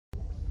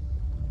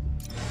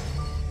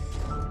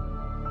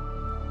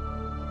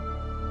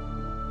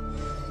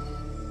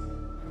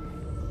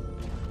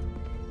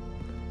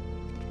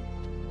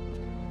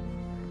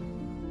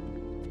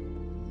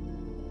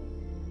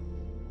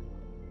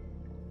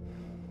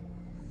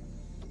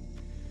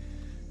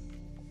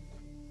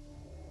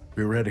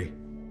We're ready.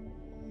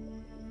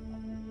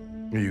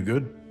 Are you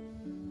good?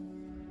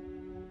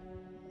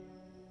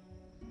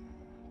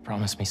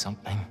 Promise me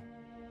something.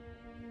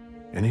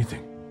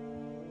 Anything.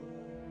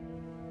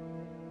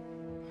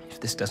 If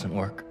this doesn't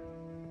work,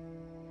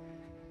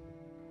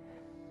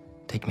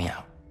 take me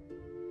out.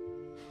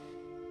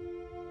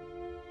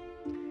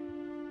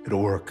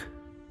 It'll work.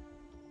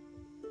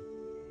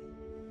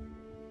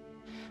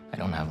 I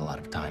don't have a lot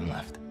of time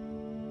left.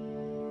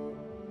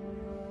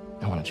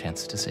 I want a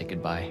chance to say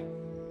goodbye.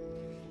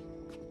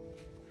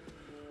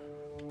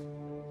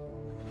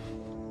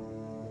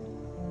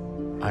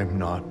 I'm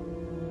not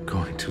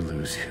going to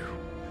lose you.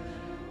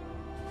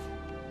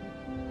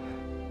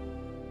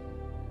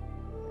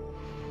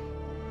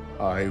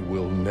 I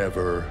will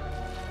never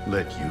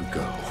let you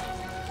go.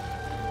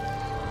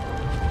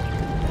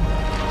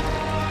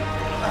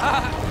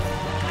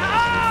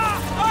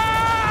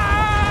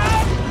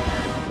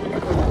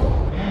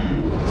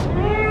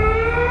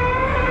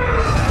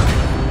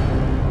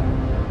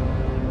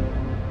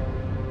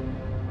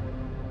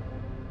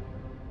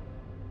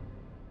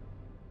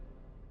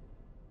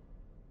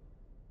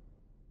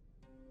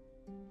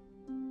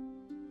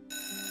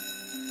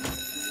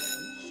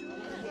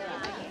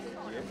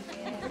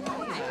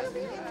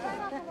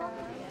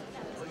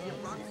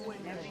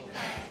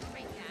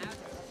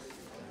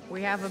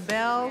 We have a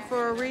bell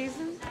for a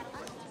reason.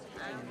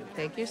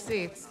 Take your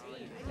seats.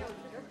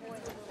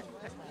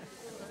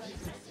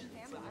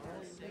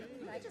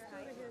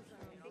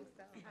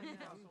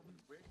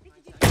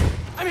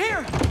 I'm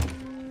here!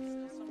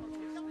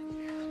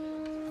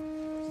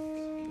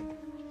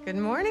 Good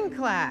morning,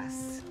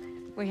 class.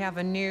 We have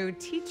a new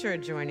teacher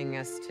joining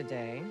us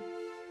today.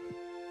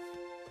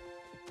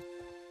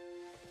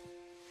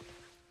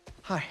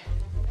 Hi,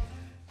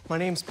 my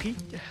name's Pete,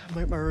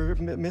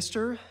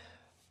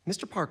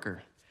 Mr.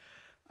 Parker.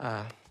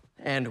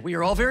 And we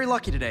are all very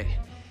lucky today,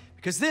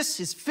 because this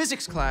is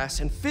physics class,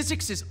 and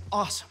physics is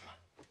awesome.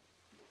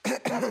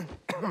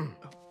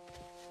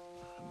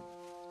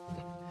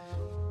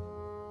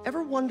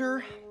 Ever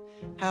wonder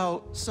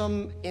how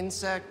some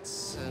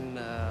insects and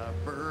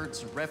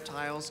birds,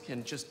 reptiles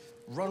can just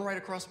run right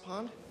across a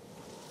pond?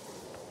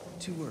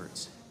 2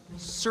 words,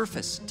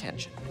 surface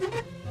tension.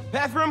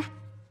 Bathroom?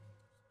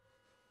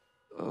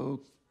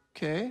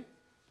 Okay.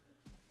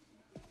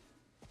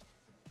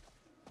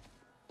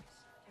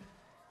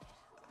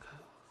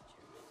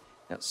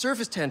 Now,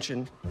 surface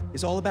tension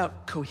is all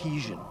about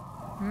cohesion.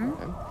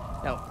 Okay?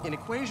 Now, in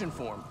equation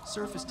form,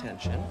 surface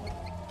tension,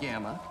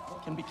 gamma,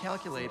 can be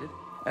calculated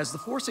as the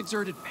force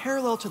exerted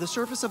parallel to the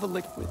surface of a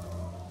liquid,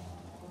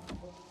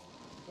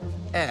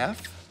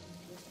 F,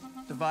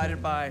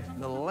 divided by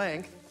the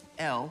length,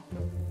 L,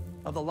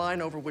 of the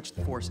line over which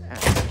the force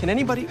acts. Can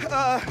anybody...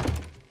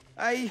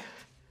 I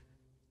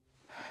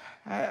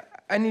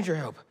need your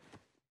help.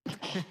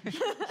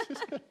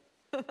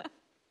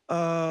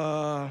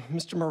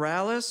 Mr.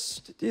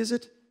 Morales, is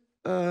it?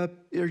 Are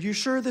you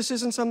sure this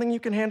isn't something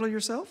you can handle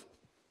yourself?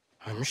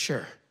 I'm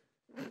sure.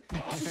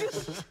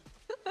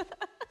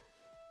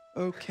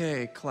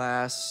 Okay,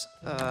 class.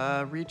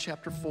 Read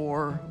chapter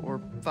 4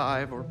 or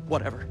 5 or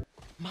whatever.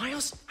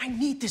 Miles, I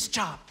need this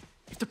job.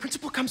 If the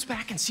principal comes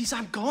back and sees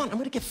I'm gone, I'm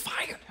gonna get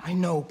fired. I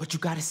know, but you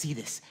gotta see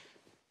this.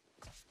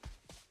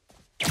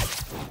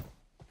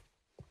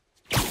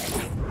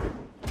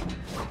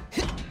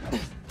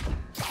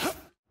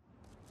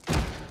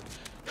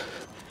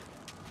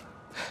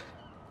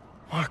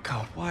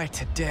 Marco, why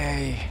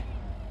today?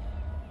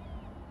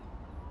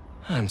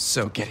 I'm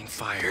so getting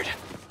fired.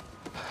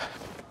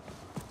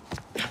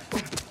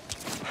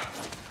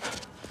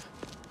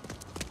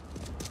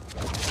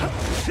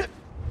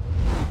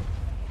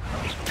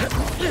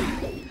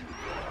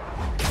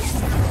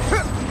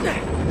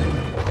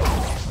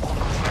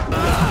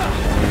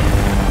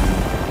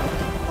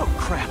 Oh,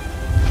 crap.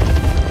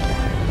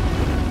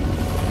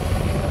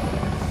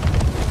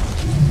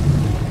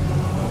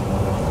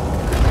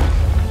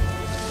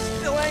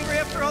 Still angry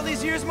after all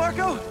these years,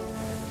 Marco?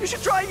 You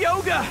should try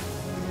yoga!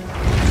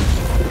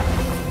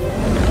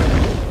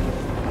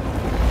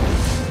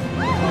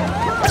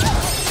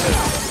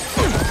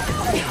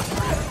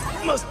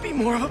 Must be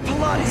more of a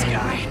Pilates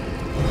guy.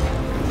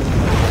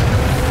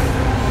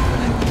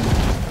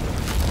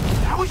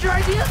 That was your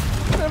idea?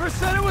 Never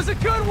said it was a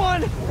good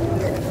one. It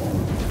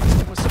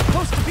was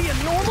supposed to be a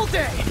normal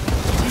day.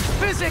 Teach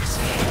physics,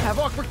 have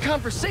awkward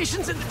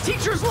conversations in the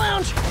teacher's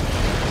lounge.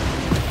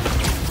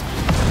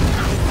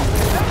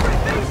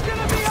 Everything's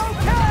gonna be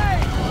okay!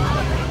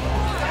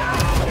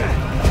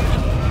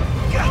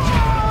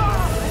 Gotcha!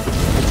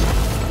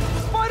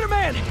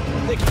 Spider-Man!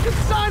 Think you can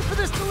sign for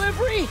this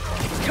delivery?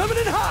 It's coming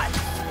in hot!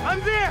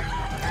 I'm there!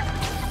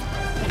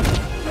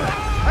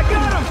 I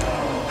got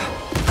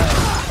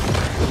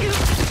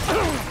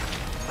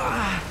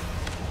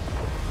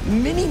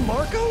him! Mini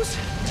Marcos?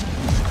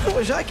 I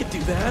wish I could do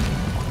that.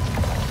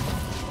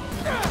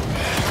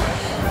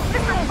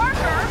 Mr.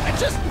 Parker! I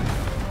just...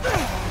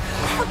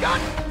 forgot...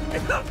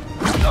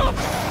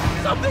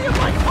 something in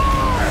my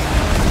car!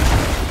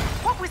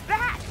 What was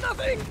that?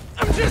 Nothing!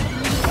 I'm just...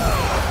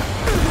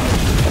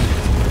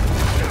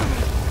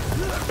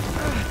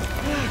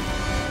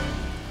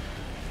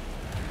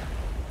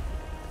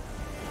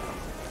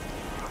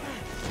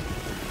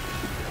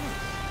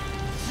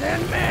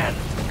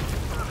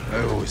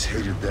 always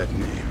hated that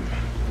name.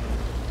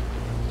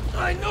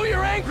 I know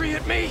you're angry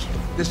at me!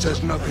 This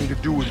has nothing to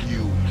do with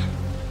you.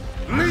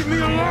 Leave me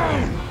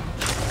alone!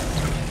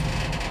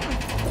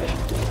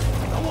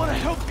 I want to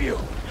help you.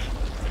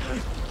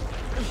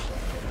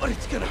 But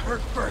it's gonna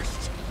hurt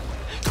first.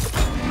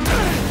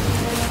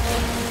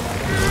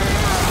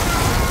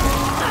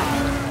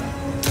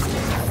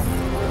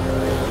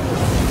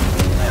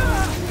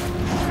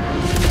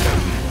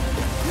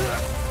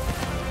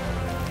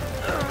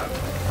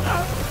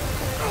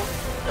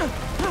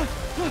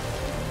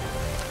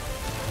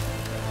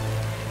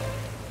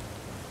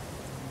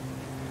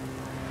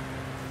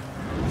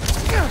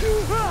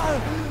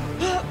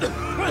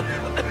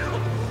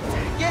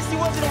 Guess he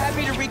wasn't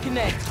happy to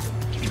reconnect.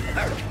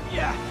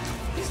 Yeah,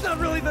 he's not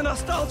really the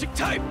nostalgic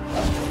type.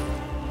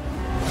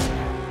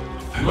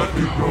 Let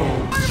me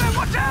go! Spider-Man,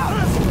 watch out!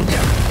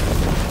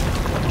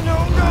 No,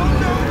 no,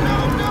 no, no,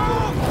 no!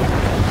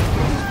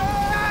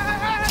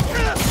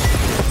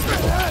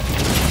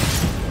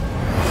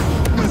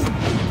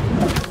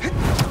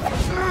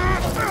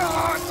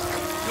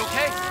 You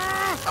okay?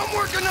 I'm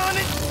working on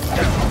it!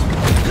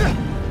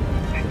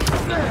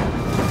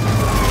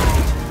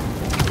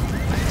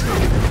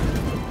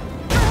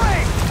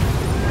 Hey!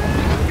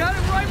 Got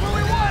him right where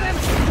we want him!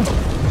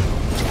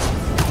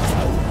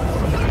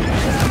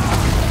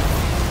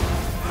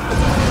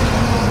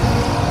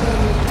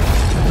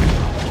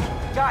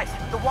 Guys,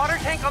 the water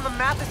tank on the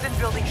Matheson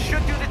building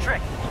should do the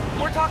trick.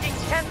 We're talking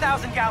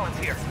 10,000 gallons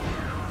here.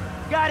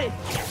 Got it!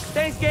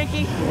 Thanks,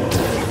 Genki!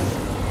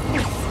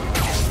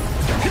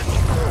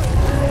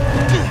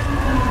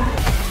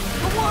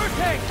 The water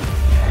tank!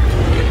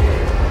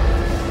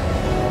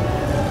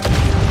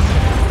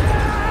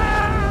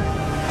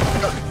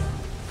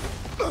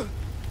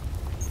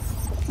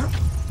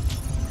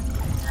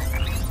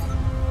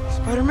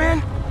 Spider-Man?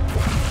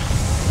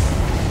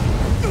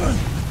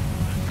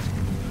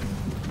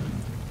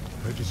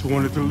 I just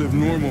wanted to live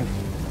normal,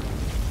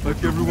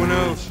 like everyone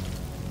else.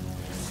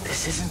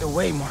 This isn't the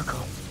way, Marco.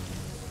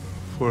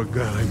 For a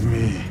guy like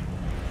me,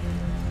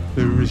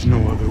 there is no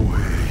other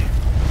way.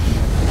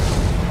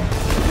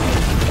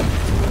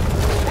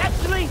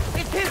 Actually,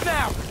 it's his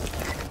now!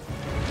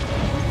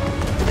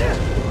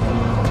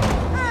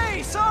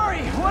 Hey,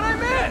 sorry, what'd I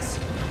miss?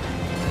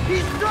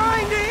 He's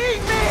trying to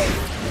eat me!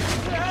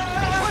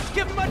 Let's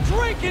give him a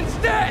drink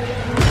instead!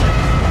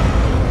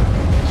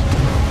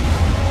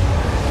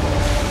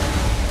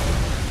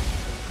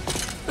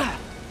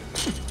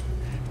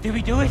 Did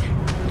we do it?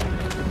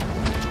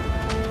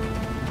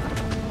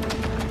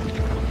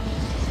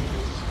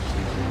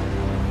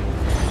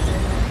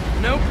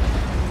 Nope.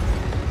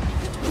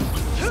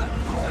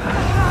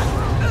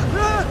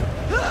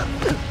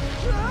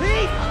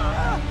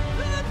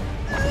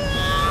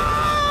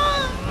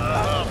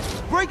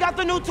 Break out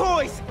the new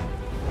toys!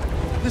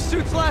 The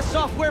suit's last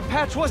software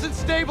patch wasn't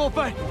stable,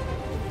 but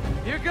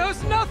here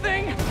goes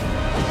nothing!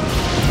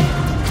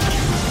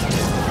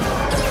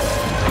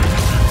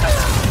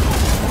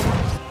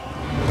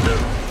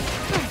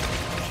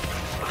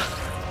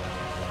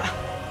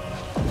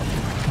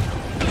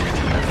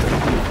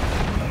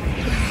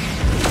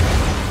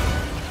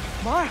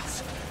 Miles!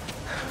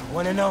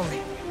 One and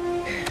only.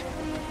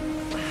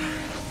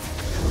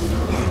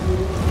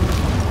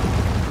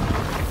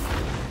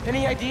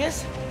 Any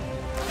ideas?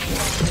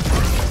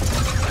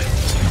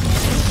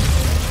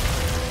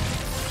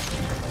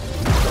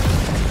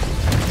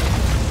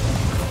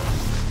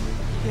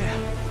 Yeah.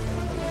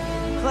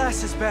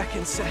 Class is back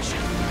in session.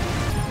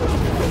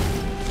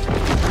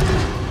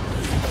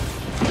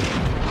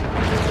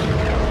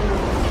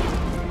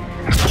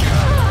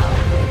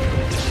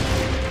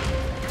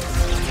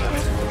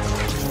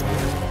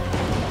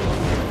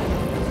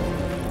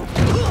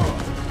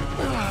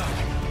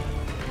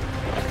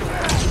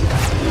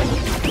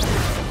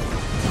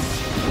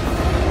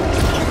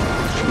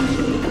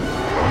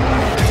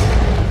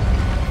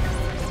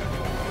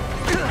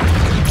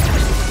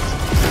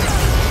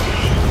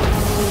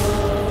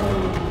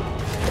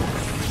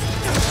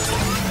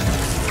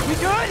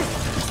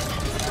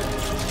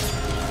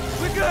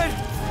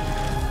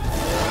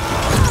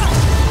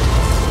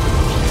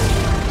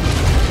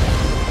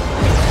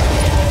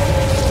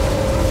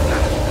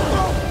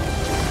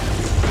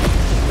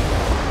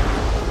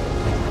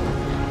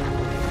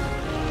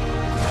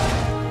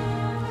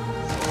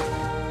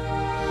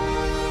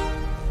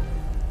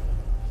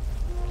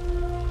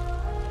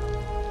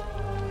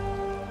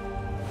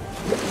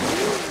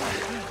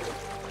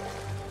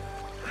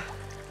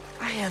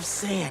 I have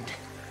sand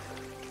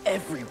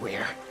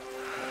everywhere.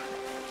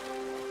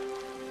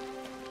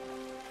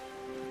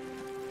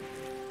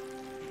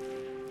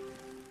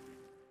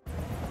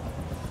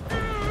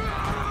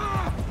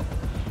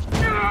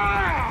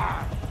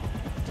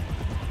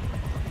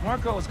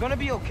 Marco, it's gonna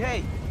be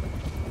okay.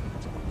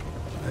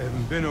 I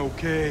haven't been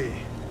okay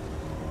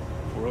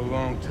for a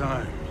long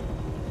time.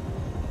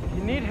 If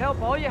you need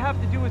help, all you have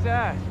to do is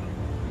ask.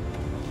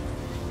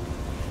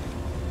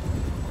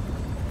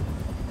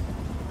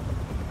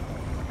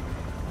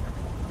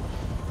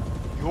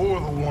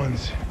 You're the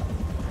ones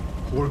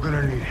who are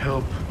gonna need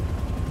help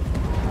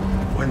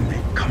when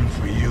they come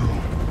for you.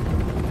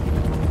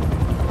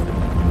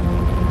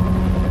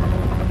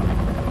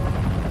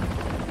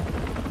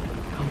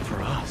 Come for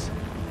us.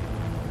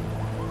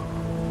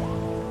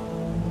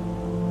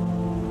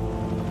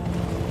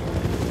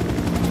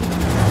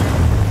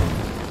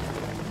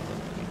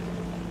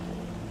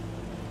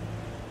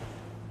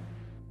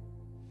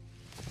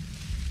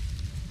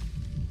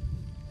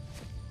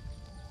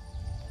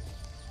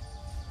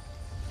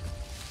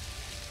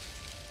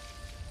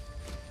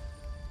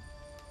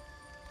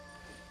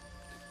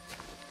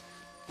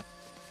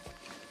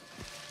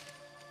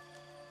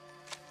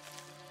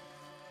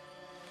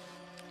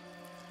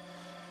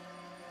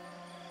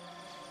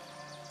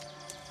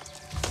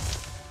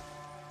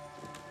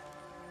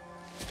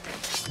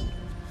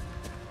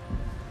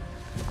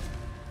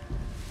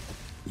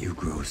 You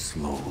grow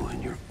slow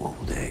in your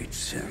old age,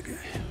 Sergei.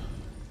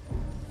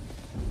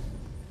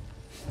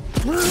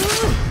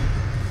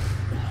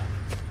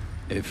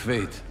 A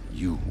fate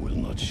you will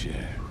not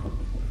share.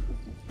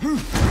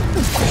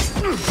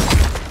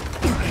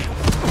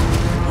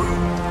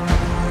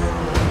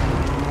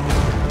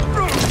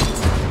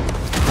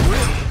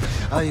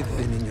 I've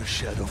been in your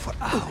shadow for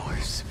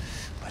hours,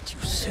 but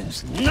you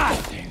sense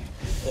nothing.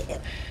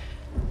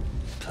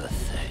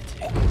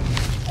 Pathetic.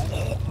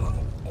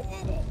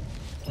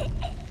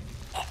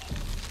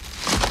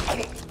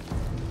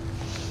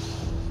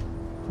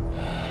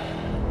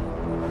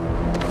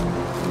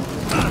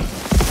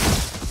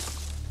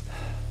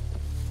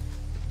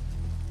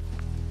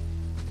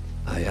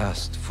 I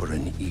asked for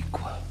an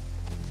equal.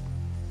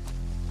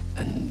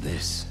 And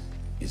this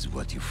is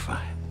what you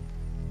find.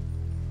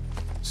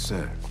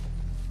 Sir,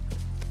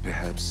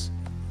 perhaps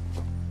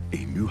a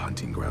new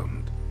hunting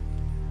ground.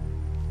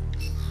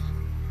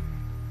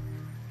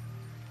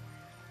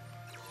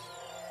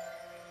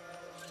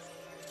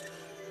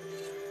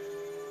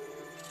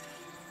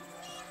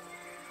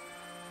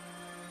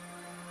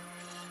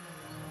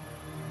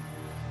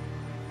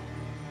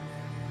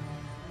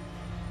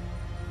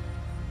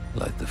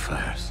 Light the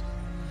fires.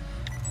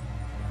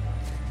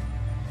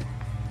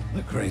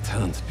 The great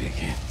hunt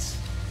begins.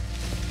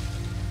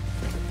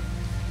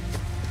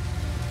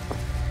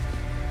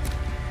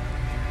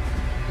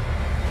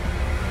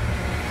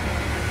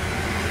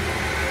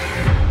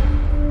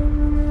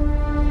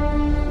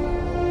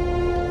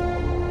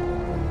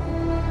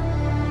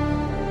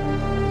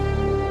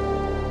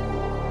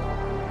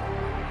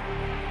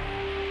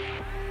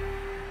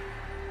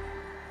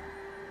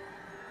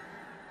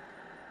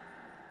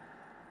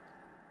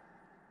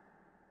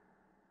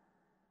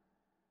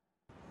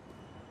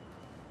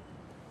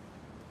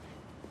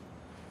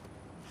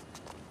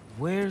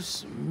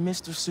 Where's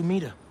Mr.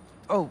 Sumida?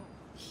 Oh,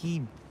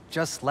 he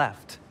just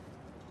left.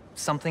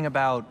 Something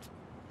about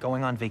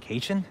going on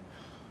vacation?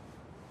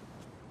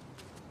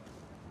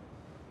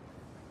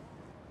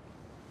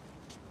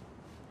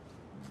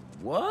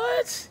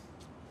 What?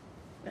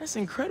 That's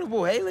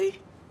incredible, Haley.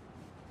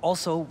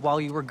 Also,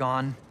 while you were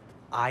gone,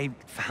 I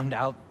found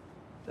out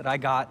that I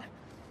got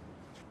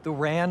the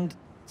Rand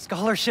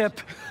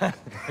scholarship. Are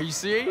you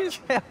serious?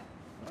 Yeah.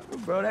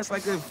 Bro, that's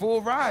like a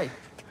full ride.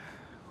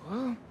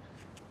 Well,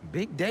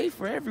 big day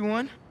for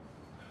everyone.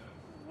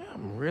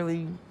 I'm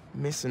really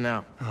missing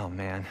out. Oh,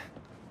 man.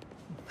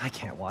 I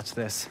can't watch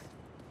this.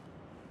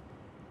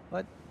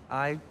 But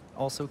I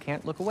also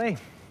can't look away.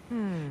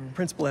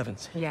 Principal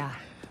Evans. Yeah.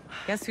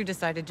 Guess who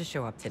decided to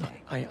show up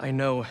today? I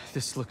know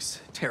this looks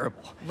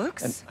terrible.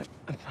 Looks?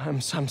 And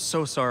I'm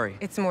so sorry.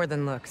 It's more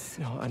than looks.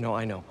 No, I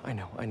know.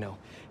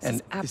 This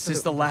is And this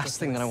is the last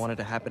thing that I ridiculous. wanted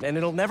to happen, and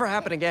it'll never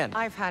happen again.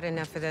 I've had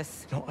enough of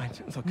this. No,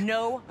 look.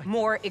 No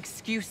more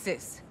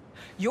excuses.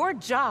 Your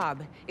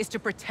job is to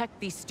protect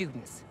these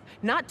students,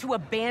 not to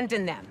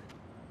abandon them.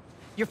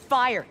 You're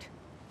fired.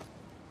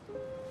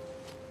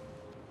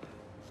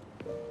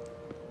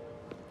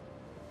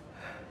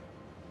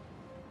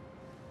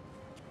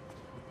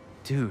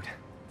 Dude.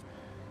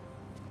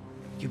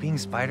 You being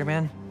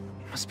Spider-Man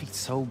must be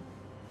so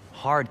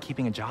hard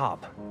keeping a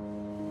job.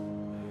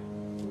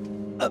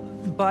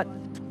 But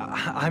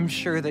I'm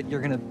sure that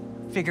you're gonna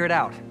figure it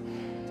out.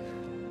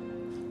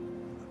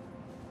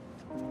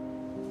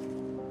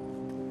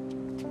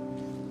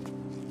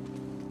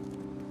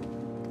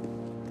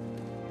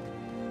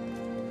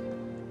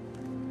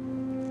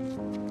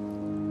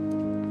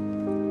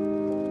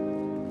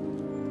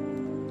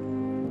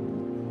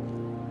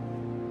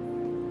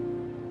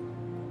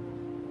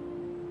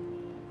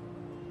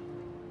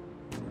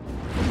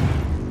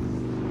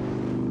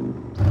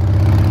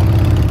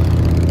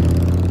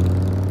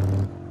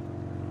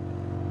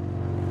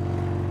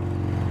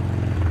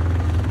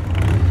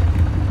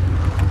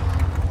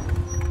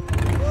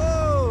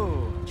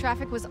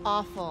 Traffic was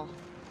awful.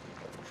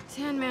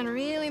 Sandman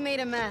really made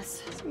a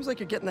mess. Seems like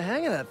you're getting the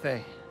hang of that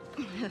thing.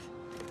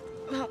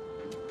 Well,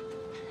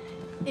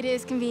 it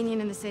is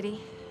convenient in the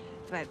city,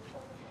 but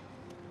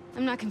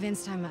I'm not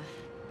convinced I'm a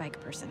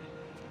bike person.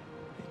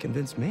 You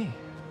convinced me.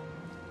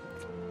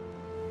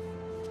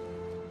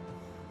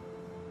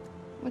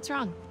 What's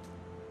wrong?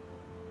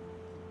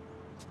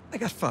 I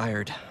got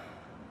fired.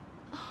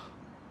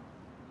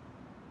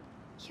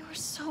 You were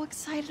so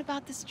excited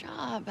about this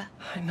job.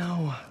 I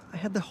know. I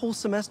had the whole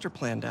semester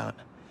planned out.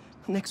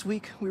 Next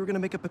week, we were gonna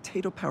make a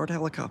potato-powered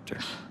helicopter.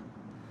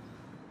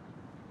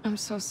 I'm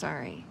so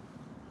sorry.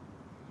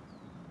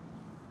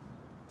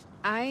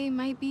 I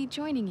might be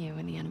joining you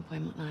in the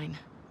unemployment line.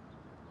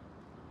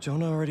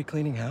 Jonah already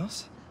cleaning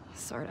house?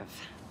 Sort of.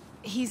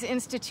 He's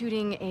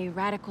instituting a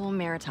radical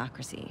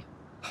meritocracy.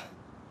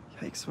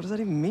 Yikes, what does that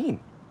even mean?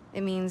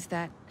 It means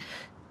that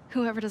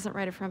whoever doesn't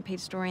write a front-page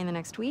story in the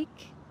next week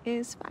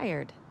is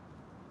fired.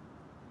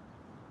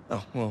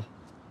 Oh, well,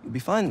 you'll be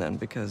fine then,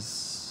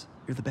 because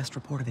you're the best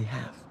reporter they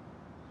have.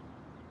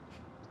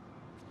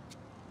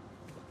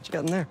 What you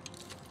got in there?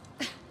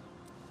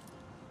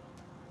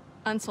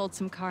 Unsold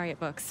Symkaria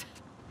books.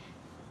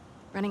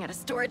 Running out of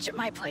storage at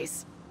my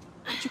place.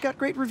 But you got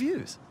great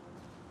reviews.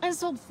 I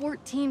sold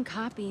 14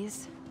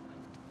 copies.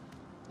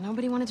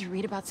 Nobody wanted to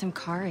read about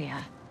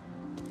Symkaria.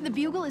 The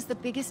Bugle is the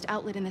biggest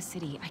outlet in the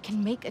city. I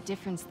can make a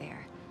difference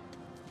there.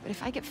 But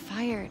if I get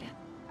fired,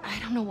 I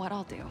don't know what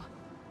I'll do.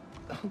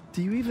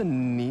 Do you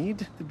even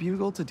need the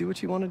Bugle to do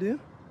what you want to do?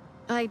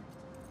 I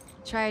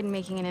tried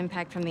making an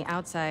impact from the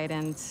outside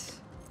and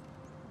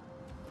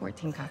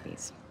 14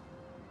 copies.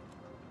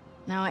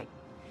 Now I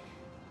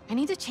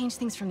need to change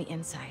things from the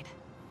inside.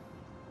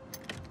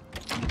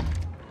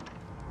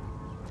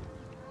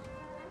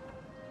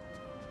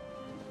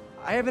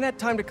 I haven't had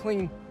time to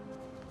clean.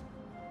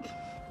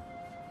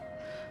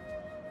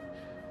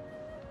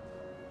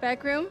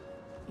 Back room?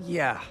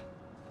 Yeah.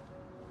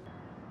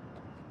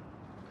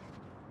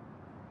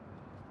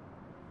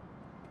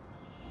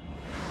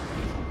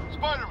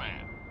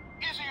 Spider-Man,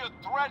 is he a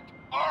threat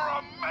or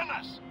a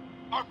menace?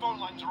 Our phone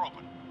lines are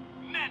open.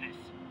 Menace.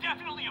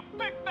 Definitely a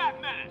big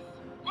fat menace.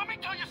 Let me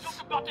tell you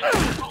something about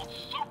this so-called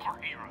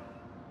superhero.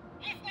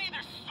 He's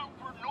neither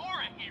super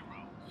nor a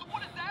hero. So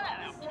what does that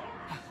add up to?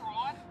 A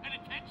fraud? An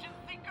attention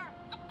seeker?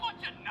 A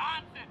bunch of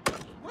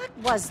nonsense. What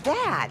was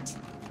that?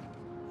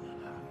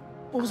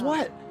 What was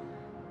what?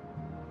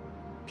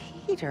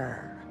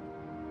 Peter.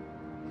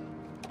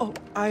 Oh,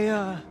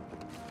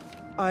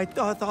 I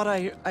thought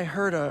I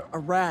heard a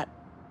rat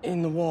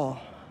in the wall.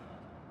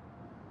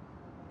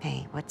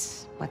 Hey,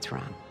 what's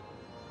wrong?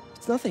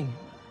 It's nothing.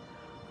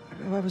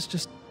 I was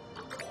just...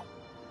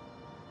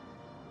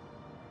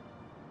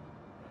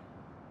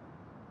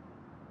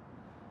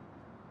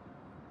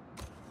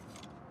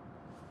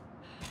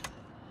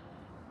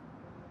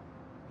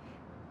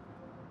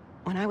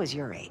 When I was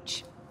your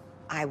age,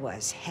 I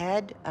was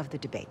head of the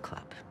debate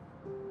club,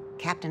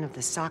 captain of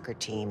the soccer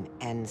team,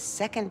 and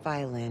second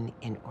violin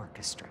in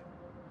orchestra.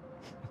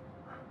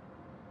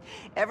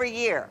 Every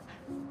year,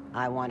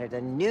 I wanted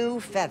a new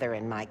feather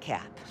in my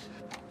cap.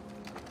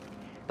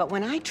 But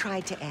when I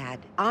tried to add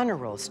honor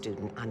roll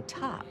student on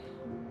top,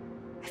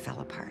 I fell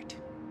apart.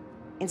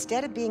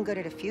 Instead of being good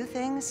at a few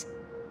things,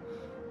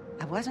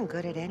 I wasn't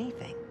good at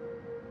anything.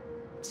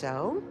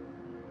 So,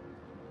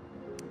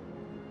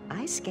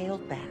 I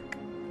scaled back.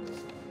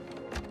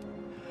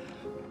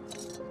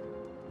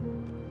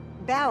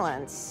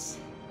 Balance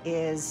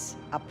is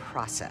a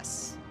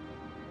process,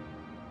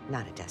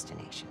 not a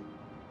destination.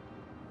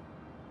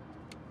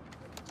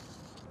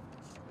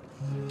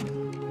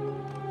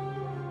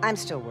 I'm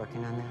still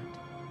working on that.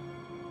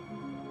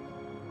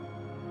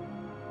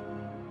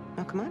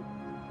 Oh, come on.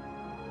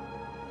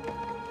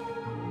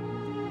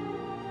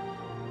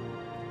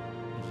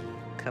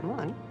 Come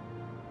on.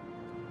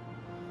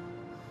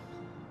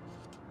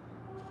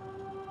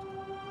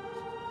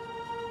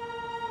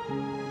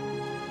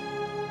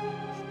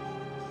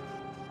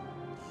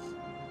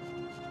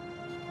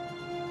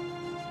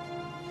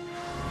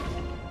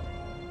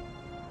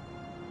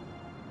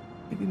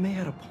 Maybe May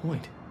had a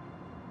point.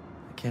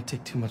 I can't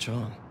take too much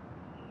on.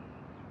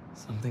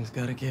 Something's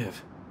gotta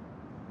give.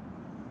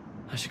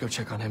 I should go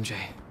check on MJ.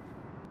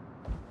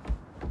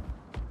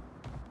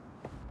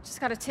 Just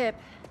got a tip.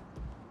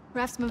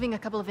 Raph's moving a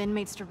couple of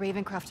inmates to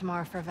Ravencroft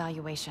tomorrow for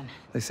evaluation.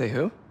 They say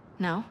who?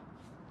 No,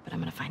 but I'm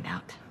gonna find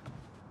out.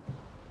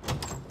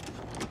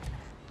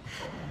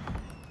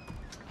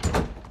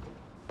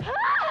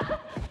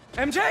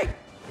 MJ!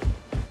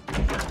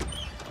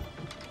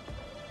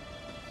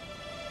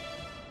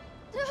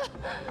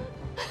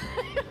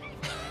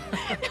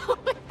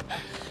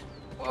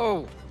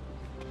 Whoa!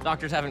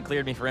 Doctors haven't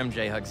cleared me for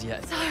MJ hugs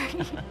yet.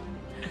 Sorry.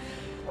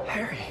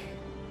 Harry.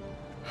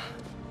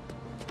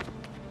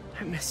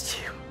 I missed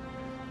you.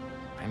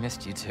 I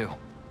missed you too.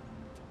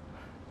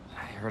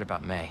 I heard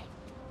about May.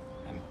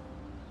 I'm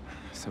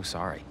so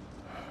sorry.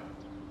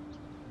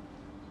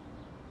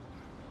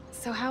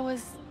 So how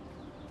was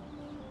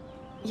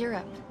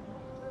Europe?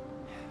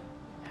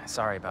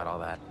 Sorry about all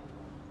that.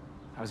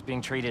 I was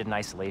being treated in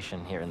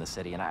isolation here in the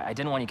city, and I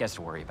didn't want you guys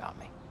to worry about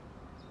me.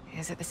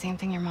 Is it the same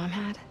thing your mom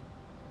had?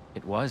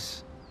 It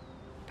was.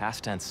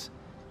 Past tense.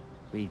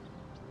 We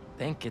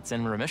think it's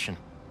in remission.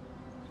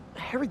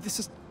 Harry, this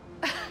is...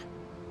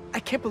 I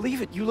can't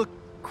believe it. You look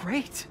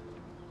great.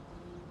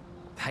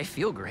 I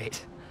feel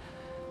great.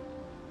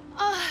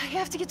 I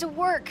have to get to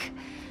work.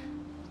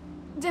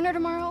 Dinner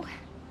tomorrow?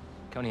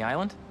 Coney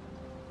Island?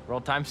 For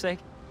old time's sake?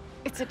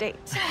 It's a date.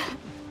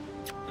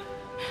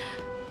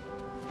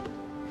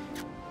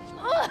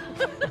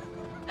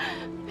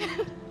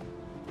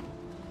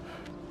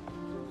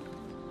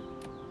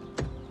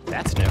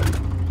 That's new.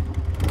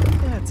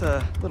 Yeah, it's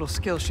a little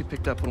skill she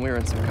picked up when we were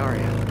in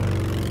Sicaria.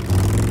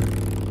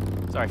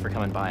 Sorry for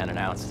coming by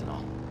unannounced and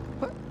all.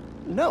 What?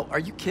 No, are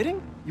you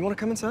kidding? You want to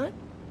come inside?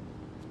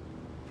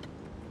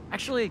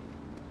 Actually,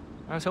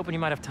 I was hoping you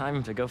might have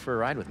time to go for a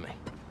ride with me.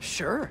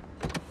 Sure.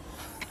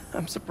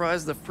 I'm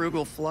surprised the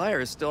frugal flyer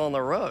is still on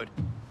the road.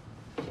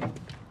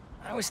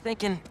 I was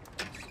thinking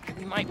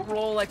we might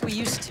roll like we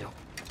used to.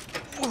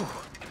 Ooh.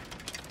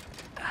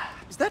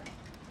 Is that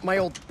my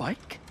old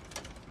bike?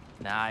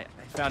 Nah, I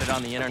found it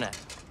on the internet.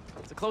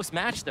 It's a close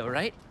match though,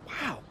 right?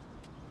 Wow.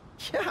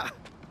 Yeah.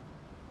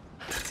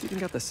 It's even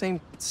got the same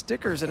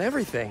stickers and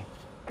everything.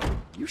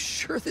 You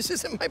sure this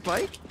isn't my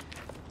bike?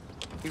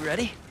 You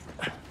ready?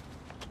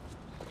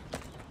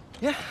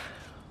 Yeah.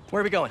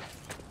 Where are we going?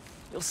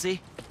 You'll see.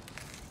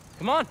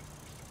 Come on.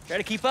 Try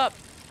to keep up.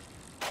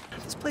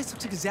 This place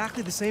looks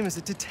exactly the same as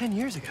it did 10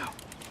 years ago.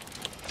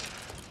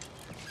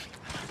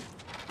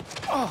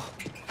 Oh.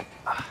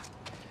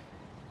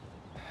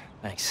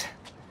 Thanks.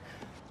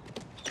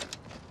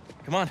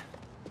 Come on.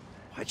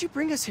 Why'd you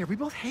bring us here? We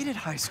both hated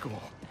high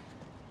school.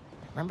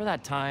 Remember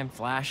that time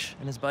Flash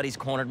and his buddies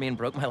cornered me and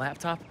broke my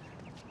laptop?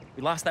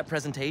 We lost that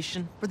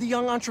presentation. For the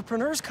Young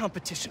Entrepreneurs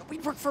competition.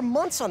 We'd worked for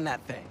months on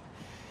that thing.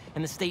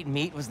 And the state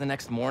meet was the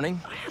next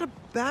morning. I had a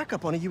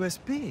backup on a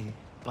USB.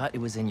 But it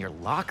was in your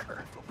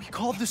locker. We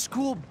called the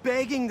school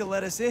begging to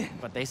let us in.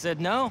 But they said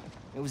no.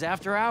 It was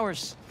after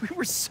hours. We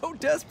were so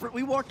desperate,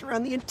 we walked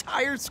around the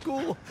entire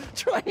school,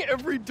 trying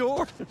every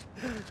door.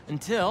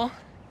 Until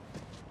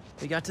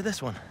we got to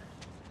this one.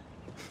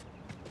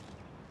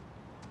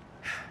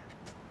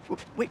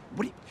 Wait,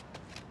 what do you...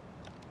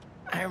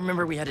 I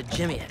remember we had to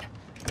jimmy it.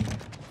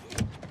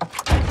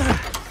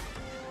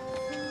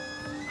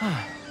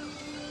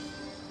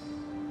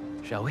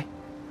 Shall we?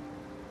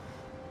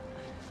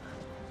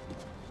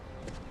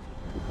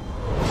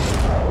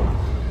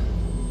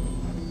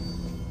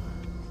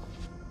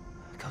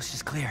 The coast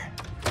is clear.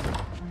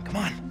 Come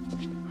on.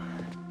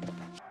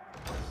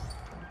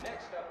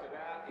 Next up to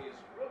bat is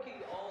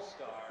rookie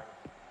all-star,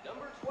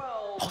 number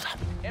 12, Hold up.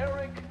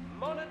 Eric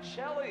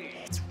Monticelli.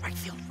 It's right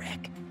field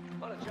Rick.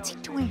 What's he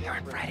doing here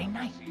on Friday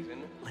night?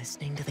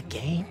 Listening to the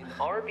game?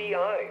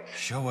 RBIs.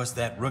 Show us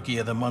that Rookie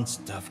of the Month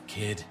stuff,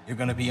 kid. You're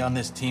gonna be on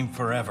this team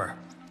forever.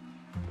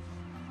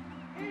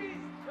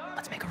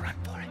 Let's make a run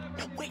for it.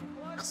 No, wait.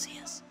 He'll see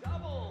us.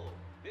 Double.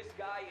 This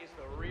guy is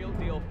the real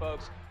deal,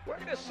 folks. We're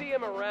gonna see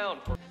him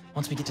around for...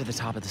 Once we get to the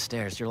top of the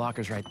stairs, your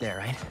locker's right there,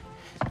 right?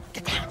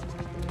 Get down.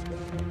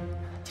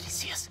 Did he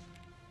see us?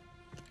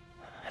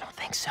 I don't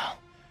think so.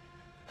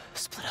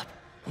 Split up.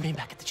 We'll meet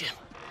back at the gym.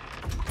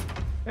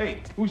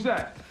 Hey, who's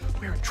that?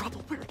 We're in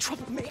trouble,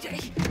 Mayday.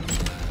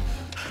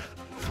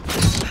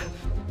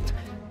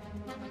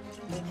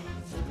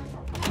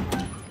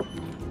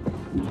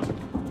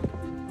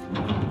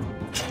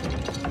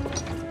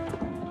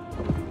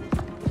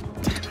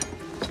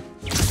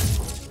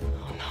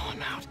 Oh no,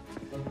 I'm out.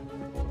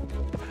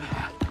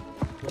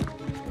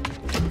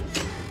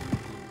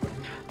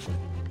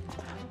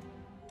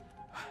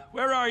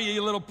 Where are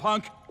you little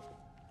punk?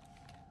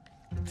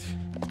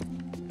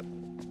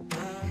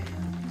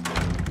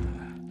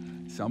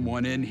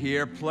 Someone in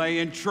here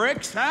playing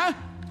tricks, huh?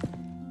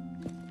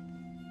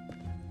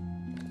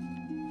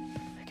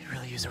 I could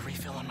really use a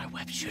refill on my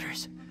web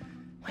shooters.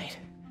 Wait,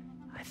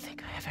 I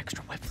think I have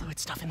extra web fluid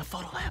stuff in the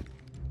photo lab.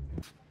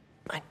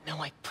 I know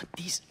I put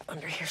these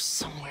under here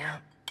somewhere.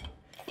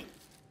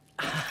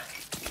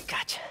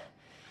 Gotcha.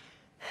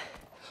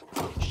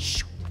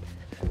 Shoot.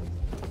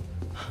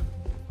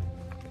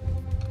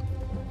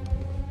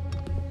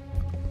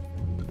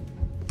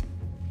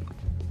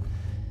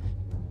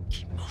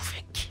 Keep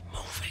moving, keep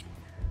moving.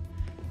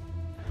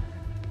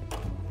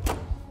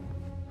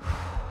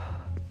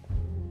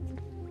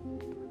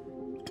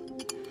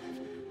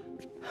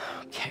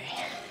 Okay.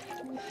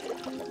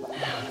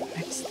 Now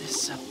mix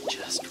this up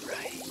just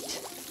right.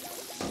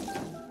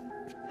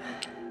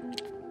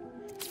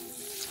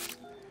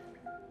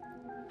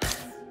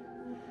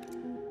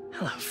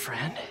 Hello,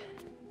 friend.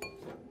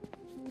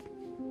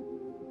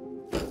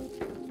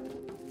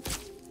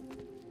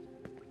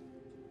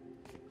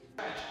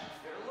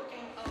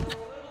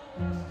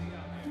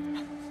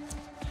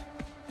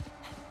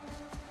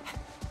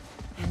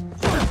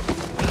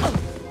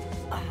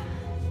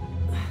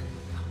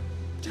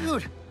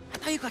 Dude, I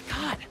thought you got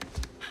caught.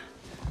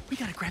 We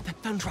gotta grab that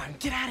thumb drive and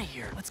get out of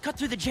here. Let's cut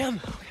through the gym.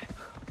 Okay.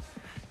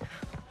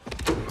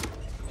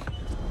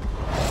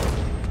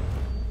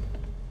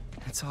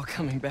 It's all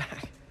coming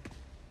back.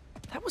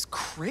 That was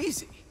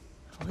crazy.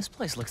 Well, this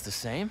place looks the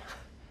same.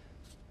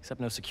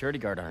 Except no security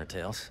guard on our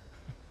tails.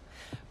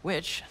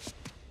 Which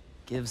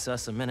gives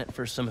us a minute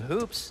for some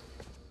hoops.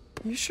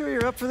 You sure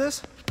you're up for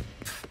this?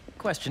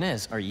 Question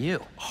is, are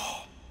you?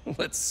 Oh,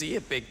 let's see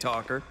it, big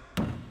talker.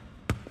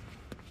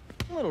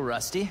 A little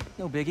rusty,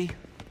 no biggie.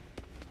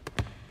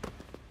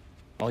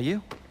 All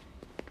you?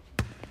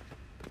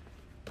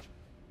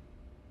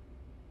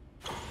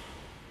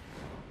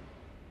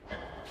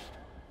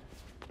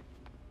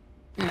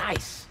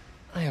 Nice.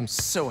 I am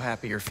so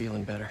happy you're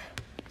feeling better.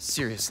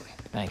 Seriously.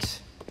 Thanks.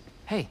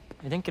 Hey,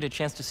 I didn't get a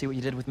chance to see what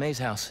you did with May's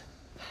house.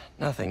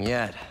 Nothing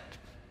yet.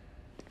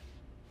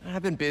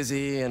 I've been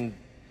busy and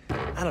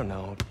I don't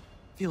know. It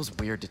feels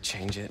weird to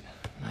change it.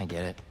 I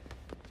get it.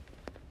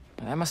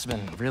 That must have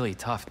been really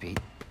tough, Pete.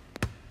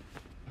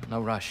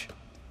 No rush.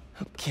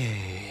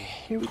 Okay,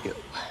 here we go.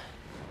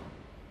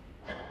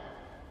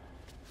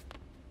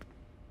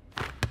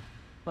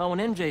 Well, when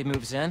MJ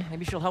moves in,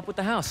 maybe she'll help with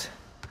the house.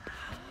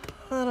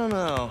 I don't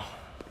know.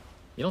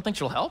 You don't think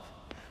she'll help?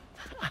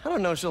 I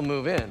don't know if she'll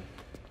move in.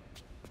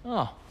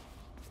 Oh.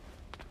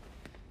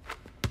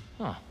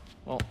 Huh.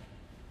 Well,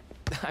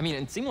 I mean,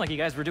 it seemed like you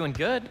guys were doing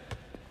good.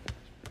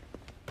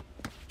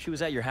 She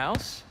was at your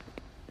house?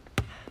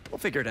 We'll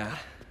figure it out.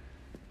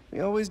 We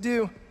always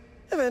do.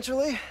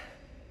 Eventually.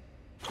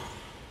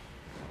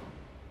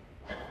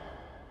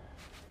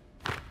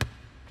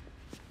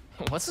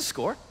 What's the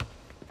score?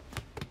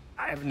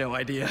 I have no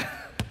idea.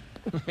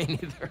 Me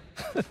neither.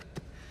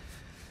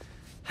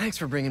 Thanks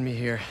for bringing me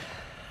here.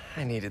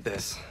 I needed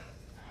this.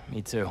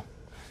 Me too.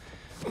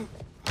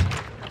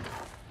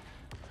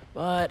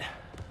 But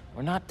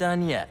we're not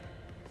done yet.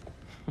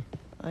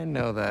 I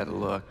know that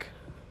look.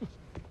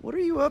 What are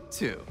you up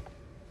to?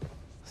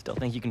 Still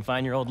think you can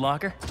find your old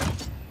locker?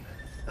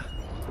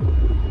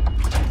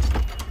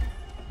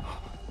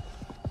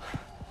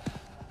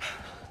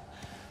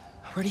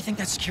 Where do you think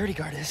that security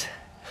guard is?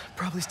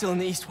 Probably still in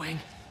the East Wing.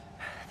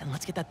 Then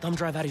let's get that thumb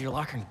drive out of your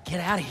locker and get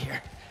out of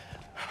here.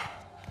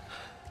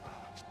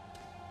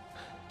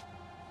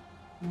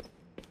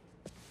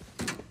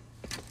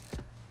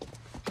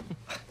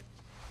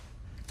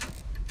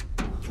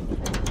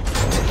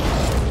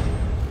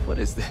 What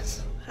is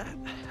this?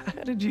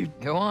 How did you...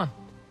 Go on.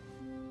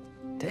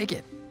 Take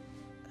it.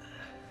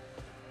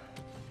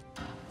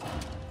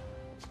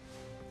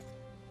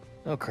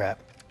 Oh, crap.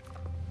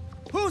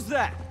 Who's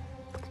that?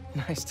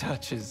 Nice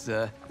touch. Is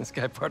this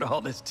guy part of all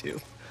this too?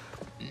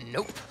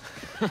 Nope.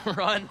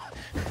 Run.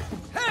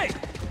 Hey!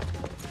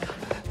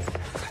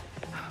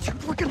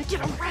 Dude, we're gonna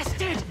get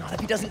arrested! Not if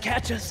he doesn't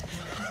catch us.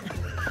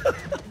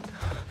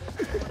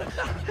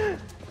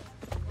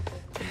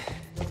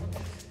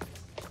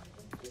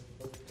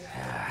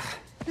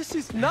 This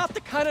is not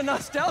the kind of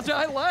nostalgia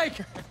I like.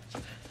 You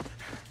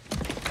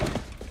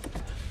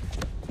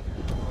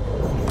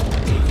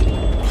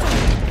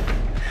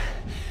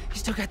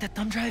still got that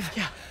thumb drive?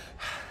 Yeah.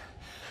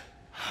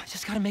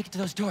 Just gotta make it to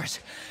those doors.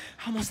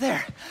 Almost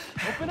there.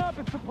 Open up,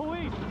 it's the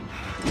police.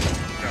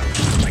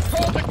 I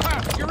called the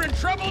cops. You're in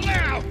trouble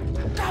now.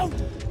 No!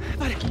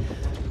 But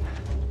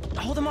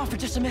hold them off for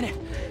just a minute.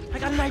 I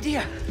got an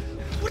idea.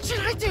 What should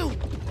I do?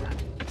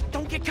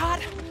 Don't get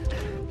caught.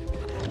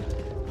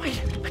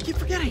 Wait, I keep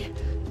forgetting.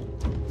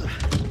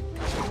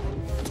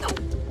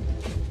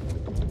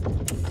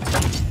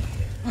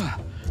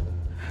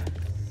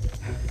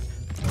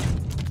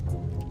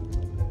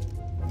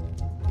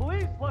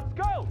 Police, let's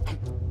go!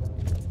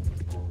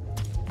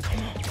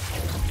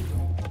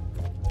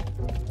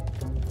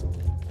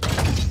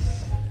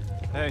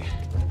 Hey,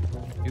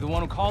 you the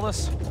one who called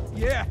us?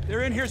 Yeah,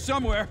 they're in here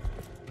somewhere.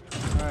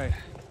 All right,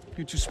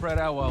 you two spread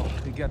out while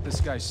we get this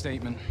guy's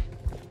statement.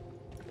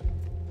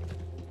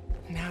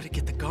 Now to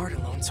get the guard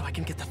alone so I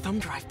can get the thumb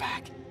drive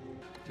back.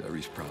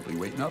 Jerry's probably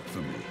waiting up for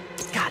me.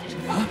 Got it.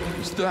 Huh?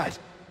 Who's that?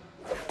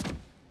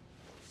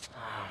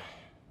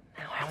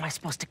 Now, how am I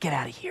supposed to get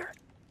out of here?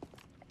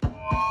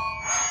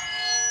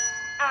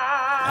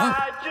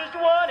 I just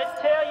want to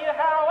tell you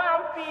how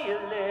I'm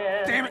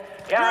feeling. Damn it!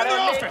 You're in the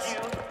office!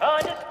 Make you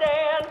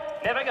understand.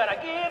 Never gonna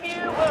give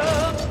you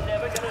up.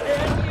 Never gonna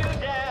let you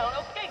down.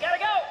 Okay, gotta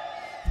go.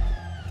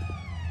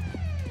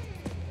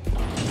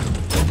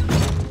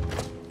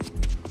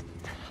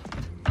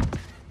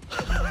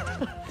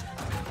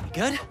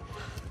 Good?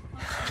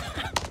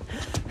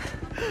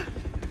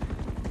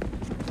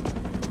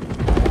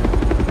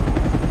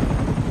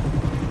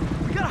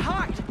 We gotta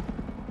hide!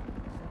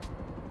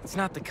 It's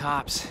not the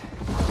cops.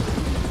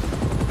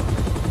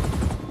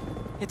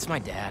 It's my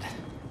dad.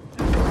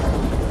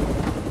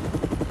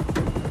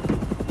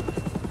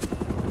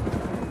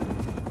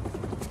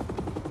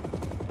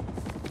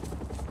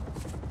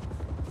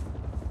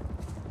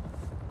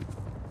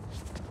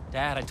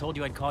 Dad, I told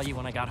you I'd call you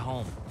when I got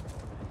home.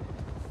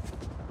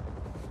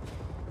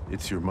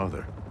 It's your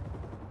mother.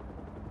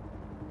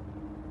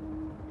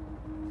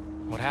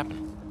 What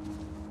happened?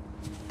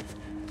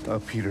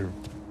 Peter,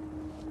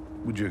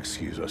 would you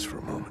excuse us for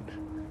a moment?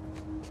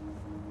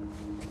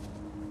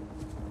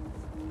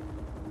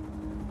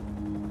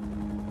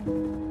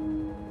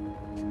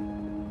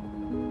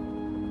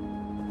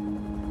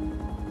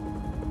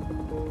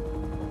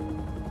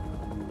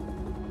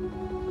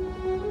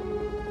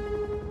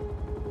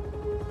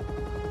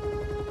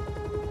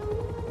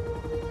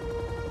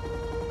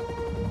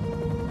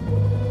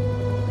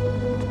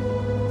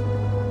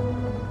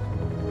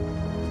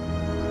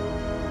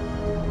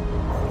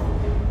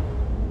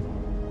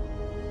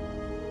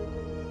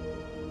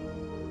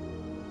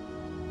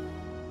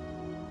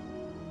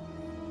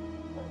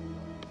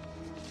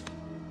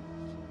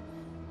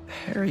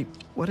 Harry,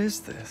 what is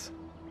this?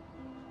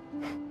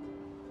 You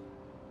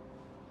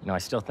know, I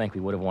still think we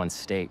would have won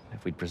state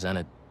if we'd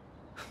presented.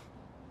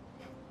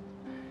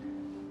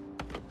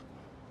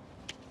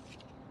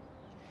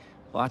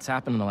 A lot's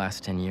happened in the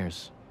last 10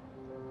 years.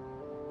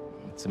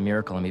 It's a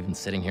miracle I'm even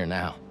sitting here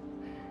now.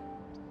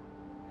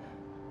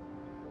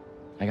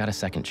 I got a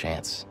second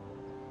chance.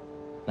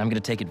 And I'm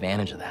gonna take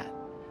advantage of that.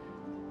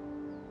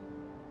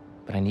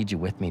 But I need you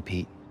with me,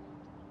 Pete.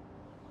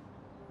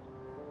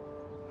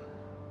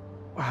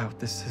 Wow,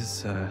 this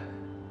is, a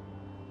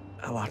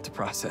lot to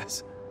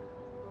process.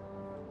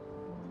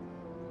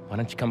 Why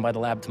don't you come by the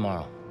lab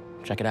tomorrow?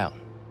 Check it out.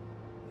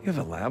 You have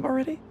a lab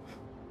already?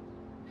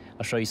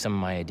 I'll show you some of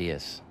my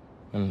ideas.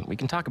 And we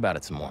can talk about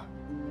it some more.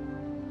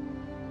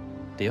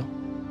 Deal?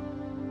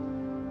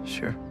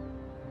 Sure.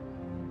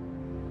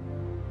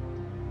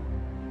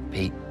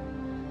 Pete,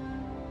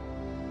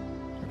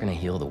 we're gonna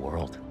heal the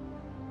world.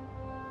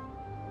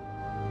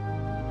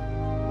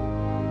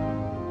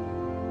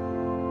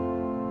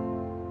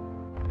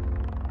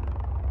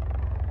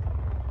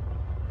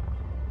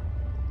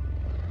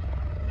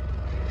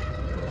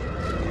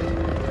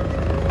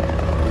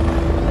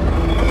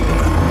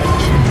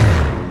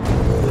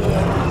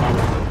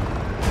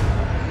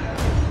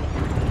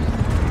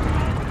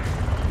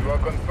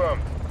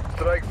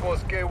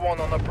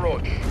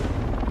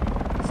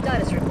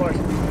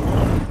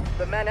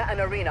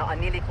 Are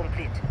nearly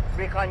complete.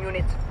 Recon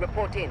units,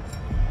 report in.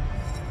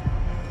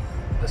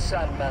 The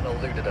Sandman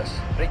eluded us.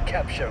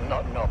 Recapture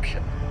not an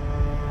option.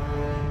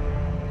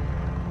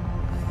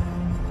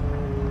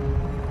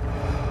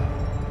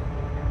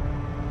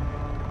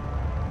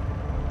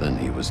 Then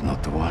he was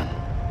not the one.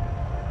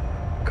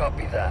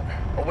 Copy that.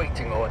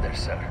 Awaiting orders,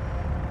 sir.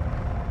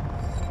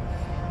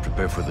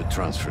 Prepare for the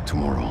transfer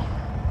tomorrow.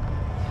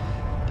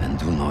 And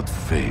do not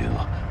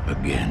fail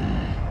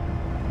again.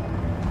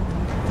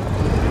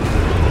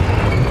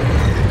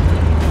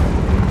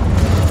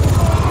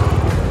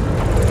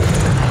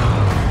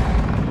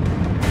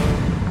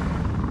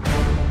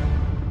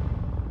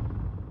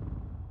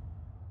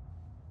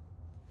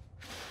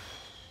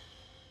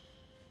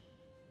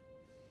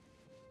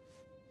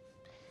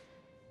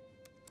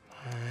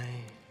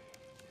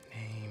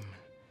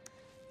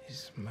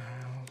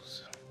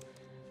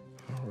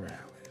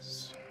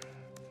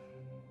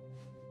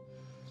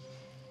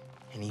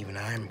 And even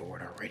I'm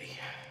bored already.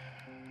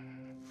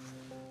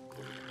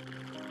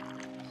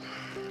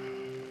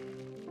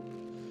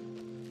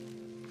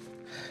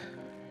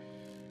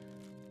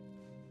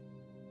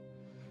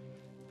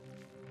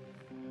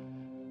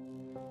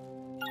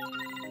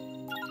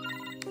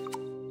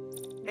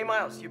 Hey,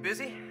 Miles, you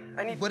busy?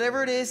 I need...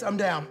 Whatever it is, I'm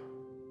down.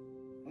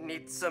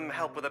 Need some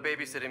help with a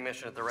babysitting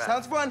mission at the raft.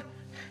 Sounds fun.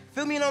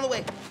 Fill me in on the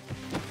way.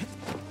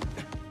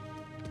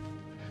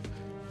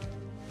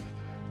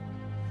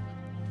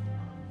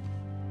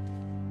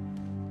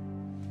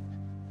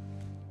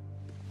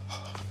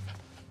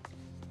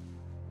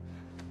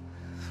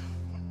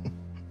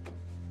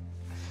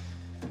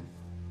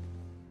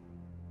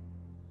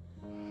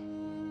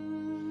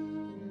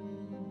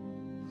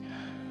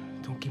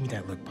 Don't give me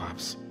that look,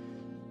 Pops.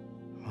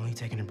 I'm only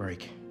taking a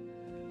break.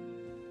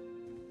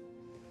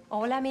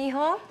 Hola,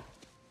 mijo.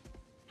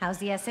 How's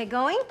the essay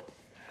going?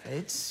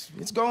 It's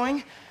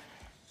going.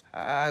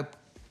 I'm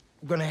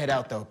gonna head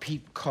out, though.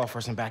 Pete called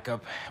for some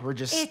backup. We're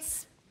just...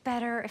 It's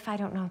better if I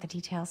don't know the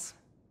details.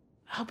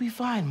 I'll be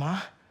fine,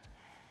 Ma.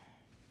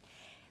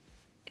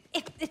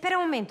 Espera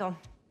un momento.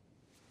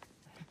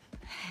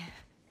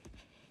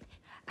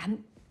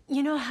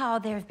 You know how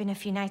there have been a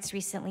few nights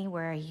recently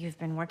where you've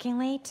been working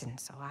late, and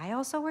so I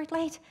also worked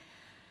late?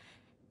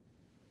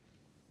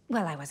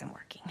 Well, I wasn't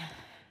working.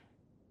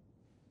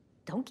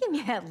 Don't give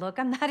me that look.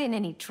 I'm not in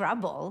any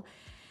trouble.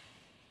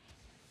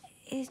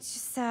 It's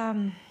just,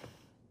 I've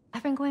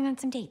been going on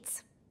some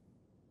dates.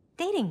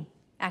 Dating,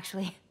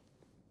 actually.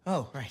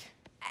 Oh, right.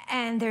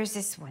 And there's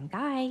this one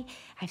guy.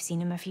 I've seen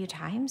him a few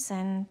times,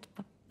 and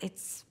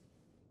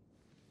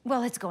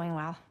well, it's going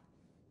well.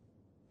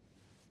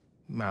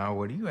 Ma,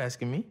 what are you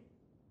asking me?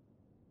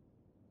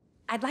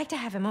 I'd like to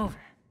have him over.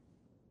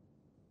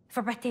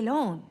 For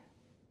Barthelone.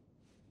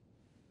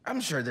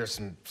 I'm sure there's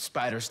some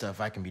spider stuff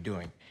I can be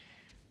doing.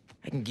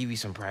 I can give you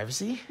some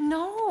privacy.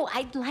 No,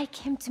 I'd like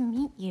him to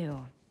meet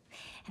you.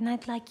 And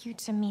I'd like you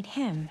to meet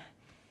him.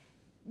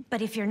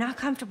 But if you're not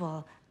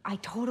comfortable, I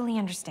totally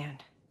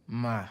understand.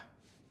 Ma.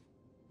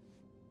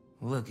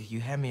 Look, you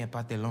had me at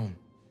Barthelone.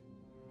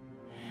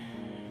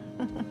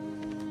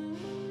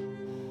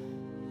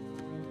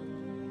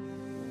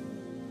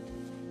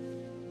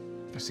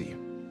 I'll see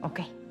you.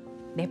 Okay.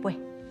 Después.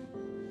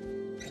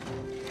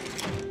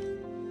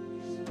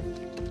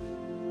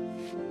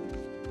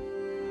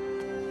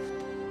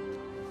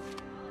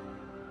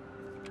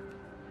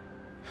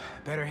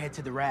 Better head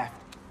to the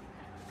raft.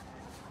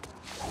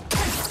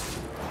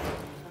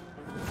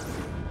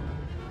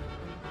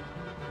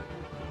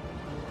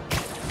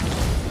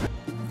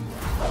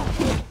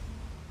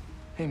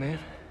 Hey, man.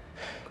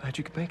 Glad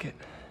you could make it.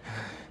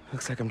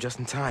 Looks like I'm just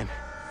in time.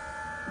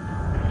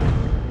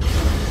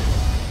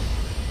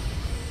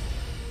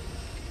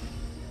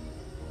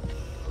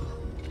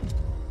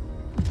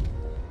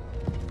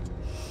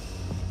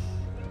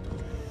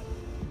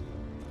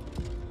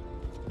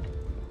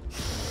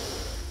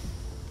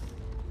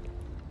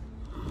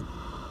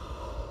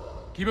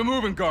 Keep it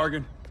moving,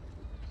 Gargan.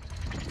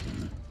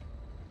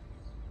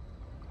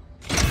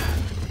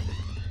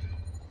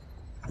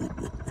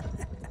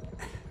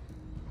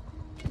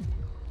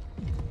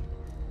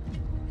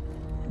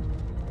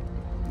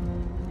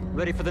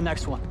 Ready for the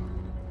next one.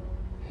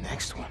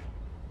 Next one?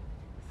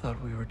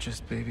 Thought we were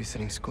just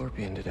babysitting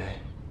Scorpion today.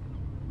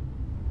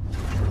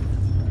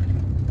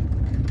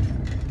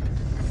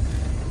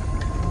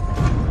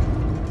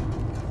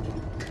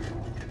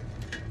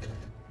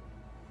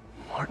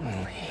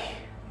 Martin Lee.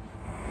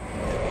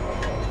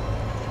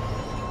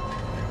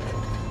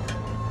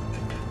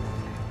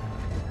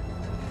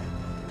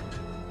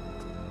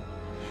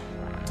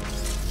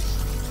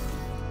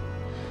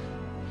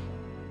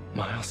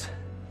 Miles.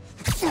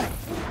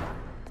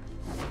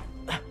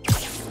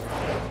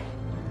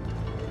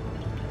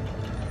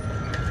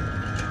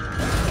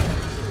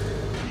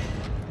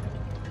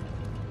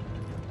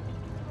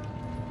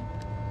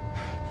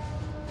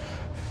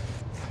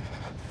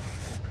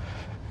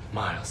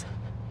 Miles.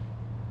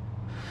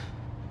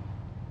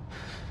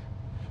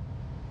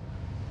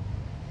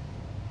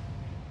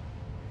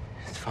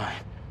 It's fine.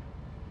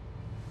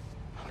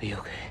 I'll be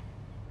okay.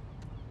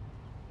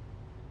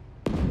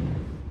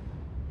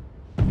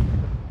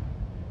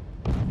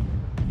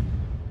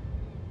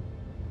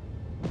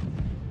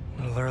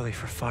 A little early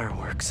for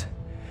fireworks.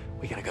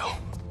 We gotta go.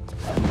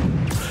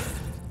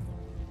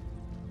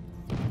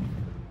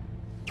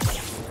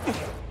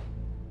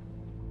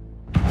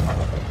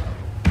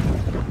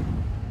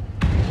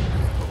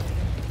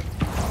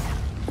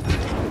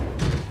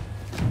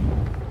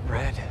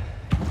 Red,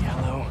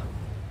 yellow.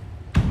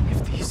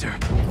 If these are...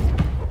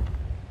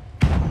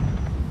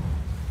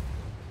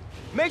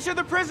 Make sure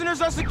the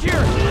prisoners are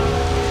secure!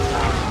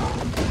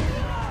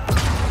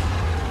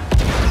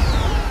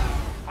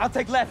 I'll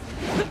take left.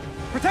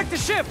 Protect the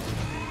ship!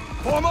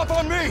 Form up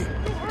on me!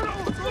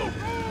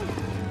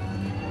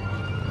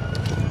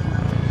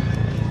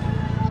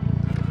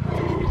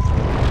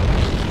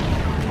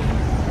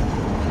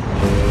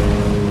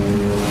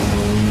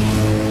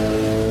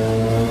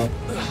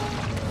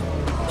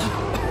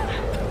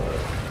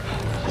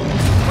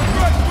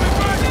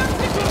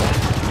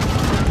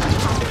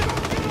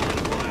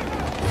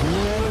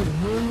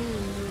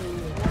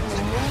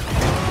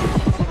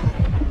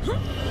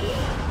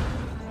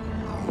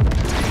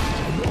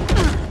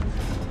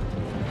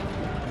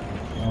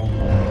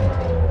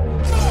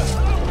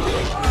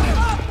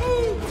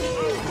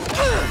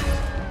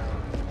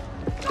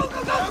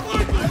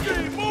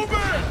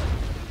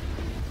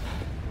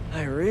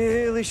 I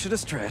really should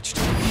have stretched.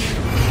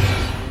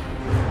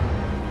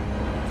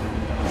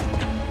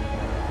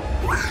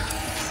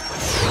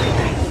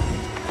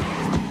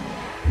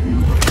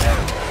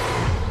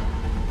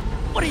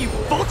 What are you,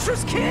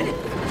 vultures, kid?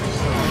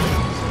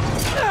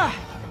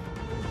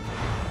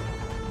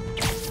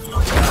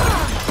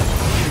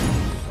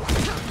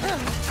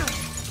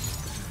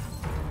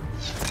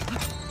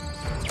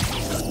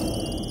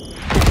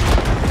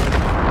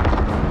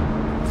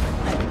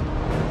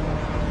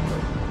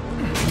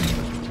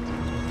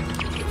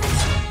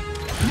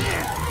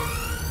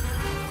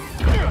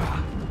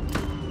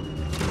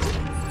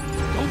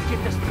 Don't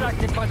get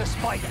distracted by the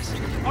spiders.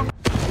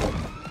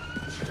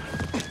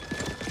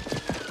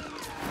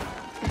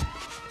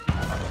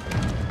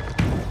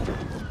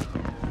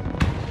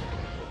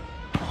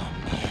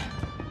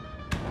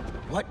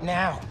 What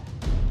now?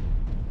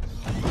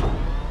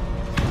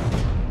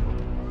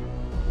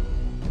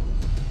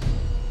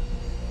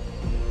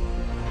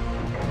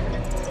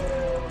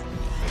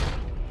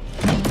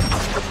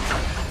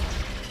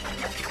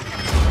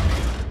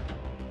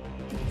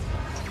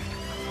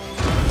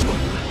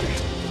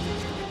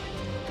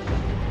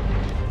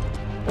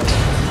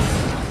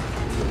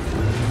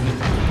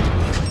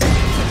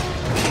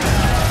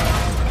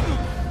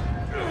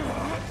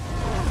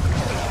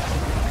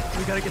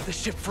 We gotta get the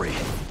ship free.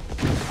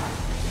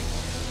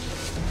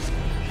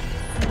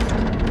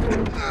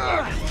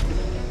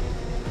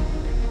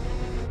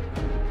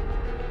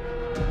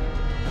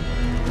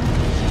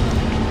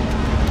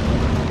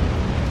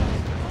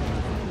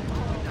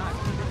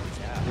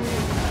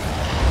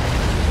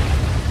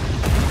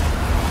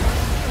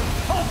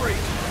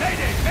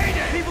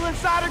 People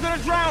inside are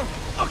gonna drown!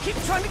 I'll keep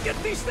trying to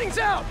get these things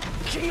out.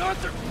 King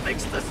Arthur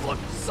makes this look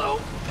so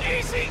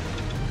easy.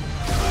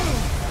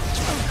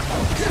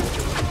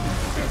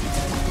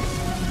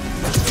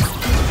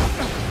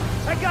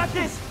 I got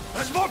this!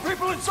 There's more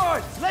people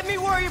inside! Let me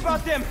worry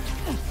about them!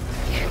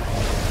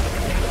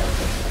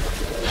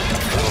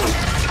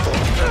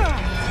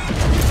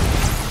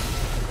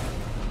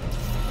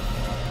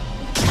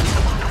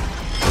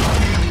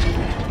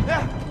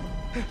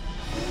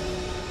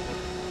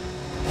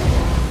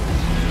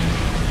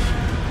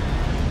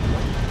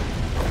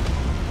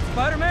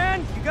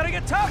 Spider-Man, you gotta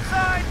get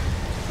topside.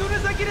 As soon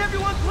as I get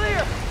everyone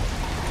clear!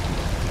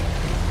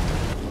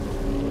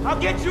 I'll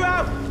get you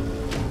out!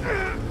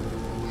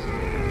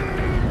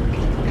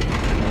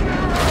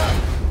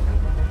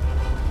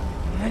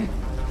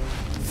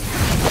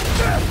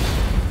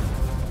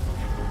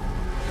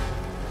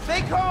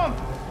 Stay calm!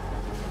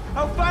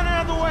 I'll find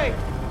another way!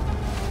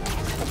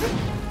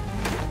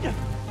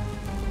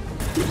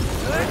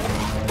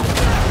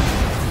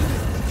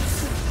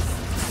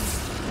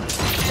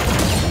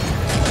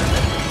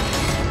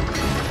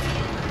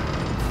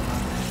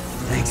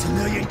 Thanks a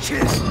million,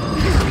 kid.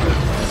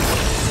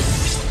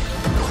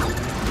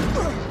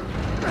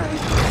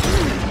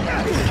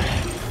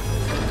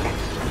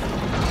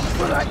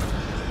 But I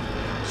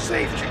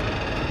saved you.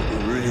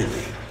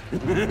 Really?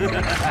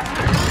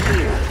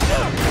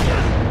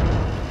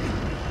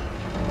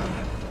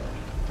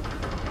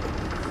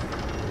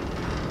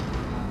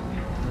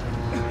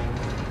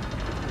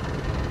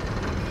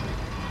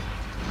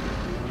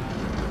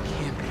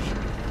 Can't be.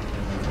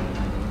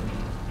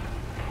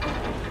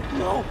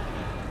 No.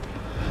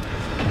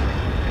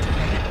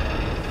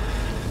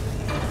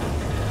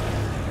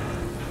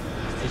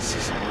 This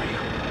isn't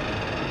real.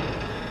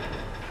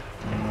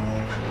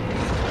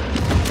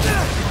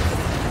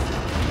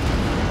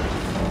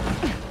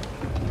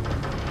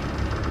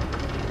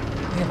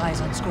 We have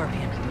eyes on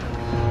Scorpion.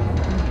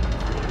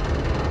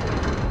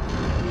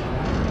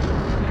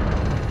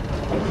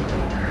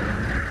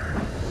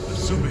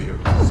 Superhero.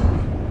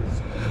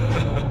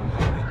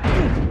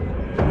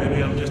 Maybe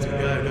I'm just a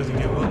guy who doesn't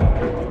give up.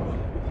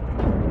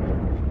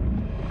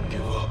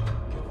 Give up.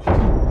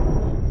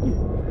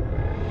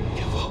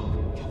 Give up.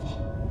 Give up.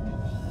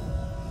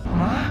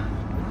 Ma?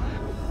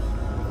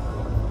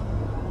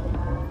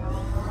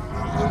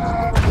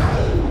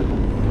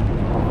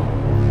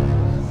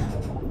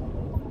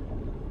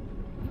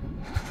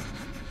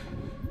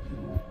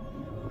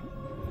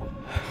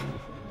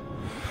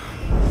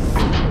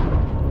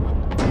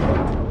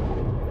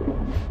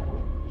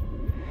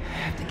 I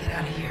have to get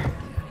out of here.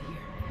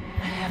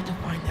 I have to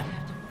find them.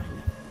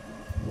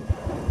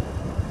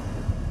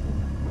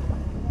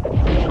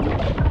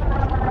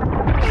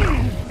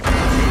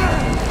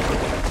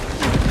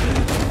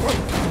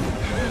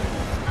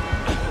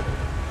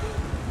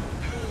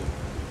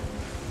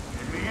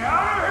 Get me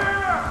out of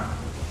here!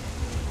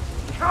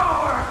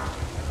 Coward!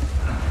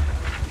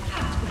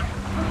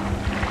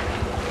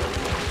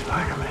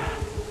 Spider-Man.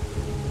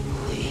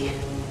 Lee.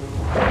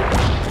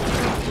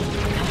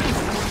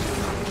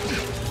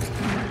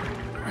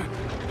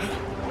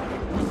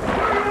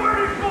 What are you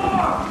waiting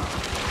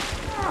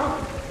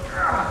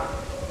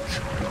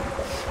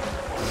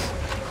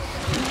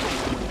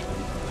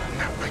I'm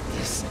not like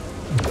this.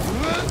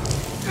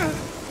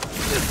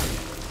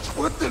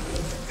 What the?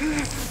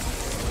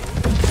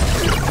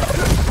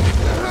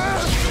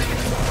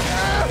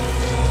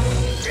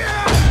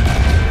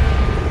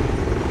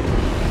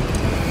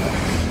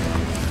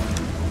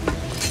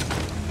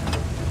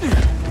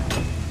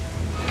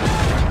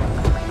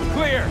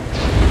 Clear!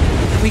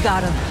 We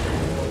got him.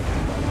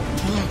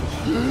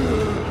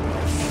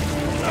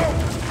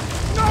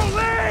 No,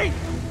 Lee!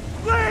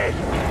 Lee!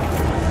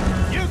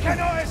 You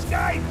cannot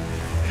escape!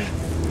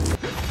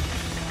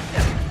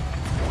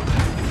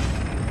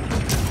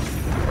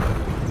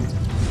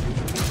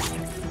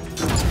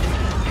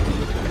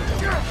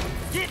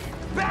 Get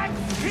back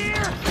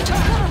here!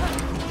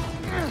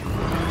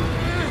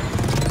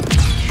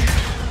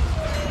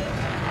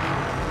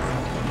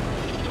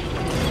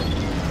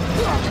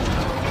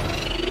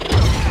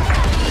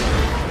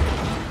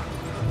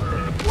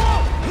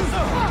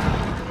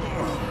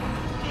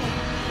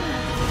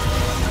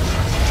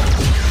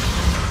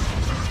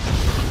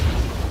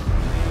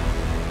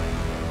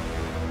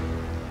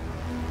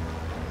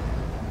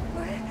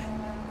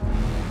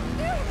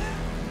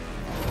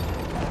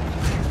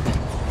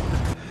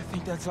 I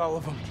think that's all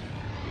of them.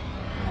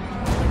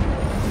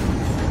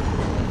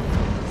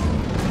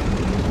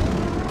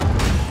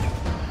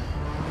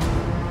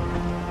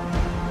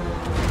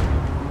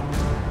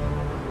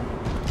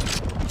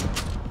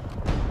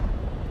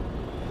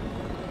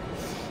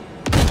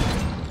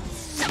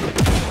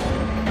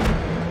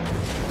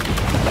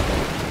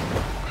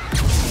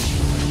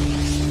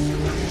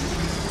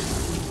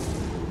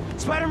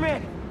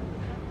 Spider-Man!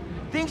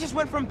 Things just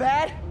went from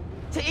bad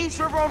to East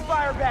River on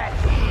fire bad.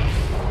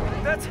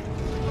 That's...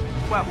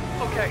 well,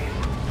 okay.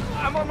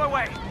 I'm on my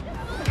way.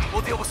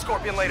 We'll deal with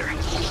Scorpion later. Come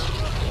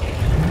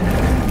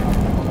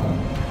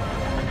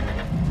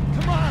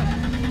on!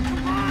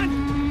 Come on!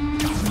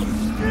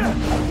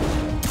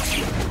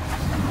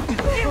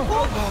 It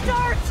won't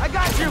start! I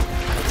got you!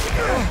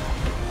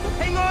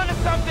 Hang on to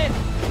something!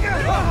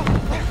 We're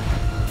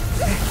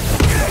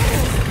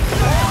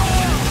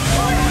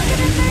not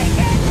gonna make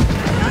it!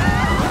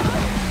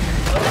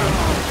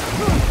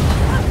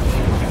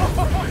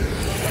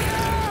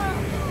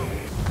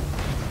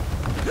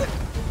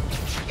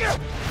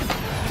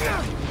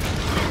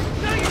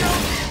 No, you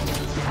don't!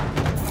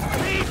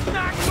 He's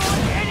not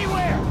going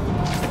anywhere!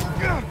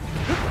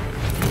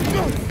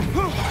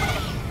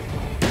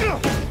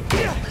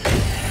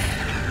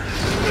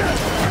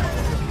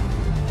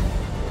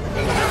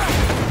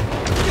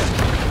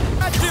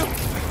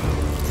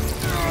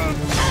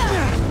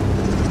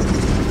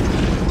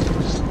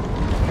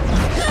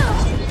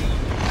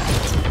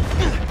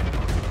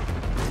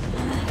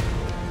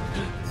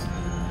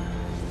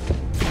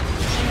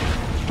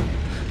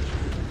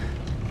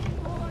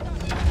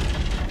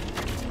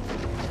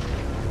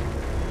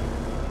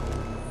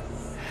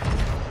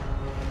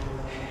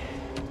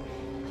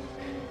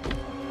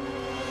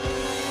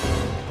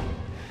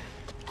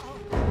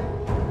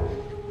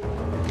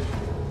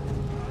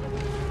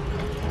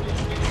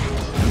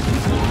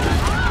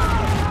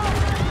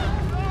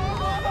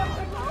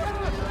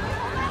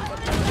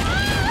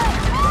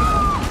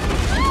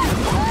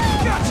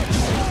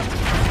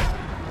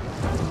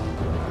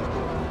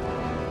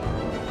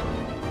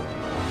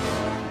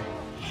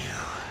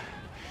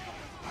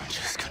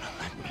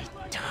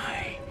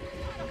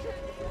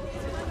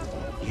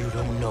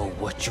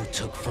 what you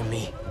took from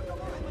me.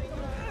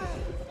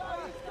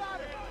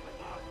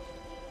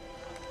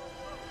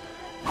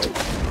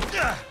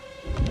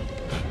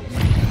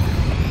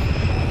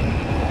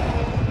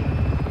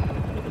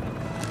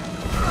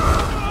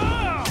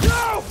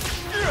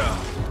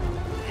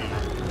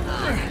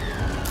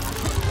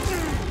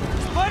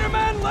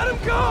 Spider-Man, let him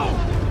go!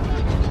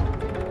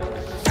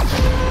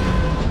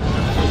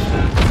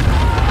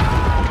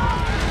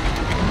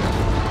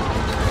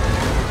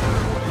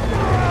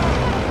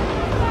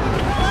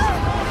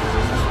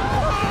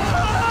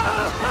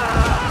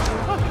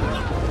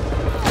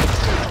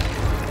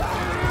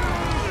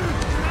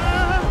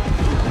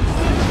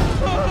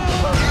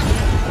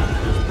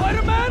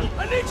 Spider-Man,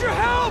 I need your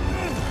help!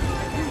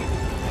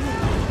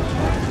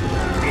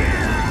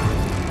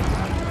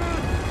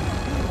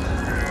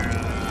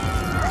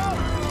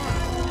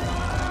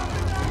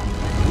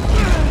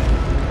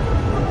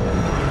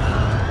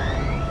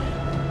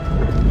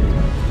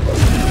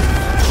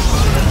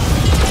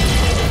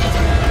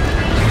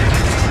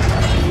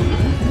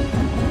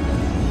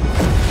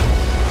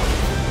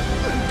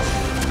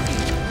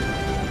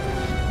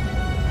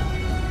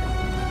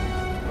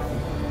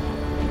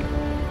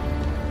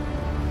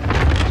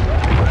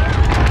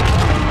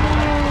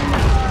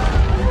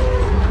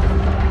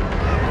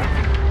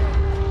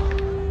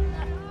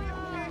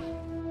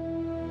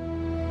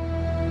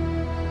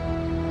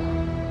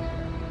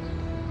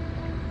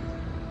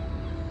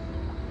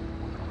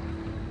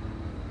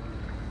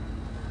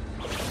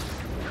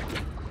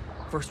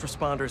 First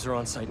responders are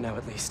on site now,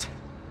 at least.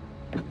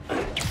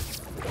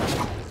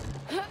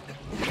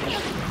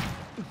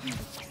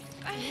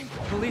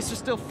 Police are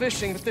still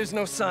fishing, but there's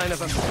no sign of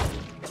them.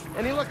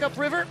 Any luck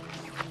upriver?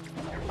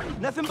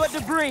 Nothing but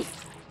debris.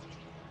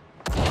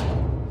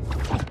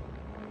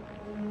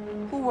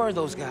 Who were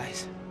those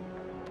guys?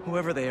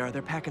 Whoever they are,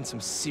 they're packing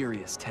some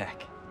serious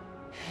tech.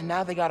 And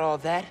now they got all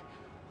that,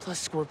 plus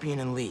Scorpion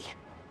and Lee.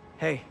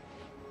 Hey,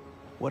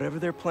 whatever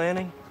they're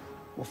planning,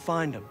 we'll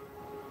find them.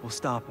 We'll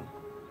stop them.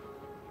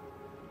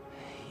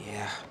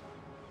 Yeah.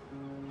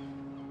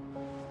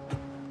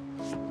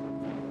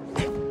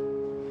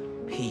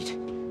 Pete.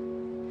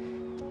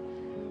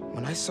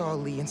 When I saw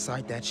Lee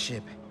inside that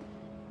ship,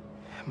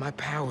 my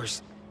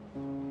powers,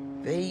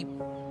 they...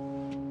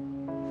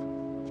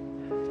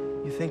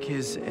 You think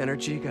his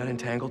energy got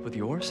entangled with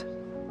yours?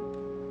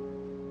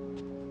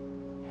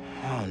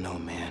 I don't know,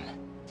 man.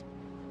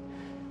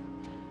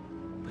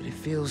 But it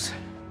feels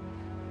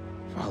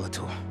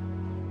volatile.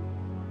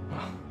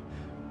 Well,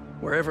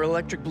 wherever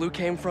Electric Blue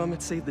came from,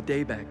 it saved the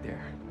day back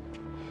there.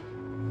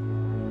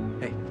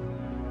 Hey.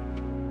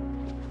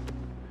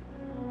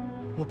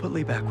 We'll put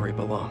Lee back where he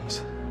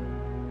belongs.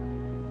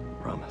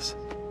 Promise.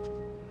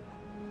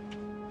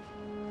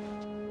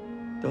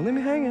 Don't leave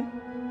me hanging.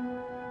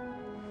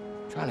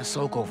 Trying to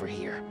soak over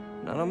here.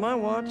 Not on my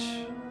watch.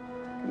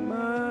 Come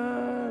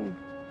on.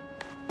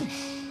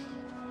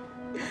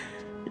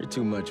 You're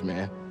too much,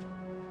 man.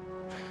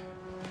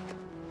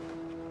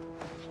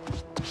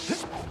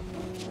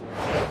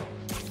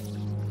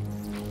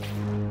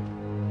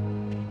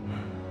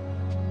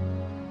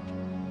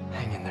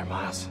 Hang in there,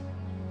 Miles.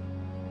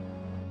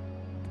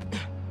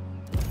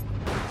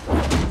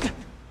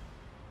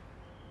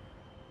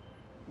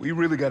 We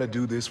really gotta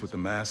do this with the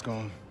mask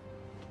on?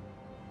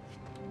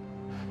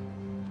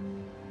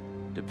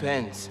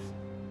 Depends.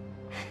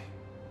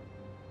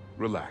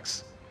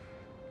 Relax.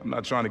 I'm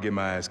not trying to get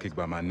my ass kicked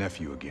by my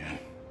nephew again.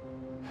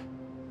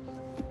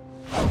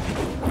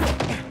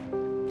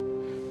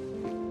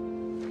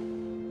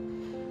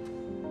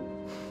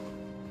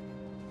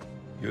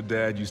 Your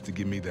dad used to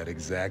give me that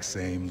exact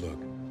same look.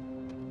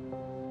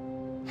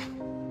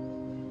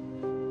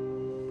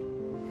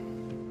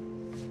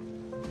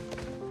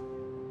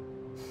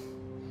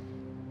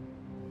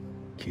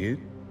 Kid?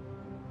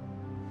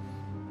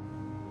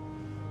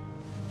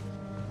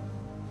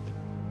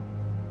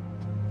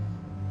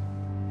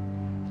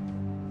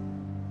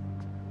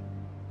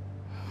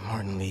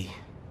 Martin Lee.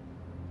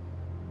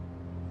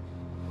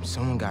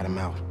 Someone got him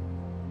out.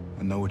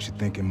 I know what you're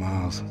thinking,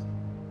 Miles.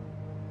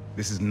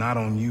 This is not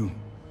on you.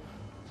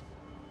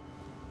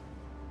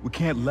 We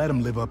can't let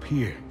him live up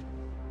here.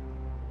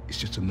 It's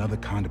just another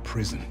kind of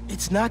prison.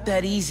 It's not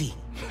that easy.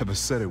 Never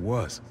said it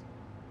was.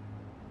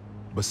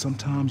 But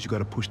sometimes you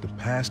gotta push the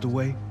past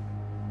away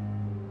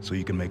so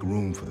you can make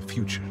room for the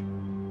future.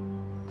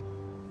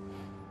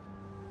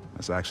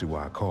 That's actually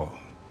why I called.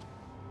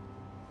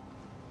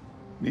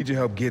 Need your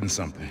help getting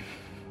something.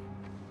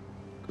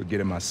 Could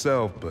get it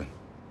myself, but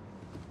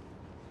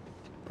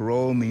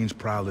parole means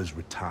Prowler's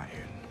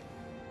retired.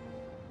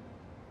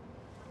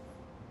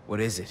 What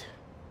is it?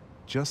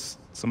 Just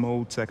some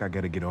old tech I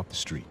gotta get off the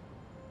street.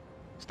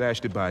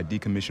 Stashed it by a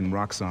decommissioned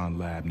Roxxon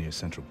lab near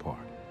Central Park.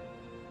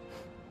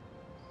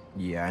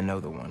 Yeah, I know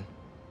the one.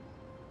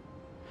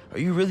 Are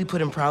you really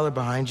putting Prowler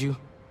behind you?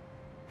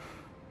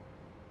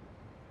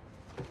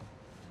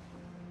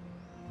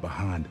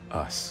 Behind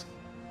us.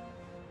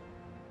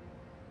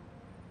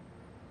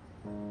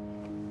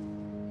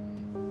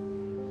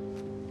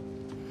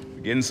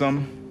 You getting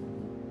something?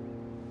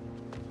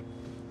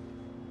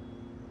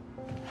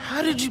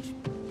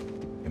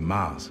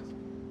 Miles,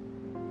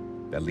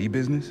 that Lee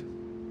business?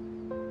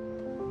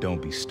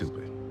 Don't be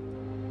stupid.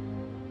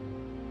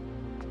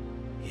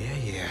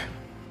 Yeah.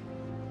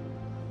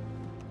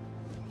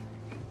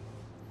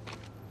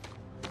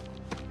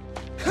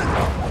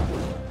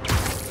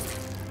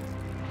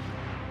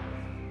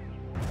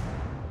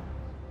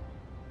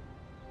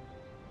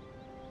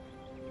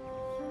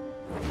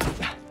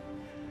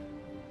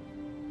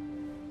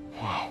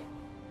 Whoa.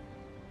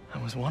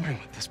 I was wondering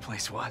what this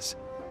place was.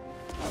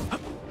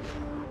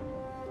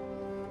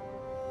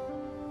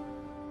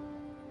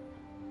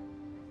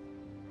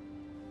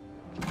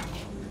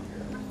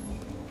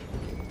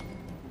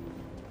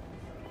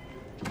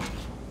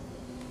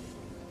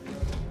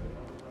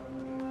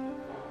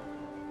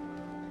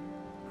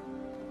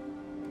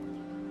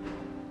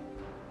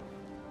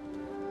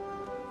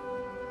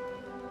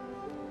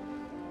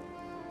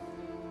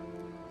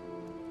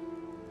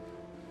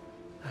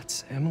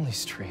 That's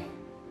Emily's tree.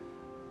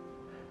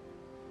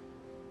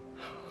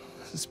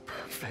 This is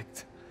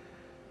perfect.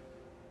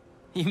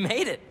 You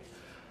made it!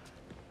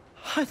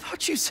 I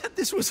thought you said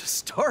this was a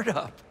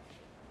startup.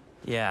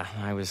 Yeah,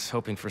 I was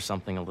hoping for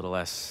something a little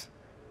less...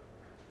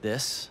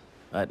 this.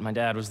 But my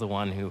dad was the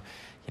one who,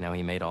 you know,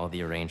 he made all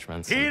the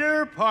arrangements.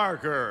 Peter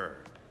Parker!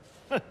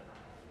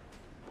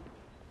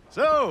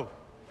 So,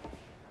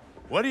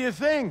 what do you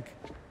think?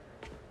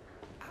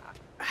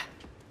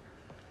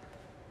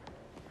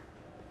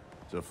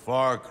 It's a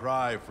far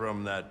cry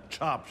from that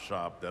chop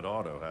shop that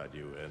Otto had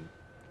you in.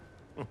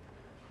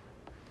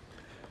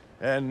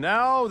 And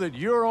now that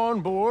you're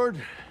on board,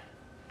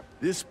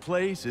 this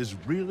place is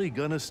really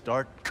gonna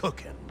start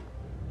cooking.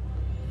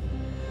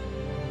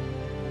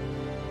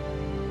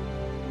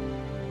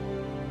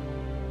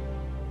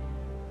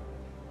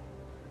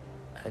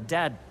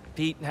 Dad,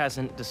 Pete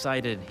hasn't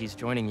decided he's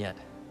joining yet.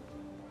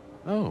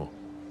 Oh.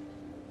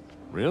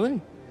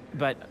 Really?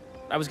 But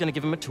I was gonna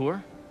give him a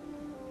tour.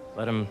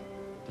 Let him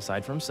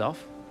decide for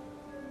himself.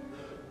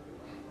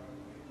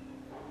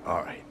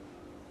 All right.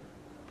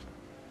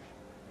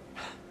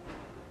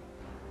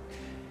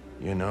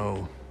 You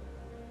know,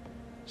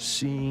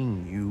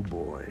 seeing you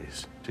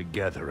boys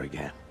together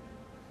again.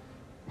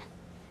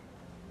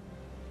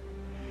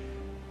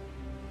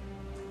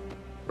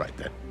 Right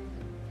then.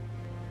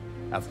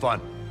 Have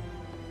fun.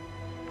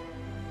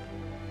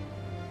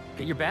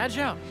 Get your badge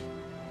out.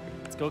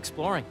 Let's go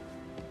exploring.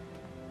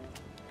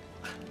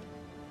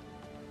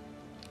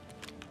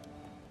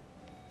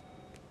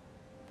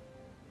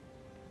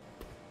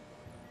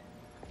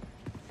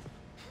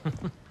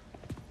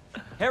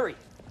 Harry,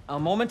 a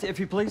moment, if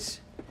you please.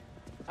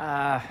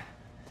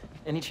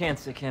 Any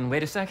chance it can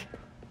wait a sec?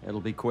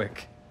 It'll be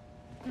quick.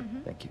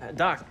 Thank you.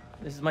 Doc,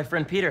 this is my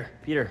friend Peter.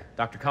 Peter,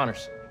 Dr.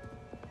 Connors.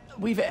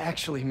 We've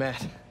actually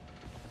met.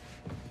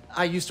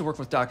 I used to work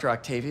with Dr.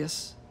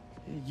 Octavius.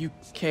 You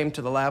came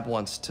to the lab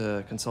once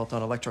to consult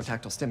on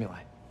electrotactile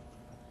stimuli.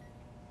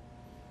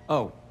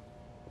 Oh.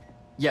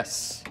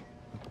 Yes.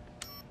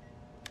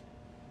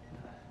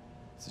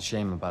 It's a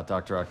shame about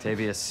Dr.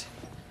 Octavius.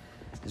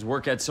 His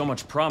work had so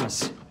much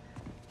promise.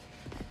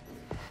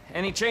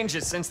 Any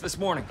changes since this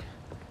morning?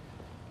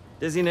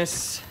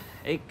 Dizziness,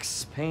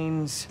 aches,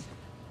 pains,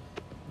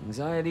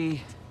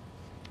 anxiety,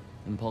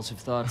 impulsive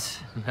thoughts?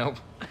 Nope.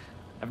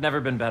 I've never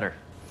been better.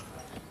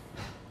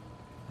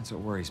 That's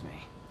what worries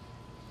me.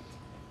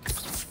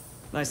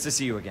 Nice to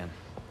see you again.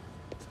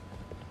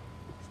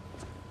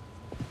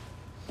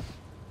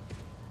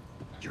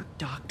 Your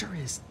doctor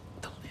is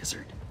the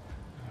lizard?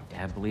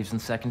 Dad believes in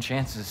second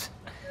chances.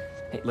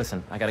 Hey,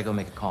 listen, I gotta go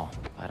make a call,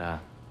 but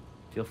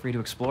feel free to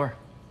explore.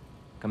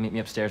 Come meet me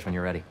upstairs when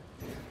you're ready.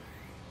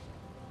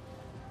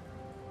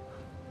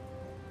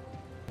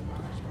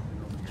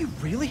 You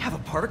really have a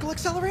particle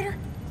accelerator?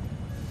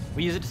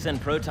 We use it to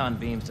send proton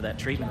beams to that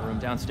treatment room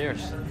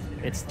downstairs.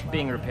 It's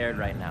being repaired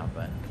right now,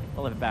 but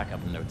we'll have it back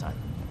up in no time.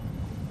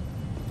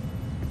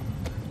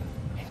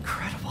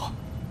 Incredible.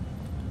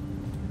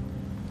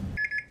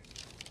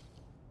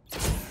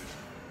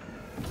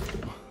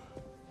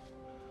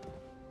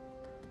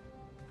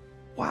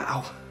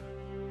 Wow.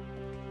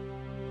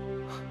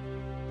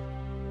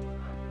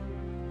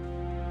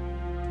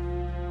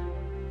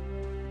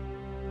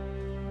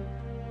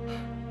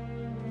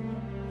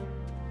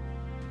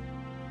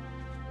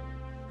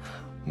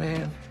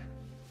 Man.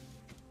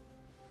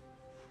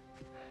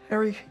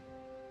 Harry.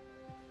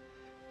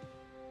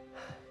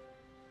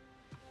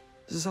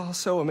 This is all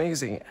so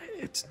amazing.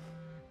 It's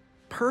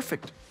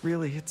perfect,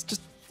 really. It's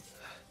just...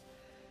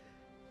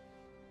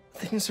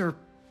 things are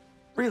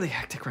really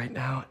hectic right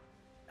now.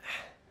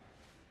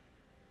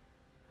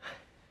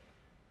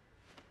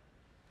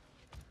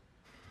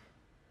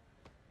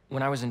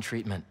 When I was in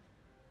treatment,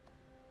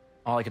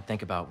 all I could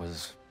think about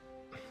was,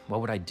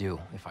 what would I do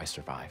if I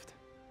survived?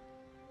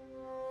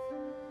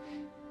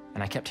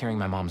 And I kept hearing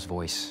my mom's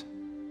voice,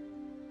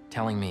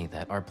 telling me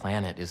that our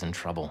planet is in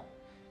trouble,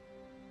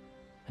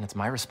 and it's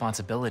my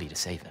responsibility to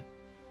save it.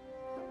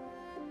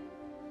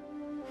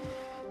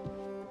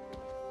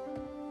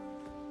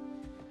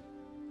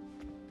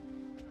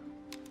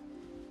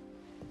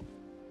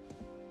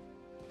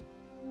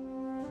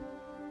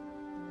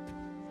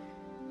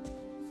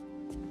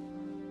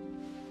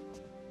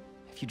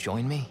 you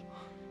join me?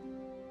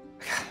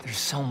 There's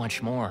so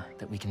much more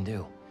that we can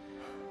do.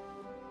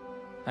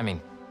 I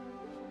mean,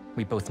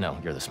 we both know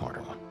you're the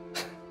smarter one.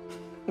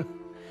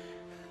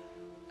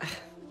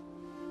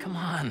 Come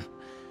on.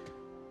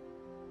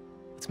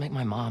 Let's make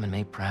my mom and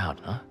May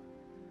proud, huh?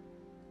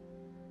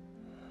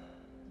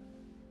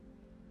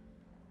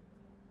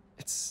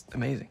 It's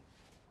amazing.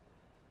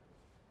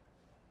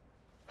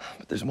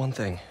 But there's one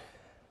thing.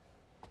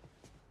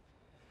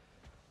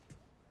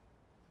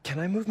 Can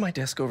I move my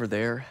desk over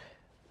there?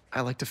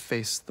 I like to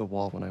face the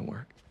wall when I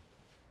work.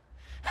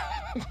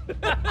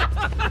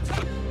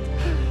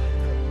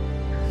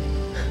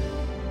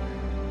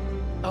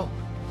 Oh,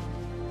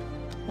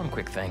 one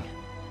quick thing.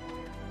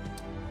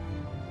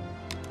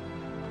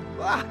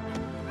 Ah.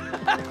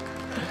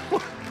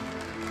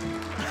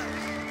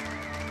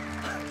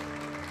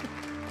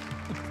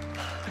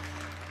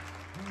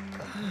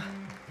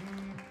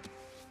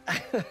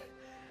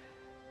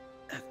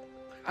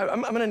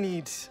 I'm gonna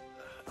need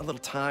a little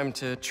time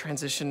to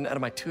transition out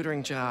of my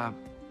tutoring job.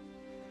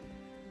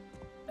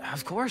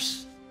 Of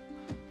course.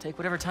 Take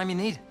whatever time you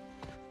need.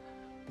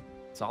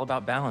 It's all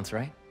about balance,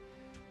 right?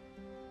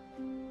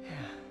 Yeah.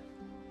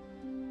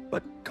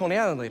 But Coney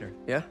Island later,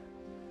 yeah?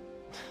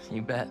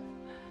 You bet.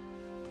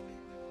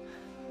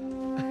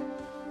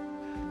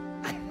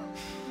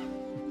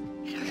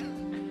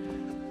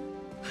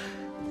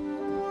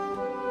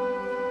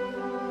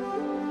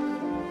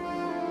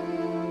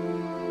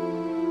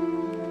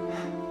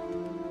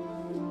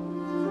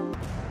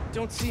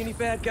 Don't see any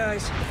bad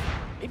guys.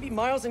 Maybe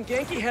Miles and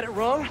Genki had it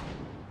wrong?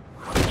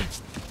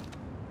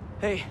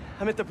 Hey,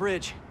 I'm at the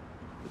bridge.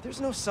 But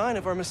there's no sign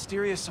of our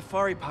mysterious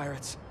safari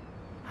pirates.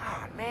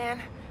 Oh, man.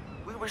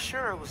 We were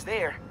sure it was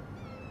there.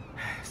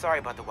 Sorry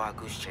about the wild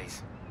goose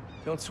chase.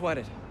 Don't sweat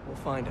it. We'll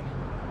find him.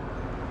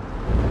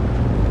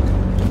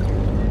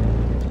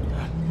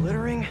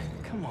 Littering?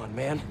 Come on,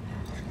 man.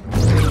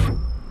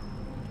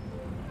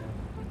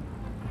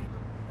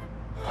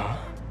 Huh?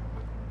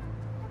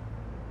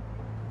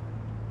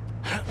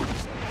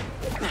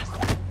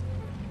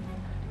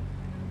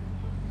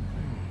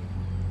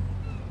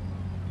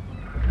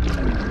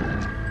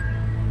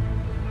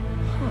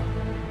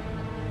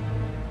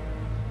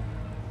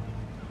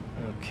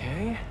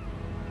 Okay.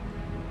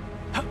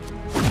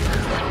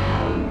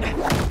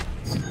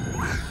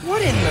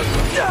 What in the...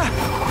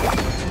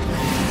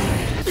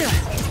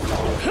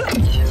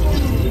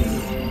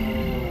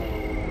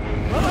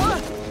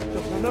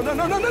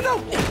 No!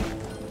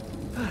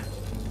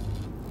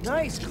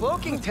 Nice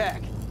cloaking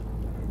tech.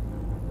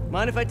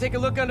 Mind if I take a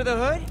look under the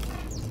hood?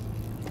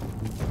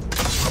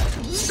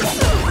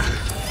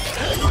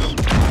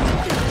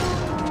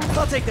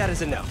 I'll take that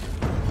as a no.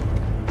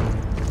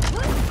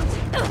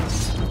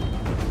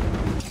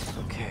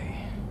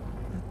 Okay,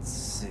 let's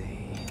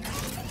see.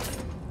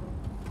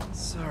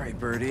 Sorry,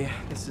 Birdie.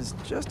 This is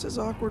just as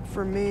awkward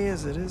for me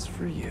as it is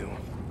for you.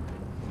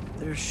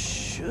 There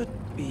should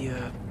be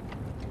a...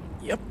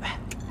 Yep.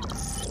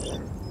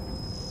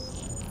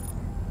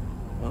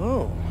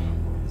 Oh,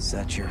 is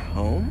that your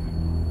home?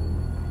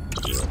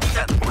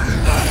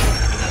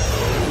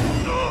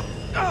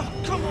 Oh,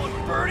 come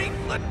on, Birdie,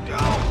 let go!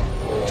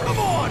 Come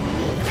on!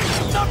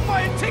 Not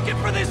buy a ticket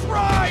for this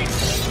ride!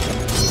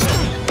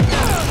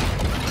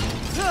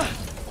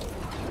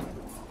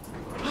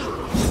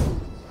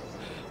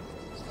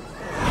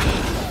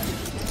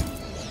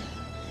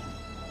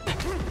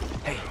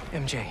 Hey,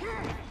 MJ,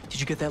 did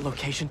you get that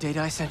location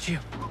data I sent you?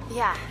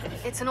 Yeah,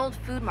 it's an old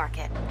food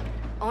market.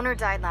 Owner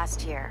died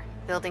last year.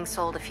 Building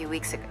sold a few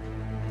weeks ago.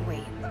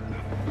 Wait,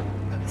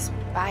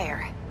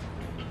 Spire.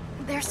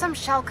 There's some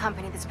shell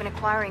company that's been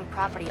acquiring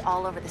property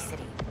all over the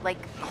city, like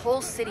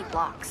whole city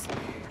blocks.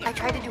 I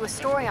tried to do a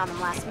story on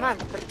them last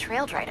month, but it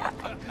trailed right up.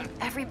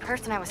 Every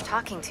person I was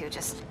talking to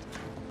just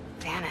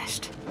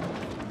vanished.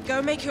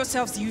 Go make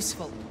yourselves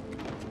useful.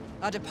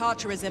 Our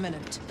departure is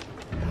imminent.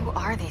 Who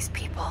are these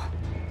people?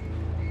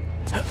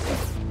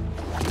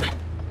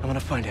 I'm gonna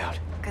find out.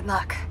 Good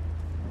luck.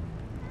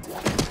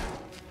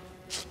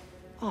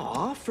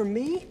 Aw, for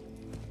me?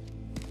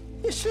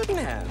 You shouldn't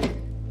have.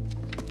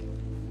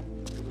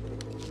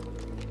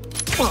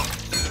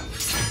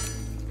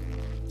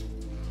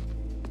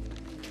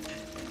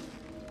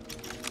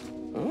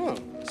 Oh,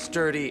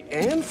 sturdy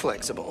and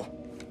flexible.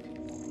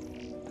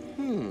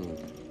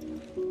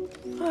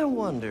 I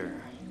wonder.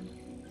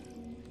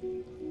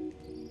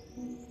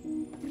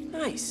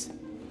 Nice.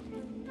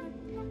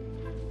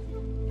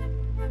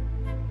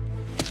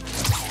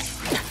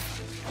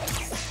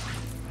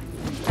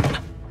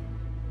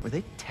 Were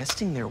they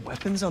testing their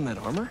weapons on that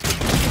armor?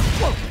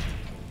 Whoa!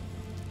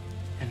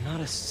 And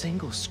not a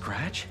single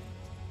scratch?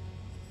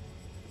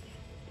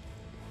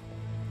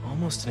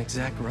 Almost an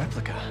exact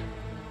replica.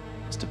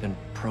 Must have been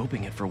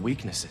probing it for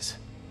weaknesses.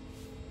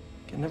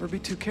 Can never be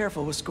too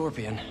careful with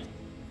Scorpion.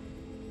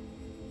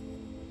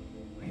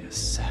 Wait a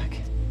sec.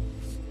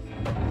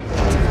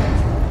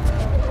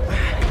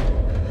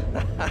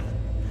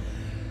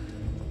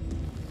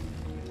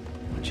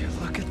 Would you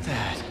look at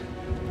that?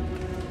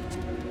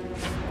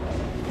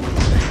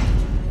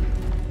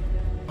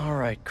 All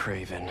right,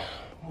 Craven.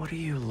 What are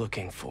you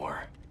looking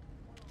for?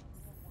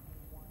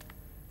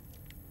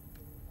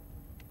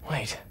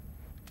 Wait.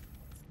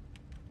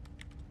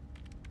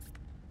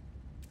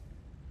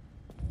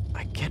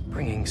 I get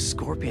bringing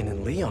Scorpion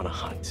and Lee on a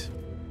hunt,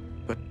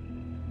 but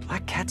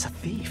Black Cat's a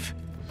thief.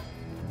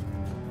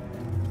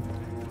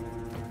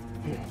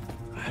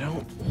 I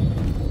don't...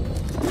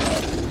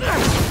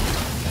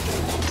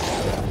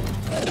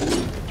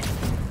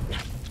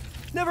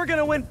 Never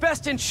gonna win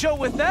Best in Show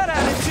with that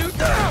attitude!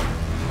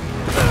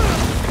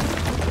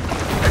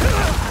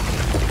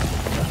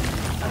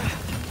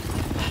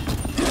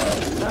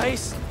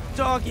 Nice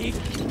doggy,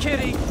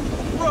 kitty,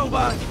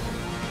 robot.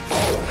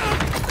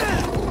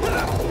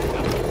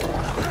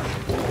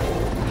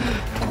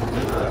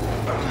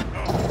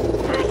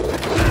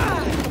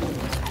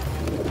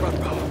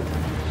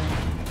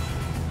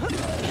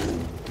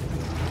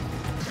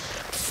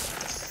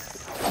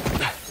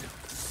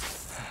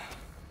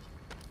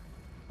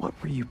 What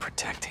were you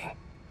protecting?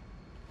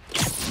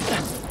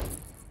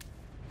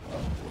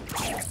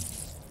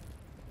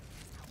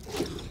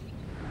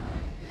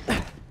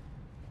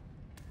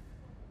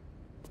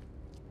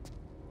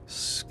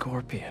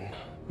 Scorpion,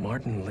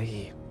 Martin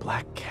Lee,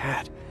 Black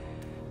Cat.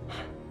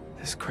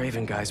 This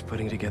Craven guy's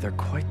putting together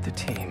quite the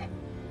team.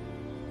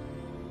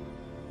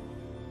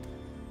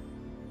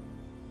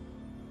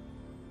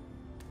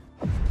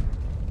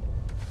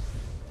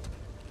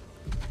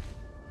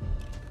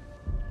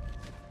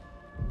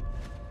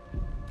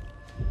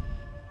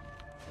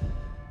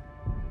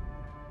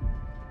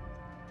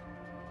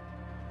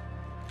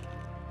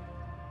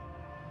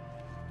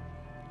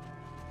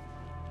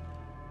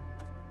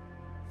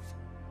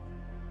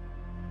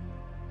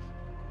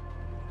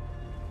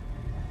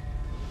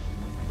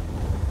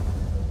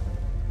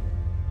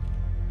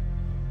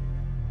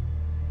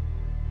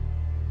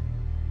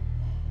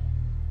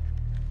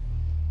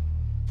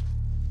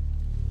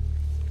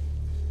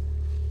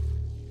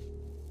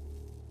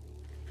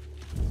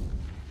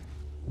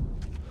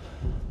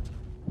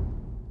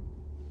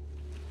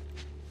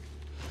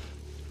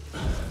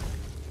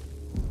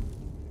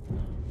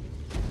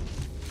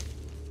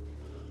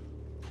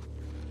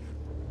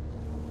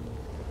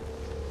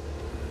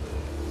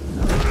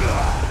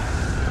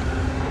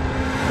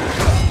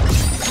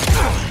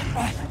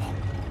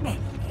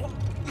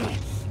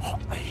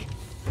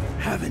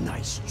 Have a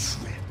nice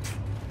trip.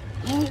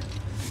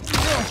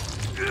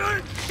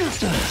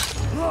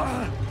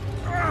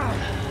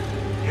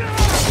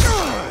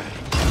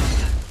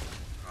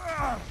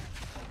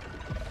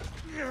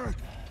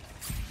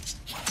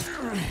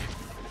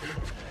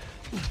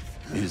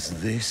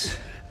 Is this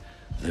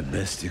the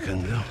best you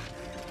can do?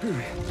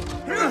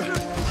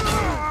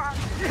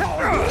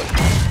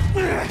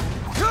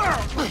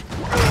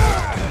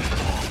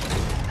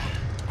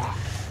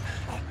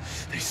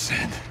 They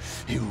said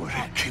you were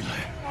a killer.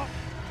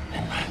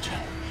 Imagine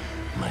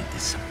my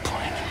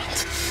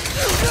disappointment.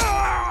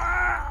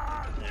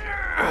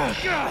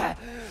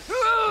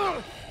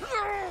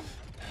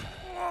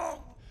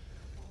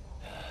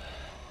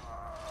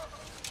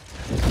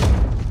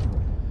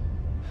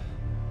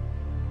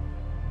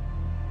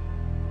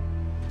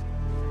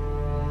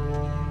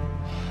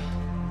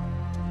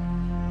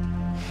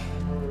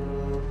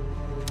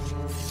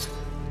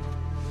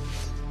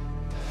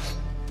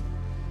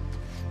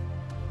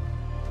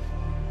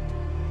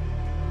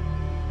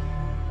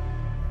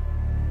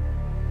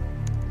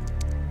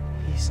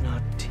 He's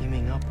not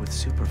teaming up with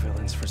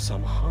supervillains for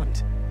some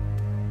hunt.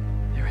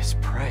 They're his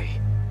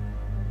prey.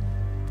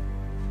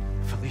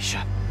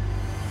 Felicia.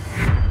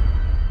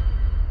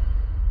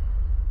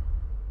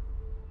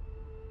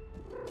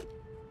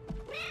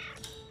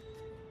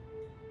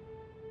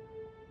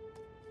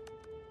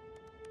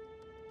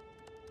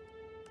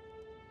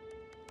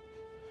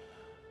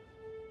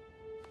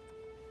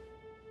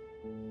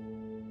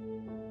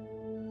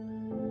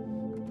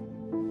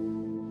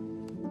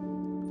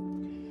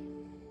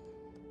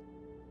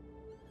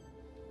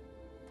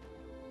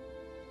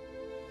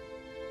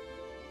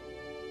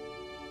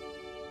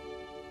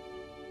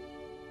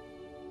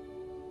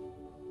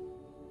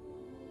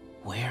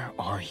 Where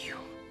are you?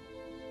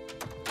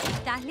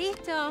 ¿Estás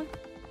listo?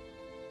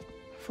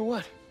 For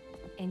what?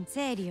 En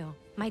serio?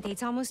 My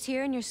date's almost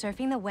here and you're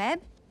surfing the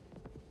web?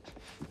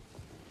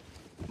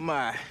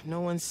 Ma,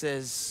 no one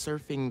says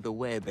surfing the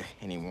web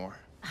anymore.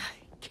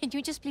 Can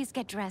you just please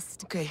get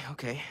dressed?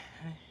 Okay.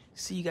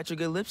 See, you got your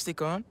good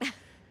lipstick on.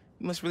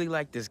 You must really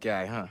like this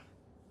guy, huh?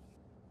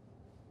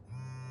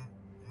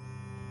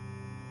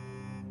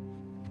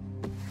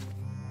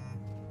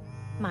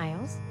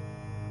 Miles?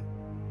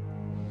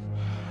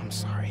 I'm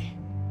sorry.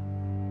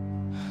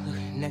 Look,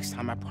 next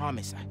time, I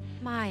promise.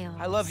 Miles.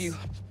 I love you.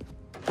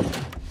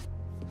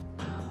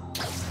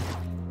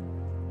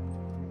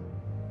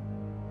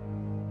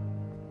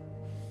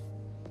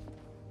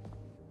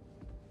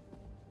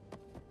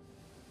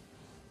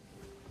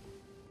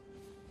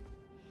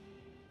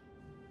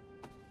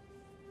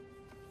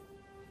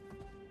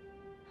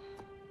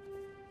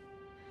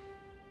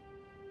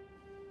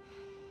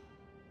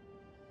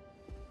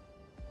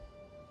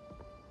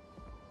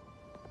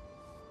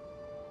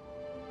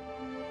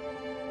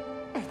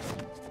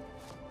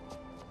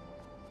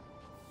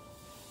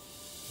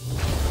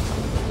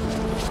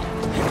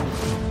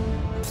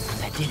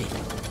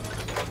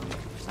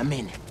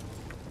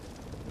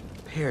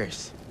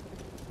 Paris.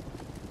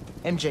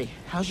 MJ,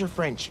 how's your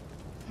French?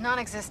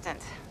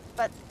 Non-existent.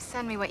 But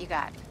send me what you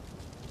got.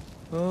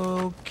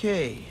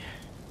 Okay.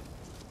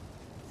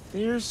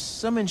 There's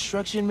some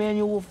instruction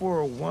manual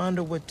for a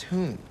Wanda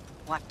Watoon.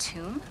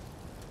 Watoon?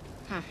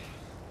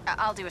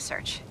 I'll do a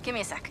search. Give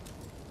me a sec.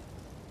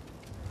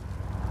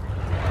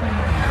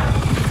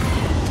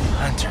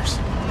 Hunters.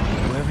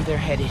 Wherever they're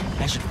headed,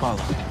 I should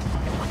follow.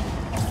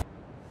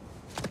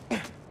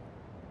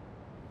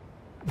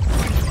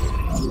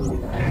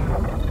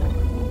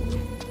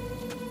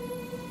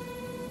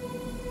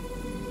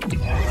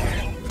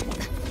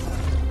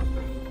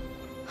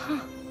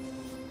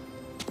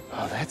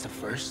 Oh, that's a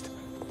first.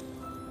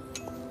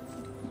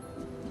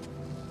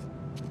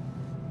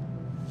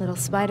 Little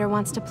spider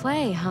wants to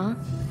play, huh?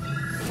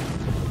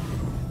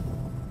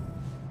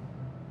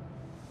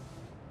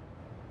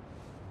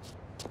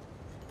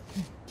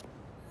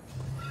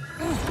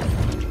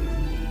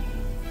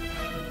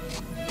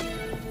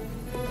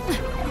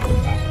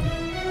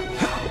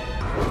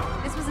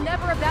 This was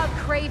never about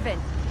Craven.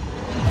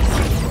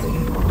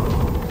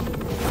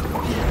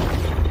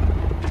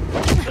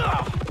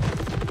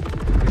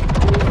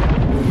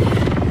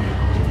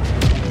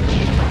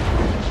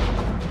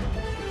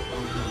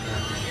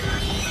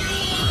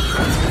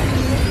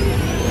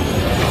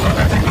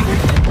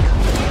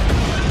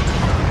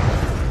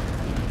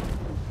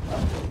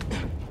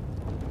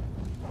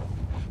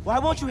 Why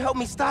won't you help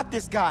me stop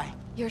this guy?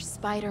 You're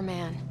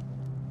Spider-Man.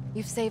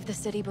 You've saved the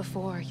city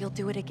before. You'll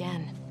do it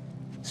again.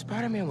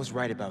 Spider-Man was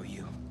right about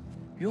you.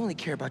 You only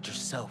care about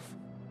yourself.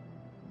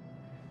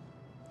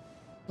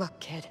 Look,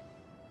 kid.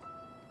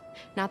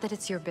 Not that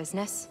it's your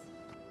business.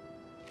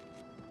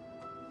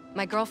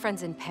 My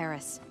girlfriend's in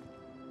Paris.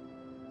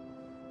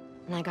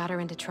 And I got her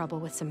into trouble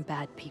with some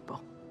bad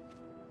people.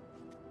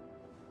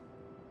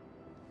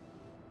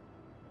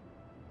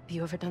 Have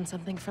you ever done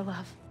something for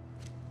love?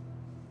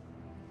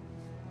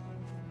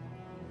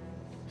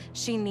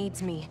 She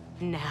needs me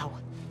now.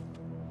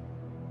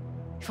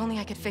 If only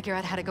I could figure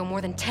out how to go more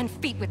than 10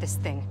 feet with this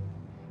thing.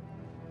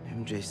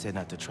 MJ said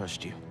not to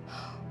trust you.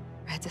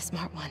 Red's a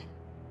smart one.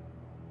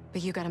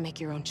 But you gotta make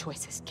your own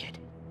choices, kid.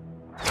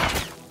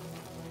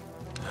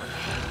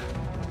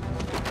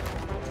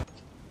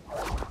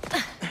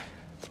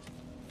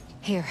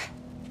 Here.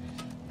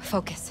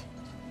 Focus.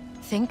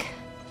 Think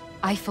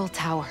Eiffel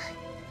Tower.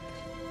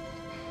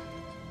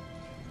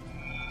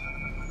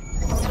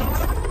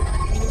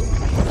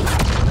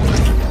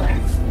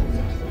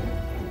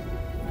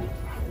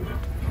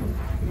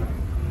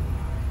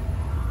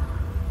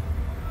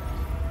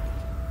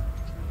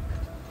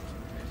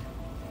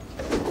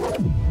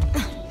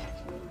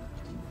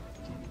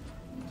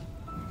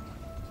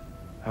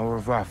 Au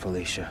revoir,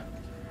 Felicia.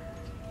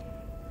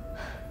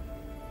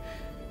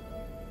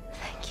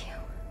 Thank you.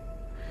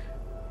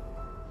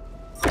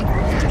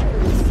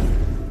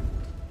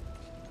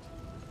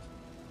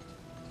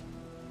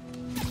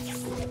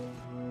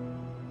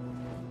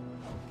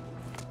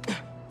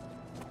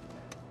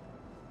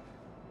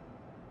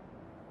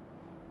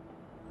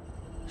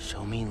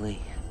 Show me Lee.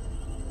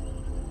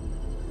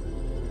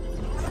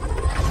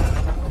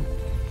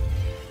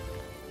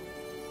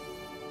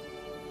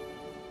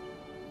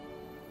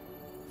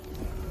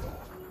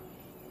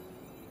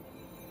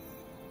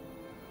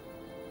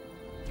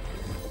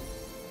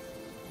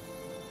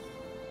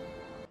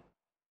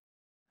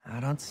 I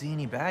don't see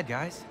any bad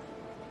guys.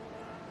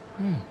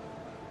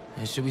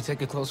 Should we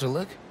take a closer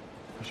look?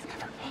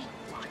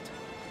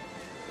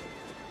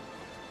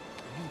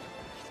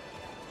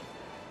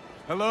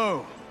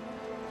 Hello,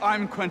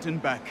 I'm Quentin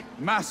Beck,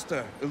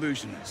 Master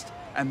Illusionist.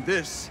 And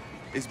this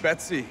is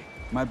Betsy,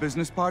 my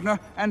business partner,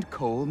 and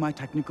Cole, my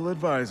technical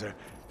advisor.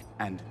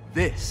 And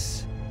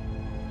this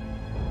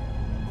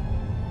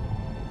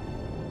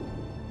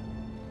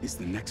is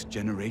the next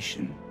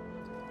generation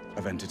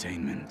of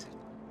entertainment.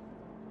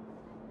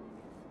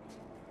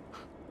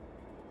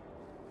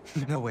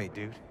 No way,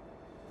 dude.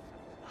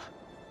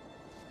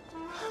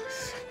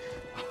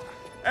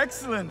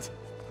 Excellent!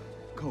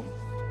 Cole,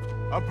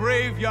 a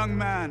brave young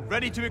man,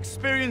 ready to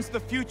experience the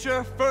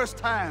future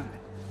firsthand.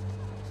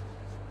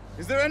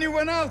 Is there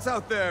anyone else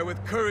out there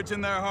with courage in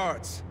their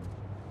hearts?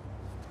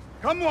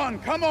 Come one,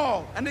 come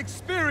all, and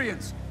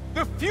experience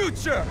the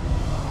future!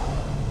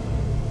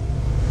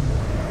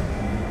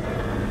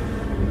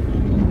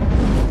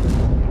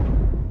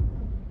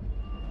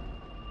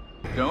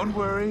 Don't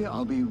worry,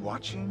 I'll be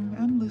watching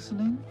and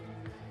listening.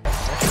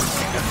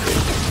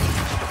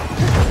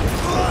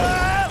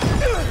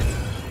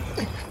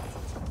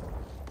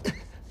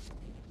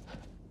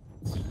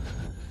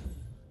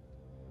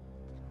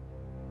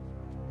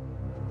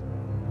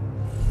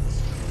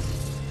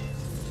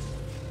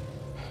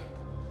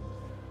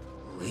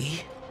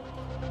 Lee?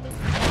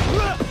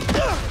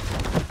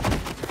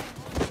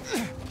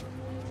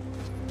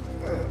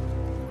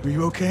 Are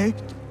you okay?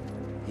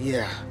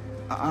 Yeah.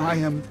 I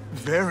am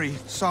very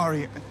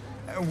sorry.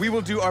 We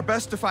will do our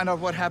best to find out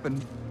what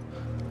happened.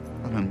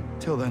 But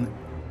until then...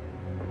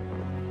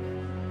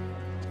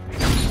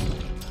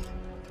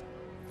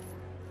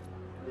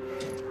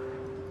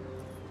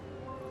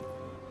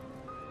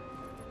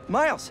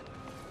 Miles!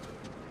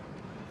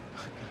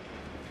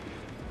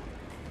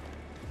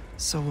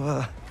 So,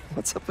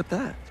 what's up with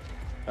that?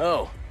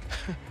 Oh.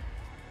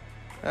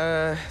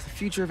 The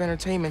future of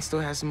entertainment still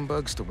has some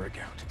bugs to work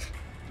out.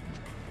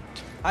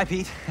 Hi,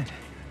 Pete.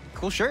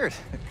 Cool shirt.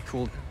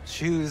 Cool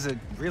shoes.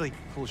 Really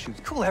cool shoes.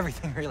 Cool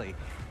everything, really.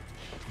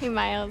 Hey,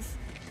 Miles.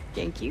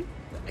 Thank you.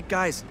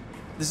 Guys,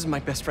 this is my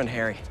best friend,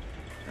 Harry.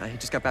 He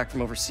just got back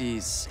from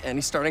overseas, and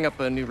he's starting up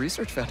a new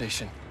research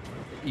foundation.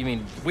 You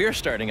mean we're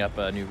starting up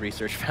a new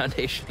research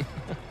foundation?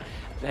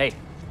 Hey,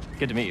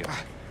 good to meet you.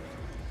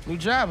 New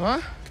job,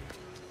 huh?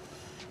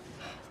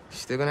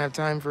 Still gonna have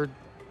time for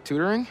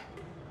tutoring?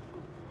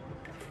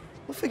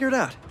 We'll figure it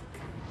out.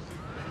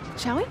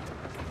 Shall we?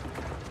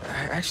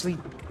 Actually,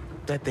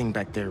 that thing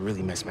back there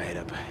really messed my head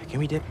up. Can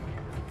we dip?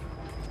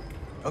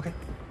 Okay.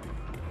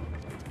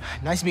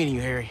 Nice meeting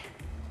you, Harry.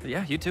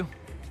 Yeah, you too.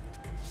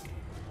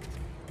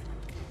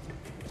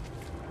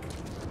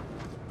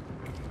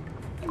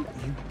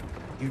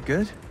 You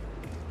good?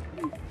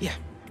 Yeah.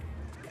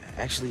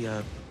 Actually,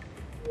 I'll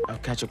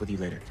catch up with you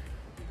later.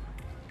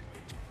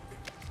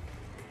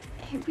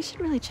 Hey, we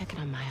should really check in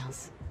on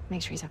Miles.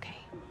 Make sure he's okay.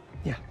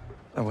 Yeah,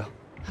 I will.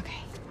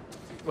 Okay.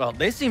 Well,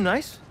 they seem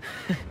nice.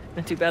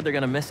 Not too bad they're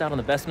gonna miss out on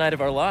the best night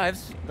of our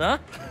lives, huh?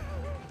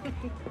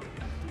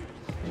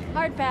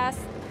 Hard pass.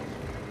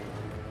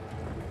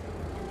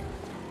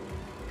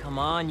 Come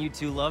on, you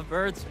two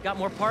lovebirds. Got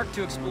more park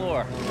to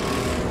explore.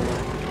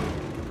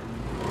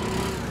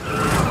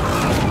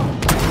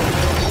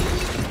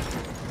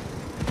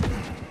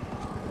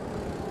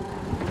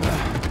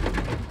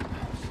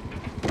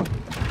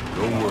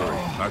 Don't worry,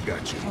 I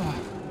got you.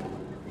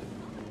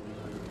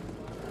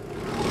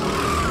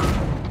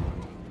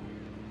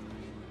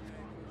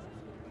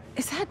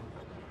 Is that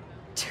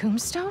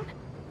Tombstone?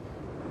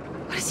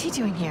 What is he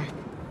doing here?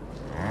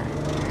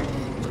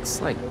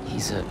 Looks like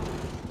he's a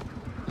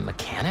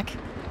mechanic?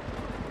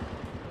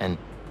 And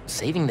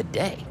saving the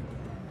day.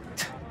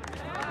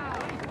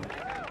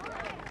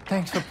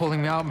 Thanks for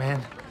pulling me out,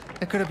 man.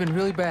 That could have been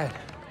really bad.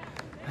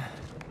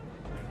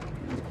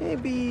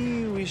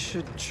 Maybe we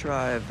should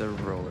try the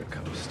roller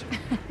coaster.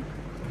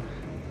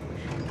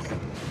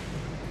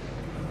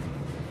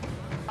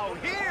 Oh,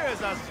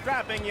 here's a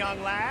strapping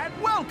young lad.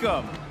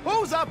 Welcome.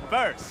 Who's up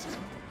first?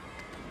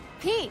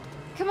 Pete,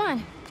 come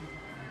on.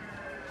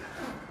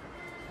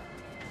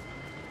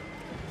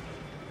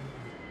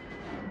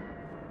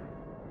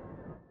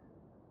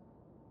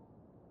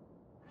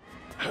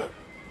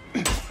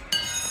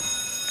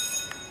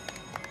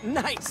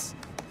 Nice!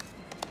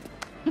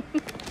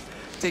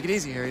 Take it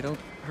easy, Harry. Don't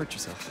hurt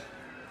yourself.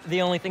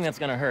 The only thing that's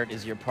gonna hurt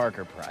is your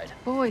Parker pride.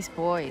 Boys,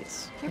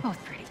 boys. You're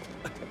both pretty.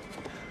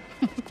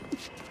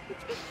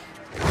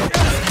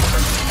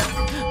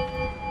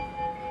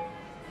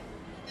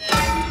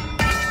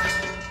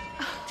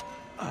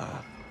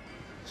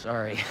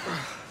 Sorry.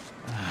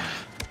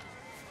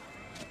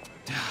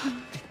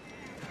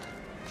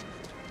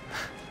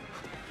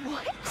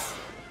 What?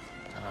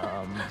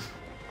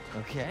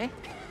 Okay.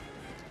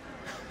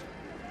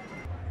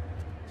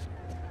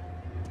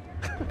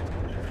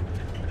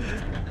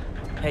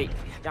 Hey,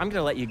 I'm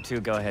gonna let you two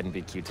go ahead and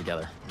be cute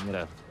together. I'm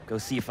gonna go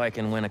see if I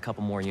can win a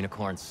couple more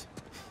unicorns.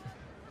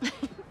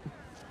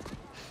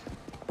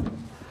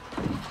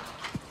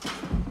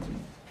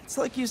 It's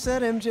like you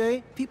said,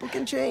 MJ. People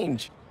can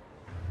change.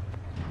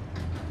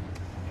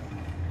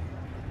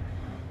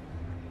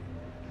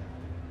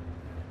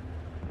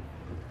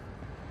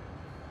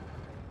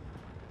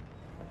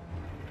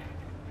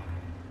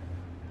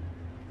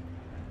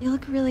 You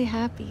look really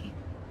happy.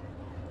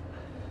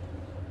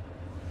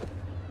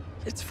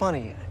 It's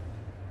funny.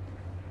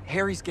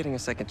 Harry's getting a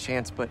second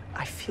chance, but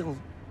I feel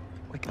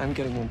like I'm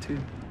getting one too.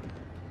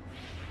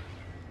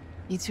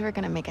 You two are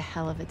gonna make a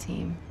hell of a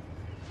team.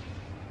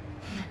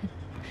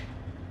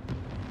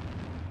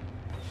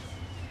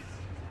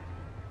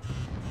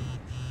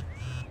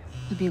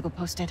 The Bugle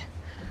posted.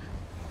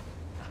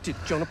 Did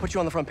Jonah put you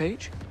on the front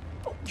page?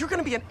 Oh, you're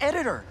gonna be an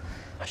editor.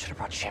 I should have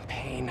brought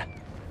champagne.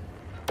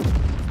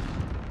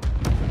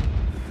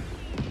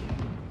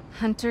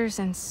 Hunters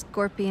and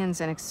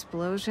scorpions and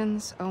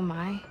explosions, oh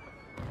my.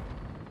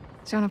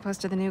 Jonah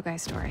posted the new guy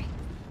story.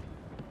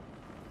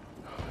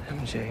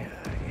 MJ,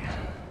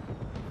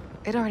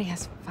 It already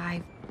has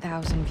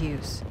 5,000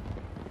 views.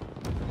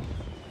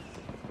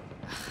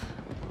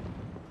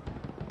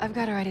 I've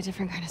got to write a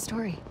different kind of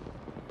story.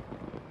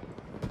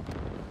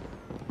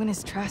 Win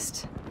his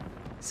trust,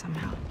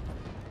 somehow.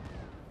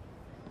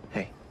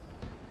 Hey,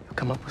 you'll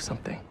come up with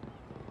something.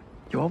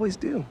 You always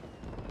do.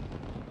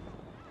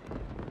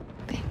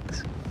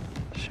 Thanks.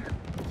 Sure.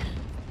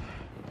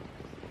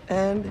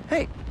 And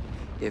hey,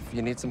 if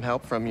you need some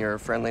help from your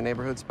friendly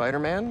neighborhood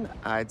Spider-Man,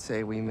 I'd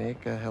say we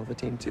make a hell of a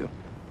team too.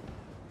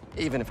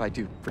 Even if I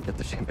do forget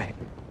the champagne.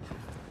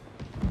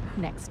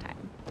 Next time.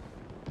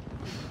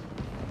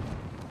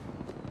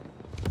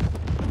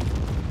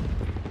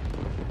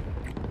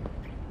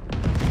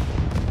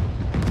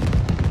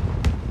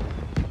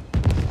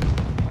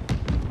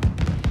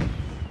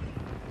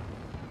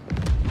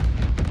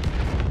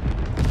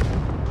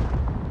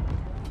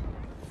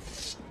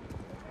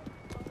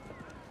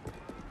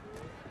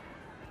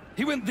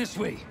 He went this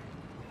way.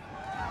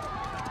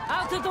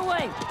 Out of the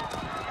way!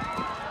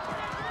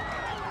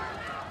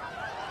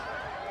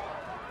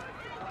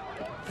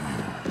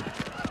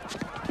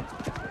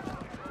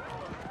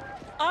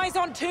 Eyes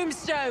on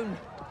Tombstone!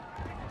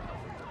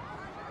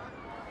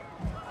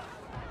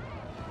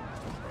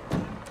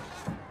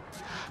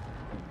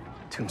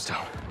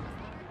 Tombstone.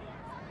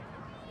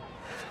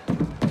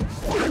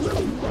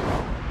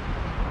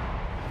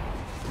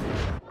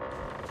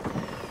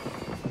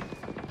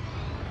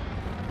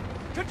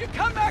 Could you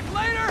come back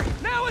later?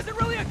 Now isn't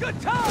really a good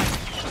time!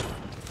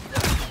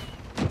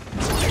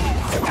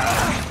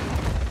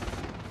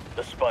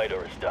 The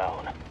spider is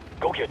down.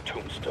 Go get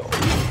Tombstone.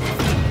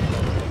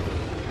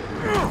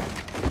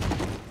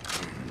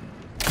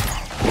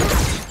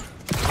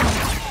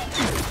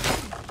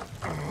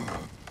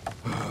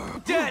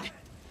 Dead!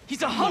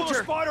 He's a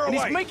hunter, and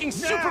he's making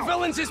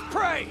supervillains his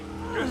prey!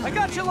 I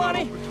got you,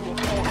 Lonnie!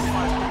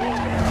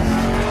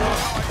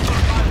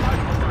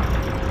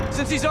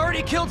 Since he's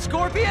already killed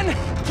Scorpion?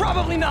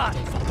 Probably not!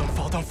 Don't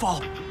fall, don't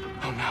fall.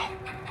 Oh no.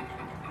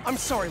 I'm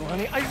sorry,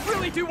 Lonnie. I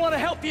really do want to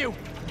help you!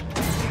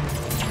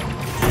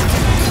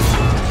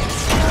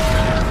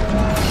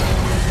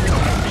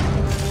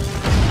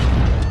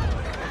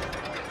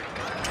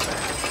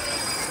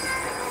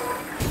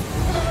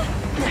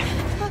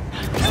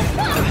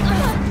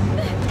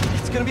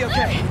 It's gonna be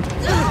okay.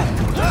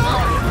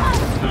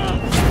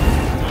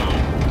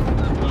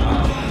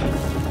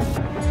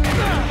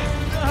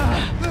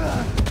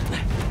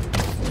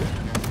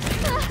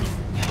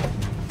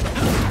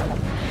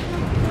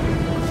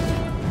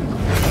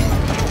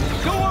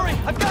 Don't worry,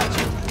 I've got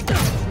you.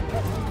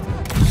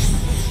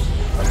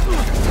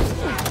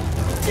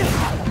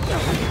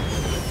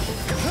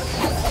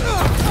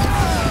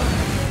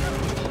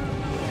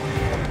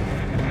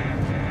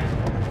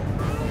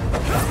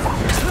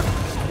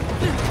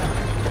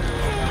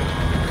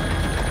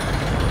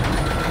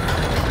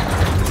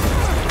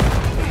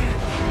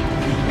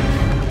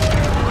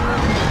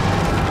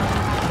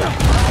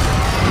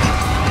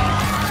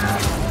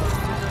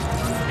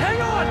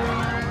 Hang on!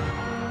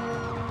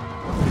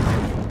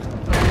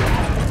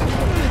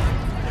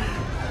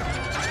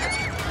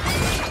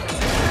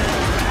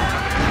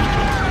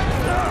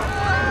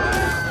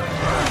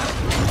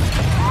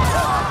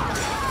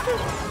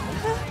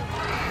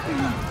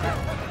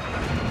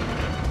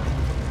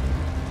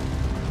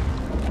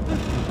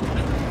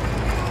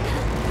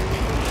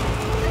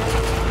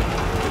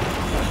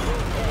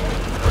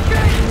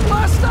 Okay,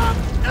 last stop!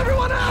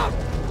 Everyone out!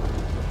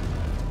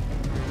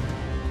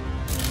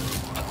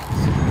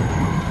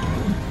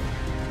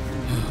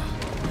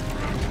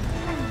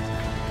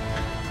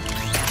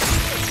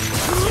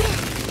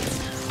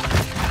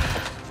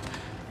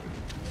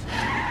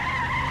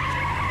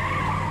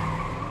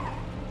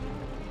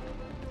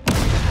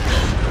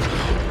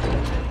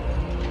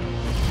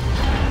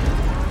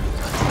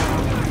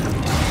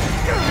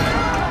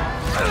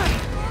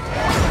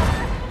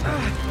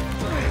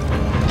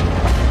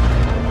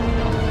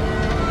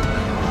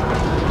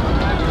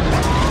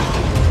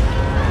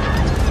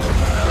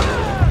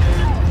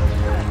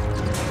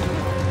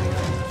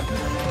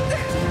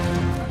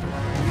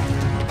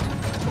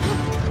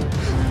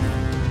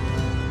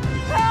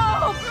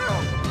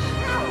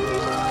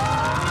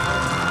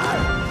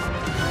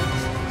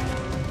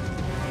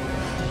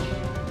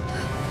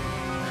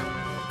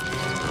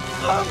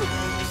 I'm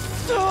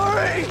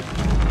sorry!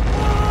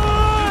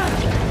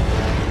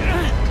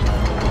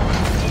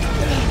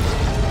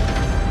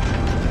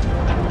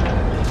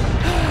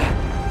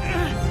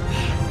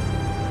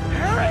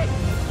 Harry?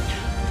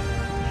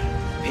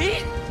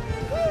 Pete?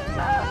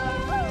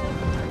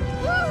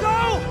 Go!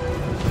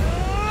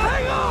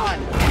 Hang on!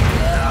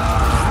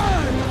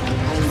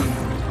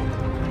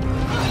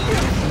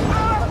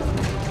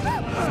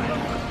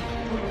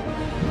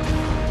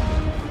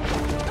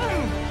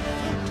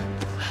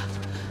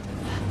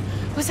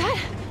 Was that?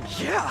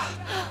 Yeah!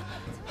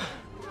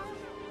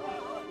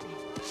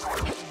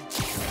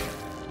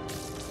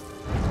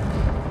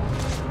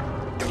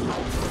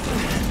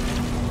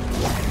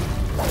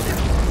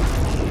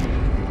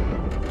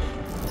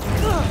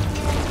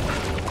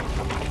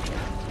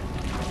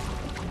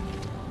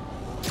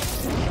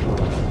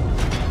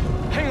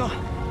 Hang on.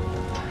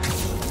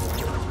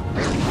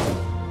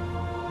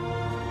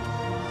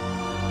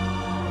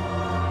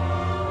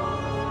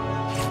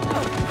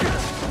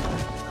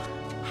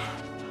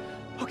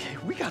 Okay,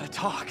 we gotta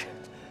talk.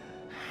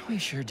 We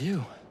sure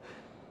do.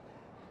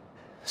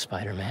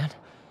 Spider-Man.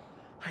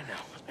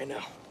 I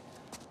know.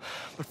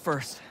 But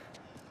first,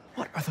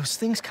 what are those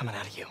things coming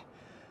out of you?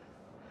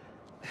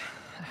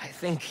 I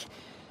think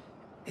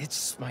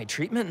it's my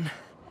treatment.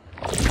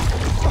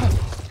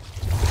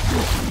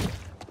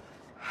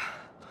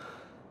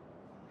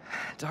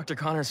 Dr.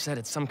 Connors said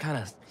it's some kind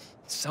of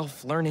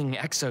self-learning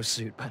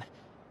exosuit, but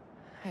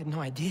I had no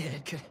idea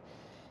it could...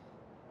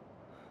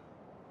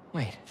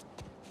 Wait.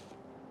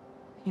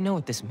 You know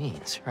what this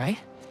means, right?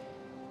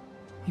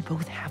 We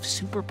both have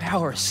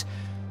superpowers.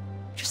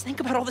 Just think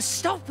about all the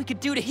stuff we could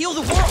do to heal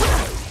the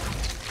world!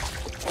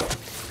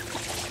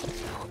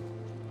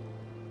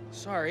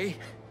 Sorry.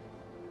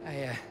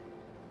 I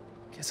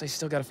guess I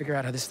still gotta figure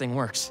out how this thing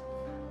works.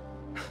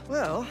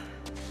 Well,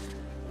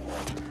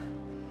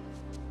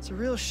 it's a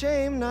real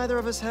shame neither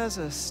of us has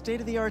a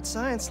state-of-the-art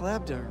science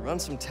lab to run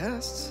some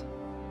tests.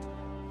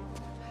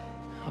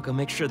 I'll go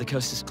make sure the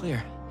coast is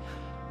clear.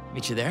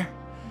 Meet you there?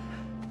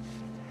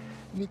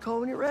 Give me a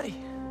call when you're ready.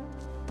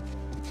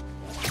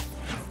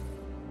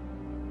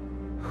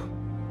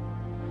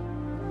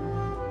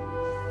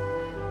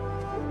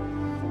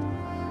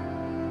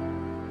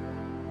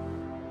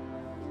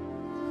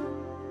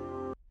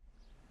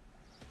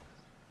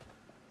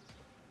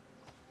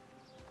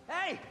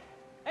 Hey!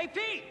 Hey,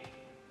 Pete!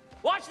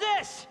 Watch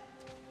this!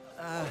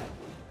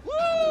 Woo!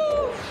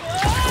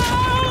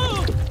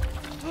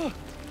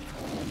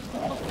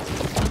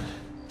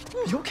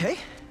 You okay?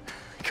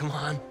 Come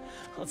on.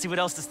 Let's see what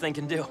else this thing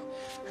can do.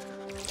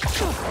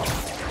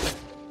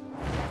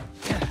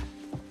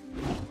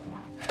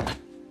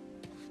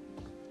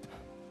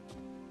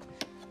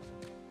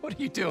 What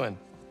are you doing?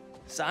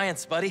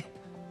 Science, buddy.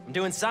 I'm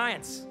doing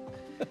science.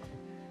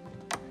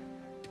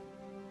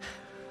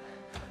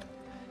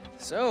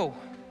 So,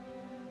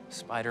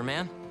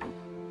 Spider-Man,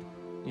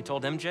 you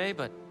told MJ,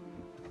 but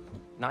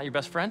not your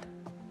best friend?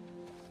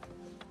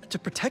 To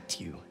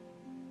protect you.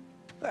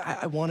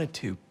 I wanted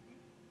to.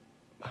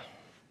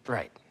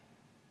 Right.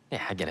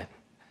 Yeah, I get it.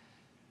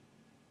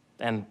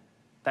 And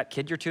that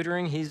kid you're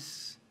tutoring,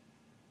 he's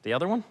the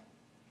other one?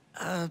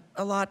 A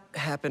lot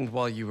happened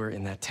while you were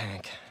in that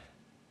tank.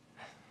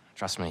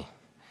 Trust me,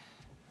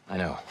 I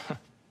know.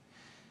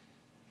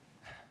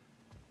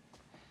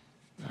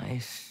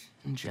 Nice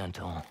and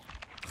gentle.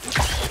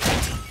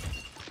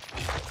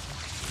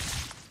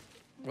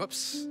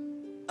 Whoops.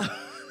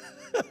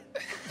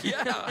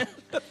 Yeah.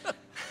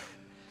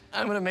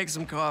 I'm gonna make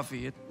some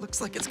coffee. It looks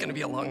like it's gonna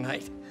be a long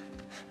night.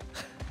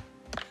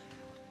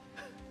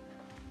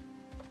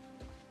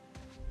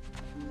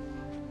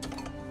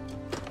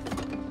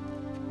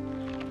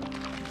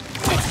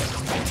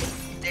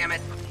 Damn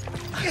it.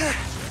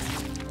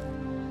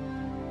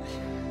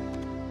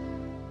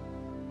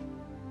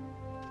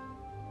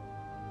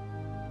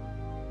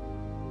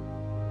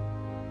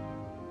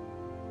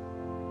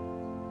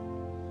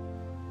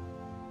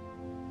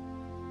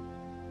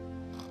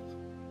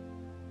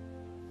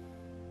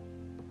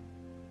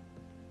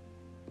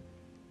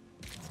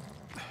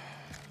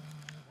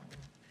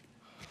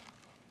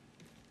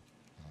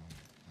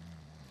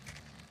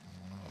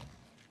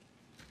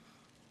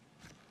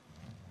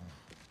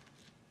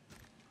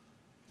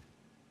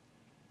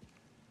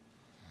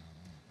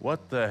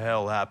 What the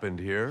hell happened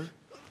here?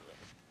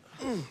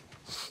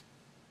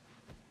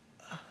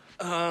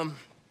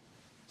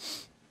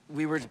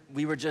 We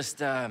were just,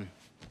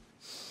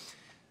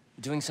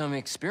 doing some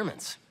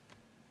experiments.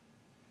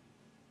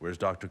 Where's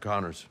Dr.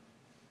 Connors?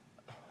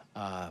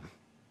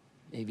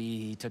 Maybe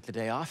he took the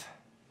day off?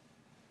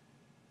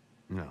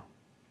 No.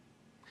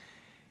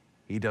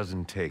 He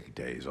doesn't take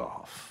days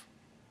off.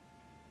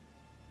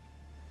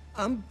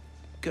 I'm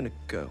gonna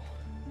go.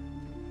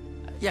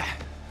 Yeah.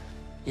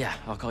 Yeah,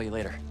 I'll call you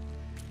later.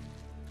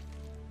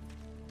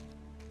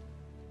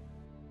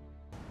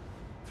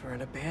 For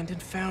an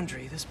abandoned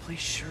foundry, this place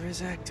sure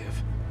is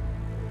active.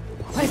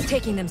 What's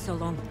taking them so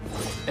long?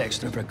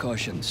 Extra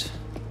precautions.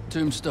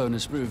 Tombstone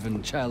has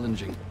proven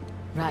challenging.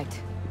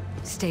 Right.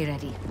 Stay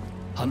ready.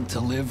 Hunt to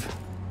live.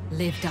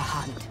 Live to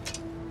hunt.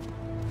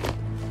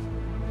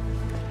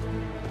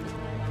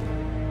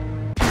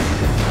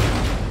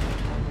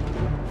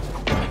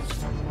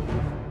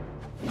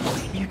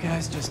 You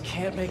guys just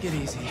can't make it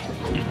easy.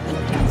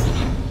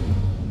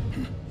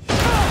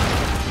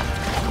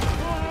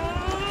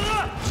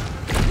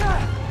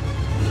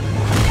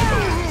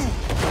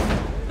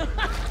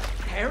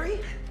 Harry?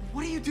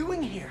 What are you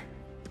doing here?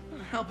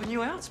 Helping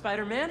you out,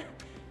 Spider-Man.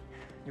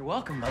 You're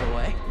welcome, by the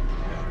way.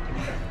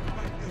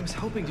 I was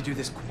hoping to do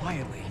this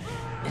quietly.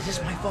 Is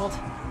this my fault?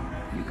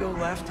 You go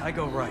left, I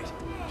go right.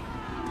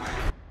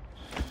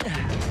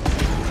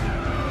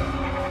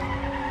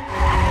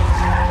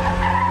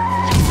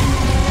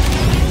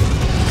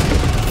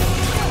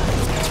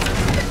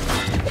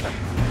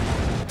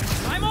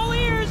 I'm all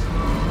ears!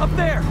 Up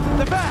there!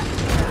 The back!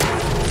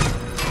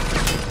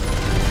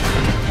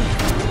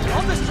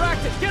 I'm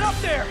distracted! Get up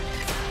there!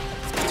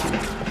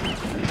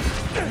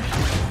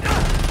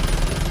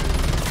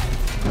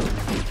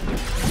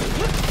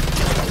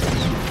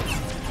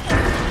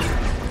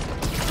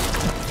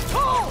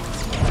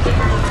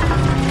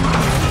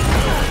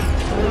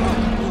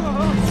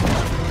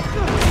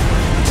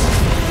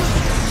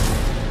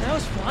 That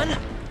was fun.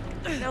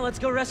 Now let's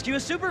go rescue a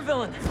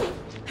supervillain.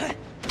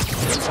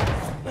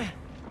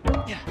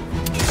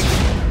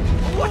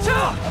 Watch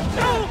out!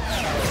 No!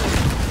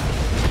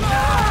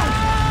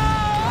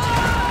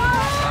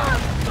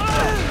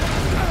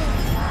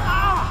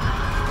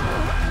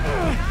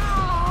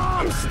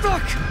 I'm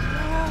stuck!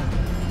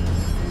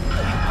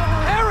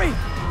 Harry!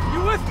 You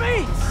with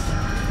me?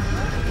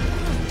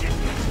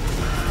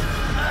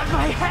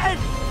 My head!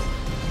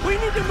 We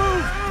need to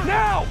move!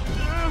 Now!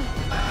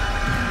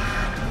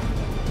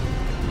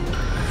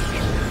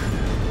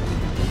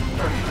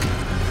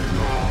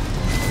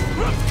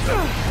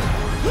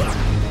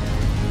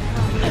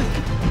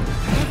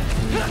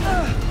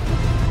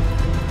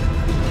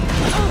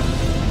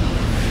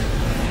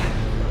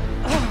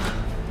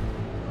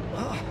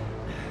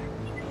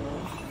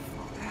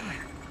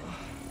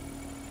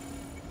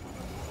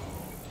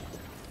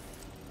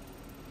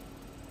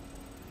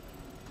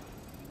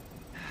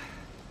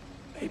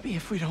 maybe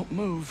if we don't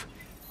move,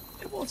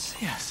 it won't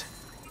see us.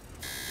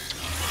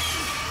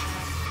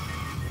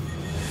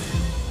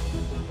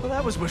 Well,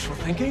 that was wishful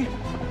thinking.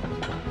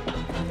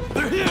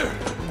 They're here!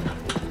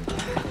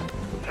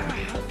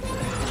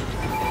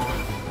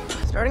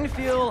 Starting to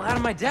feel out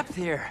of my depth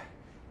here.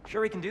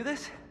 Sure we can do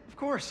this? Of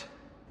course.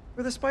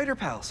 We're the Spider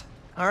Pals.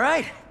 All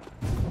right.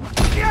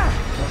 Yeah!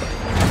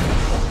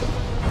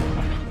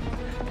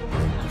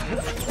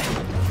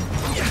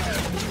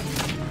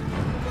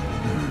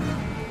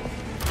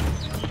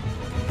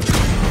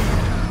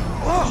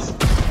 Whoa!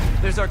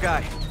 There's our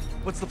guy.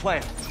 What's the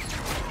plan?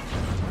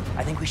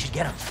 I think we should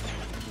get him.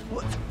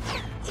 What?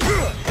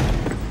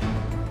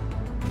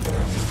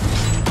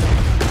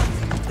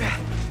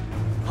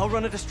 I'll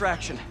run a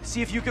distraction.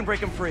 See if you can break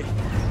him free.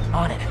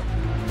 On it.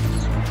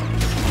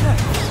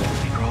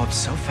 They grow up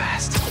so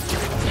fast.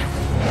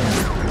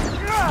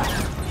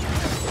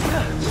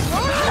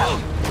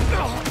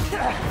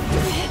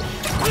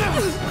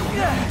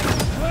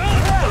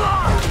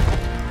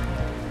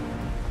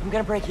 I'm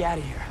gonna break you out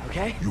of here,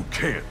 okay? You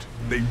can't.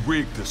 They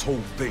rigged this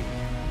whole thing.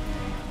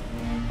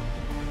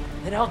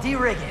 Then I'll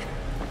de-rig it.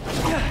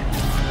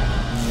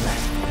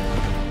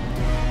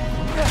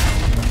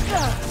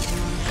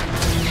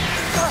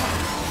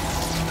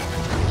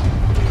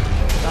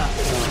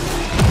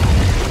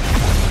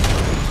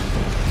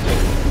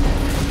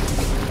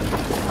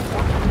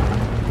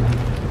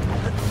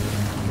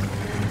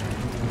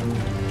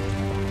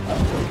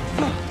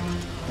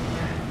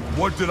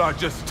 What did I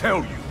just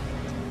tell you?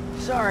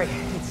 Sorry,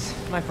 it's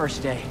my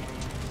first day.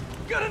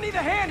 Gonna need a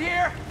hand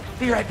here!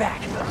 Be right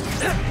back.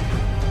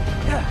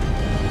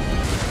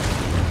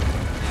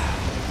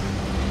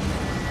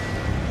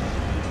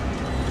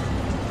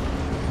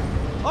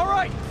 All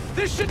right,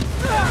 this should...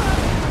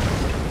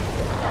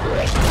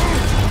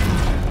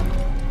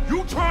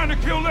 You trying to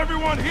kill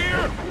everyone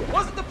here?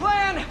 Wasn't the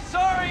plan!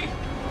 Sorry!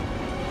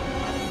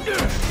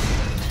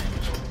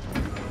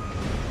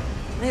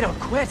 They don't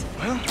quit.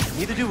 Well,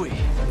 neither do we.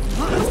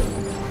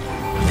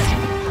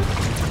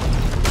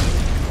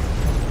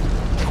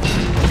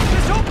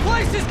 This whole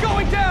place is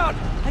going down!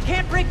 I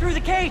can't break through the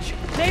cage.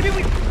 Maybe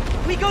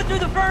we go through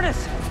the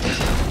furnace.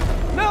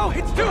 No,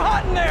 it's too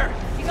hot in there!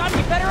 You got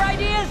any better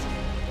ideas?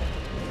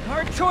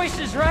 Hard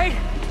choices, right?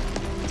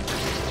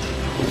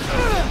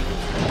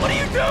 What are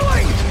you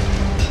doing?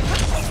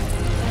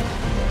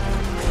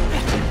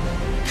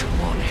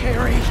 Come on,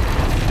 Harry.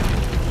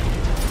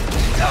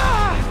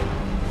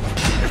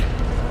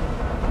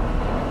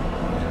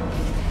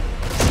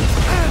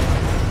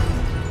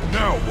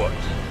 Now what?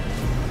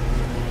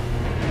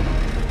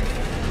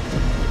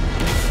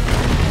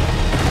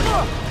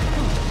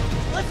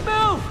 Let's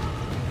move!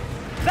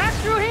 Back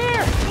through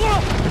here!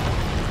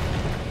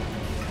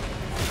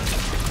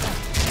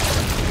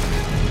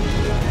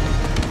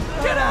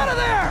 Get out of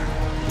there!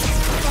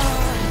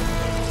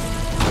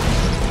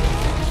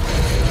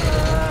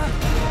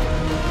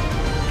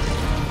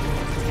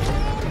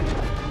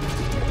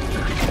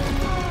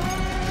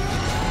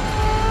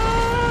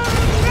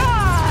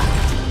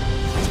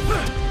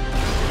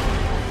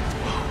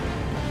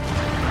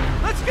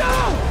 Let's go!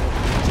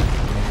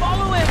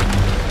 Follow him!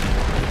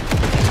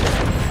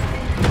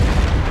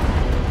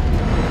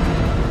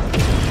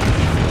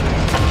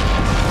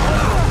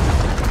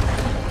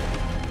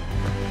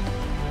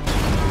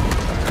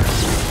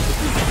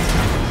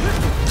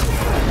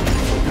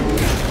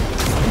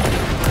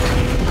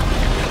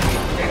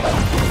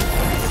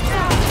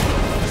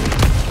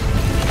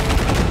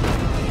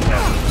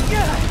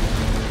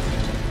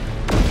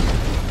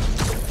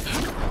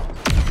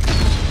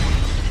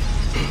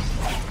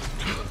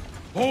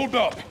 Hold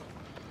up!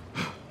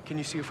 Can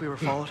you see if we were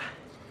followed?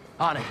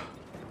 On it.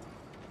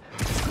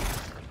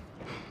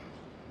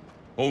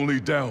 Only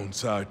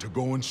downside to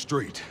going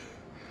straight.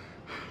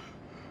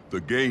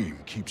 The game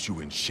keeps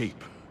you in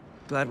shape.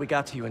 Glad we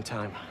got to you in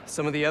time.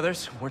 Some of the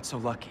others weren't so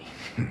lucky.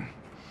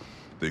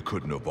 They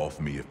couldn't have off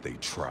me if they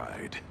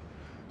tried.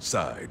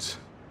 Besides,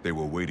 they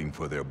were waiting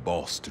for their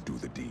boss to do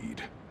the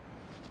deed.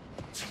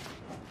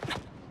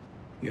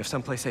 You have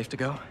someplace safe to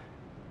go?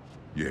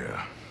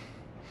 Yeah.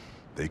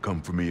 They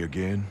come for me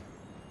again,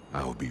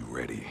 I'll be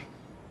ready.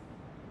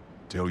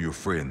 Tell your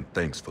friend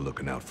thanks for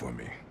looking out for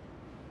me.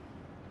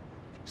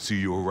 See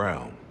you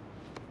around,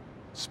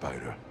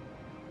 Spider.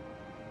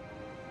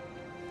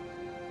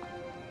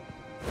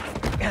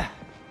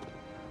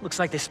 Looks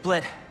like they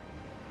split.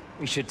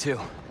 We should too.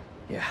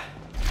 Yeah.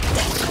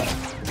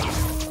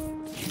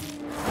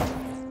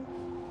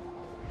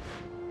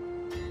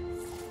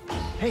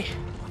 Hey,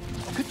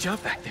 good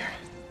job back there.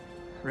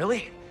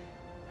 Really?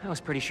 I was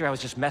pretty sure I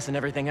was just messing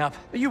everything up.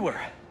 You were,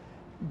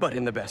 but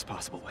in the best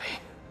possible way.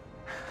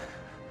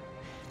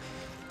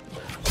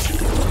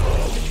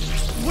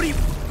 What are you...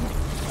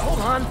 Hold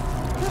on.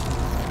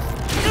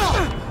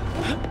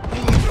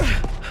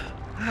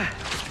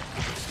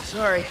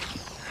 Sorry.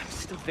 I'm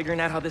still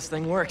figuring out how this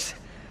thing works.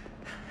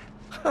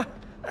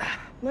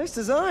 Nice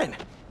design.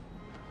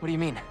 What do you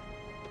mean?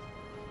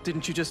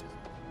 Didn't you just...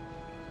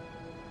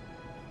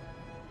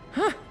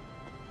 Huh?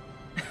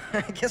 I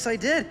guess I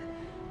did.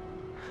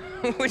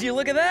 Would you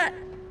look at that?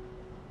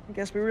 I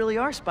guess we really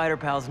are spider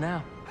pals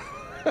now.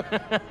 I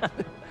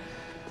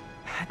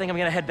think I'm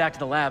gonna head back to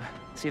the lab,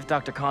 see if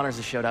Dr. Connors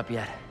has showed up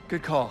yet.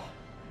 Good call.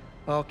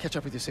 I'll catch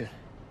up with you soon.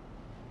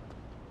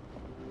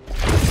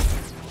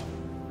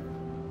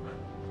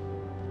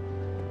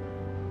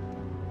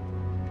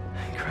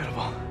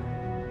 Incredible.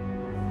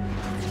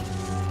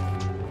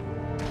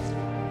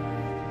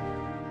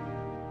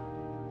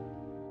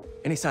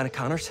 Any sign of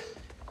Connors?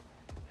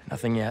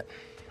 Nothing yet.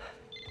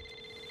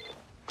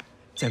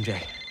 It's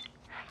MJ.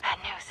 Bad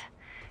news.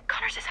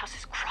 Connors' house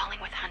is crawling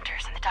with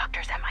hunters and the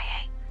doctor's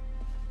MIA.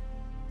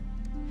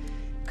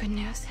 Good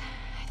news.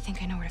 I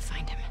think I know where to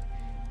find him.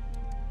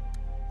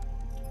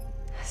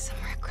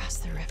 Somewhere across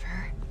the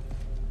river.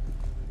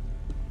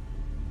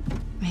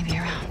 Maybe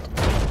around.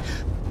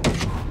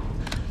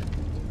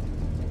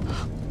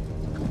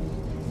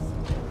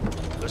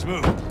 Let's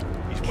move.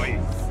 He's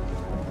waiting.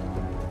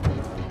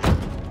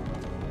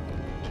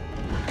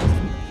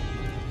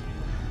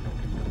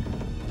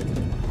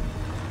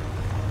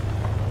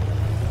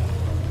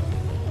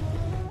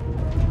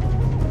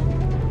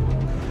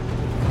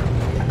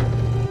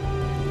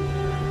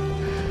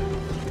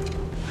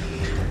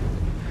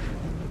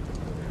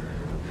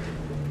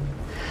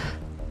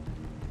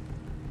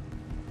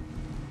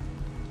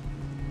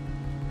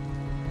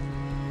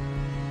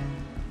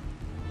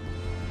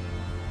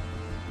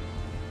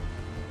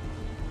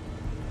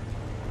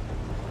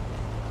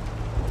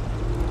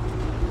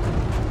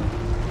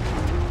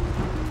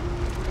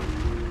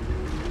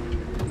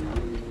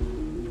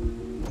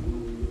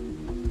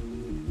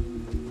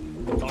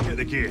 I'll get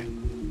the gear.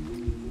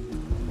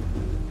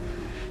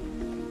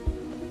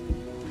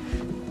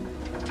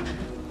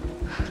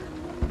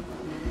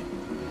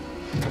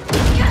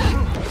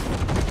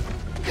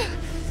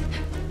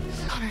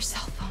 Connor's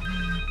cell phone.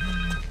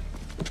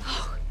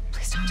 Oh,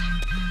 please don't.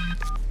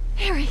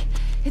 Harry,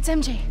 it's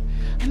MJ.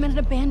 I'm at an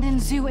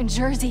abandoned zoo in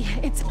Jersey.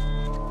 It's...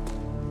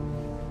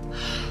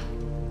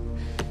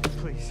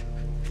 Please,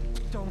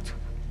 don't.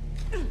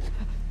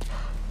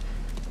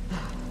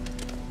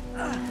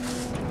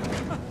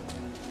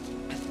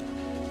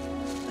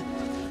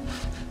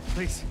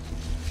 Please,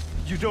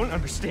 you don't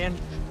understand.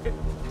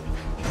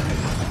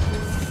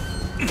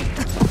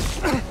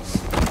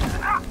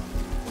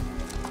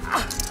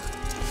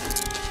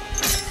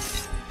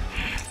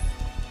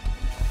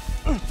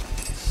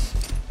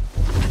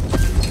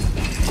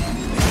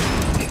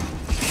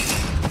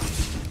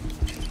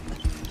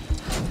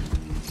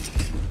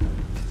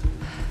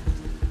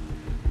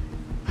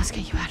 Let's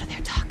get you out of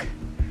there, Doc.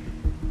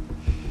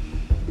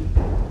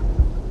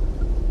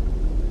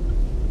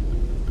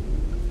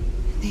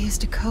 They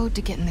used a code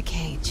to get in the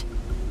cage,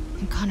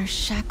 and Connor's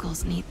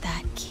shackles need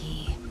that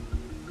key.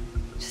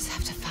 Just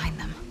have to find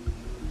them.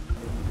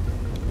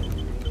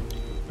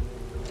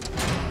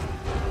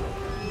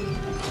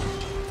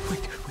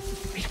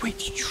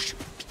 Wait.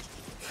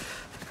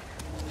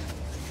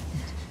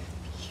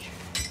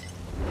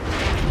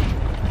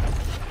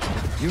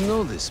 You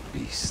know this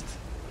beast.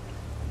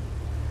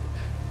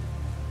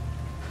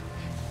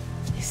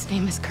 His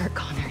name is Kurt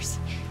Connors.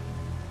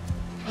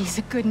 He's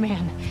a good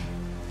man.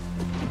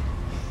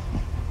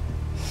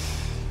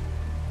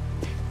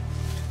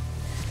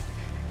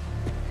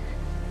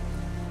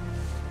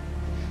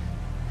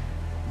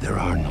 There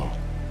are no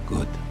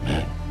good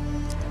men.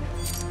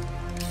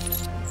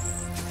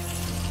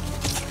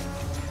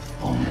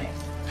 Only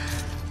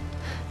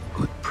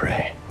good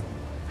prey.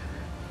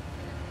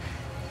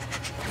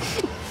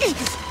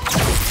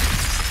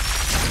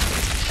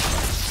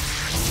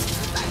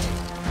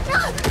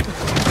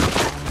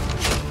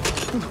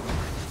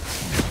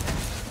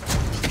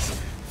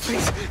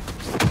 Please.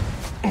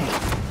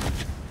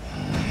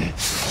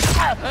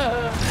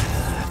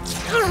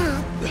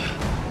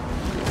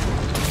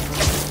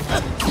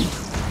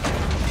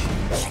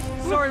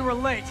 Sorry we're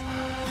late.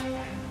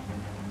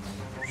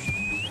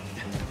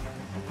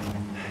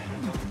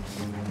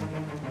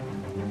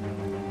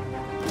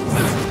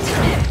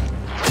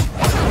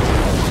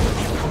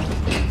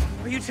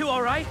 Are you two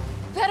all right?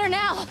 Better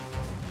now!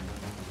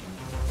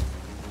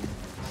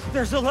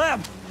 There's a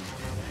lab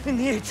in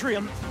the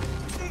atrium.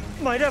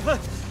 Might have a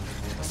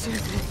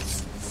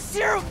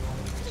serum.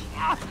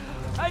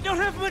 I don't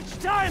have much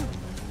time.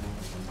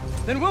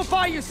 Then we'll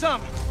buy you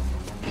some.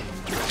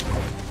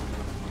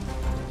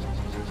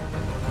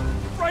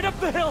 Right up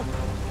the hill.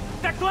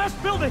 That glass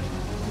building.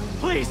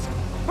 Please,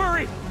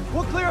 hurry.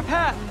 We'll clear a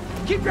path.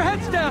 Keep your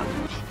heads down.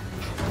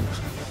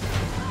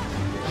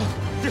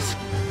 This,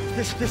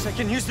 I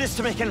can use this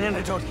to make an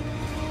antidote.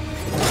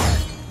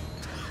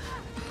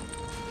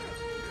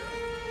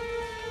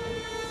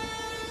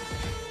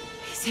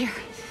 He's here.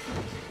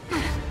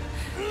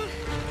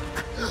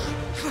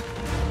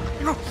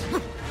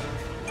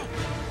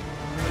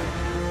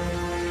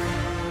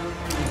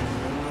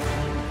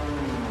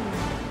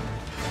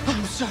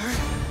 I'm sorry.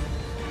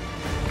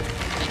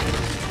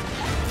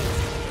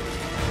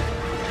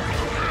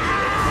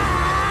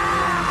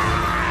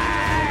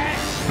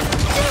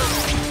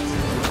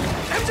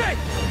 MJ!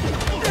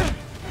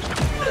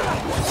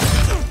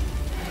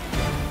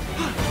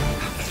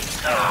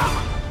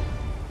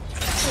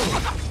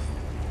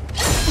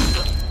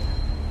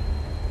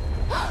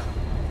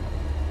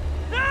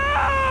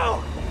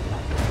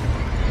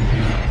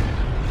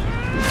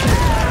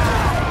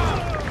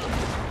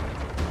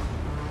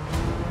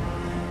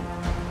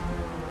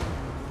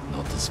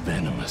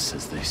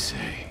 is as they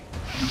say.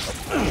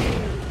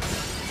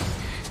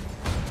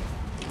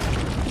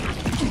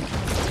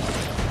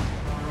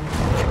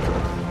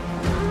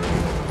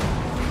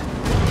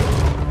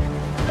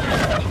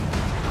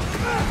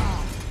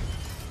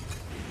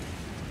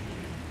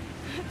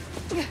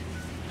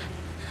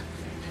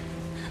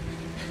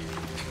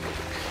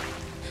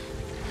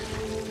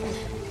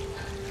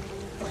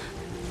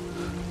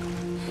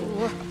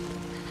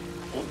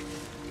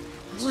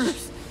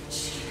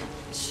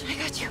 I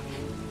got you.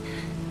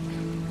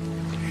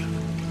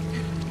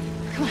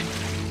 Come on.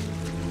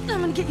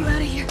 I'm gonna get you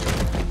out of here.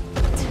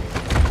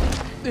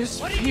 This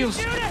feels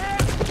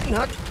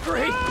not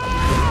great.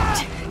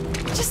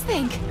 Just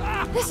think,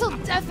 this'll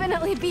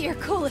definitely be your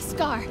coolest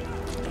scar.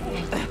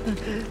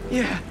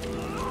 Yeah.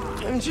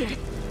 MJ,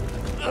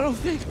 I don't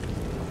think...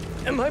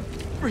 Am I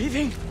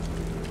breathing?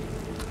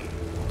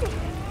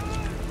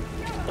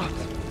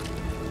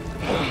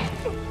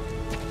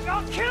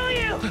 I'll kill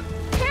you!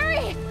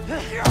 Harry!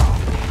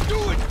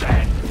 Do it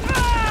then!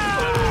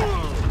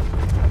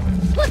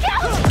 Look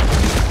out!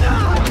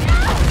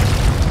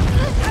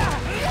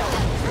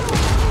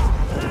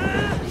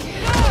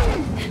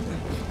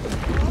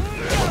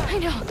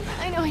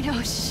 I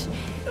know. Shh.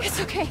 It's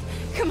okay.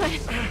 Come on.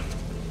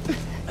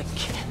 I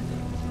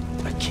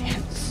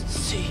can't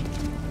see.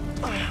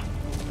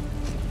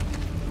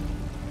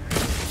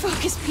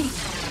 Focus, Pete.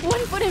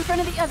 One foot in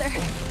front of the other.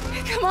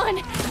 Come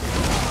on.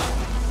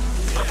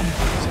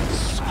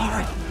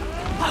 Sorry.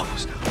 I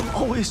was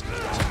always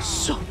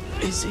so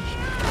busy.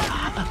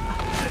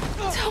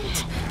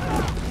 Don't.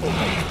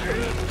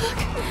 Look,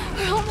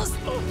 we're almost...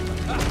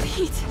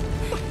 Pete,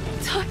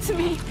 talk to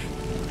me.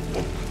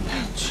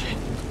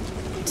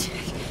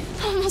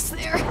 Almost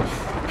there.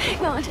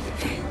 Hang on.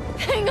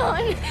 Hang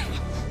on.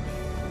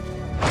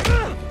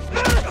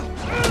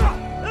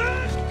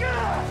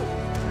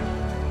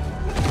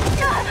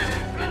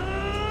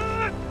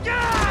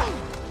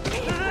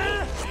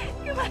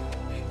 Come on.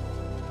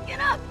 Get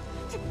up.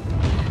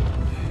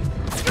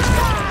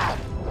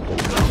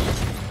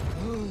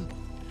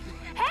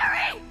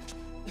 Harry!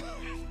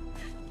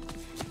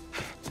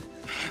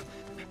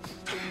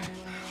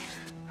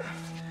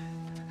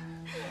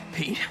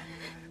 Pete?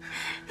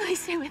 Please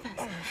stay with us.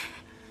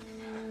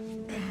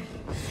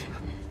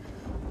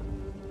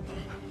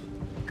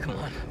 Come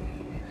on.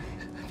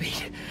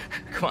 Pete,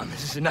 come on,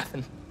 this is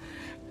nothing.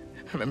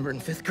 Remember in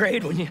 5th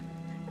grade when you...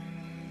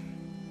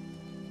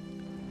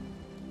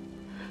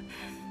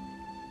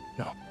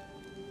 No.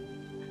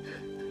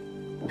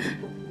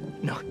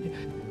 No.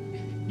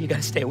 You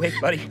gotta stay awake,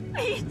 buddy.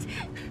 Pete!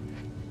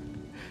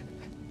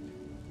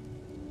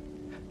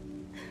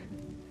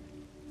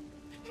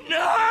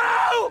 No!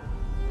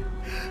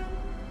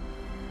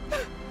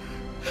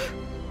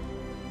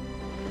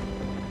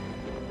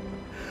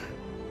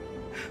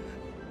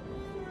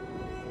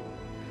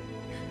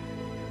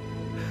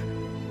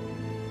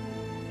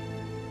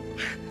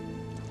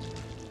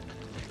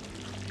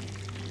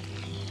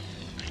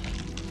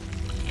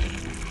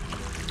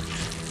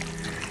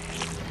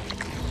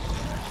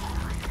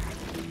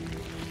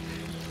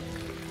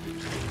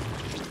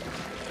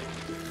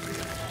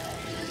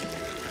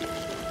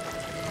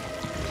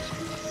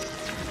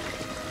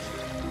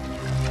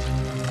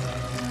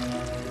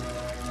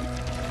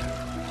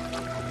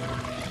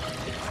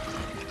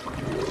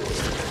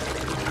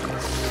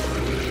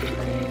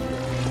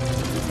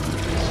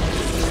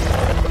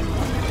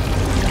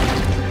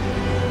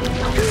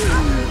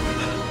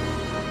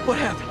 What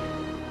happened?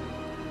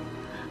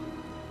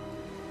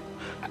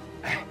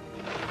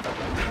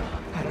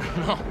 I don't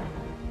know.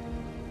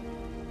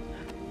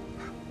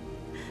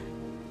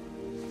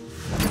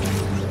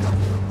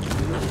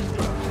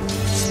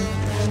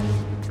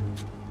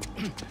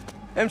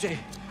 MJ,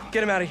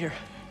 get him out of here.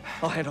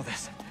 I'll handle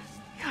this.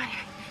 Come on.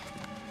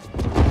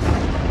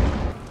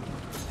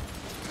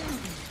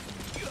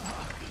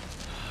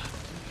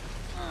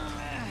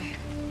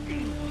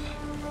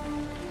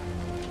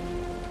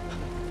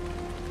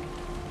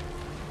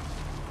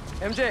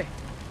 MJ,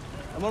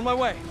 I'm on my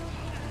way.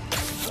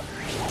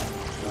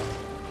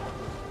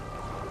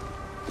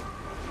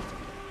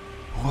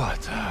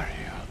 What are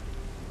you?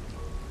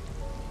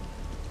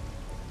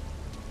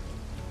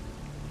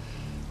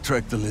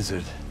 Trek the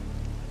lizard.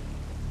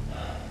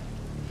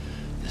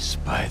 The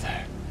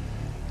spider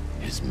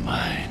is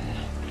mine.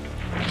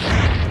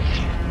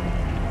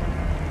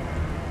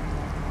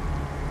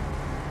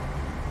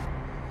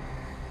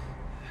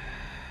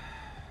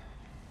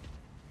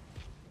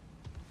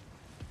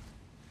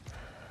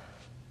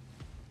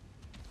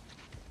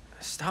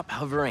 Stop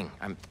hovering.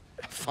 I'm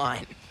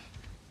fine.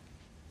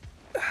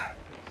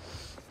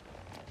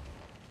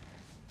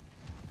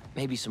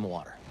 Maybe some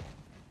water.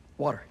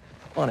 Water.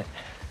 On it.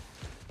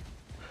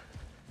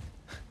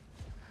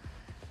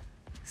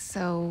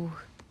 So...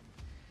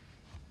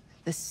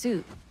 the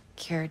suit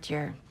cured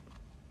your...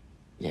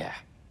 Yeah.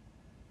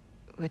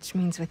 Which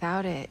means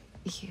without it,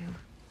 you...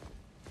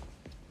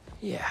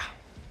 Yeah.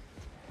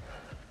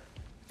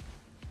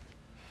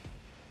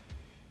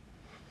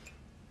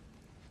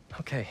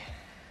 Okay.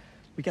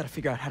 We gotta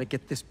figure out how to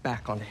get this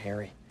back onto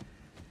Harry.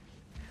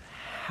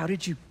 How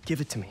did you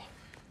give it to me?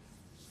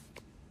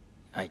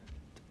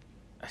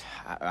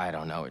 I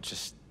don't know, it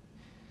just...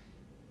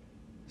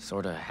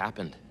 sort of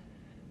happened.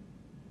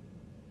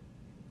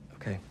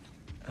 Okay.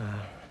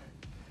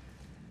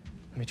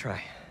 Let me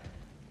try.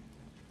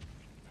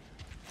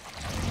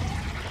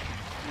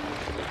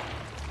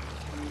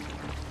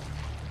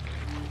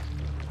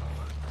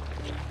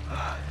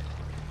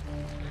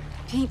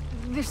 Pete,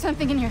 there's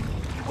something in your...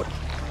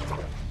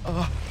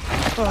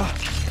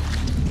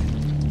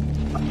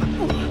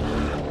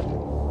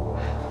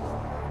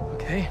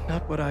 Okay,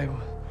 not what I...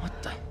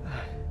 What the...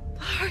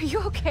 Are you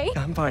okay?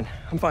 I'm fine.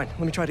 I'm fine. Let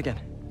me try it again.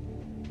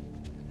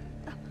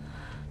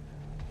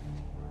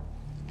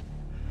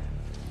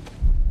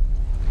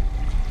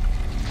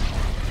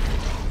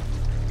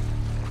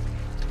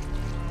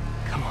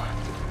 Come on.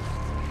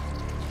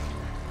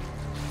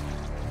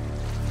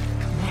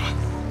 Come on.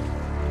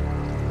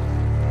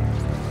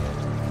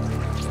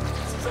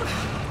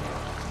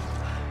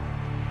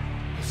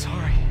 I'm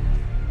sorry.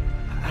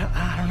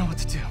 I don't know what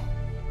to do.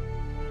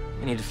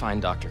 We need to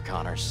find Dr.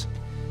 Connors.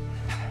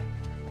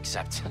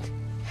 Except...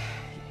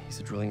 he's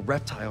a drilling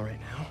reptile right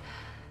now.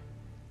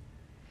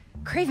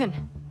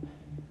 Craven.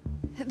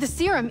 The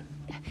serum.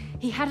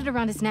 He had it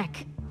around his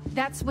neck.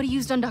 That's what he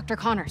used on Dr.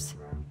 Connors.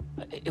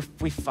 If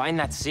we find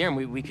that serum,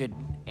 we could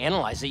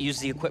analyze it, use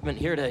the equipment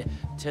here to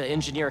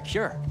engineer a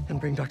cure.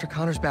 And bring Dr.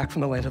 Connors back from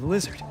the land of the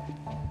lizard.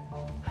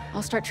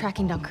 I'll start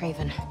tracking down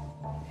Craven.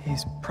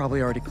 He's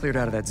probably already cleared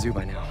out of that zoo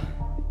by now.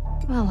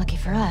 Well, lucky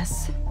for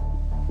us.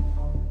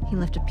 He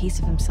left a piece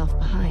of himself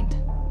behind.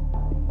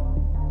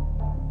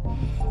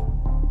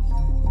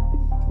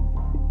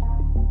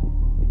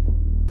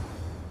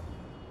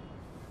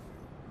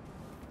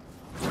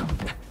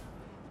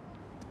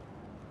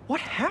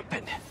 What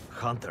happened?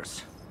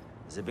 Hunters.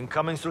 They've been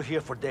coming through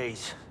here for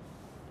days.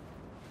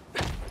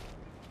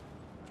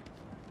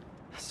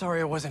 Sorry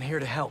I wasn't here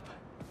to help.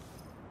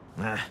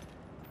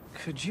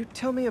 Could you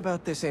tell me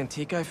about this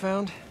antique I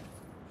found?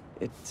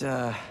 It,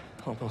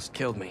 almost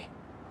killed me.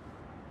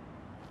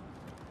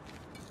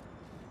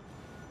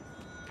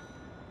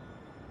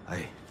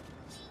 I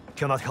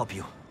cannot help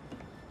you.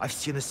 I've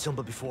seen this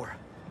symbol before.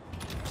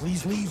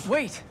 Please leave.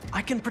 Wait!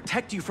 I can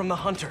protect you from the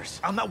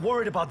hunters. I'm not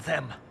worried about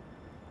them.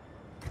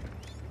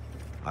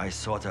 I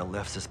thought I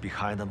left this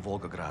behind on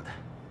Volgograd.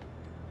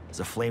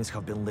 The flames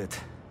have been lit.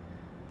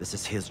 This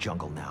is his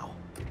jungle now.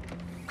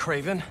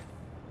 Craven?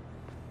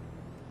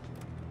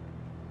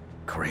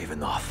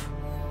 Craven off.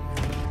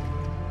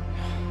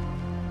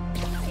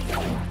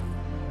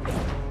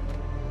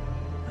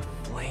 The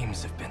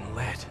flames have been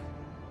lit.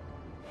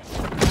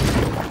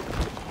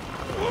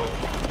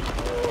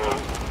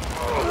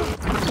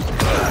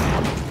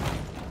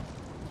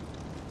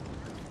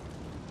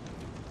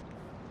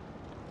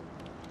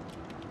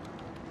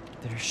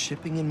 They're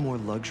shipping in more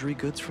luxury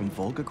goods from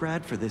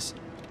Volgograd for this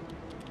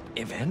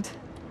event?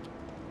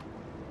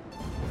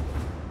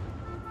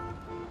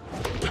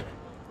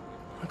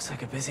 Looks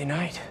like a busy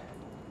night.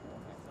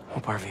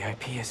 Hope our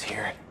VIP is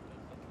here.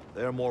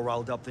 They're more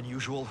riled up than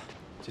usual.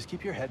 Just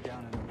keep your head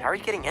down and... How are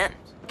you getting in?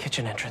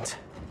 Kitchen entrance.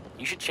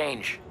 You should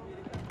change.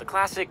 The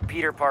classic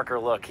Peter Parker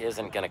look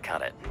isn't gonna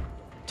cut it.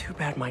 Too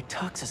bad my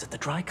tux is at the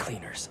dry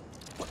cleaners.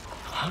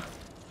 Huh?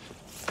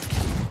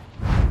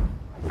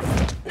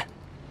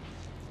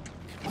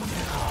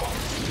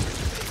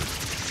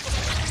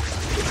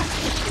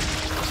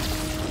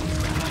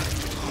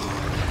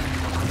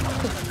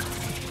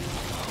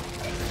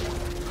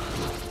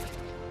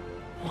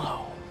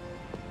 Whoa.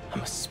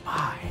 I'm a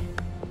spy.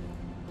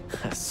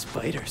 A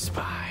spider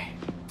spy.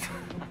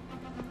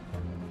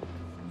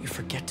 You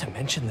forget to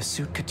mention the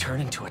suit could turn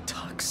into a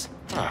tux.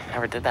 Oh,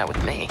 never did that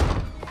with me.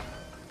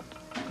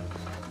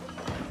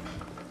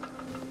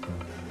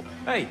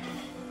 Hey!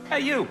 Hey,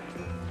 you!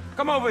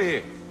 Come over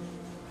here!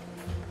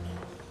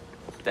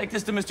 Take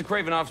this to Mr.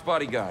 Kravenoff's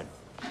bodyguard.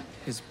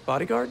 His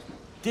bodyguard?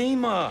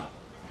 Dima!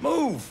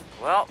 Move!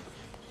 Well,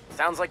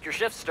 sounds like your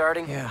shift's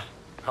starting. Yeah.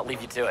 I'll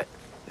leave you to it.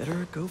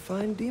 Better go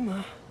find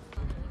Dima.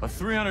 A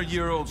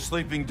 300-year-old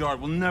sleeping dart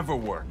will never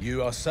work.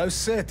 You are so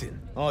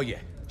certain, are you?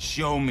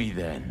 Show me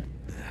then.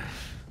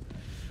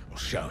 I'll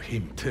show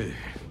him too.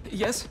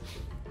 Yes?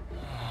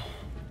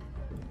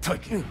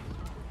 Take him.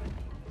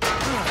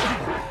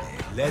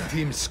 Let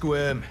him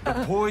squirm. The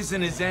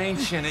poison is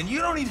ancient, and you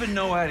don't even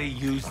know how to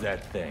use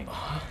that thing.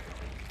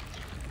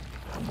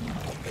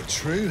 A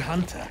true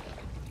hunter.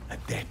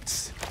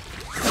 Adepts.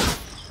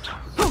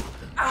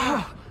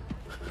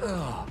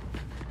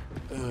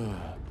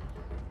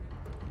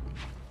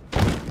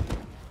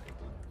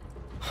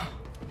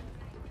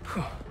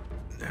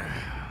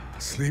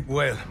 Sleep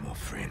well, my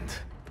friend.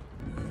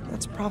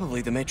 That's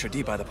probably the maitre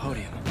d' by the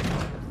podium.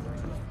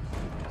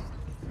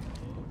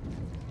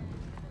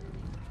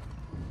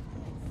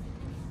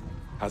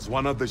 Has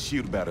one of the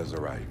shield bearers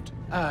arrived?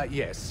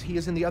 Yes. He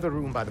is in the other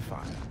room by the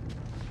fire.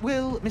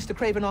 Will Mr.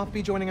 Kravenoff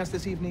be joining us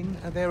this evening?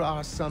 There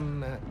are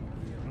some...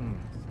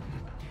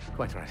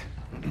 Quite right.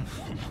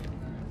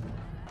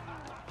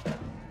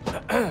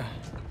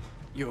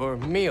 Your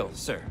meal,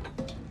 sir.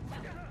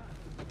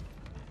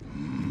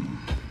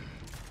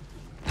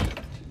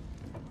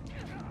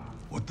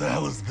 the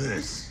hell is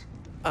this?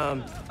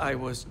 I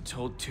was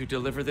told to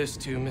deliver this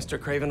to Mr.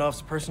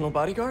 Kravinoff's personal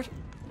bodyguard?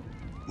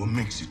 What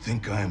makes you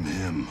think I'm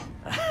him?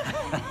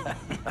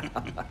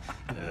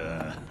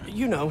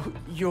 You know,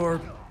 you're,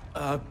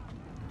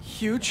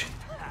 huge.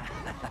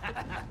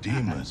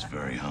 Dima's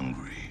very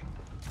hungry.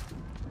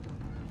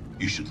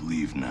 You should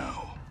leave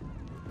now.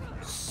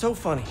 So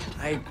funny.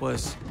 I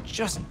was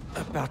just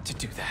about to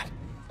do that.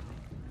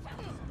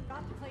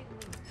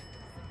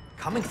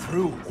 Coming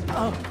through.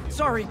 Oh,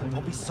 sorry.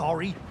 Don't be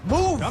sorry.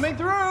 Move! Coming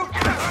through!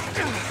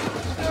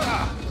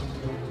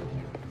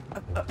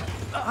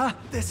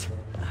 This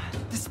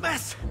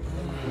mess.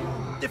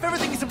 If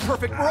everything isn't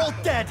perfect, we're all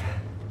dead.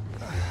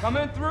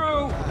 Coming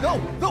through! No,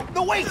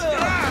 wait!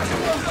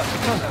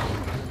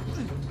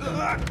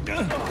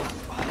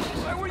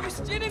 Why were you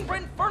standing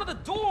right in front of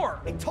the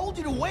door? I told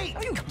you to wait.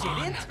 No, you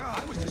didn't.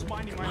 I was just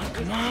minding my own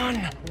business. Come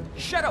on.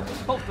 Shut up,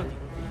 both of you.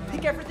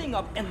 Pick everything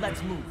up and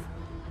let's move.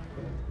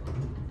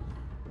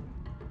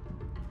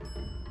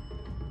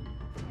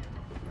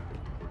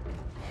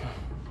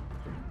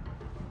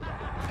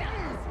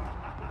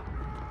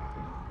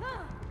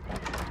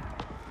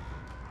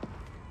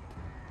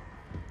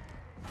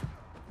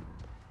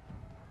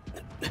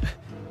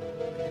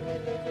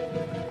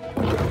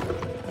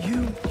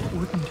 You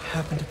wouldn't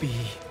happen to be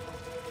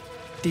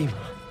Dima?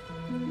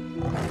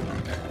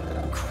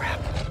 Crap.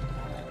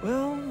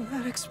 Well,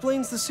 that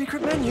explains the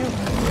secret menu.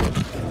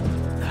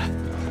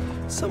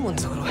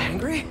 Someone's a little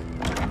hangry.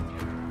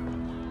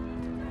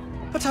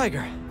 A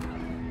tiger.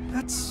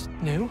 That's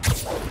new.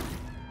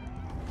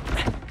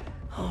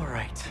 All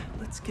right,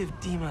 let's give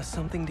Dima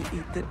something to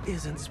eat that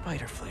isn't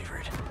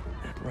spider-flavored.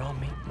 That raw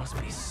meat must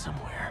be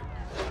somewhere.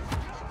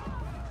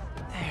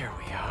 There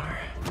we are.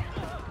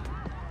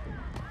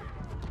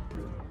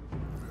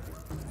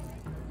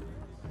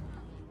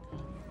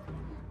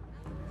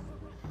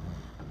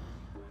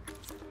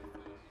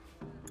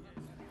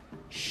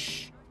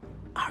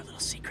 Our little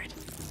secret.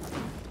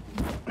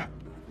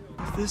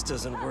 If this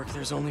doesn't work,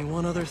 there's only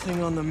one other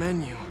thing on the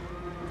menu.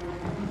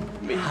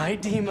 Hi,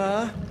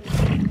 Dima.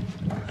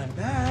 I'm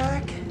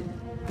back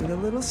with a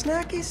little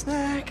snacky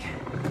snack.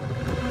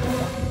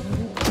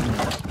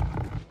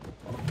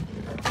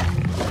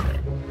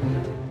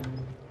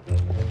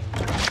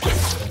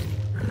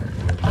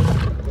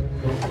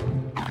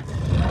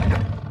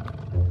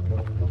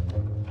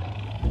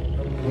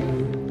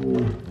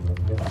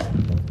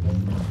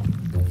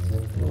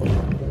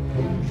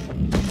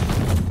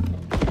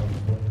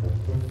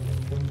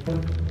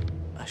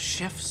 A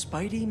Chef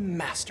Spidey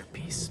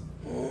masterpiece.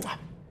 Mwah.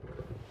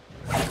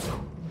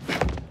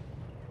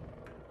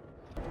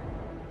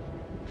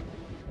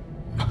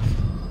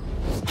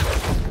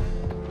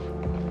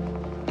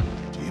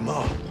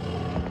 Dima.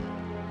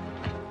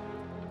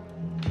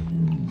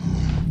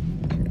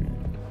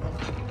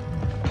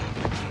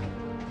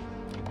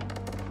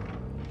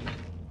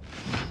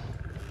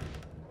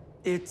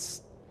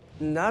 It's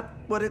not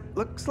what it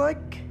looks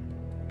like.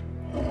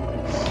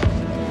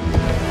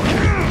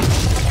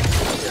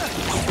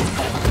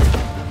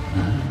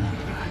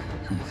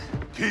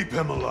 Keep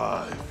him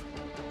alive.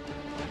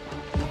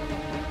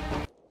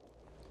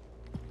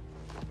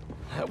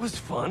 That was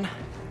fun.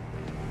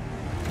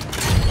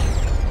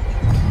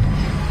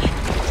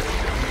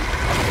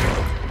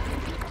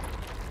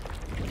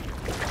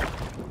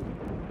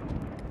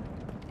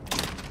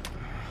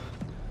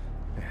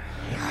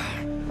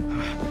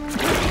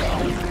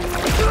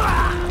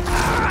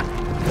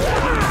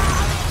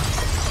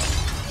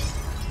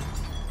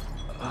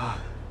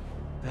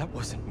 That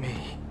wasn't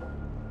me.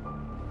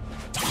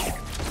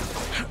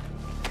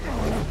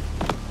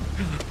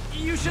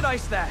 You should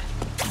ice that.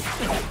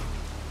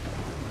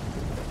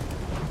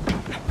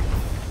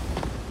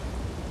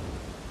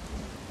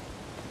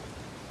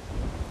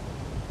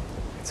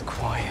 It's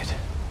quiet.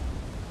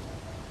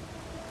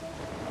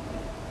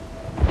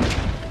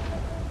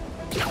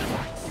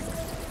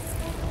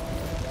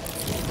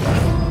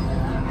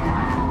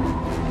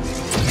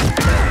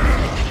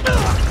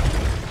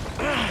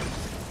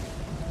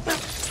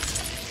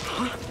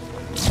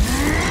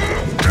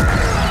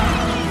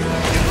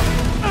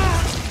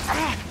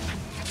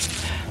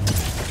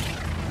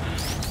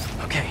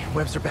 Okay,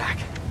 webs are back.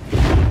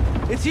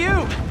 It's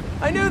you!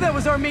 I knew that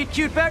was our meet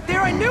cute back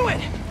there, I knew it!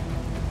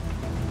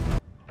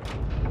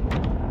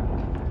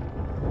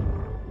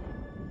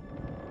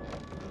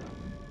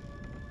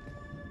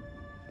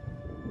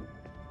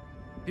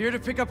 Here to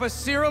pick up a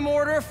serum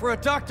order for a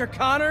Dr.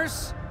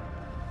 Connors?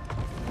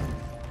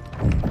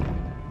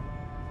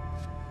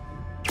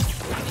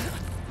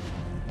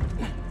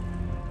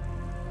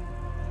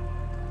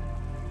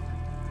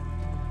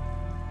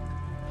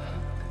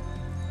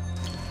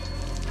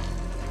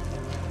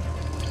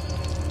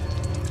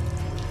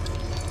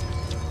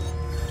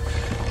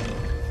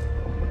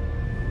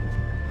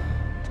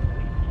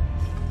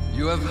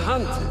 You have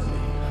hunted me.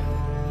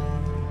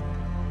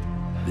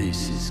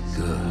 This is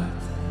good.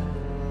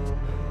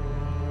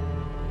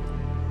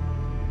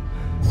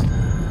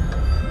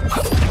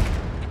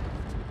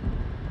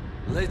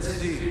 Let's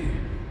see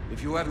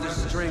if you have the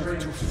strength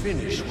to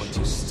finish what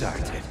you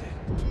started.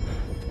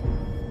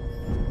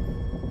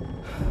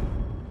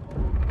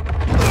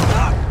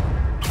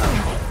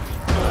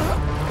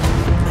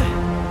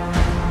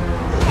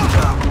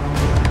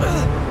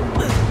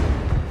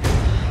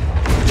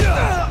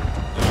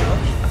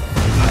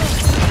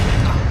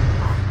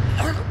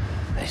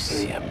 I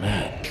see a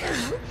man.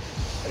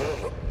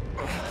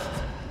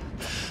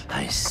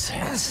 I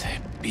sense a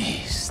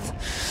beast.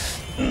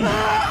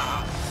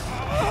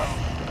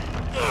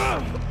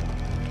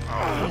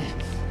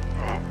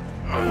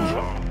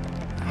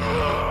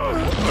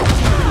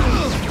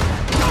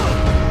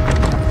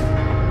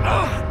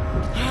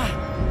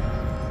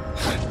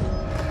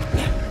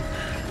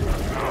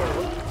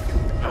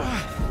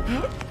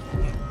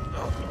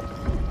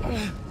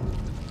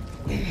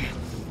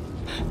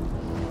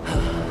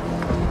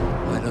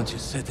 Why don't you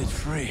set it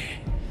free?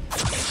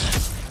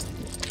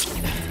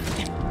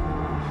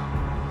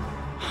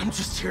 I'm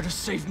just here to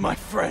save my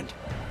friend.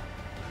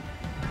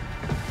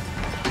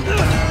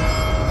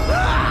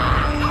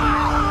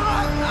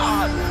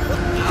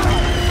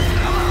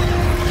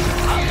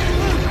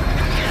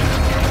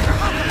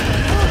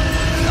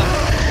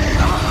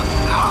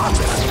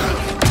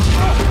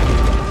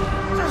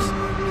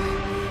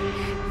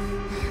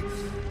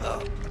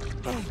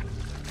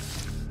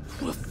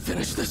 We'll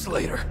finish this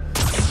later.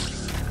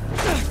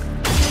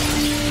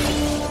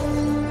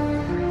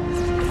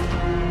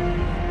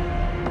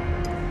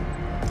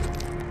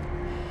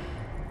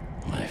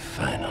 My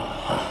final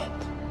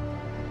hunt.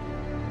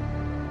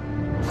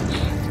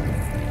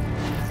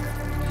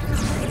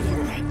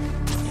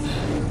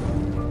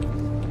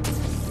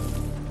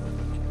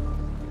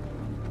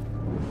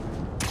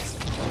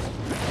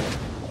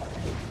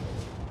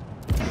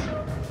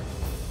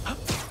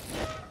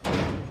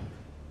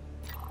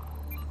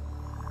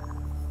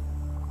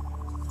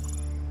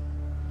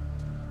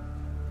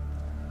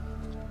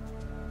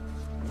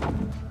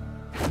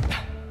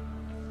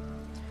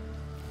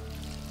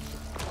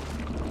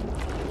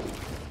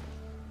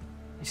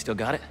 You still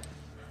got it?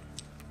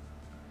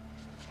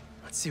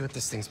 Let's see what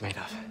this thing's made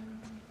of.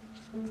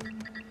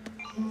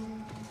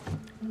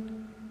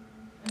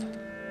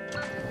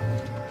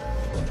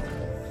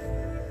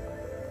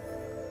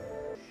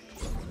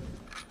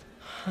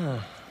 Huh.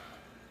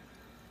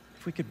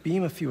 If we could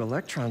beam a few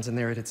electrons in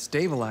there, it'd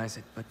stabilize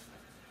it, but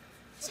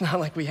it's not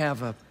like we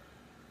have a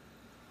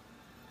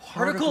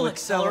particle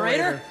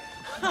accelerator.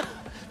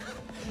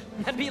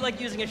 That'd be like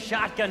using a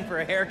shotgun for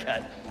a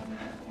haircut.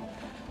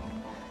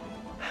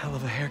 Hell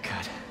of a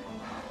haircut.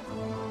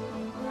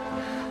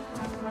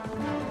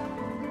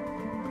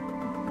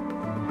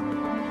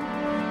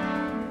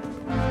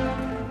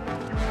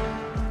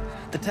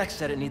 The tech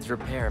said it needs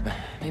repair, but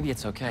maybe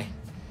it's okay.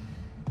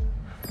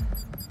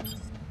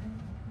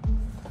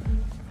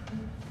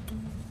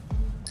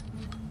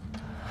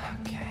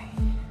 Okay.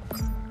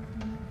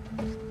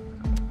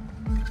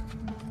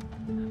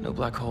 No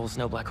black holes,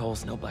 no black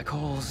holes, no black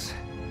holes.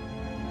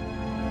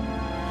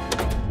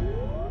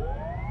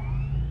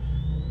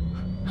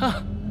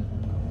 Huh.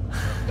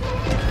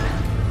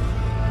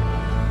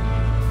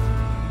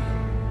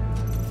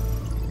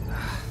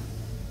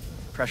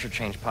 Pressure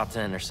change popped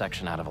an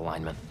intersection out of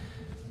alignment.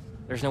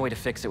 There's no way to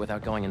fix it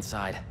without going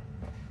inside.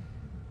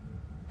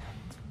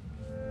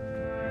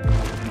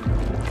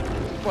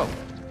 Whoa.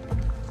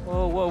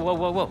 Whoa, whoa, whoa,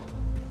 whoa, whoa.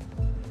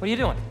 What are you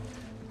doing?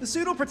 The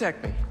suit will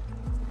protect me,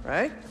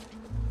 right?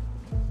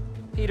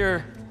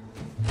 Peter,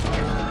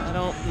 I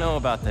don't know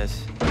about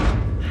this.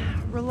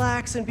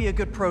 Relax and be a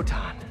good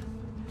proton.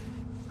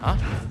 Huh?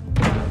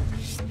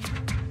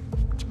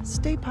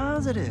 Stay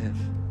positive.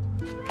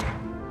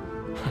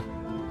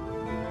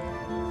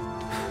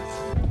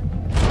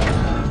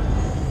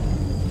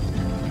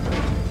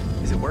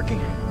 Is it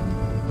working?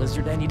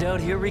 Lizard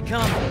antidote, here we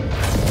come.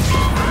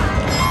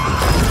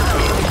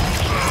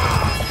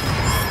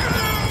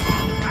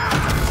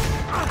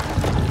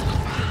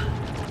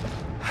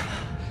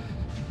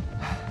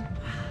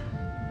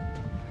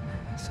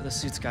 So the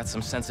suit's got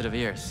some sensitive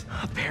ears.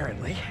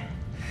 Apparently.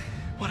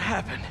 What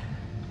happened?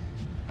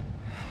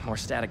 More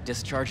static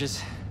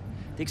discharges.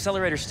 The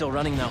accelerator's still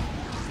running, though.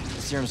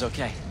 The serum's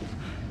okay.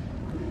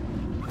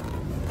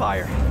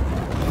 Fire.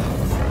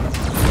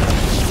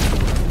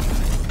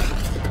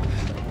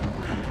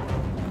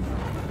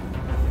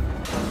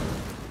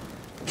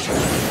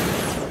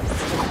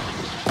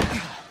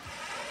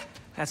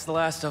 That's the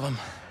last of them.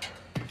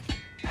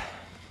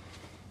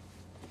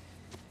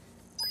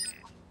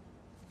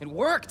 It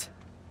worked!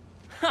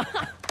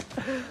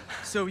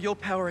 So you'll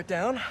power it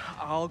down,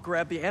 I'll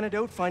grab the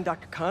antidote, find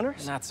Dr.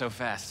 Connors? Not so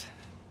fast.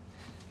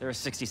 There are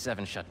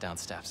 67 shutdown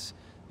steps.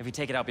 If we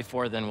take it out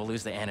before then, we'll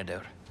lose the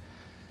antidote.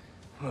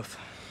 Oof.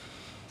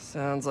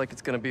 Sounds like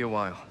it's gonna be a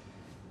while.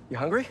 You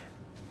hungry?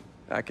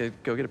 I could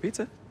go get a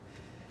pizza.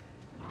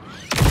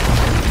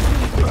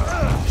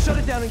 Shut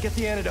it down and get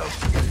the antidote.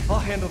 I'll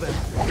handle them.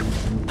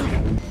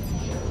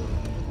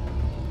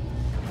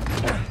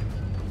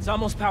 It's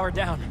almost powered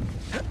down.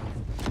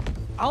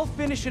 I'll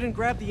finish it and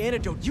grab the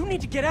antidote. You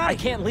need to get out. I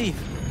can't leave.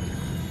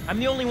 I'm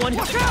the only one who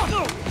Watch can...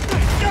 out!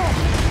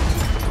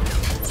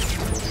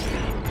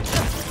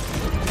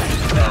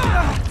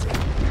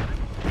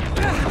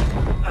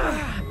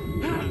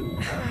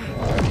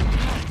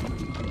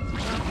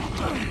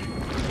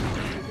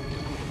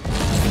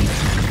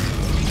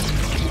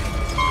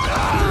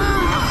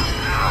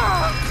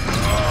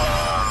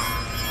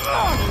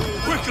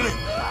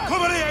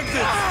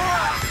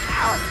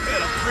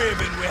 Tell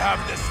Craven we have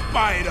the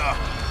spider.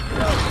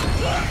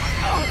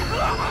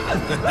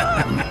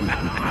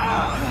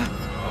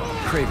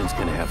 Craven's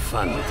gonna have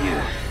fun with you.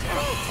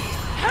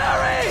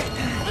 Harry!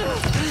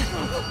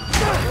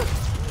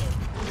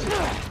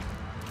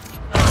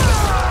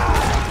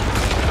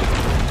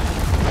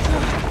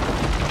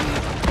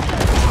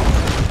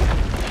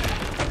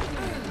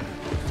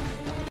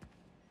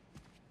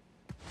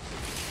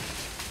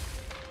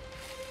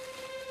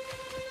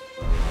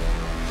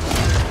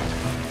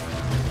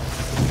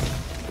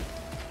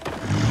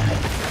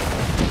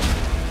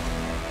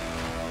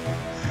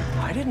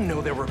 I didn't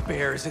know there were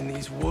bears in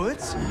these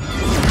woods.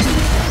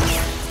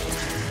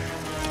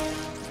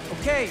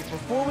 Okay,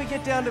 before we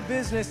get down to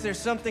business, there's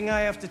something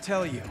I have to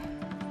tell you.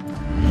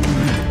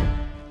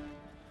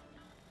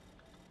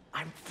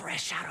 I'm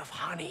fresh out of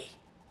honey.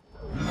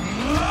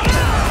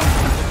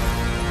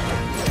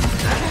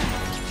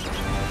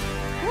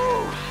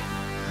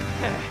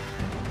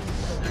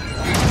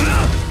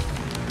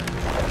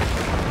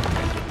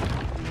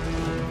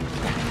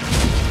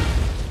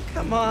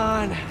 Come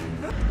on.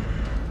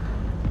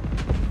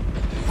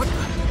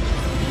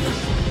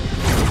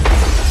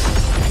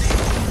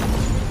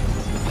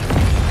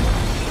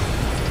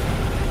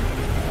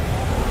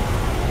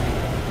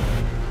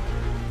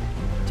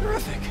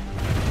 Terrific.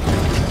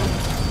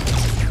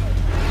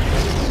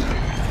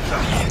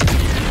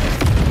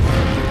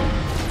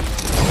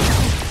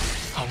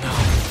 Oh no.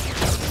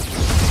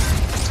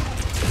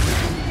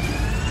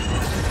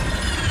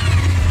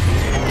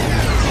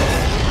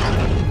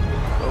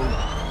 Oh,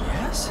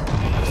 yes?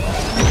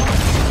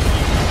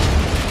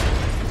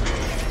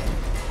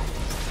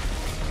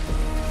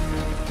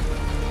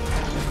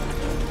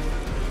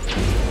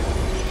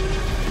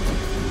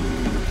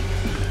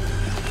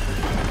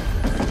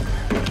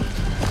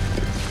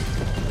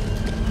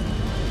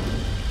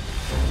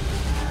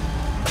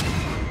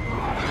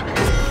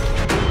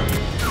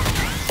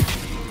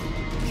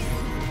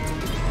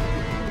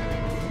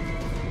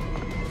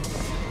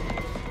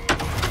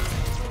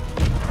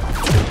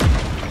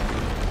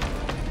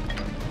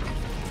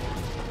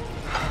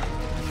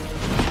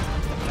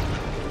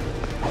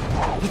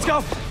 Let's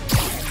go!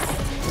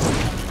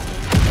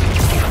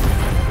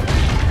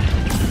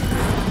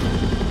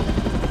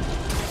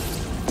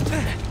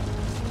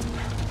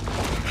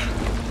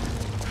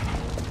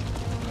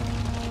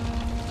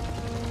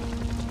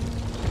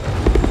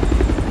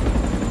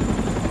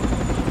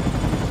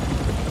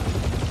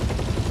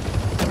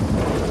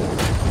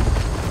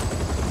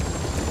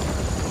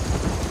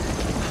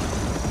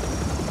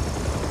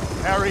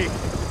 Harry!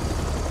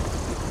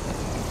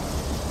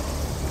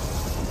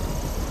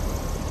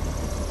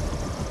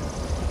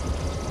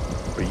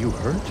 Are you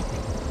hurt?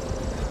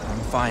 I'm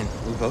fine.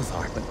 We both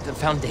are, but the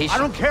Foundation... I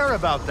don't care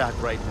about that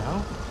right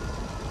now.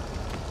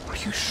 Are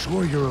you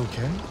sure you're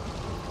okay?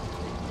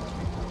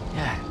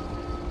 Yeah.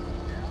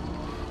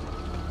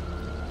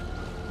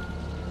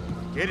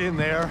 Get in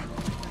there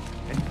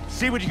and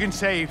see what you can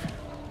save.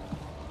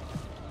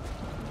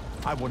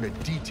 I want a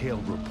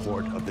detailed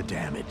report of the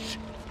damage.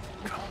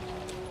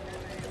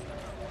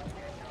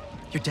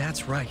 Your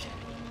dad's right.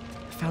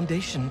 The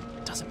Foundation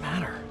doesn't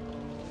matter.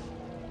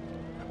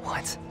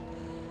 What?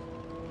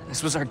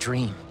 This was our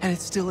dream. And it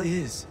still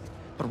is.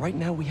 But right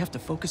now we have to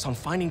focus on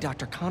finding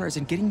Dr. Connors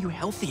and getting you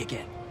healthy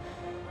again.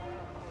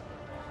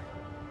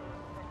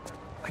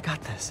 I got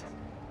this.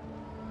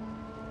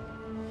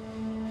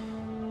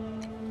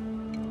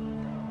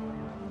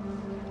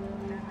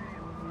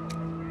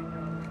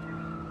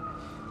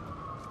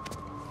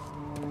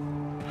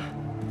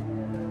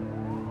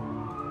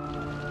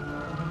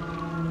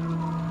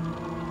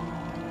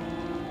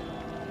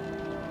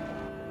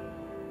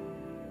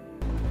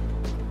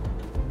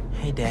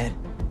 Hey, Dad.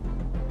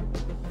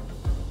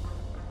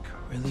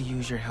 Could really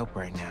use your help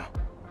right now.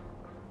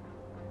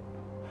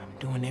 I'm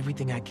doing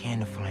everything I can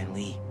to find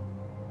Lee.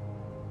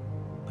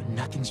 But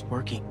nothing's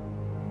working.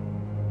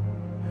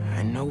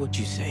 I know what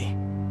you say.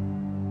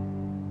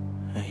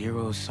 A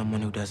hero is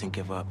someone who doesn't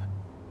give up.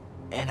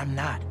 And I'm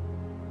not.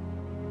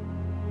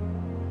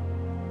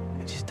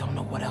 I just don't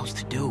know what else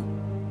to do.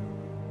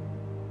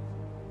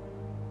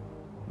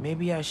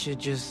 Maybe I should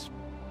just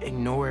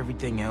ignore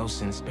everything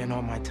else and spend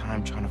all my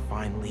time trying to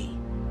find Lee.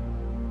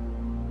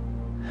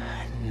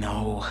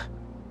 No.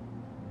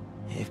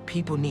 If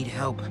people need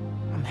help,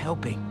 I'm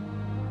helping.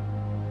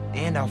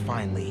 And I'll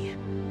find Lee.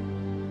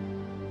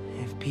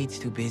 If Pete's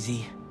too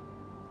busy,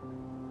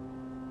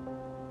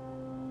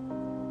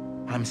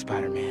 I'm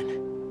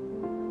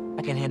Spider-Man.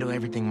 I can handle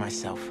everything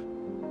myself.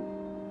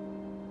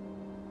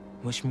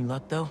 Wish me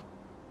luck, though?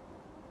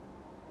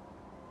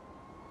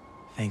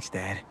 Thanks,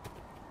 Dad.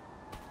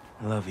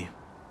 I love you.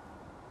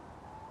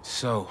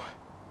 So...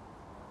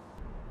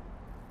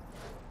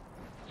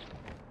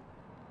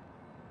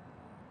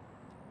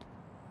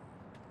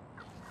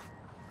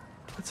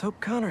 let's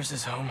hope Connors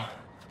is home.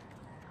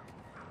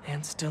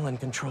 And still in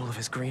control of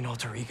his green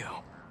alter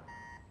ego.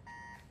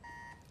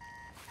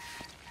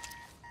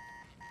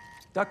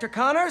 Dr.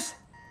 Connors?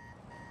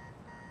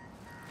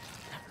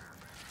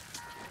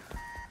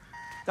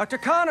 Dr.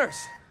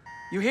 Connors!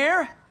 You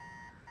here?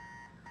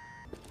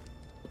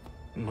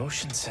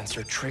 motion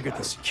sensor triggered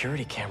the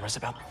security cameras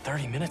about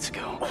 30 minutes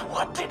ago.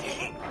 What did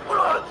he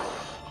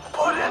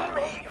put in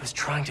me? He was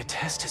trying to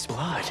test his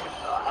blood.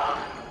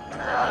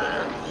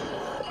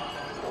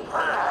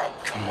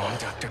 Come on,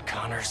 Dr.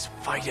 Connors,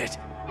 fight it.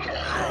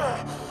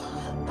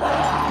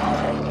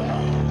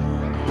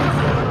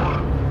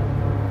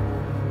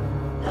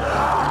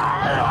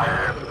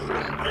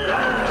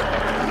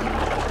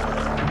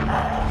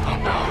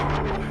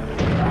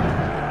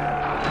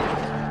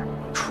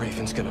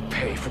 Craven's gonna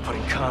pay for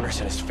putting Connors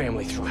and his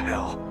family through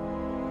hell.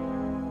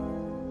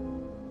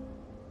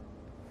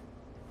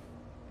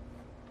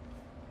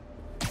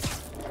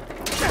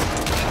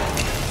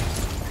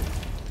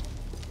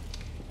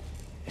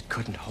 It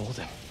couldn't hold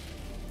him.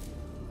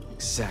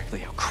 Exactly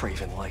how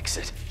Craven likes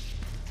it.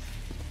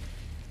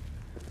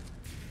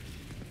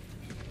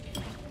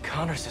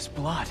 Connors'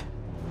 blood.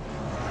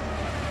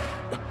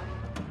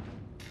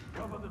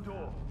 Cover the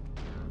door.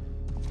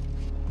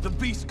 The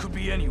beast could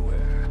be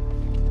anywhere.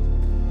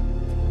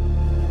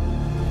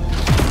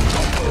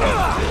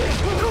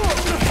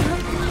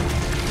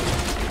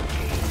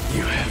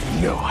 You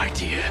have no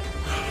idea.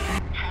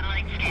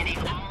 Satellite scanning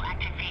all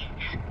active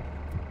feeds.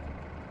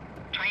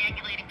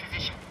 Triangulating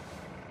position.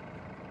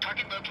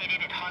 Target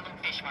located at Harlem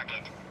Fish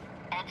Market.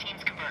 All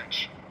teams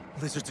converge.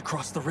 Lizards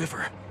across the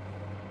river.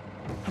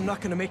 I'm not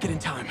gonna make it in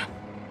time.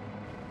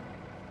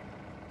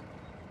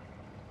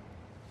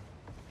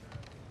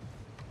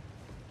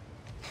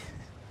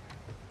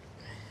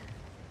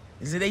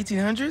 Is it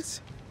 1800s?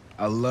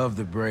 I love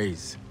the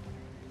braids.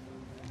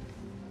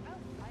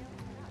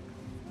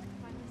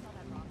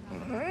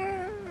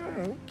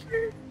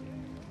 Okay.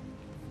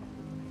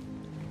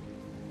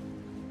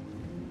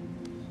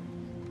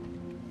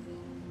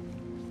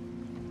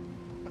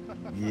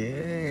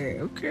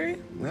 Yeah, okay.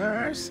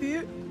 I see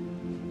it.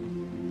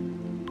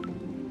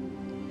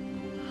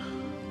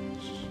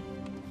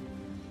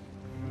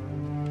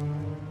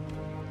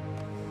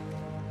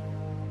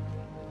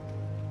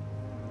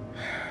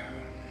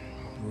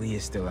 Lee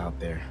is still out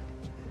there.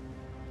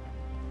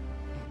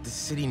 The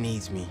city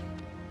needs me.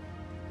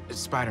 It's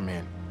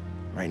Spider-Man,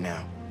 right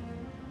now.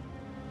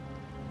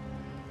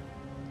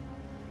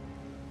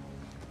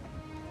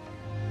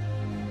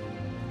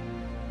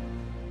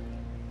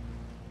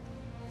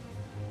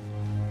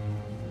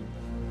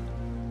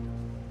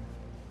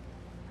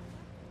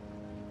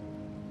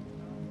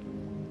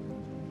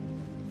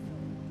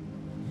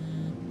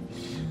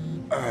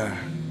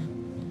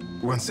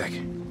 One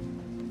second.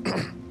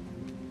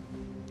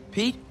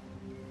 Pete?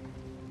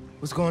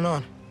 What's going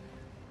on?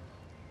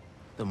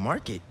 The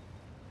market?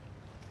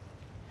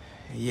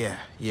 Yeah,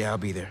 I'll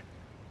be there.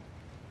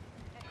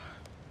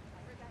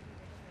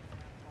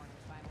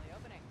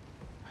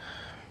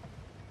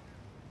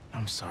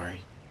 I'm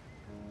sorry.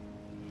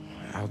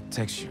 I'll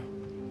text you.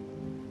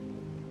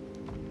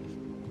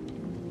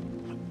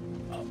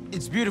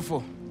 It's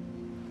beautiful.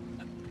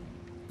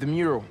 The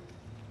mural,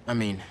 I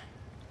mean.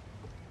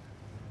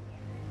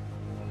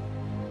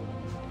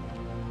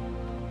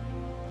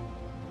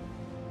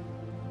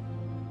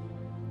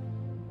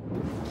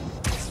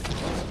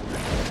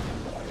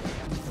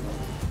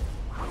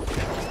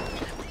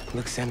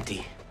 Looks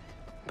empty,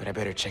 but I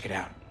better check it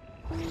out.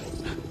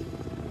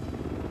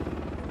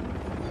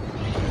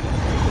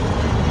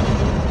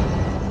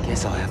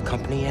 Guess I'll have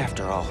company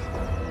after all.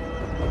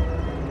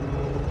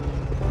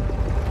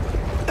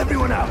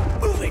 Everyone out!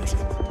 Move it!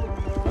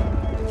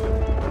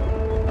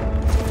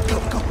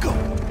 Go!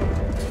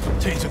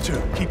 Taser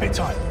 2, keep it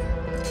tight.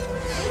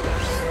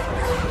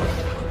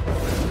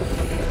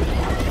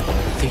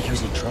 They're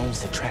using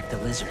drones to track the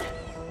lizard.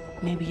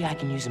 Maybe I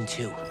can use them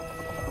too.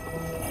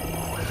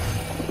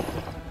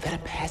 That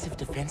a passive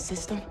defense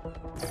system?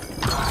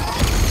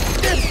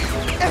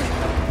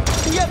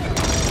 Yep,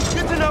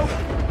 good to know.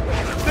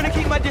 Gonna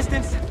keep my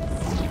distance.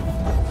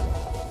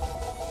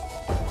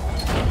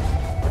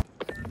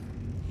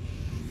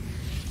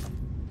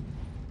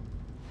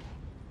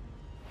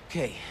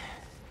 Okay,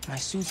 my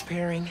suit's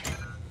pairing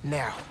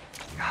now.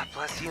 God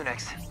bless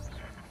Unix.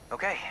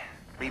 Okay,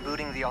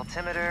 rebooting the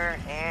altimeter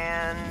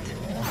and...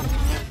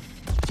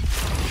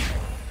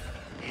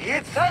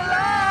 It's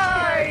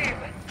alive!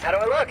 How do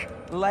I look?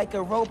 Like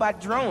a robot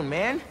drone,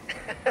 man.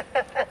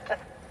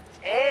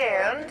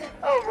 And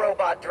a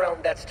robot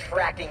drone that's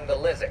tracking the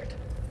lizard.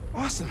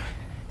 Awesome.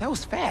 That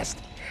was fast.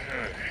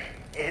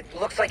 It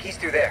looks like he's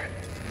through there.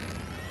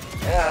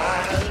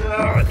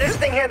 This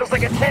thing handles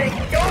like a tank.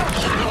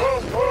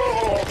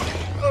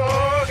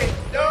 Okay.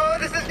 No,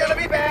 this is gonna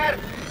be bad.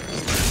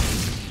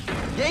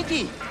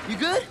 Yankee, you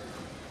good?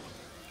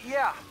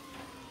 Yeah.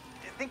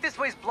 I think this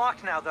way's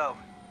blocked now, though.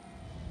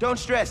 Don't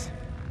stress.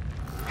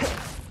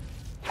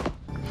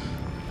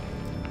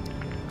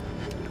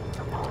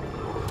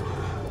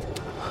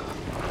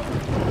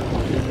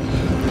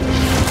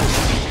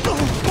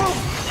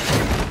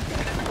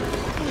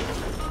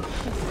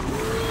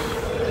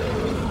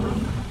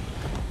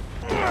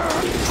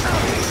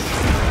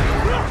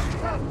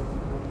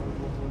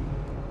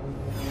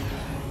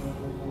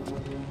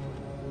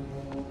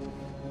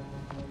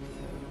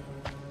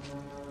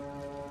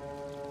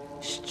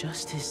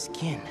 just his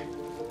skin.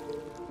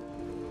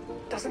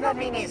 Doesn't that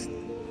mean he's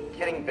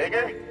getting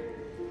bigger?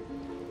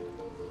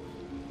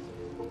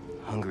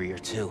 Hungrier,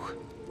 too.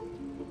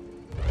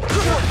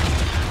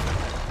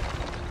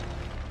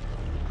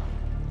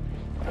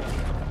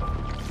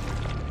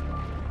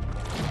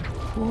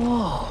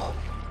 Whoa.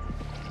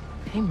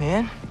 Hey,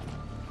 man.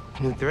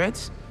 New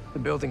threads? The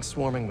building's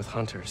swarming with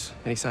hunters.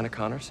 Any sign of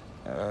Connors?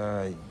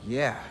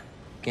 Yeah.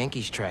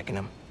 Genki's tracking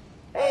him.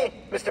 Hey,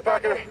 Mr.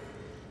 Parker.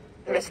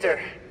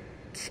 Mr.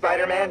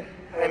 Spider-Man,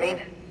 I mean.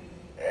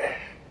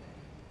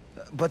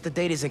 But the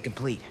date isn't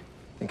complete.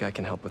 Think I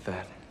can help with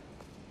that.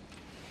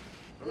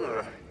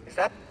 Is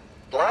that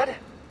blood?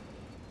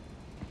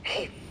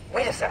 Hey,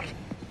 wait a sec.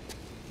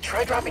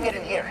 Try dropping it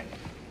in here.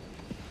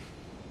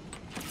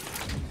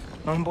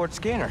 Onboard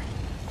scanner.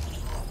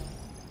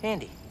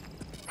 Handy.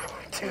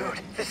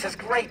 Dude, this is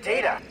great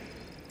data.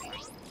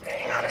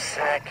 Hang on a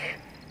sec.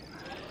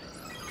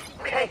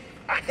 Okay,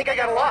 I think I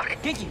got a lock.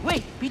 Genki,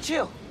 wait! Be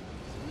chill!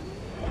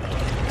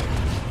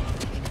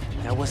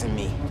 That wasn't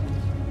me.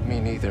 Me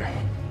neither.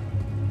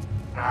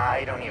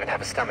 I don't even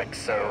have a stomach,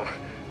 so...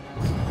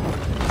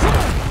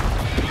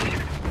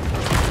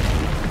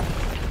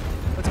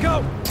 Let's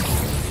go!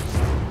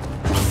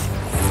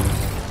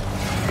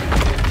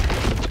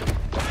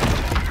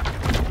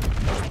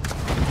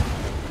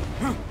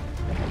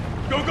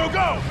 Go, go,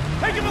 go!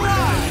 Take him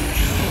alive!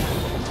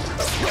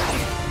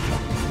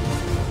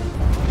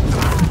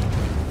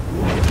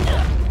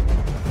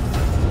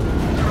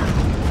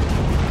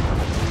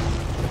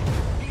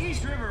 The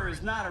East River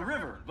is not a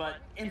river, but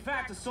in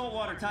fact a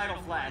saltwater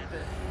tidal flat.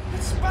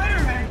 But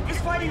Spider-Man is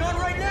fighting on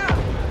right now!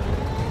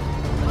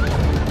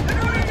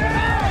 They're going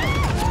down!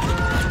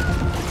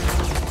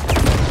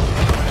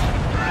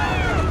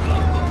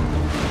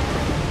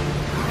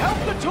 Help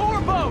the tour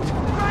boat!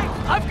 Right!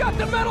 I've got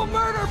the metal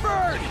murder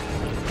bird!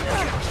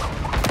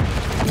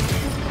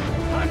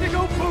 Time to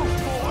go boom,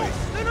 boys!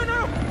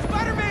 No!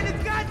 Spider-Man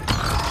has got...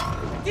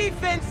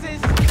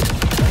 defenses!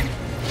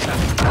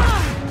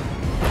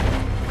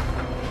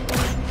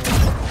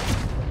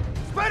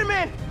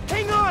 Spider-Man,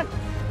 hang on!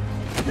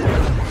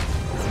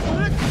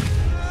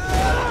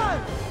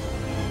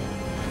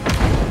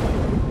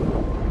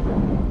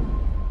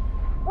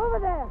 Over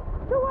there!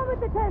 The one with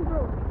the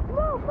tendrils!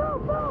 Move,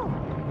 move, move!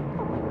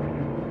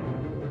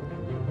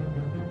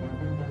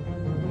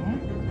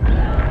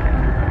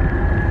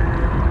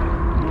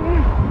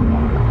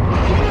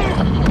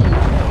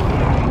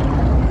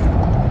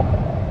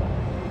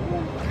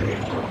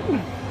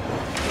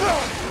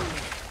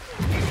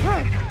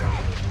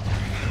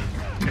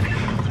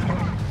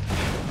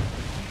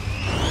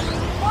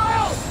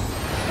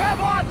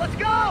 Let's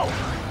go!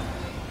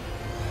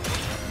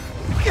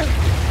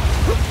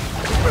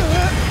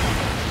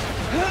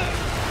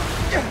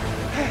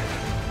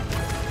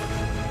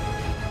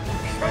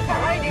 He's right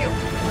behind you!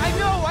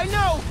 I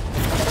know!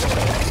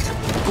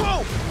 Whoa!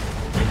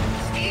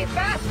 Speed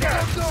faster!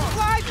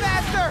 Fly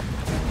faster!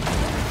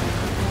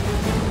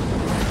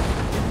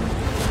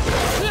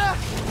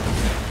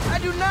 I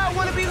do not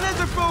want to be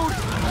lizard food!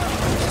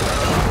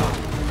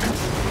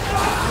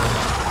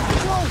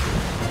 Whoa!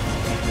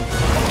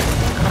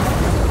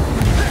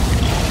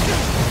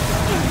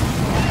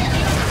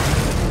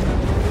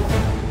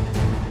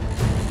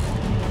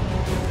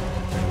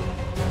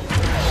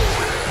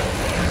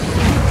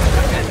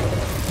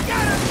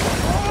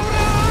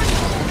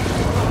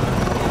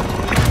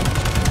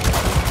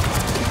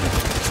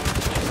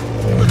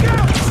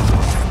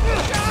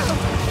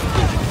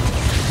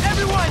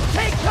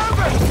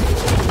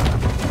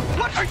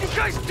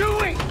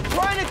 Doing?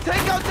 Trying to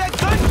take out that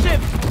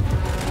gunship!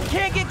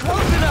 Can't get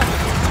close enough!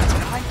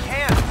 I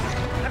can!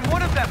 I'm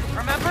one of them,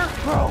 remember?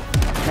 Bro,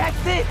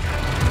 that's it!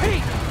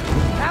 Pete!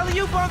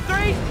 Alley-oop on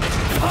 3!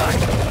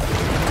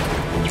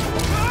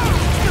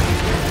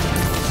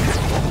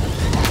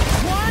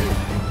 1,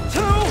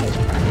 2,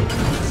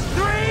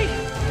 3!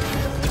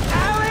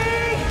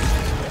 Alley!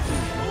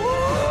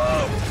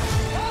 Woo!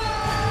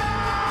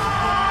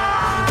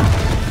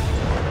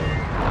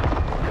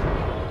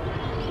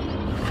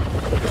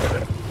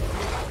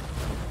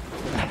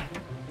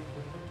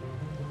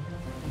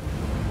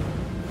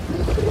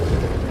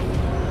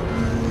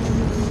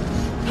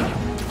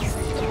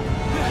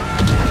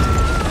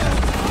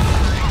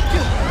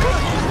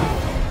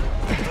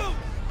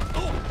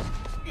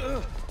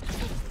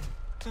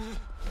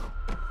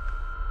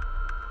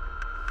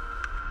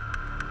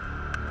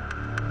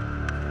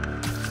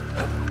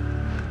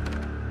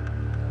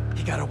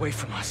 He got away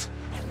from us.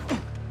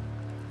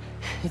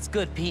 It's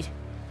good, Pete.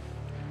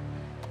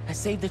 I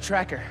saved the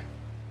tracker.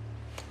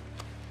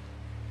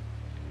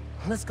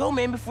 Let's go,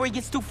 man, before he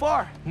gets too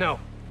far. No.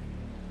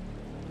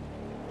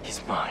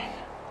 He's mine.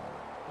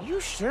 You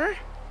sure?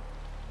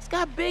 He's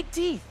got big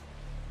teeth.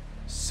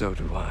 So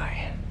do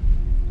I.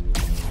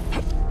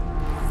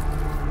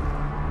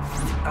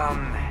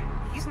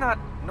 He's not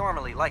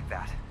normally like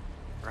that,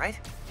 right?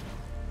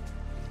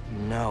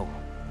 No.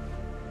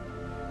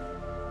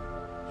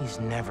 He's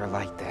never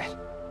like that.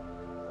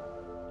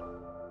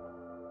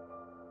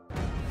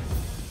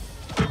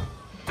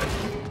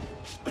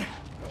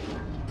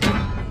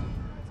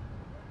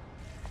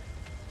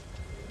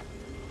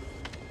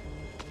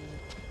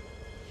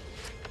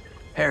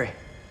 Harry.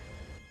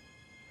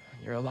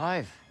 You're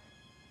alive.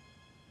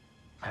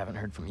 I haven't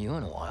heard from you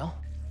in a while.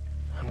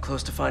 I'm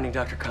close to finding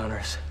Dr.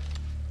 Connors.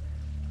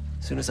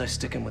 As soon as I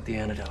stick him with the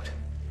antidote,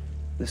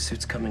 this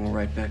suit's coming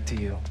right back to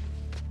you.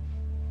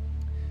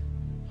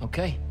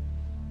 Okay.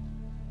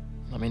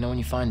 Let me know when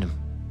you find him.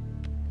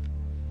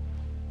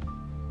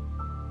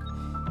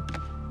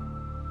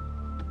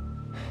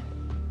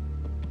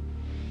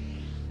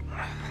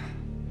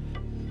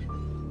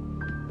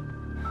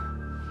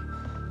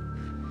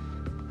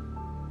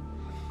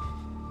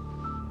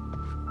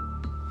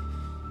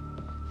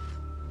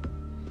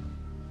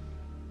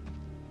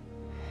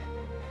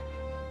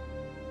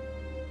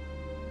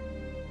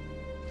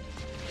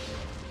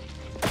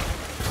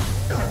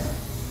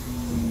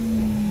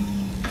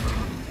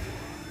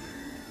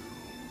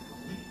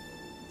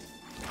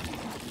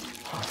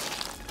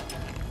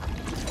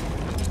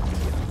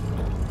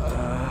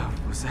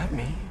 Was that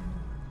me?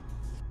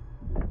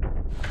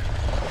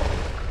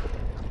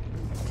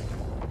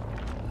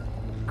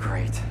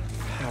 Great.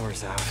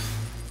 Power's out.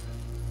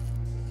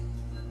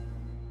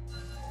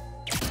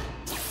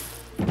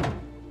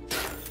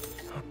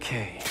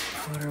 Okay,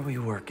 what are we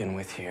working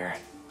with here?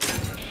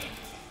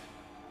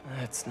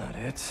 That's not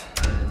it.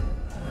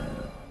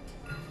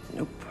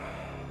 Nope.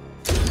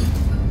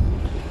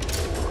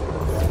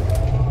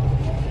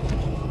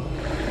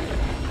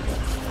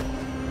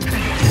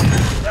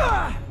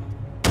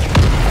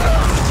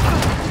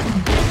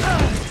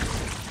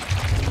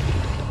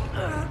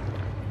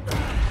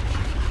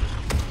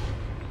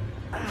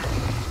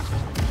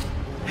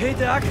 Hey,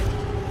 Doc.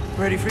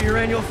 Ready for your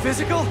annual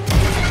physical? I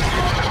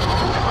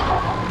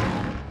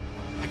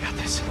got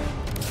this.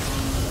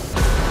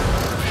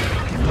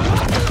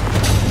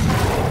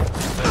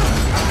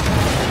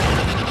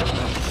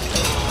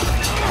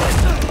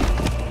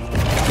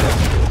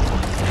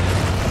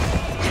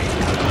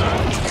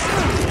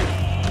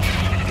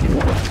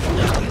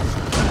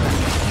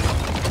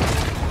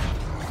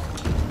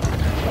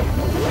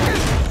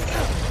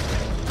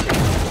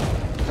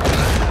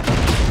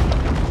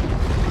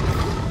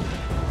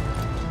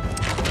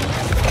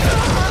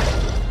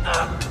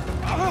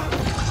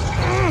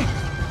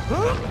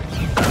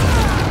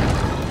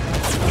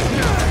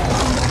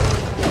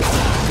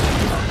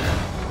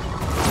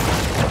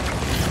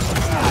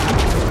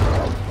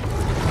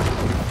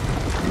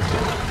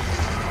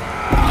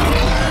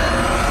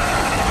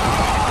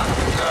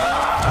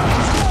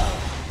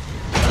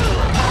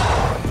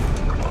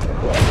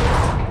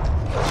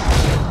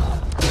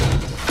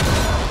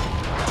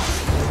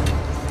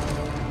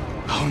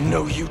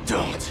 No, you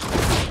don't.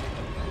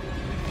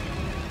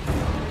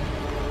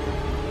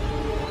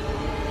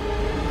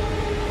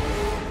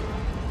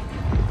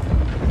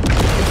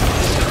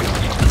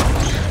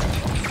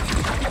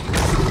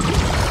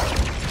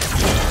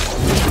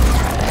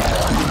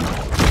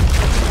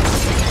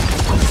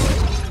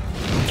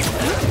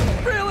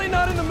 Really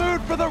not in the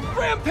mood for the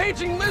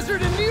rampaging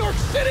lizard in New York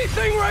City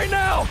thing right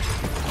now.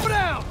 Go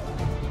down.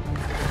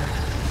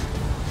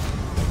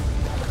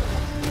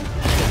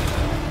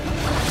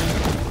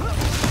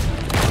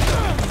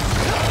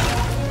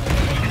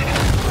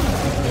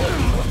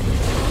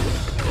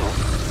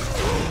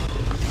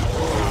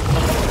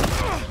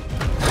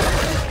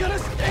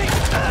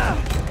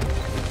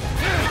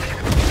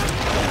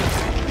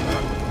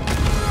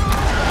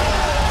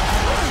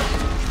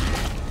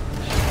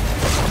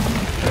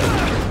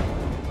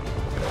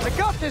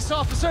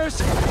 Officers!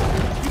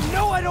 You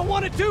know I don't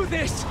want to do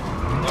this! Stay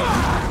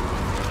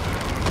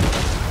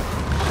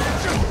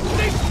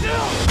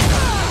still!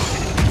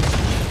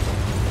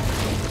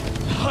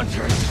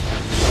 Hunters!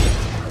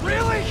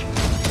 Really?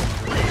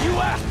 You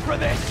asked for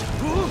this!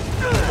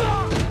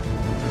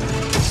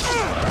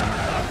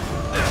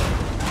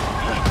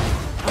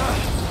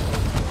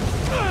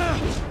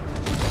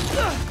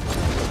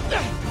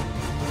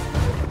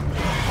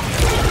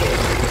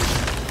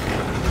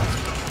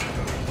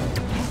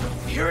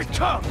 Here it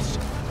comes!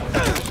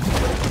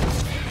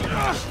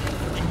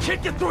 You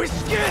can't get through his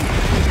skin!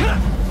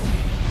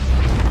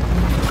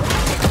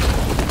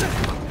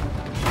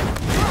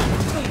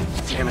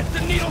 Damn it,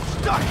 the needle's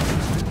stuck!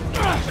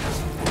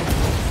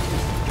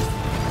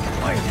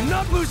 I am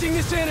not losing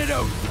this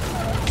antidote!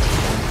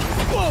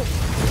 Whoa!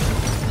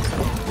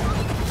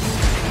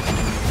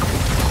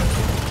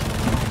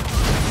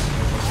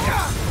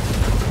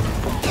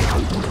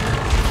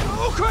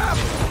 Oh, crap!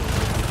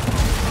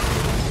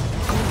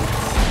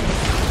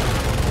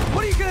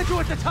 What are you gonna do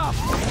at the top?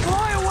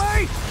 Fly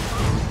away?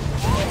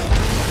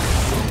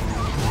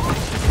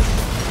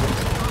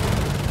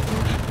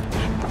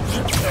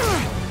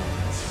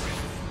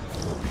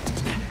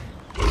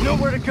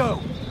 Nowhere to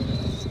go.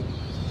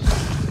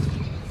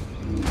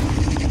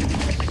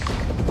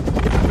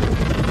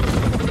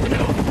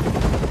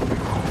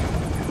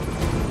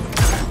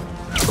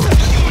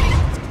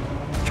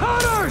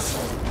 Connors!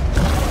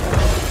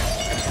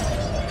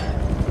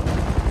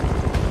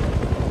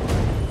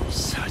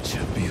 Such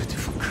a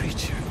beautiful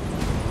creature.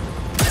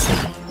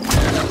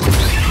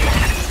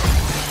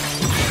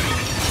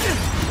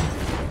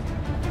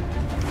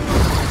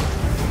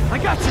 I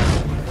got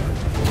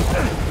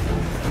you!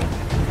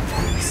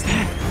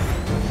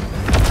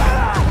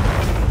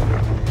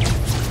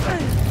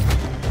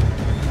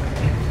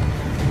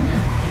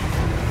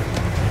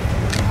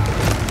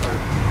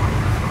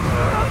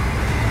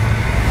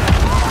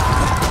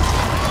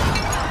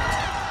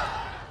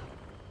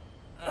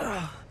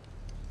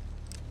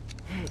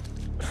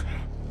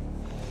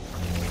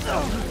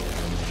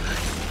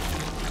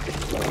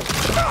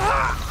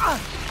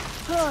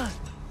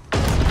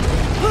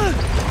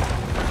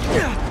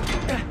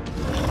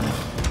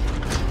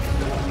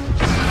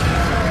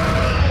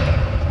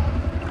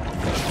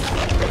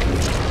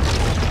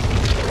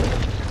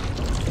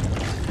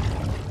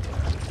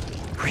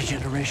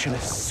 Regeneration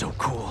is so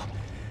cool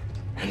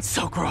and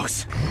so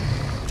gross.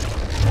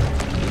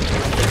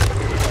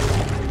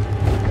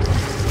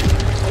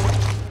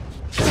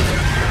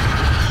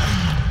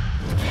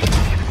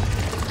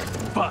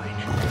 Fine.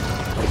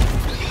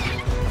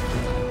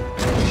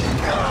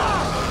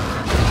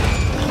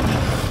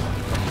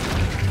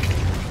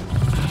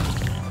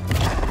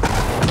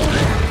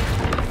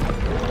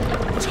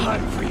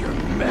 Time for your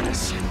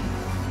medicine.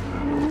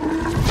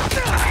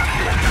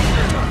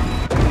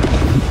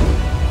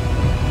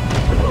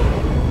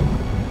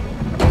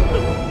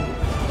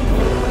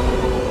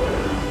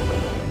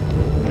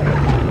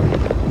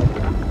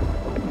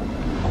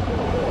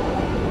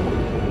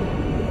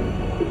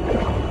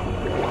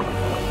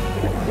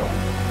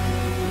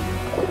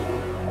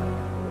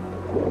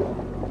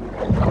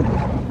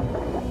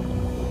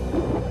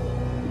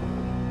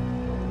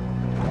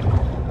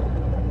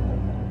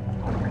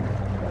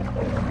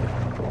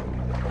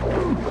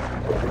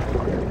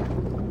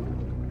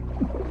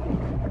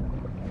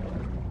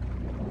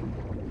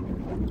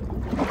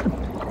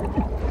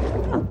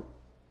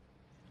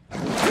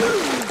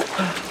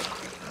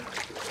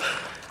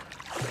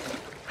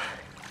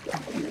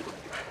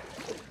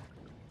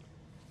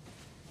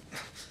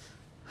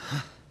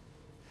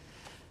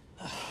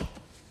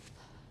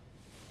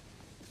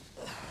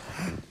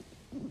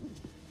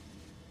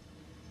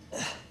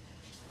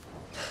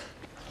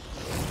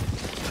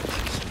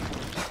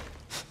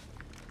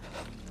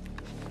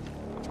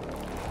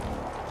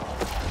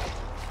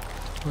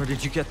 Where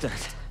did you get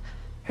that?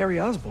 Harry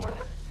Osborn.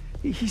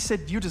 He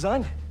said you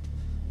designed it.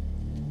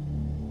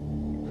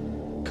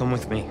 Come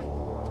with me.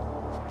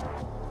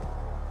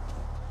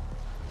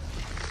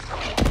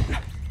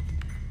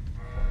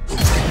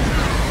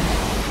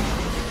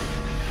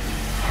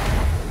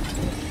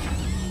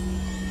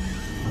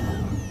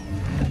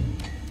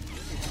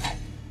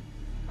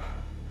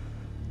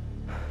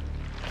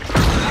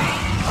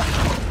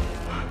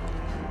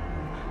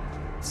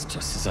 It's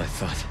just as I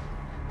thought.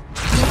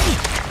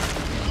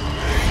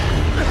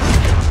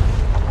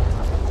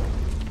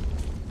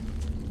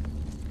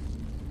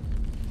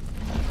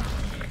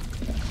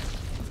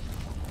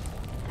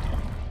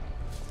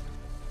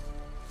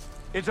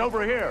 It's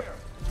over here.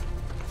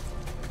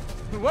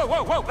 Whoa,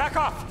 whoa, whoa, back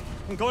off!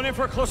 I'm going in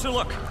for a closer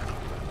look.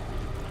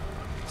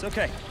 It's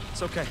okay,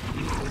 it's okay.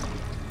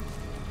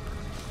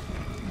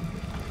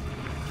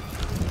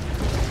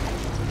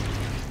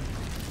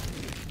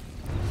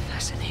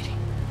 Fascinating.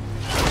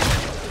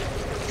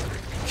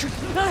 Shoot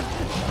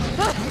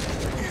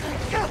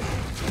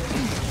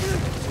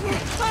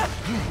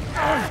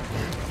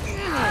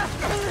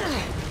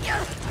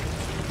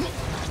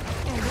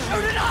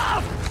it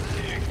off!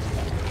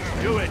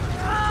 Do it.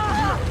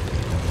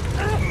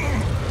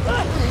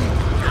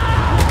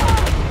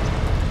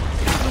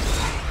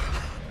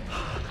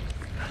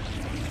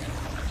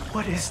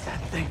 What is that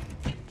thing?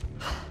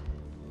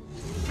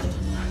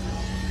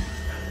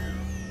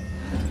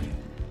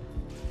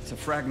 It's a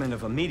fragment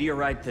of a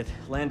meteorite that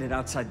landed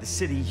outside the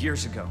city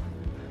years ago.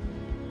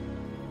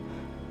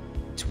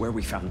 It's where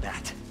we found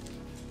that.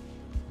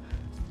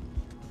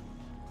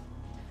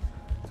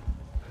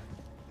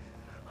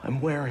 I'm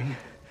wearing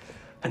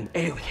an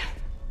alien.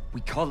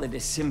 We call it a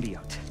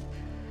symbiote.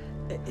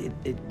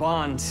 It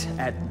bonds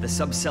at the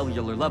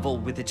subcellular level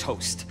with its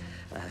host.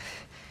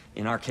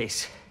 In our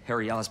case,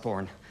 Harry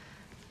Osborn.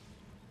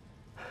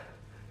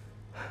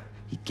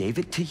 He gave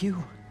it to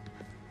you?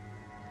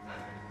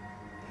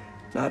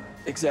 Not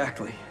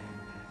exactly.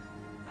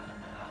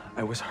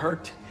 I was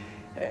hurt,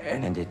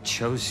 And it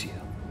chose you.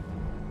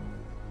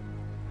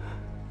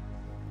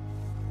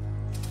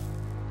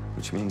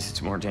 Which means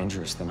it's more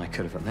dangerous than I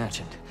could have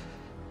imagined.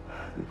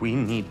 We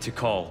need to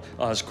call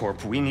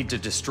Oscorp. We need to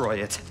destroy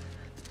it.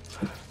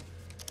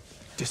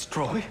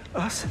 Destroy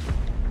us?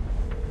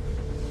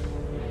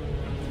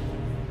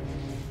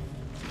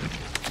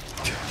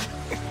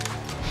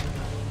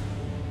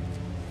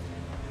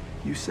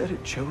 You said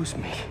it chose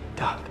me,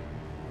 Doc.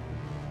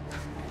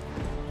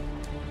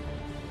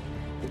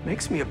 It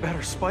makes me a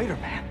better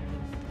Spider-Man.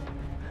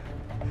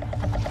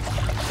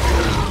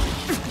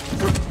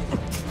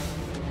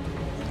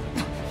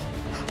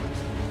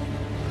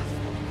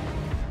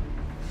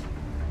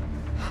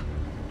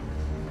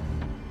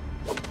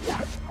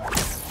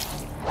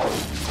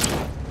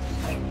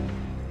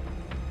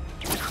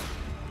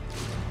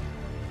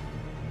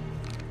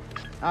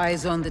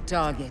 Eyes on the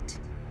target.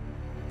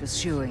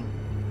 Pursuing.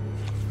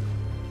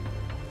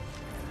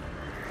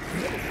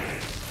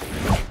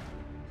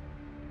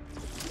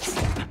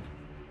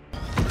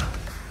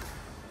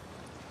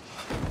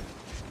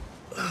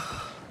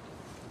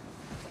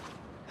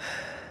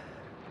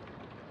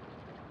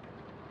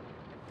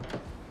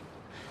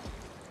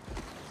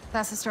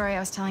 That's the story I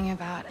was telling you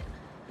about.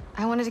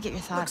 I wanted to get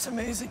your thoughts. Looks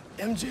amazing,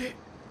 MJ.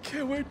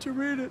 Can't wait to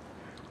read it.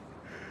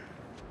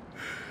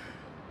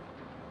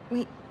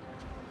 Wait.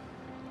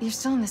 You're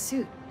still in the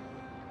suit.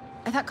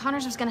 I thought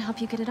Connors was gonna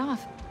help you get it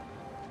off.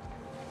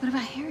 What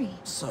about Harry?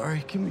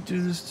 Sorry, can we do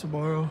this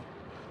tomorrow?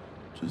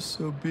 Just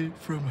so beat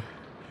from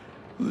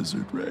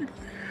Lizard Wrangling.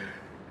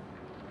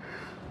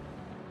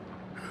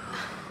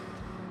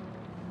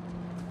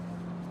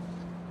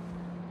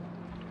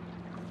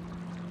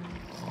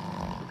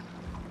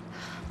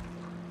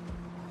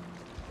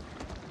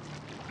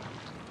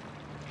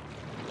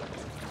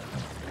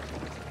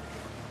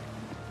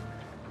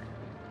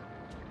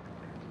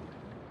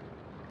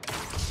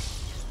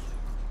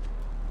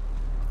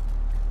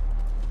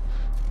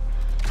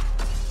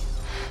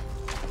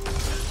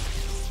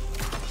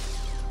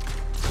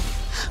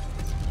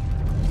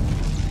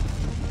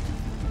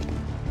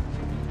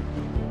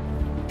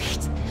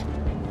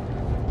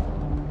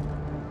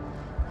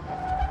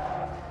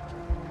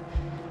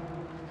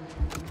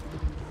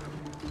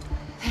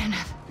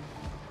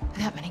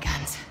 That many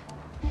guns.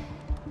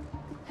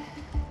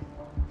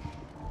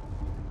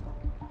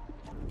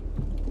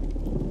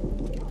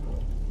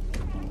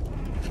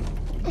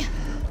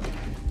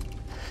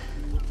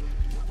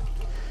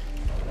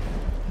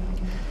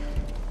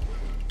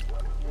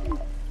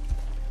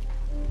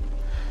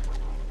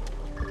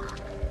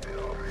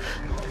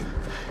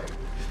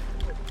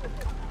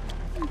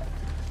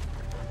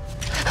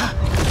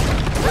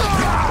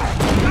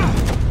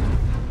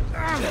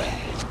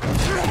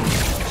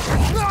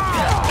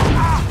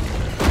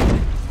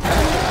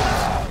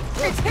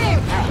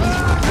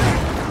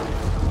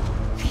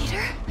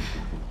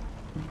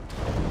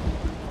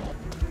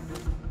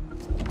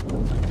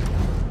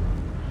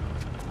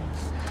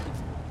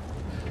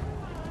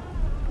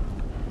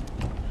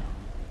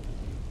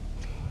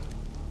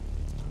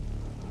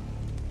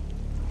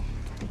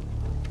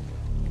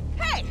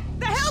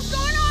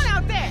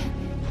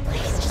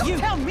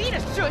 Tell me to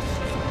shush!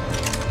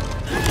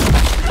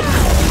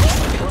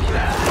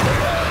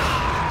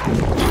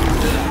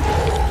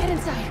 Get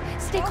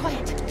inside. Stay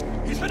quiet.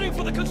 He's heading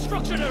for the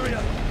construction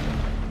area!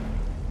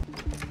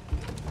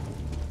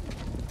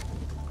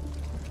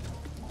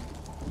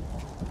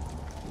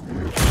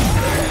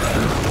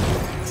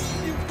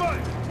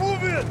 Inside!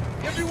 Move in!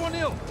 Everyone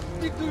else,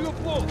 stick to your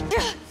post!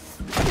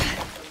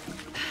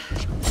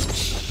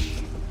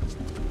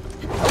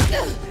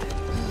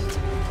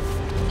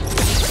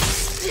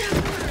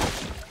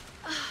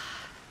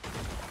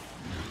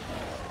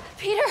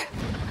 Peter,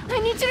 I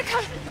need you to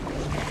come.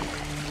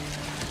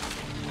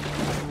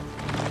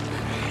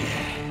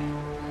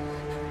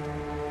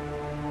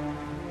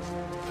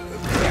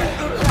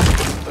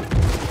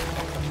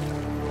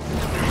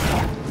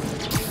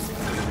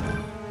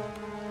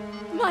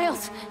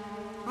 Miles!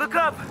 Look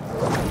up!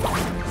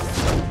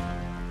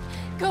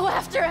 Go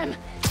after him!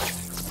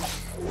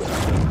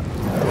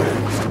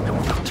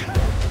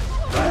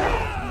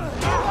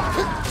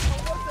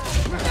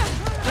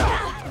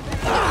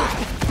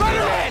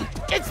 Spider-Man!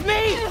 It's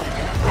me!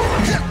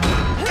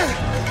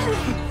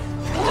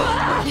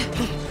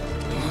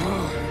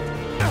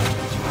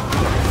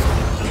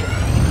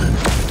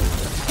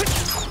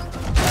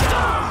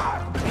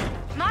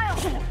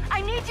 Miles,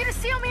 I need you to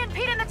seal me and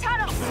Pete in the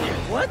tunnels!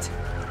 What?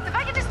 If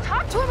I can just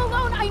talk to him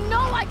alone, I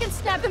know I can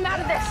snap him out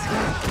of this!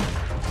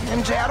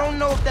 MJ, I don't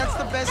know if that's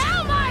the best...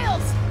 Now,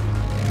 Miles!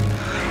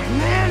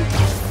 Man!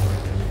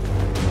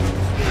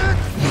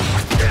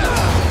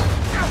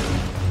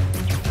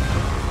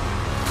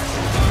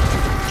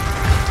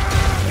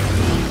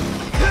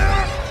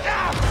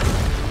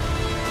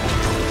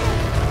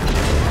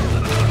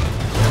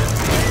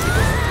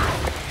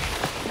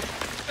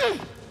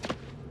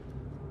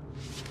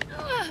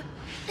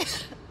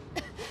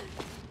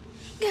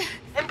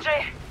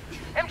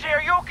 MJ,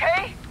 are you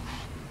okay?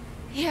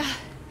 Yeah.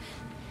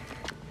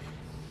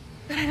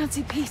 But I don't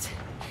see Pete.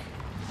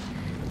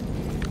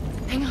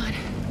 Hang on.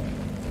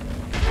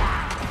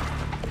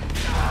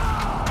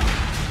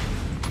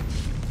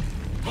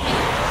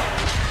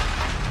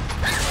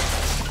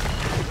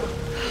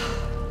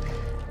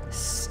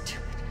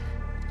 Stupid.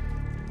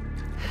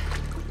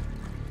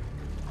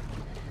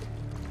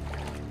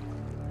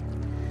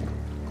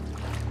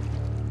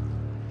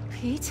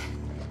 Pete?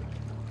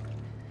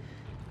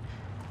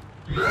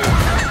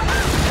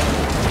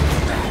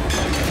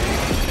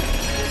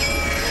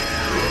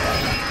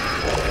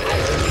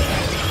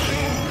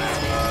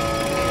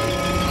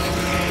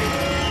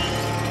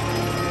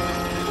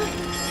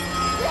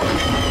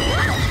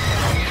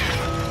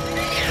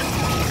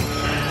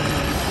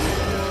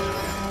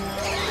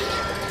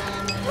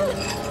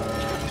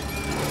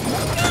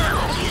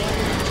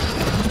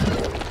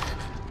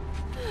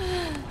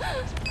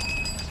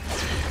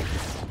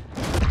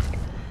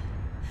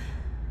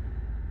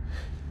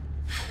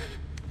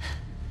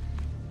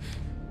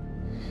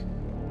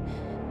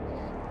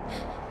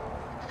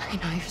 I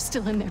know you're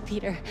still in there,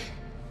 Peter.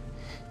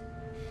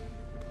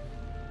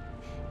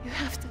 You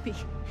have to be.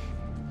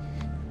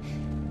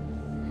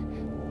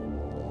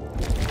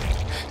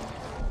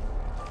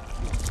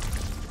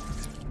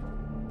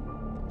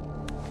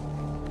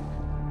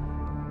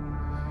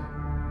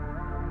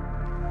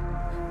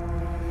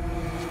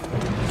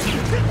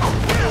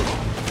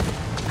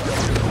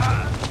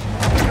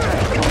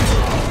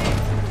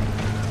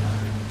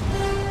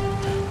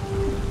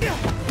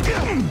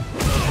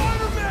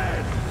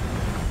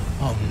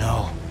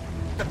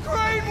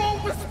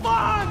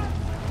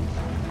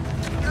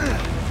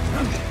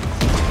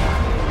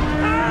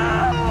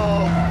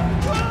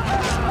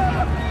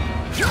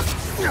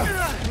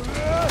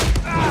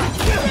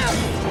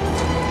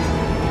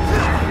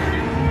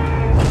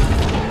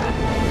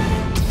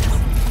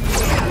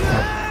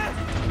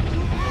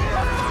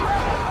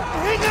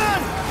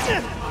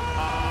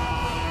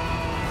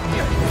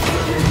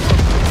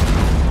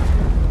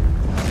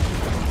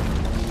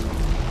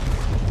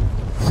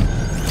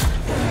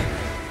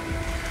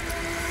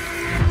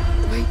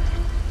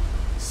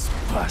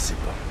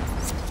 Спасибо.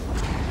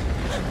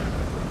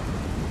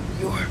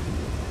 You're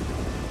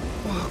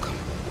welcome.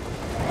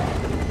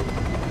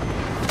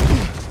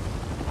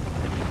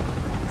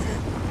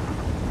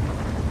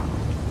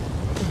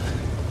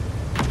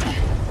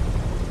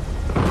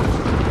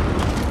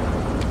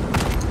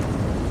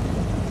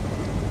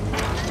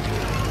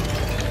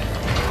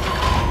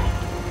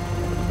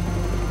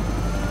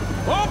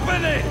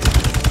 Open it!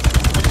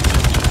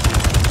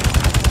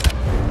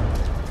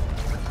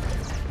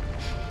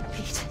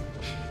 Pete,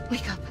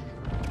 wake up.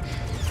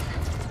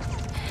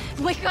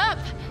 Wake up!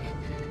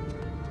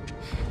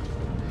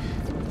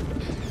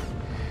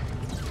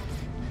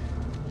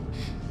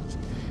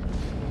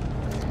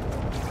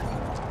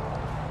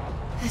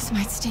 This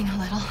might sting a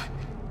little.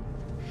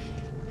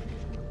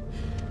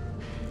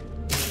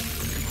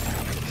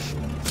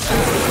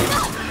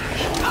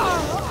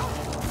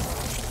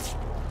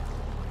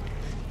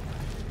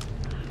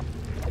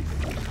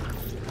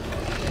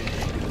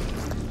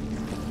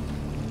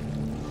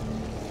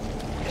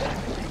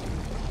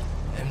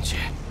 MJ.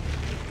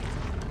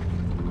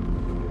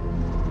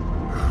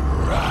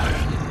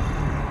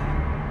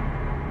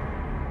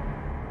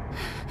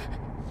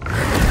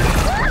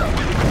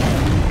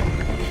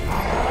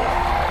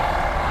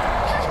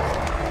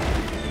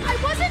 I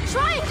wasn't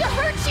trying to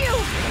hurt you!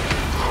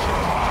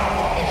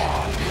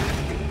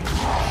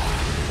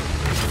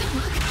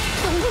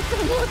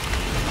 Don't look.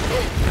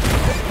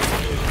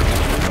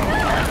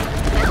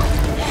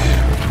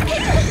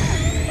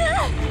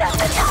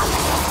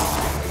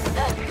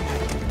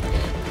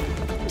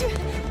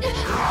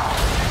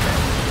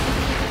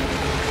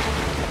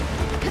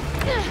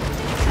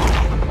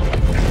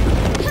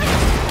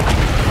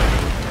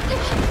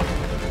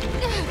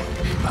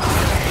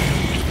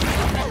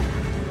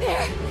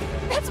 There!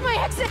 That's my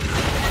exit!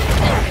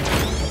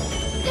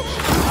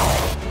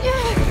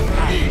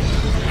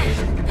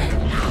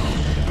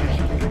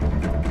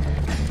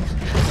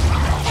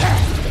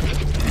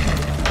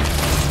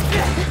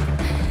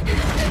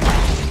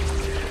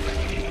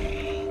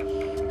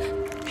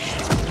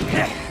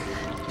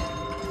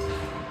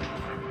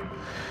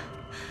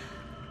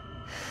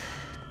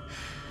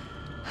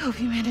 Hope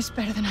you managed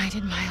better than I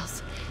did,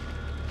 Miles.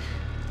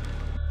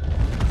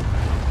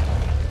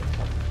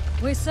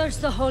 We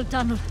searched the whole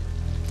tunnel.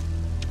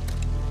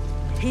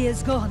 He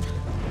is gone.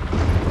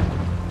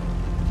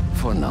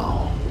 For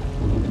now.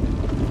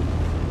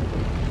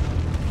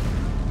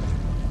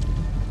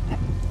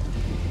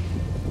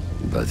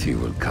 But he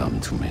will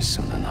come to me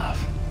soon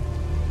enough.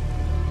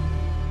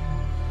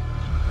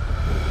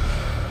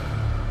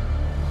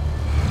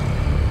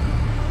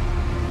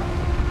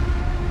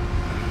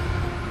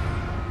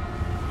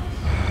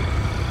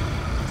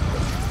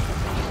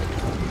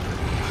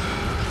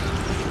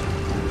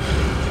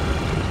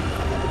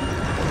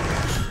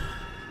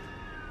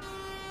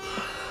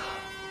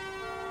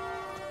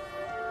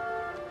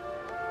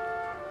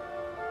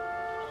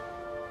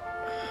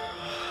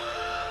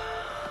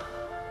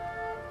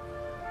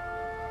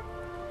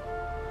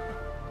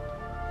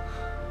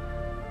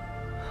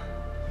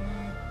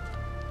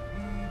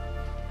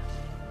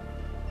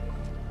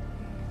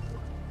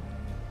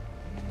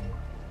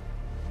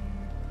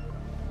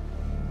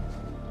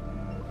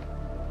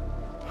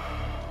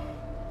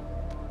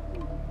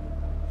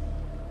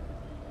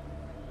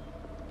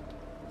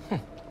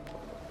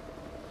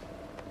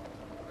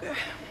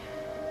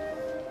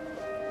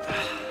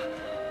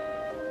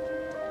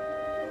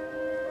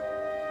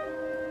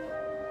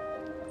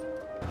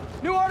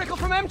 New article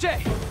from MJ!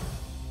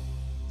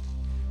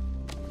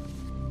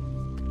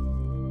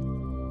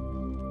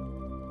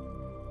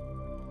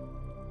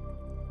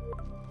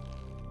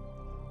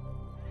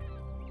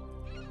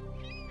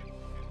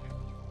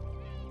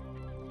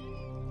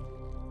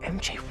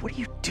 MJ, what are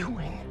you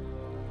doing?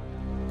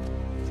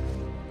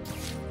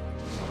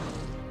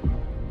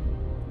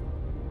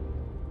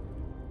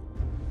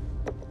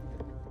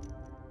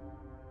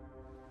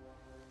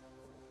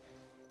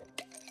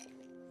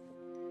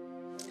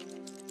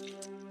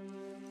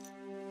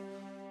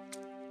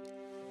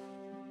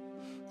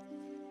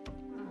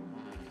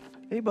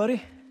 Hey,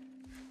 buddy.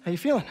 How you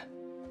feeling?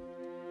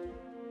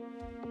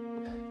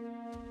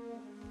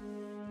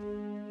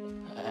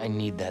 I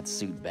need that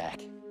suit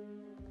back.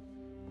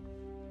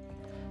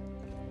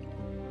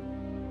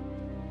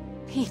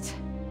 Pete.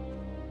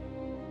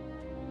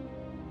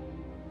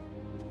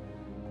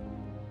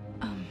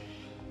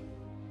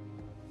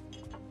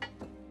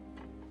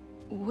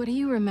 What do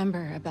you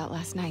remember about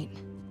last night?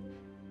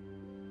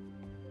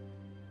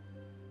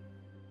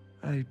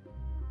 I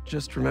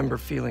just remember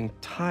feeling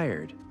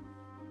tired.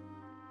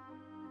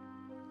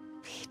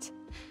 Pete.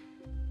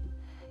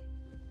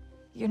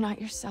 You're not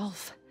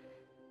yourself.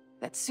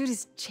 That suit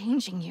is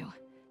changing you.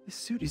 This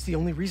suit is the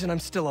only reason I'm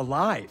still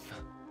alive.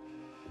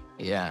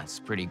 Yeah, it's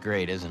pretty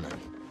great, isn't it?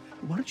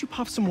 Why don't you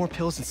pop some more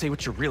pills and say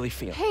what you really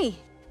feel? Hey,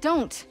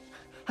 don't.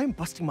 I'm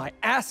busting my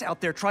ass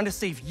out there trying to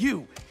save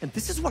you, and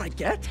this is what I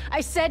get?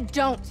 I said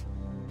don't.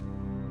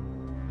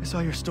 I saw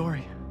your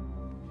story.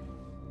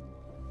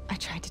 I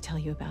tried to tell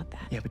you about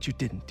that. Yeah, but you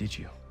didn't, did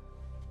you?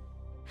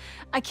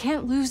 I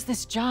can't lose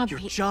this job. Your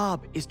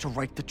job is to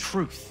write the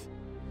truth.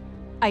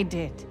 I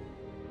did.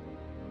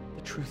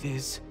 The truth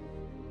is,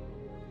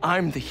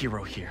 I'm the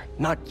hero here,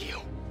 not you.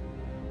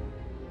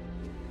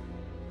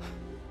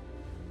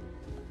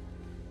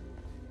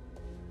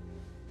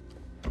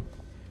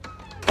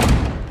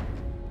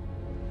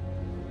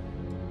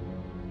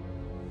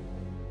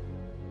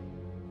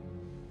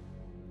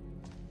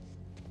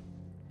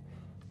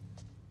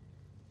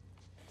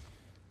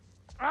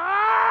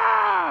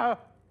 Ah!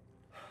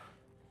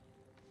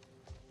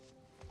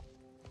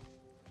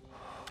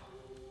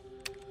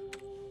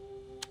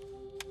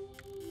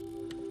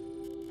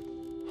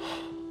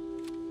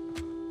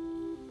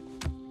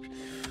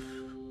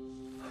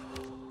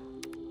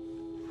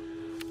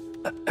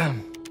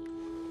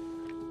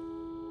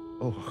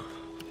 Oh.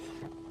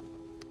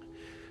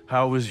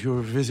 How was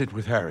your visit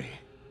with Harry?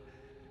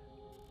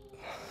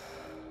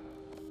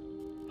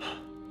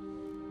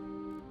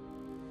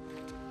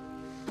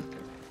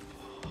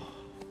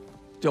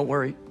 Don't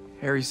worry,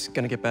 Harry's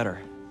gonna get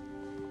better.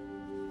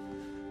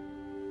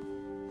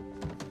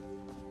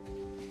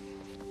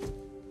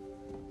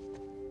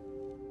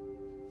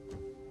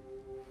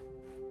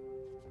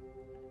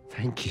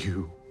 Thank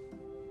you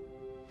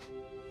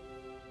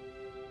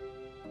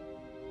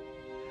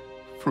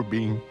for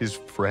being his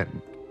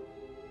friend.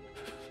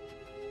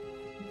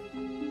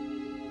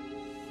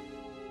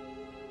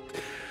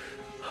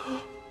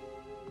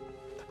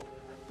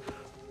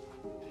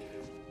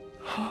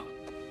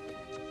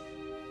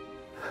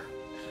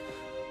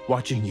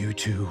 Watching you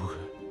two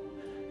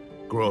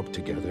grow up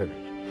together.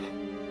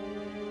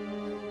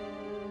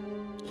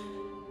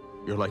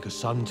 You're like a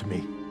son to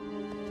me.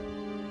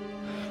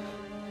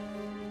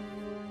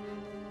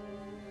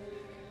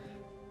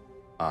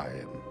 I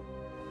am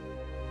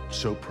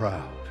so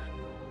proud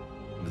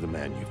of the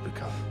man you've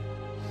become.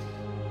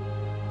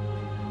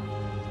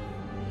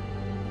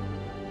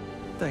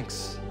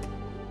 Thanks,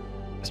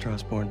 Mr.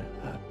 Osborn.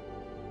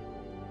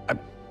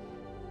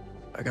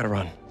 I gotta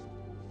run.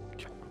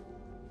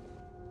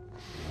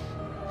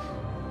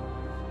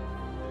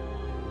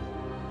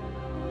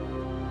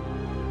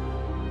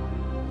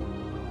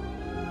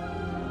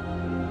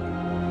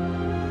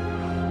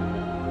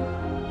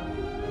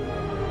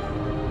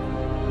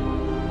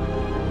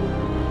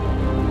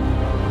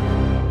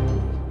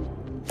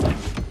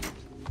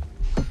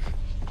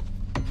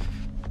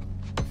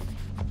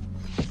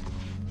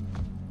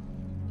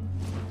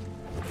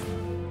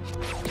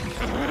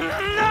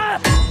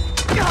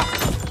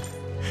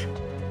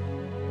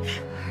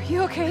 Are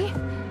you okay?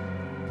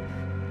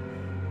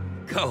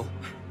 Go.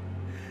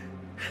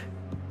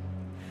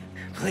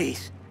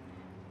 Please.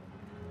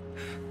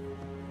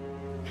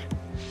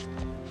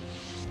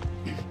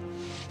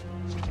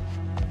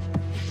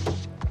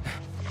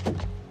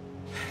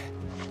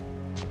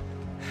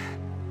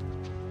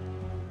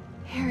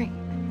 Harry.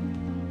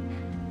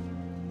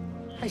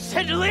 I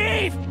said to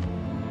leave!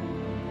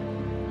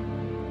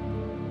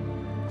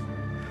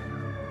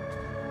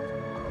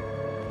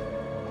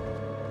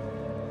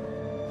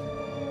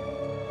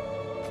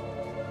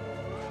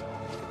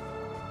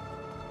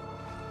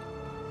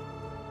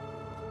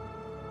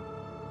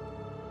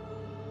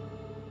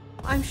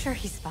 I'm sure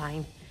he's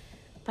fine.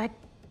 But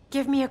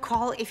give me a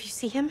call if you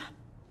see him.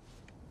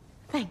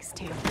 Thanks,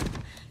 Tam.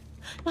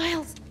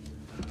 Miles!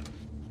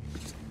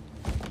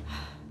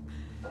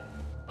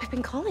 I've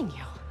been calling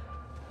you.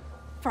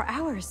 For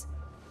hours.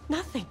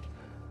 Nothing.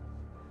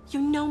 You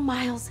know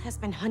Miles has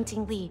been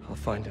hunting Lee. I'll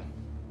find him.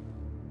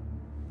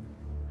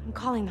 I'm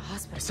calling the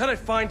hospital. I said I'd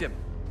find him.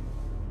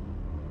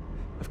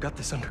 I've got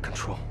this under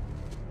control.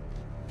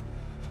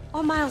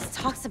 All Miles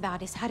talks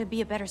about is how to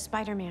be a better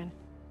Spider-Man.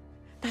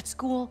 Not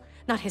school,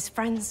 not his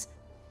friends.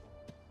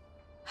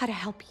 How to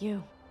help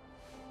you.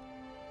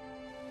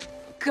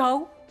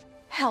 Go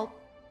help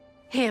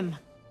him.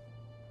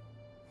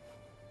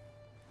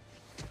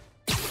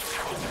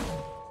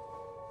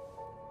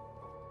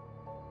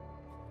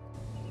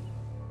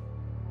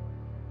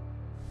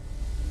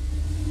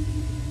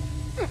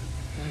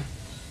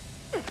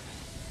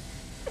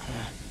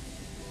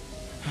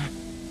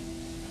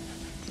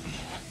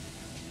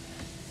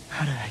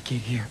 How did I get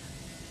here?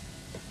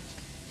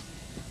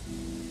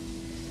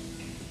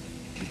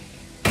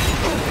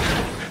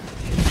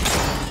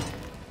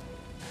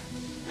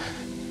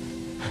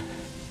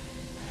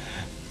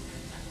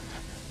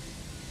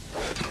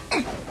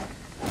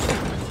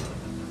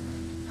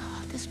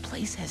 This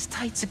place has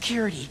tight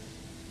security.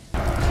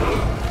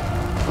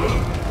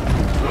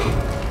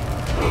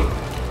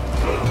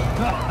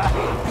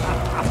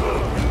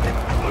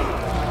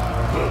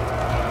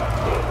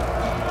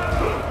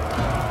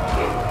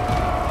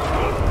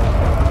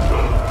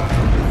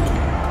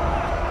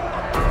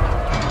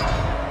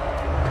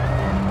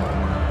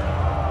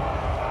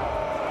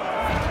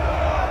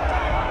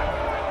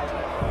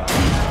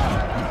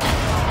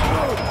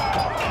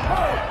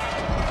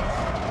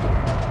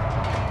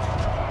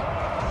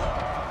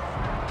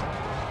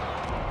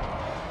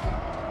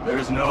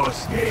 There's no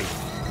escape.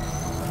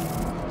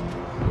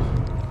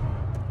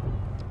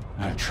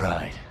 I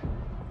tried.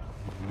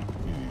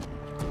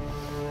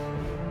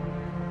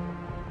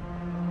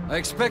 I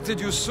expected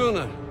you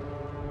sooner.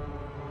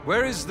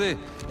 Where is the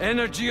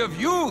energy of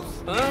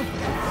youth, huh?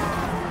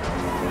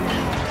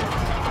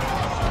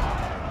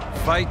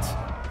 Fight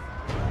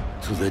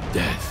to the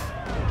death.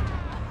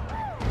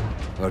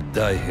 Or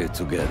die here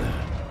together.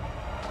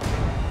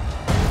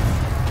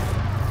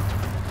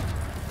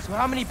 So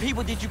how many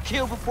people did you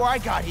kill before I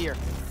got here?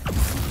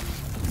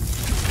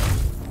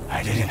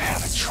 I didn't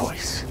have a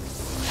choice.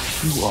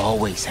 You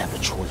always have a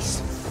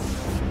choice.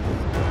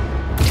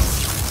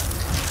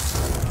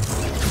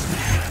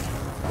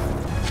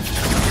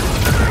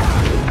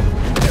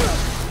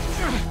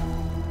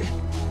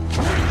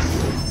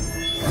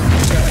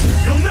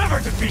 You'll never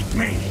defeat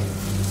me!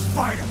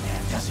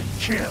 Spider-Man doesn't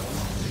kill.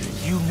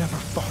 You never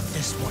fought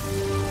this one.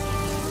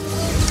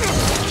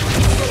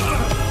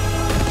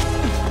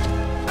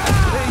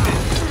 Lady,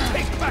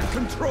 take back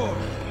control!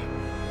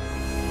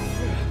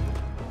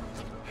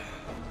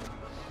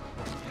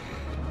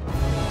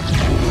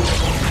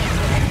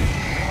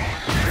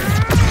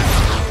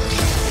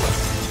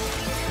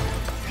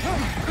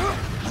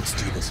 Let's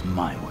do this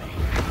my way.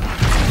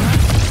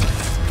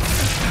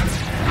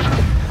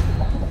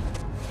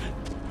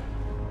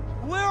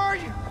 Where are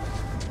you?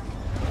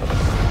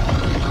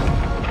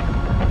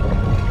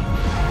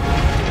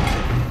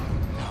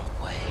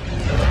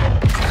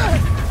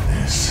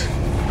 This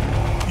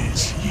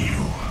is you.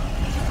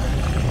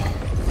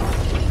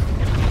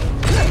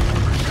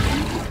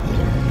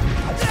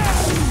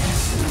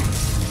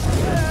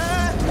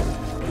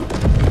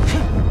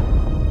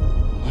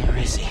 Where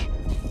is he?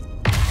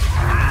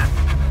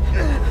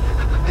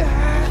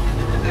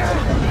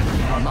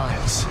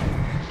 Miles.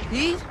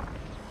 He?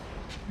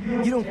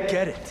 You don't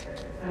get it.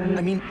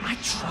 I mean, I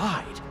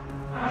tried.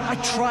 I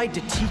tried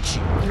to teach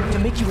you, to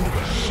make you into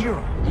a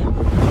hero.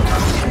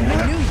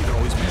 I knew you'd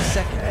always be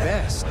second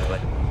best,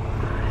 but...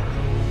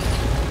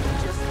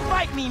 Just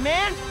fight me,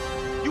 man!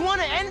 You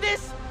wanna end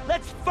this?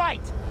 Let's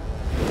fight!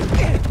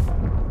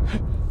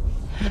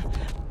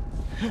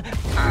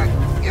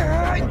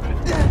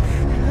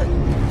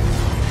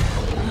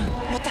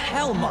 What the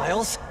hell,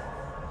 Miles?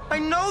 I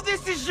know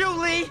this is you,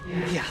 Lee!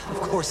 Yeah, of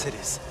course it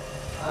is.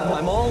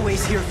 I'm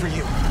always here for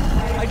you.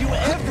 I do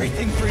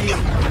everything for you.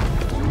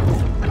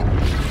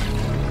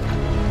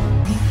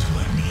 Hope to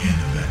let me in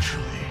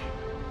eventually.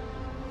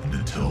 And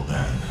until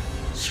then,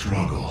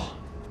 struggle.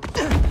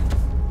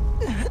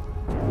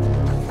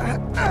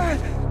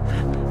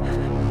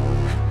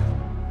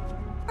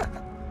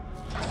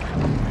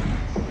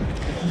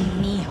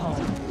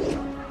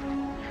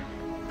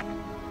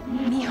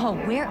 Mijo,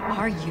 where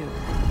are you?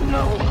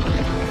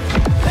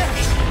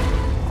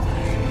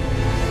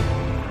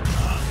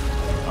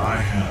 I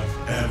have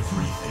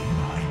everything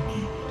I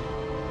need.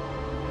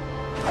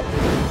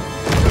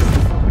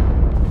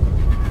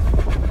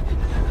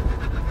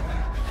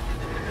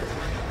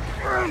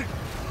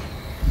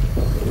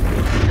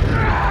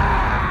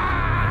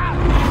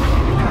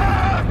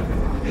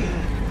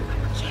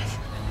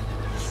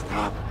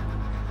 Stop.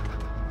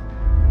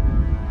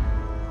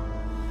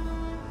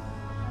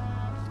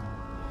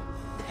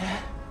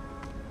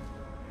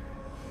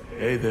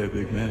 Hey there,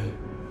 big man.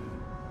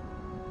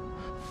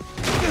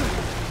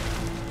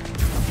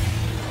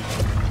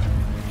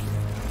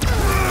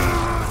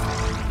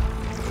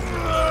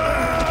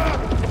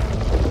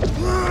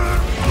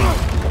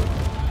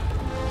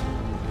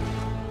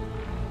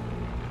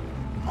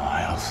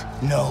 Miles.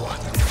 No.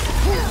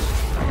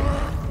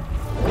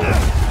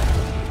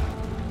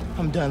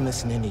 I'm done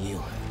listening to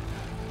you.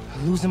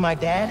 Losing my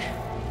dad?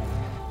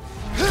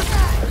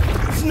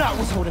 It's not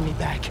what's holding me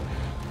back.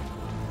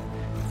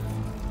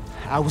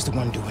 I was the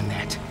one doing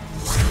that.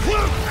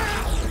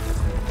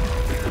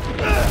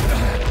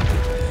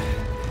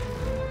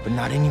 But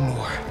not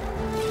anymore.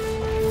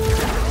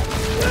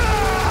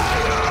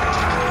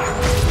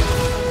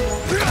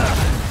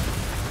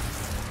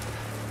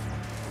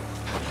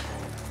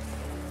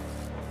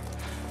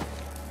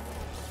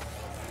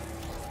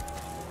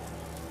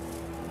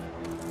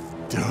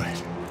 Do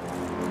it.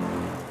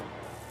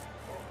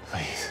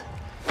 Please.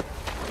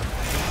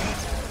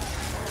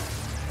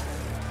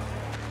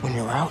 When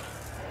you're out,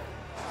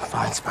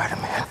 find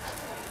Spider-Man.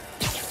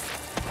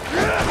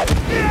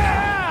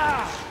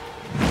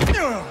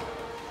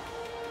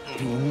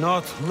 Do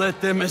not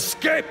let them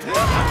escape!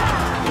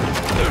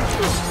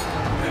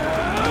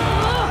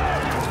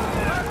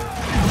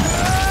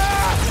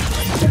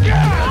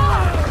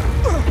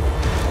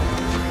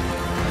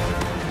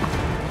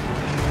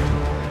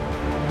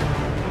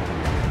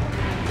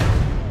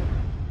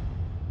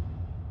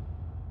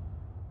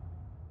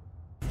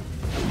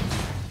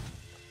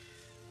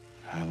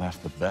 I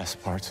left the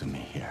best parts of me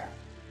here.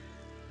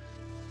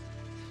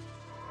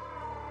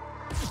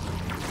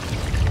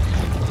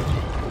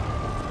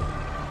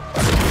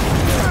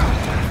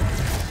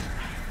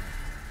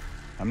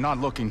 I'm not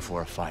looking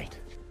for a fight.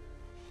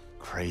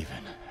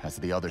 Craven has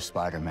the other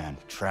Spider-Man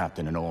trapped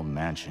in an old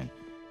mansion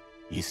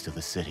east of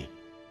the city.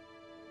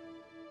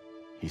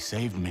 He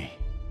saved me.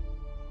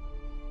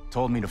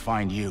 Told me to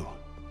find you.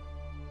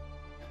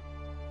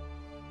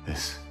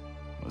 This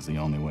was the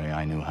only way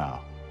I knew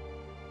how.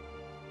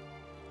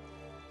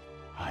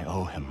 I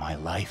owe him my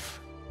life.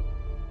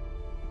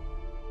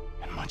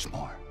 And much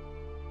more.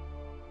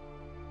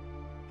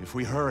 If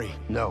we hurry...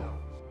 No.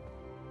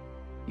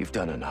 You've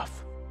done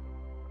enough.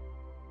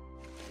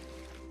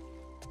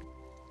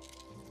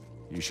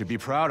 You should be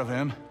proud of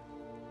him.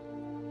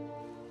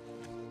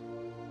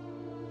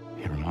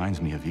 He reminds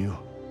me of you.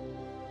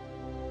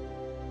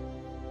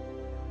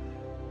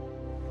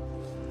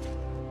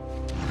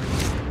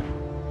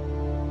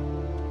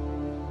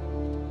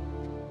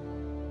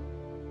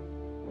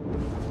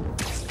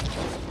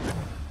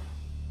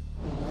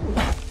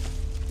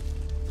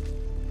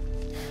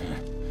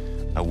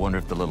 I wonder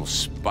if the little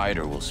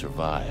spider will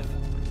survive.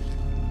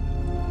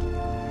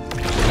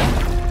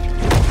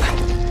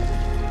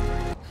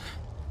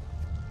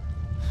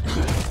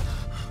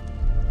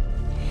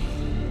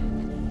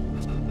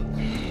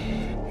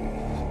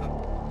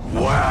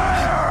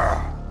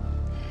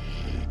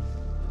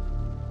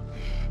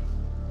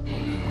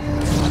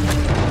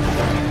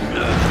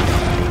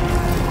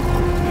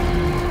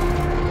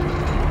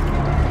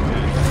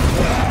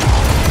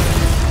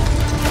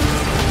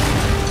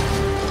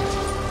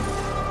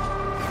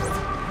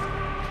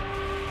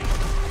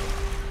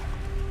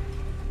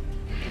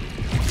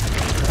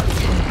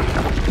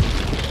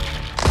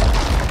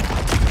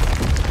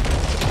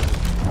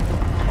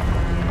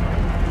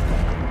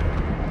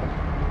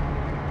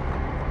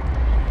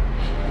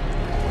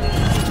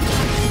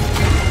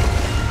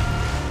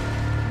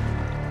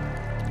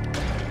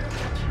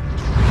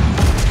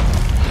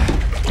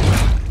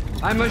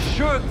 I'm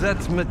assured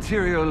that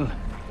material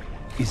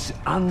is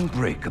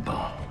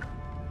unbreakable.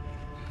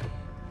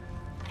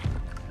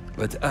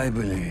 But I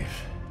believe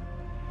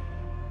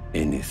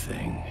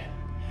anything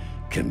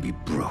can be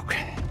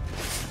broken.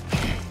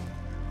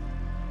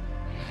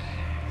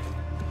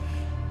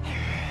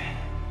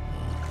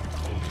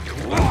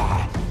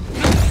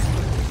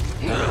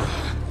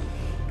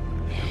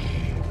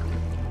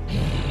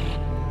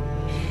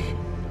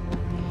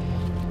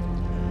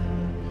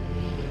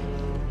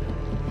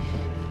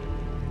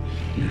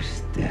 You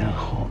still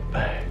hold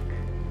back.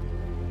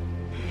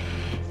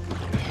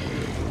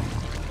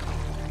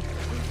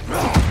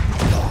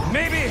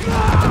 Maybe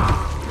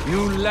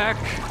you lack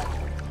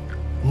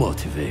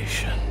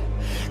motivation.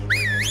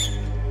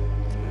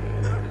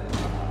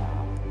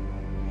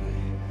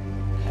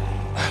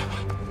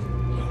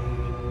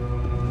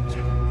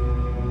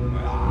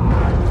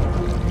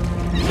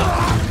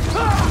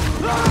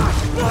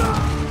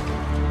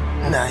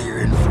 Now you're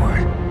in for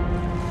it.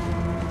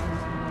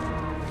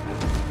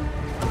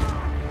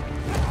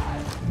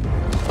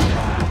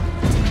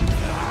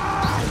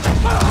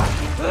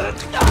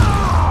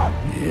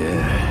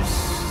 Yes.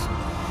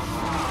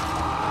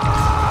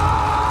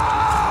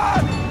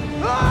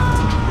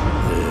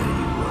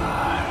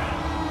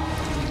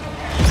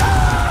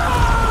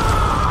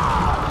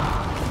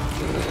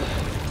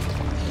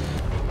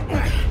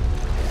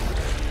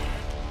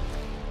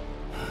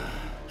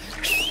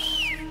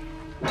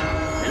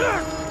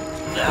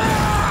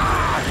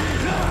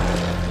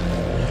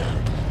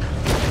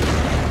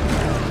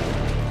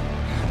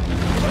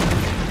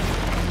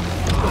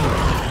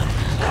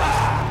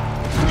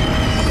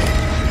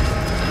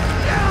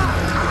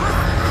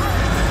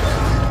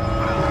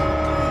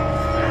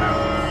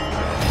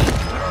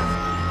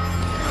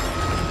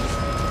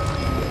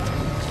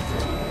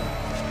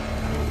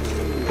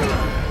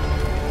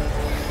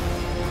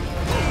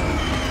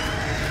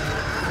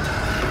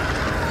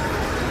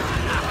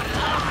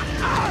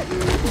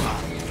 There you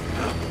are.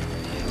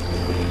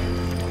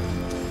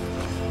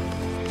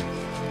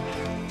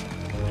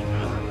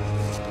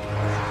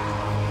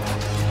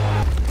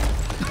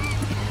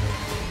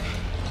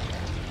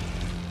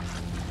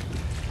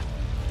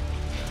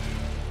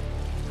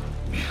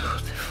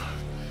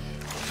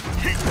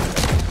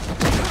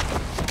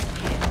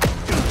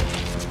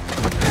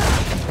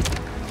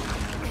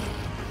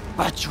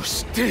 But you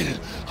still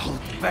hold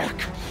back.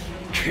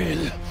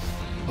 Kill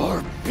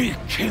or be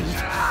killed.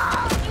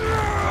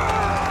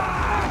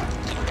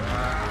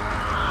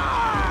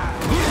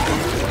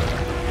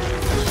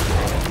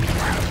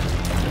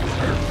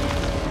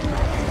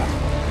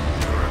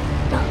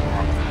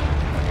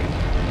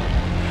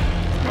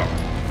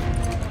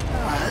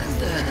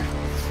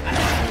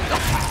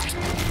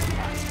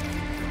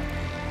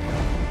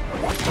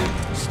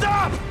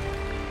 Stop!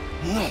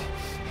 No.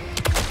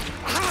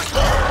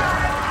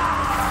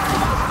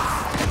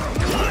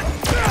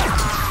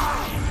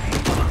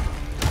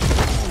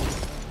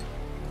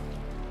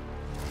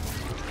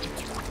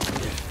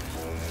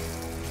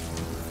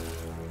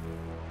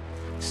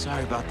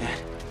 Sorry about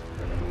that.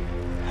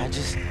 I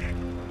just...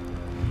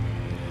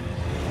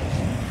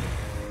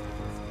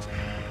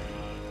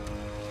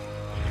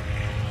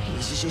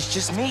 It's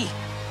just me.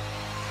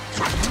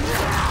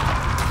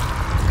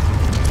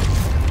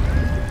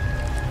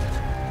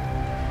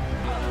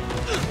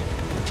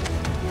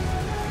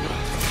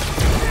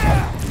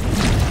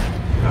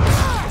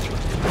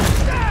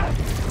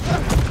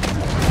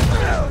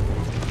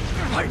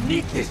 I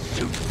need this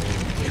suit.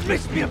 It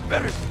makes me a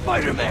better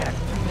Spider-Man.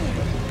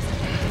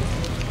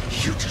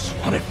 You just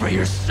want it for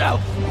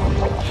yourself!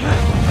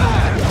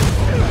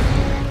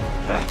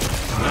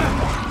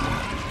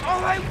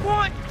 All I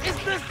want is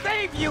to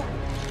save you!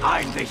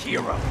 I'm the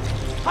hero!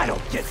 I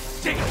don't get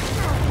saved!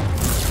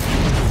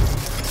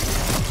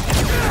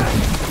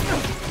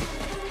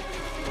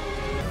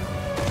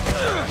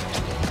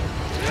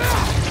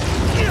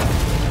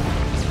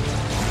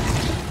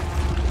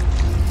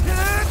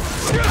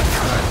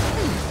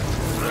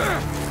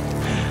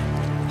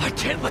 I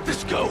can't let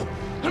this go!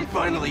 I'm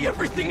finally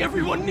everything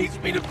everyone needs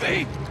me to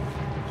be!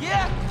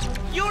 Yeah?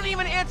 You don't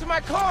even answer my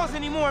calls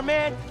anymore,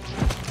 man!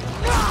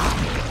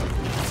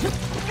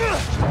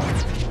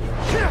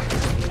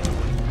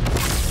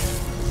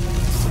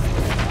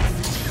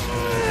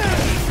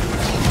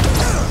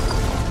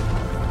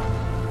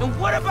 And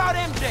what about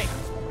MJ?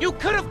 You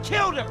could have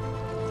killed her!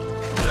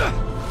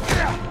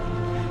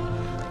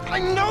 I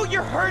know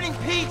you're hurting,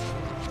 Pete,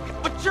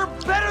 but you're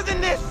better than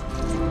this!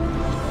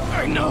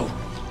 I know,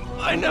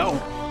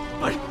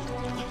 but...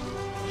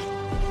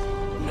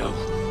 No.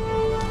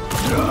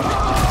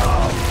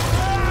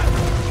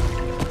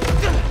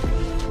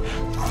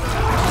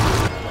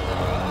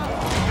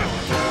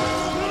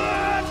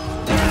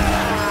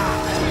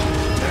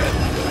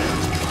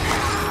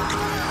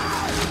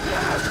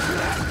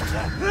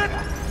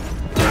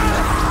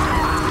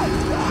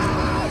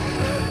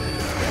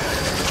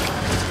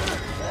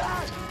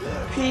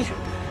 Pete,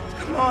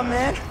 come on,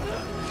 man.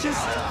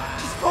 Just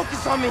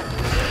focus on me.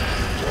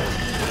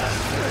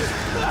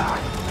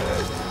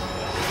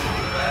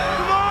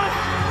 Come on!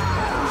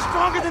 You're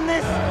stronger than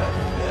this.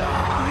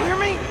 You hear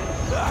me?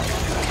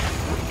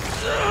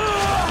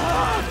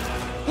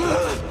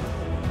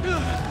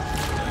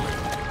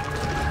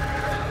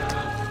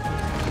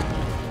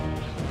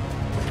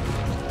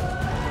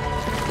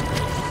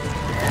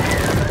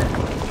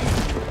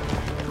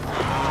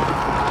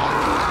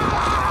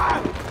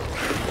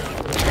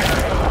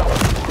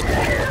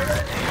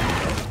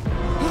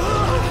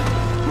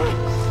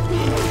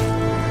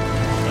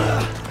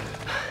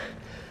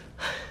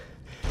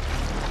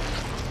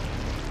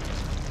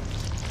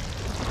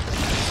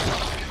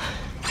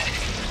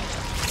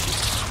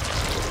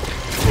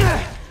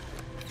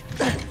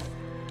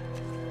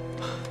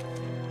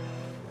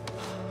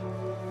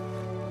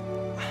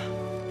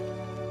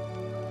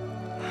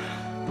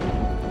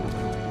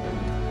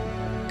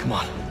 Come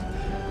on,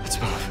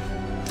 let's move.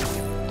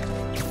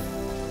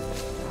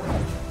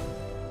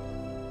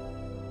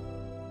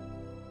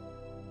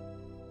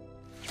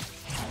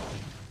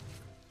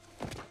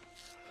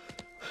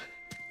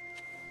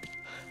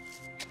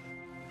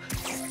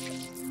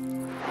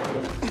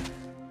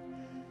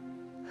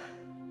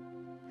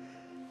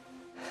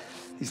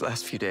 These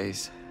last few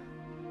days...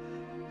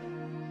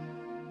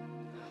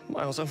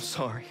 Miles, I'm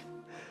sorry.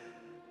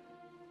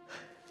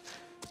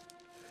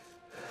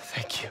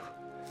 Thank you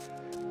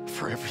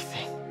for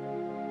everything.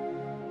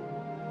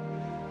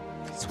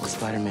 It's what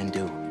Spider-Men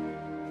do.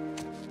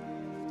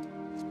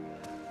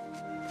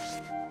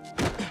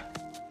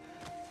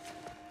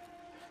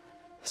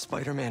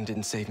 Spider-Man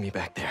didn't save me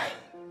back there.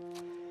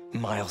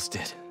 Miles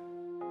did.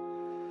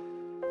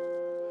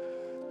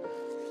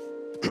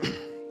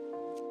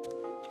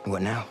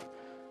 What now?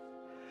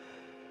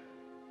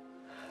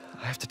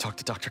 I have to talk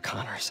to Dr.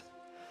 Connors.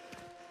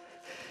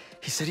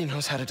 He said he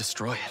knows how to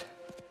destroy it.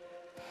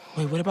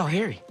 Wait, what about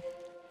Harry?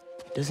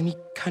 Doesn't he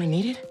kind of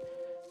need it?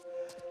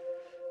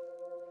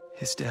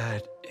 His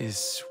dad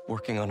is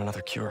working on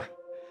another cure.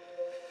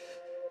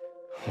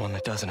 One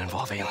that doesn't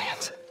involve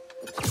aliens.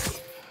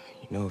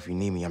 You know, if you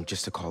need me, I'm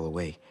just a call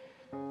away.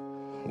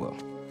 Well,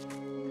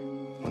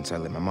 once I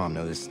let my mom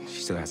know this,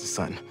 she still has a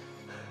son.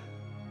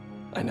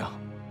 I know.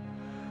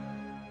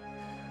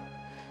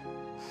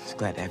 Just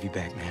glad to have you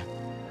back, man.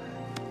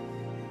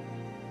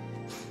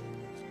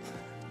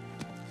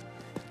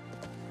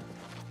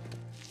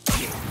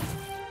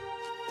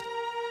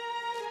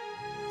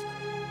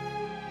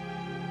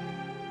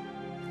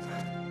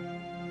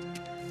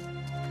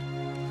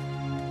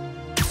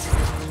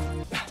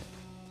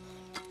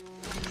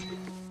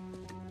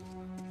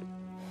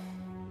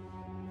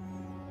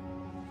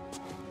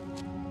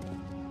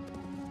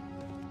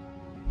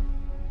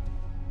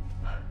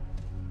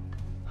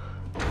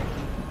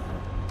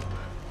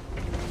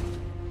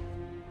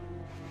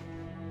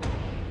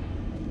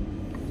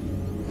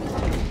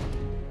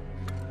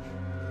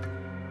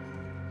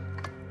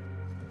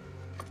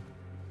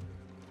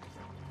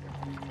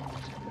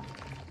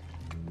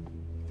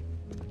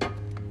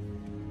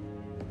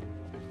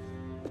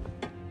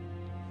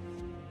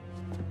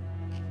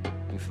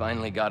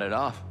 Finally got it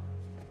off.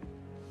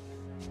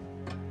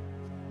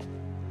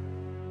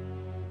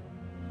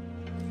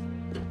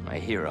 My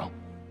hero.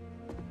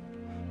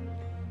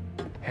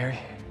 Harry,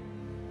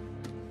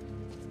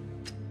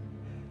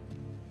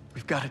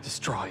 we've got to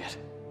destroy it.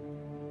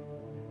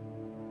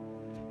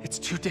 It's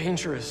too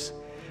dangerous.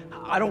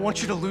 I don't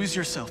want you to lose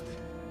yourself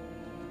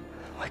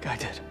like I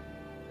did.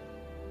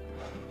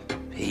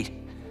 Pete,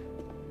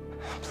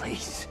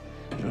 please.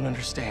 You don't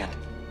understand.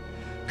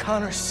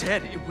 Connor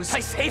said it was... I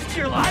saved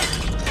your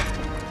life?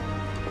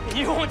 And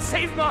you won't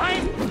save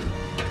mine?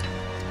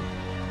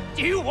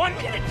 Do you want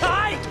me to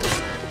die?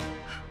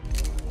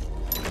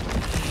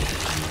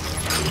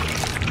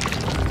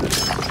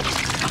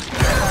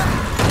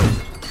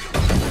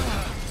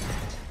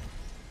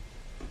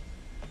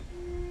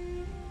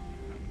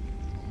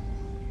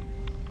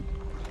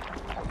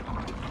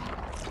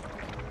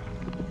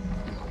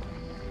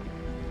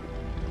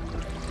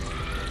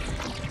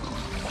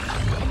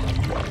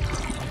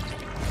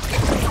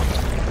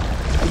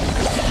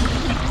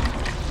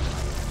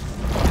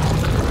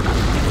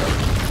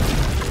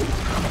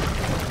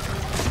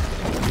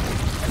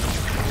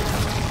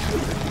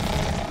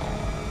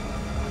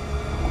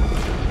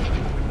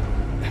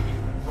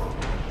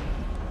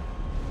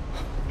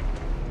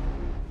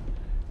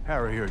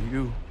 Harry, are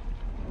you...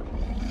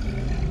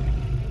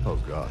 Oh,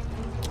 God.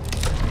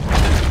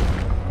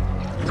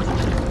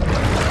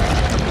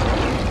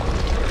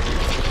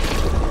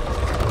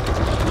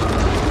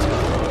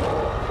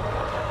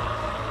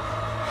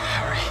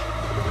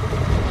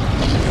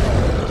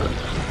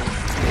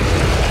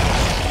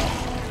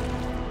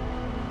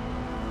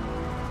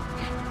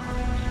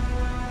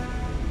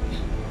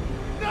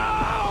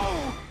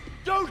 No!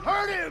 Don't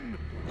hurt him!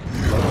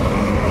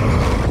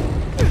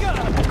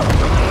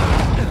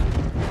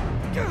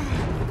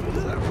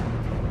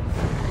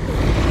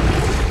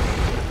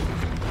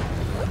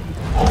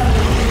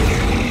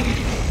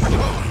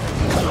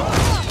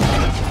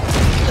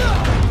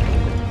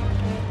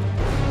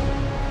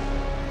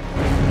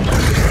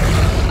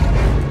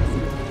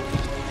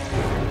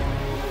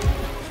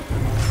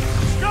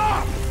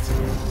 Stop!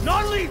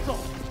 Non-lethal!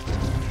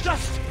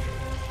 Just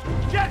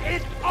get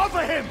it off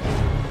of him!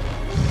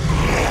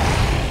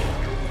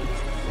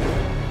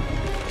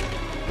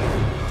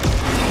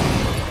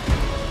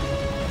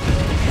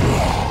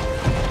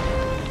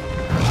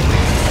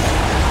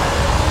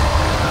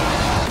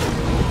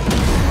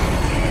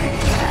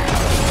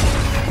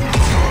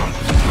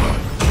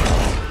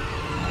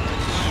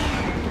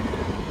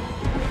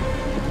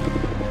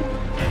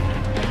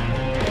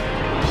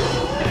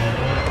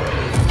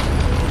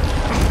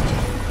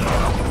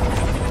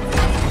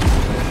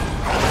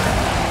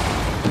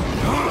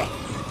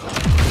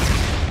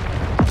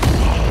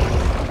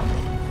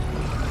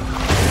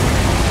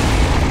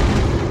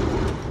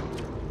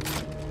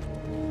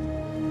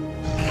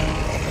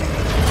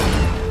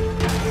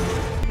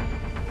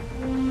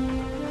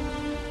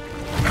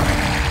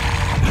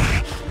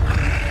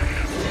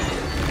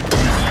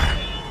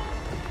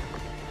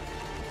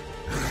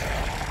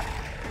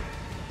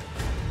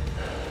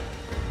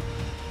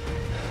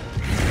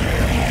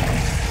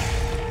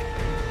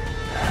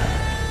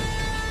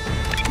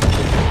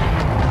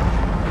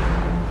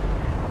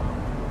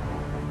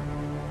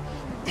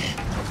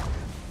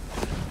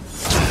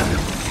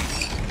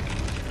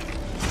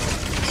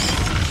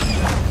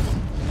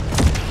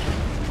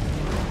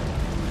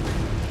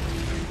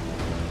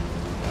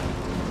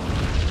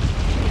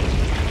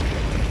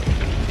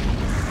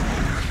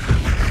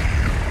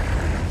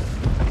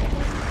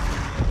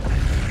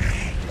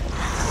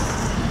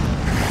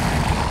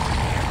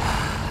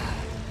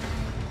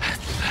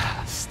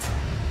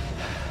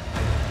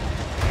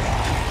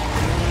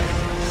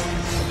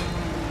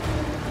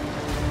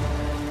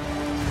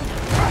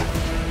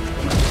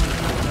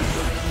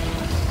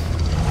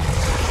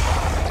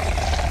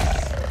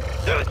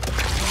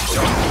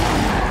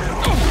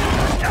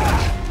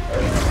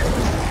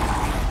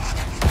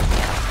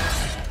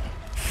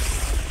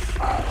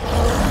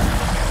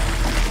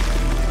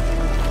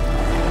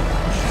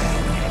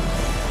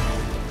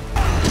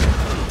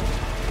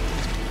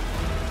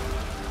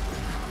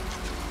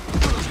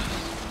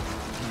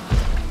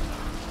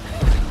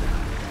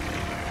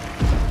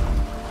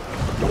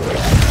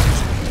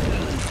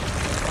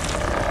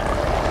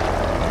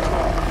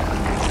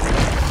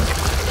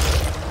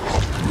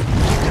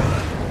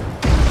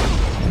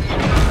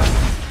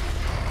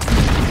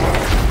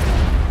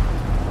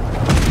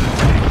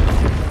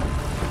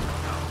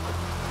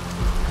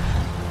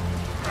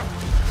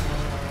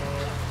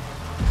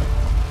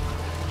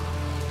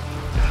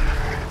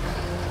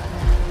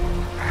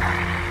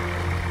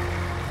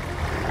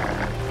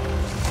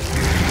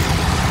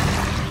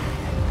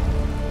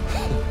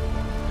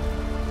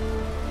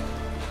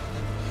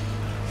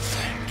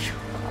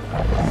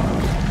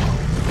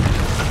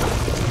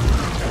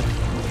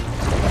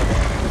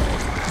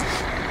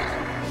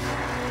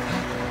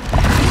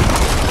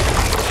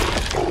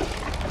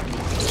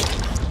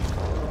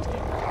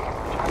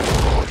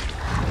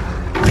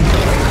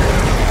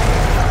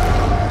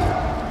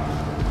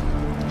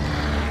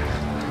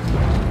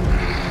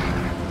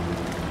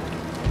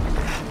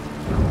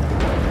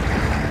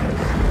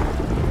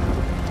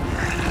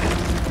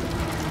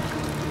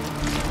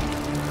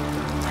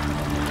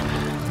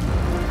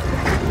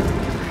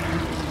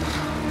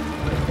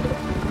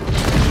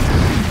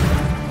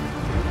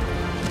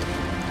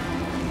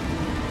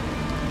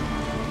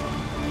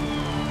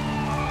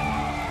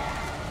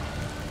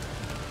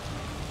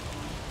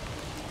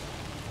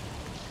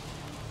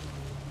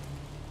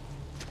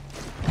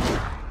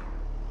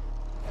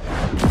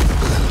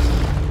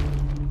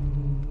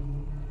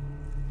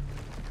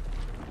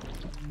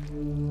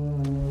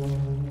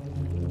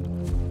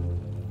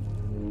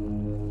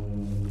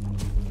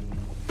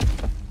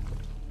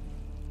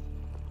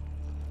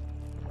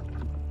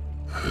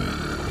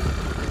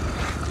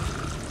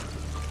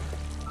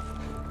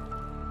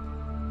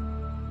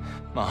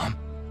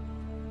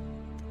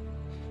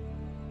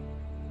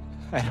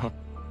 I don't...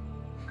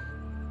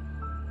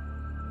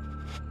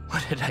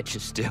 What did I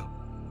just do?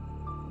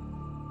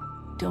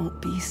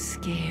 Don't be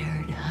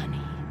scared, honey.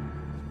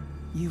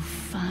 You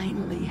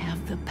finally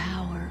have the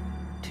power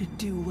to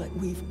do what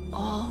we've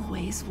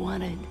always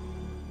wanted.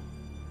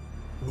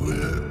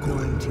 We're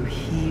going to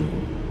heal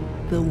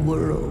the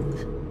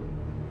world.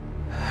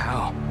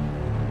 How?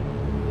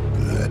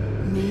 Let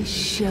me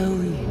show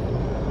you.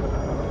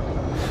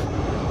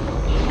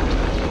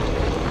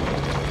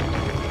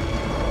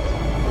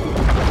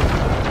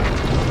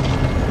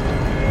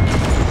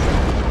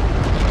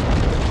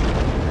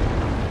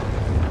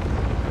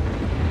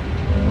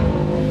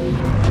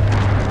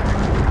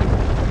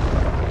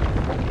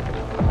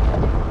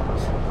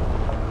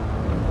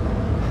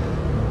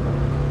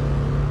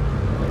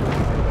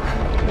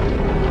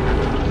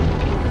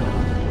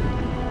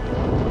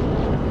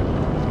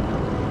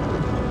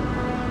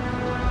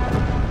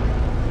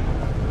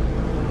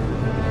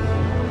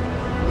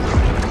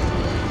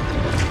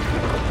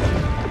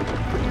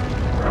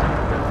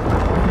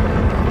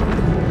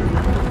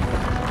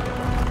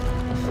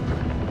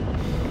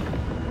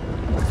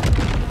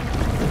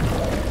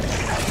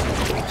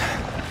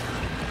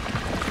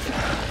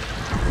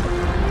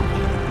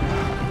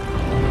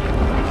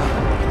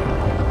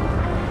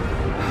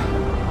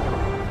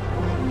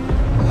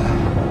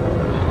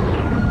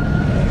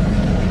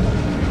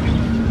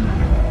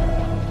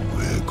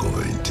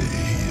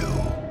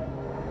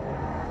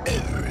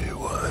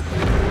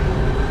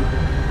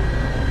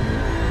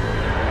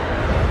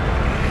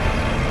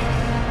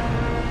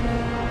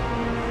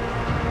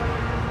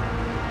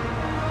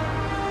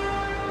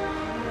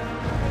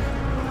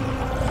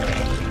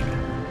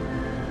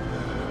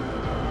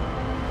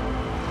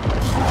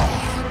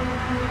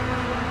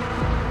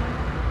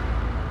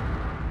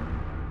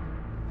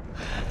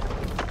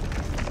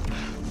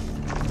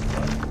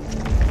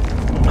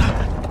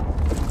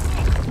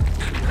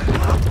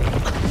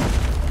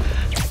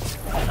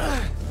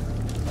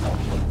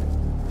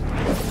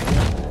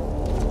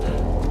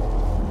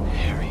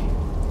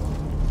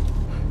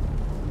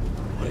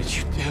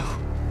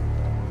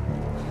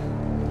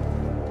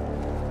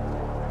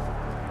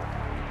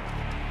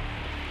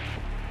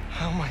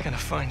 How am I gonna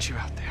find you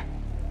out there?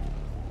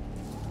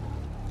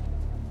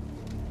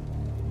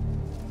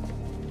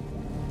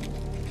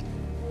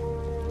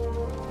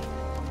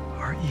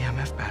 Our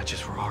EMF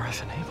badges were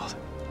RF enabled.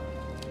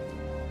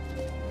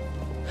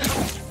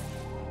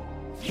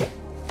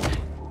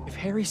 If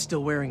Harry's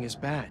still wearing his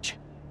badge,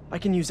 I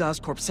can use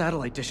Oscorp's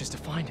satellite dishes to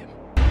find him.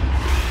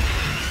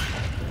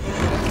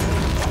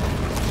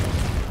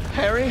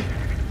 Harry?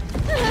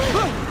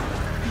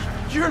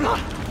 You're not...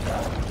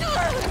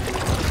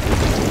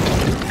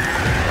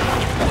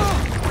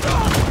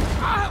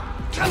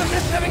 Kind of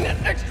miss having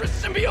that extra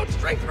symbiote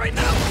strength right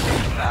now.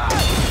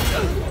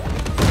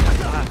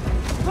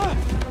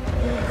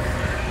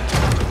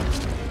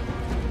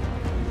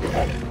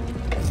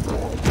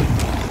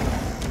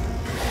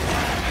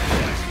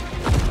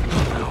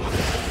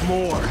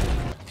 More.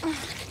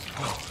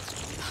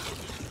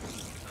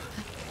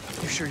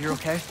 You sure you're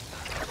okay?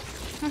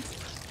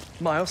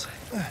 Miles,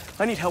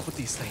 I need help with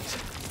these things.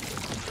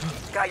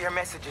 Got your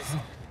messages.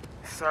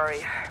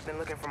 Sorry, I've been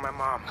looking for my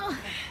mom.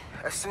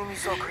 Assume you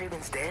saw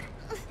Craven's dead?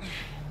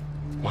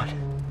 What?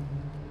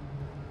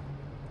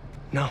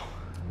 No.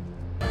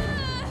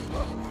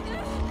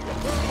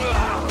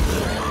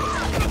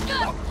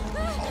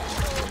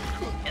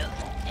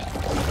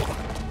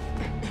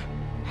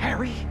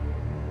 Harry?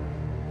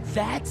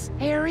 That's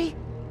Harry?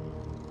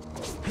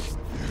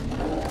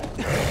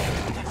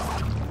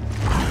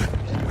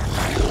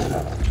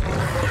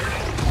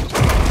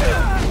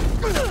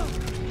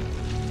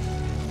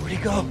 Where'd he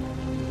go?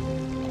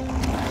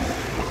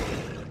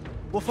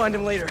 We'll find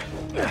him later.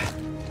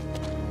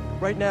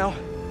 Right now,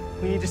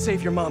 we need to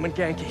save your mom and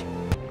Ganke.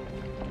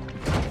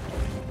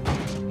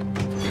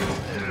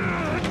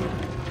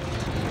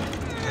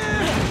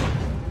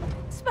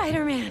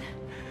 Spider-Man!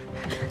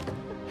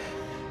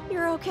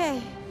 You're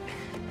okay.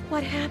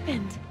 What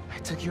happened? I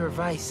took your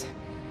advice.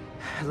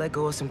 I let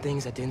go of some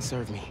things that didn't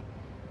serve me.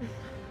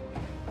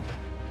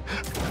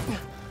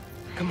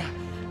 Come on.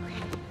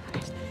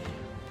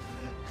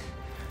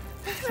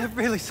 That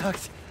really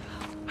sucks.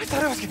 I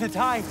thought I was gonna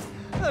die.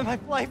 My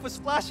life was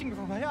flashing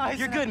before my eyes.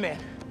 You're good, man.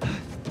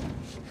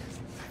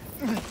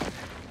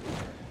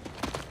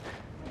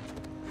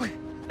 Wait,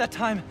 that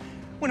time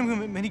when we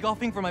went mini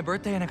golfing for my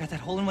birthday and I got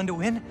that hole-in-one to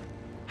win,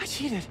 I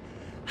cheated.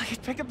 I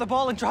could pick up the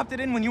ball and dropped it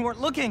in when you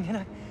weren't looking,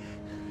 and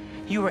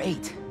You were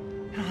 8.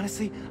 And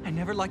honestly, I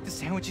never liked the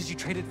sandwiches you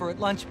traded for at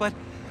lunch, but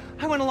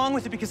I went along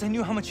with it because I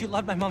knew how much you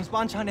loved my mom's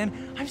banchan,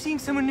 and I'm seeing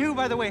someone new,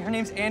 by the way. Her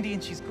name's Andy,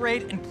 and she's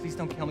great, and please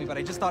don't kill me, but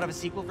I just thought of a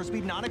sequel for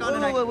Sweet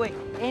Nonagon, and Wait.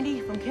 Andy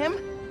from Kim?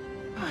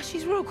 Oh,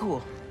 she's real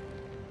cool.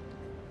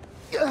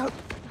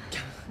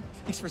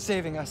 Thanks for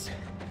saving us.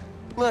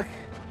 Look,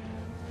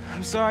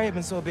 I'm sorry I've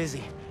been so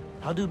busy.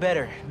 I'll do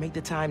better. Make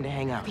the time to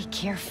hang out. Be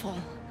careful.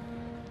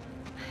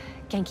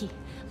 Ganke,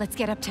 let's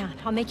get uptown.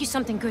 I'll make you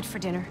something good for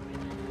dinner.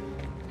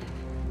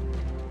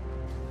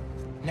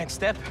 Next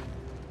step?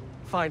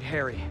 Find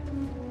Harry.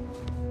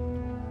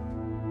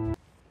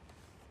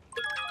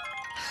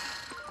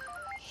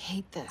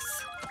 hate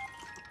this.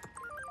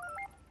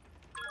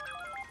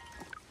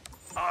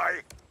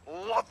 I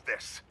love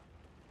this.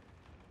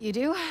 You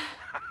do?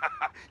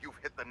 You've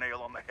hit the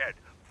nail on the head.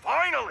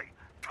 Finally!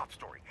 Top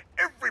story.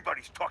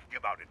 Everybody's talking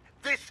about it.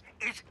 This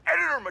is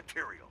editor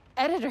material.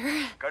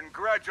 Editor?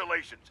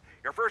 Congratulations.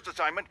 Your first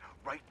assignment,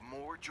 write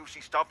more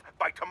juicy stuff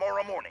by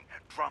tomorrow morning.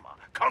 Drama,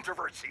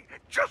 controversy,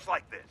 just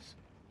like this.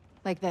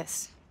 Like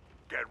this.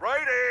 Get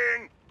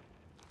writing!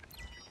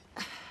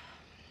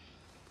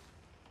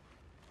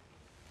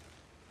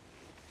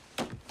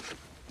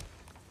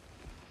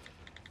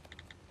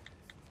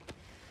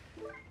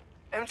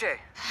 MJ.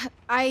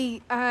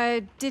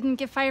 I didn't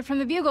get fired from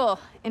the Bugle.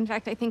 In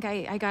fact, I think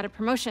I got a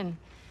promotion.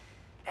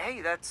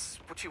 Hey, that's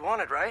what you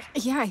wanted, right?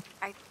 Yeah,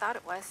 I thought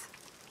it was.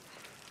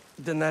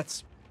 Then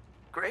that's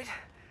great.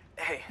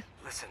 Hey,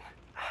 listen.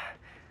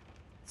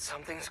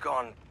 Something's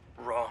gone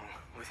wrong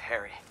with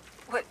Harry.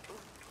 What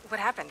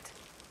happened?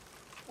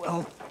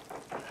 Well,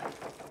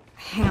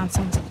 Hang on,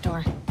 someone's at the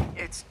door.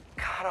 it's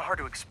kind of hard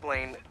to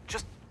explain.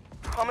 Just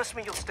promise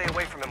me you'll stay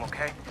away from him,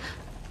 okay?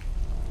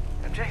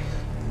 MJ?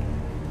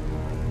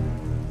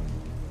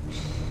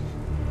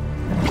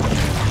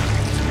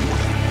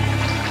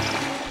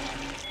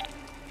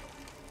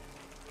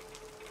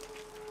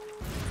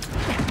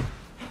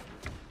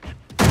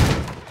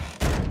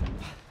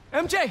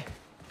 MJ!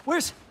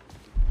 Where's...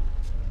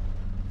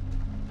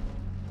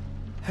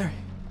 Harry?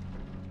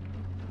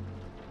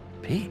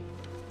 Pete?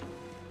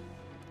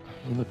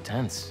 You look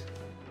tense.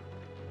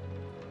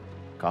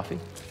 Coffee?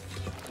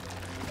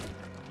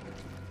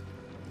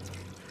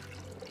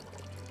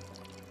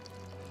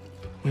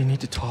 We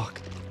need to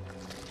talk.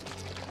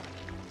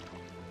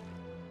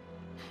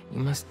 You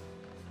must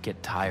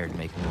get tired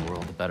making the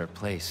world a better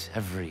place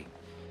every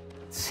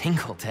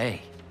single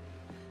day.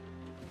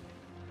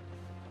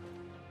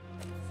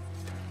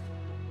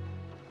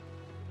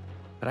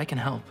 But I can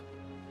help.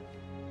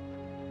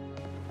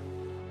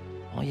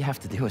 All you have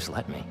to do is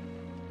let me.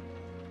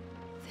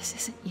 This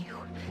isn't you.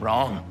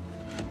 Wrong.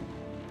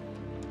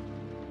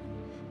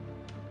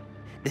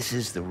 This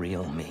is the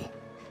real me.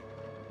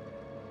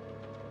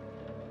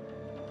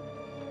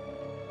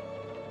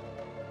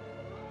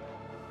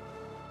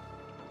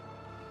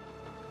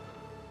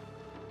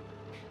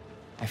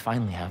 I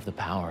finally have the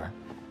power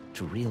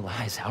to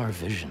realize our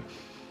vision.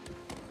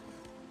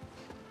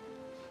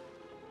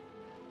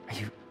 Are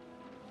you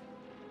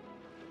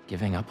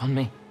giving up on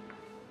me?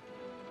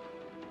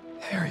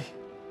 Harry,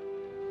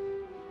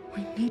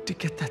 we need to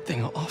get that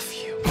thing off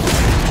you.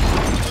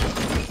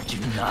 Do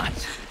not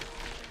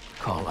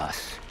call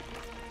us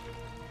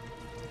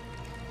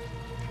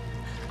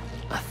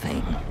a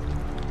thing.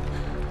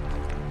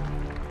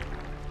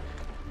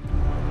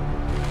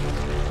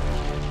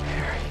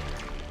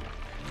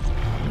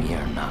 We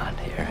are not,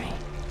 Harry.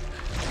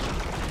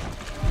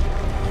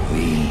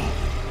 We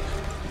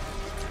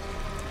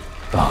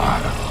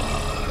are.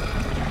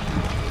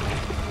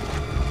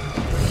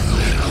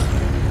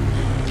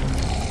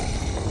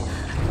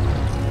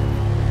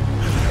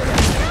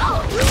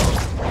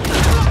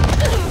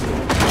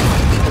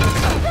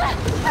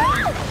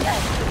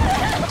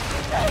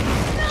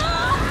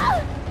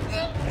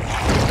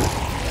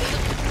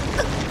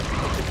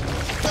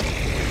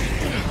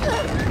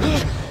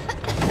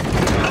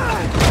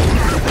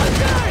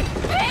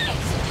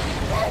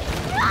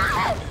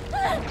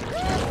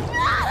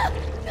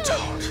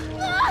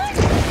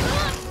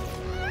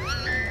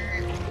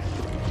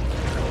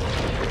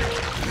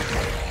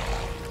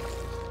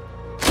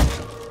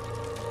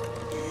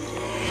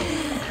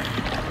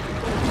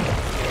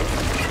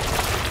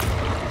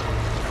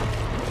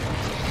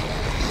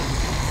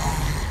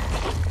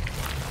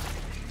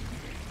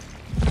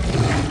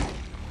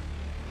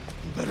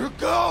 Better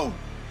go!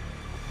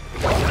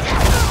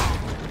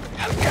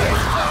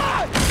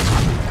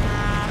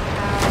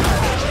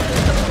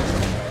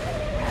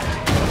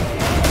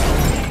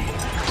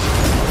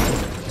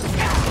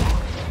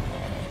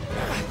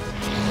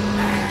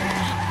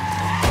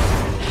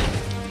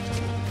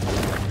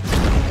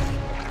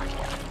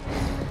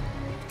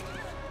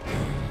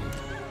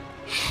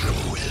 Show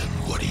him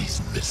what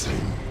he's missing.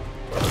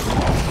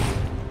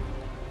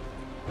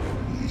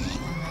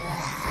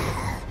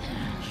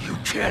 You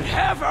can't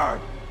have her!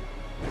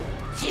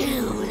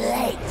 Too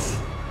late.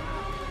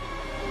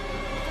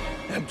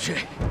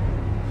 MJ.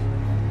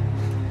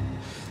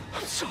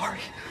 I'm sorry.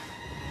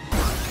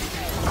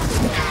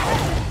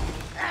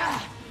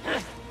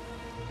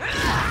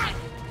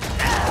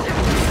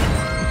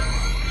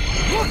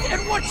 Look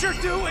at what you're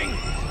doing!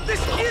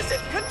 This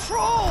isn't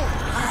control!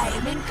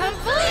 I'm in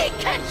complete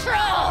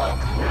control!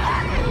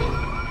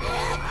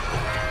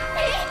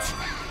 Pete!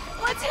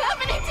 What's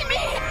happening to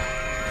me?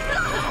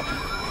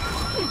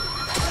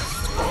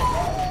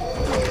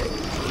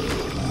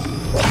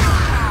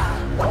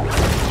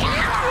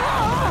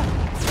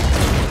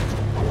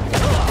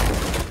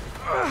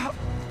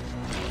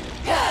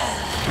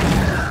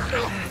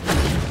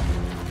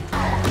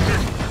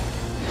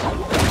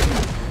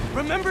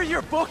 Remember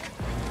your book?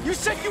 You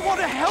said you want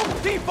to help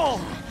people!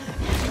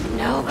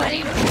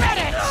 Nobody read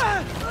it!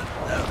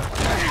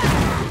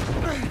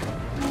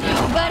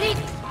 Nobody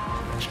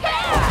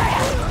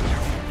cares!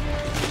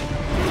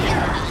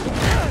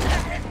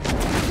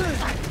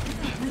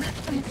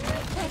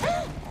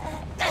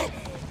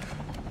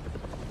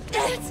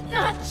 That's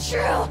not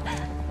true!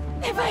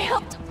 If I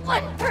helped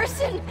one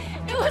person,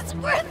 it was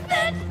worth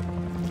it!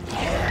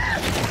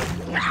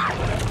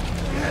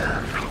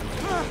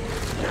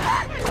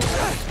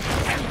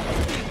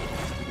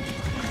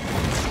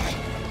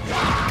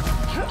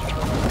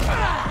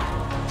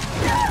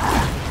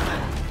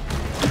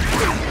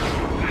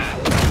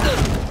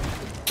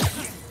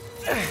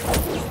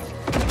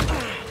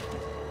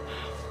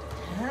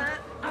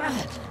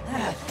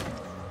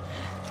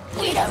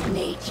 We don't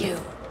need you.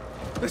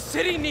 The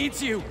city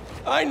needs you.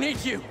 I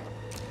need you.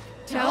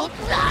 Don't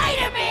lie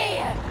to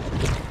me!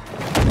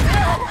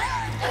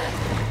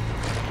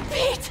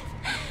 Pete!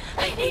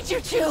 I need you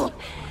too!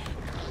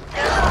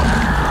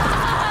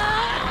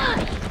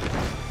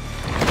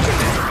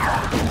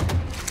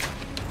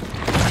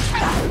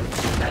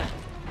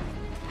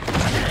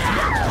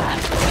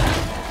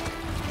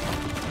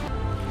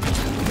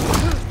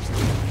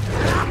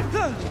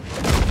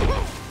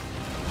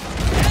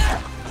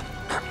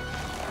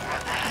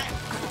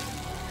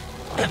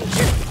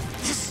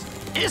 This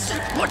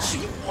isn't what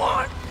you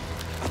want!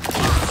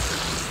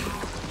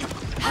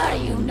 How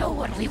do you know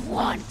what we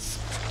want?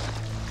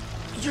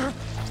 You're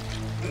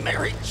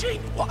Mary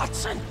Jane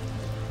Watson.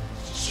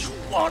 You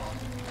want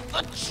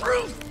the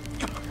truth.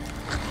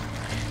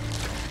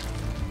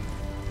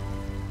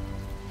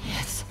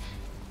 Yes.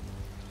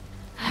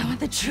 I want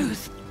the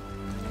truth.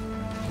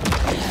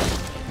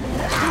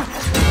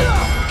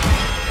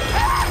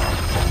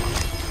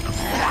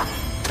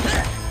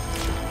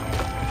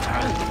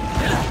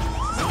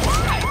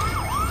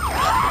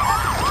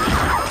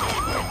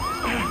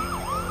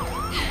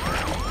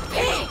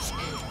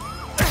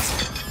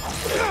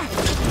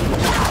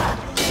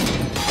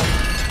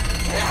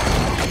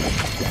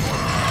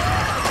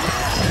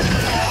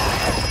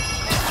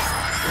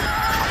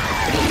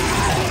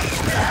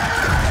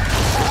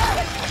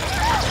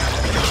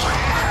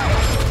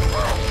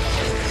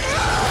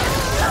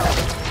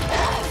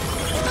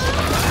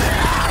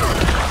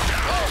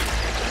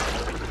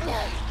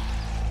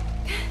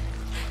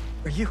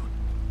 Are you?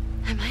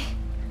 Am I?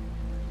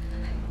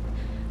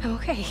 I'm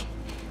okay.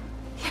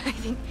 Yeah, I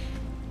think...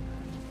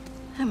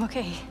 I'm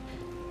okay.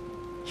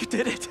 You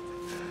did it.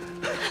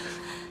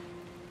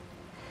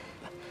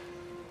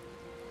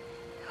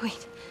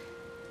 Wait.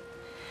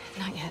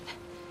 Not yet.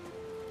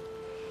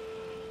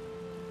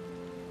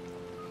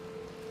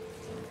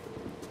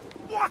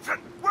 Watson,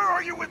 where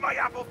are you with my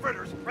apple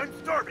fritters? I'm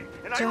starving,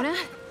 and Jonah?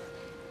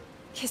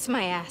 Kiss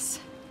my ass.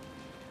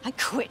 I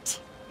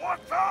quit.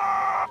 Watson!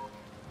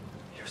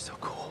 You're so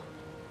cool.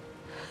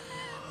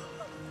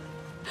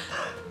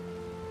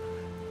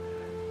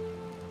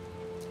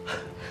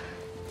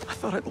 I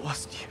thought I'd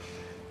lost you.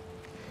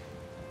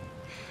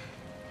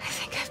 I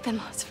think I've been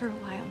lost for a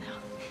while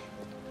now.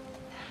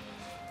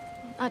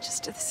 Not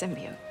just to the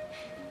symbiote.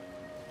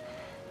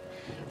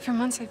 For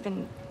months I've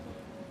been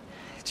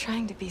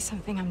trying to be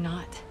something I'm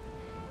not.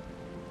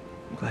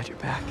 I'm glad you're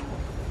back.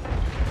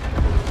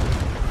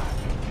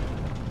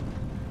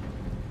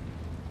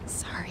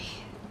 Sorry.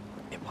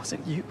 It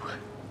wasn't you.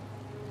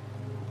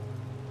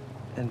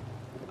 And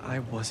I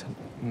wasn't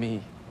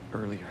me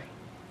earlier.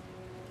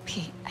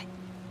 Pete,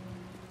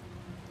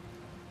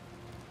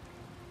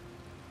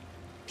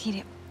 Pete,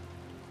 it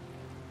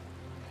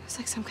was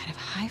like some kind of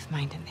hive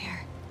mind in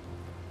there.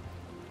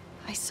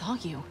 I saw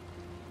you.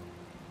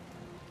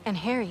 And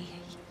Harry,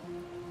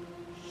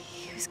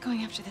 he was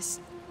going after this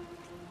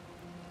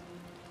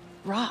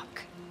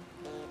rock.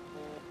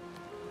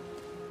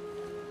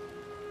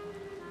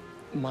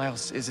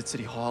 Miles is at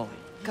City Hall.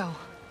 Go.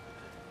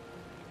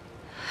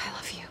 I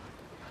love you.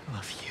 I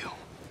love you.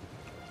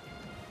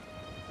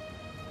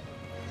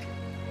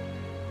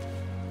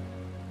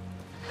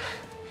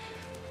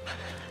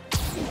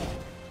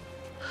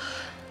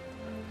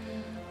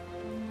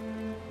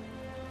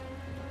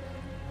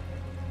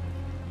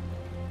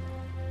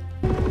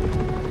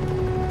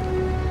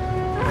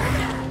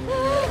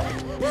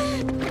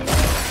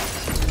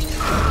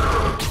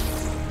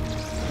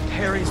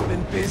 Harry's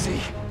been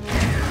busy.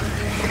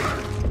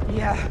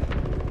 Yeah.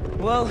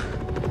 Well,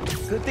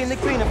 good thing the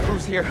cleanup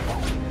crew's here.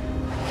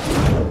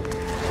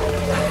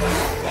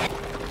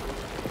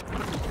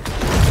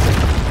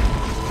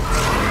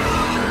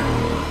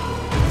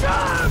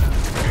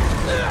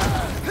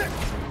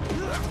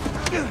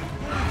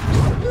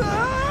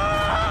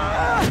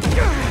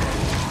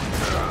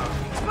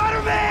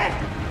 Spider-Man!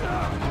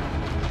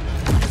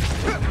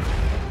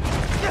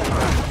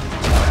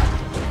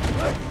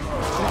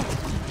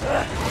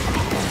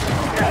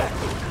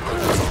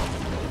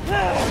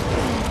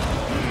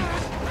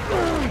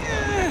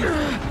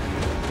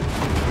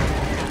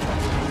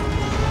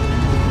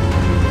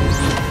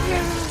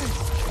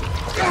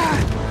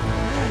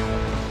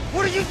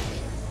 What are you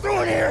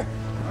doing here?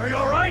 Are you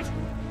all right?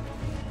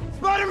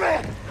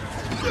 Spider-Man!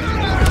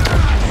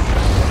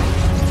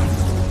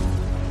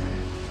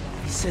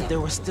 He said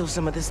there was still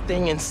some of this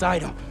thing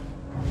inside him.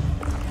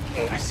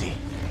 I see.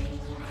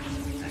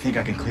 think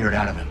I can clear it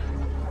out of him.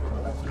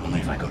 But only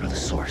if I go to the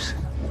source.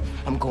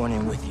 I'm going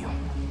in with you.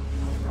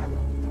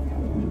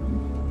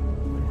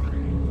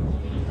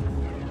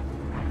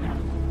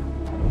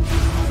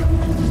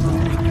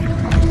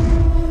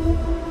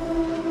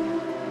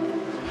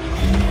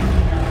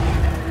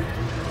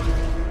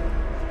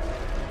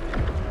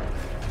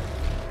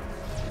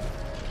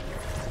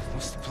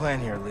 What's the plan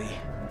here, Lee?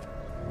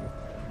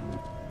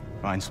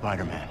 Find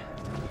Spider-Man.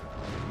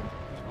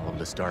 All of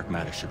this dark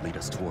matter should lead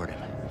us toward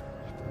him.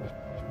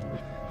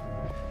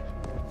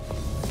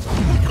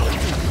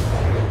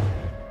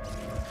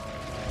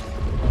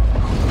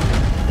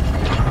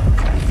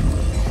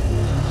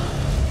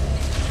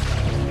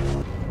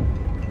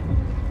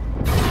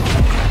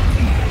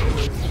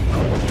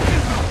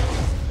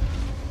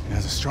 He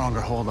has a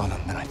stronger hold on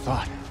him than I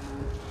thought.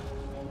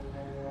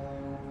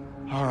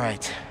 All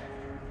right.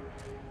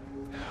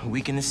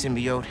 Weaken the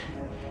symbiote,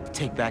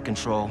 take back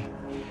control,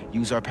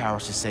 use our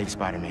powers to save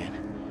Spider-Man.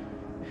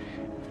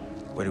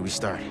 Where do we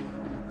start?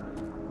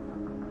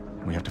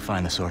 We have to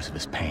find the source of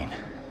his pain.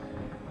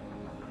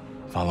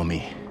 Follow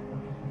me.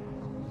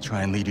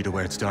 Try and lead you to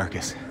where it's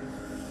darkest.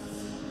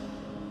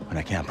 But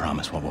I can't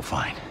promise what we'll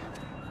find.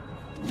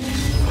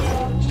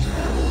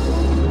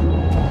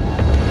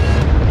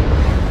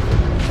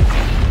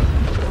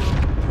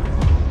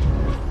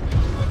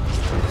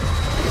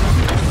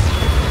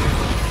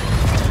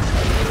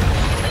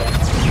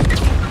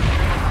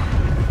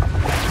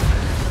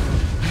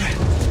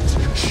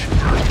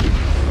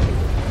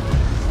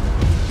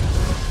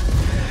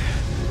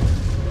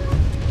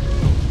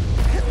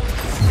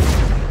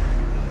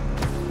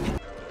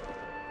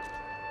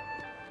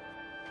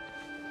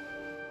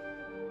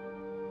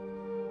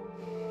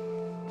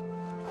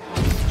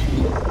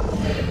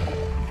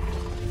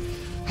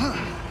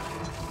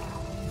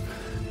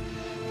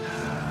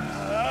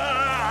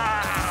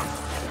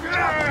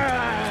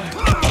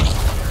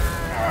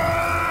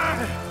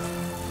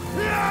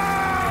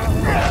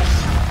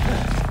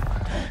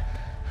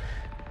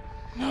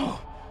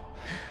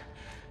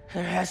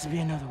 There has to be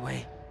another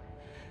way.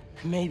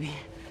 Maybe...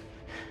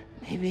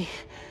 We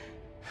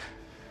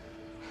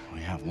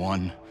have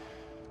one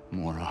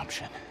more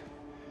option.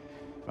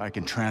 If I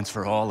can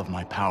transfer all of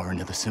my power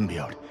into the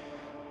symbiote,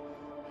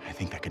 I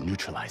think that could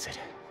neutralize it.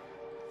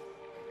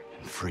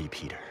 And free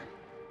Peter.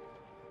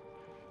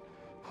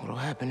 What'll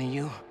happen to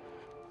you?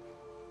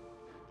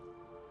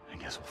 I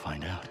guess we'll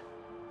find out.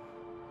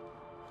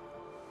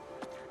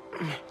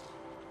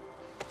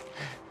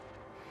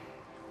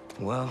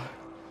 Well,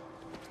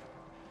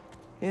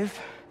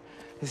 if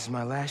this is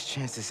my last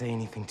chance to say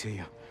anything to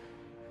you,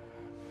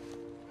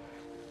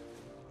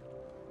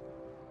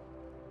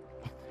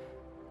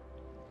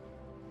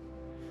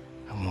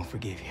 I won't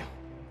forgive you.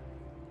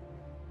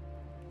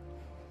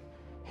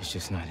 It's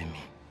just not in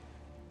me.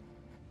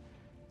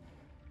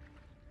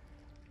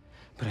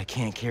 But I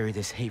can't carry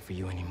this hate for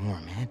you anymore,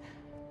 man.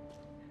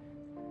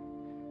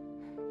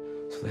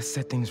 So let's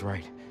set things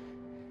right.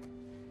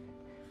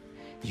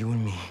 You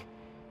and me.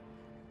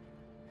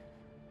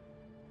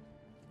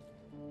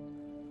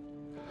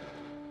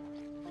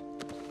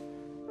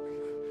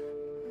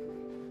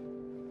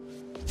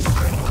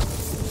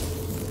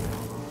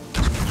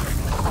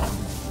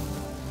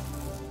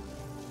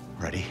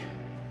 Ready?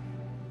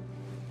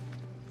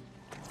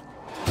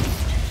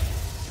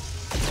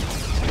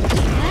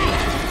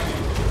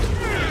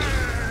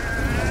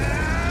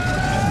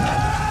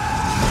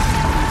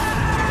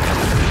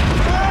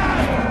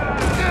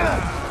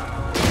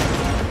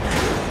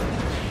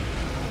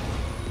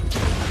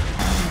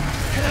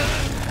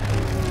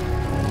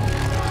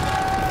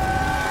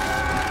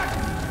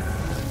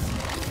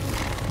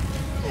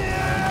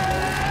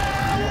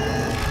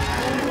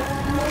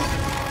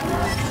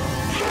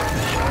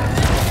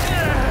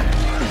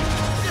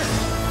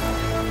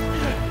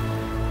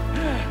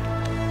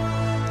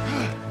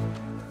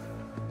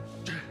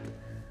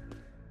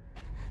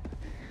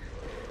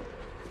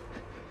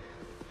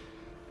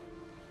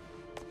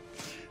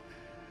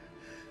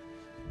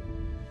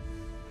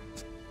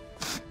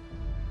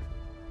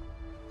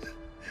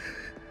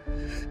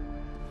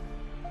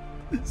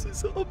 This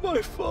is all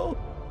my fault.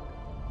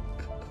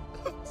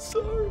 I'm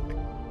sorry.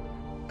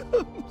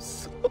 I'm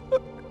sorry.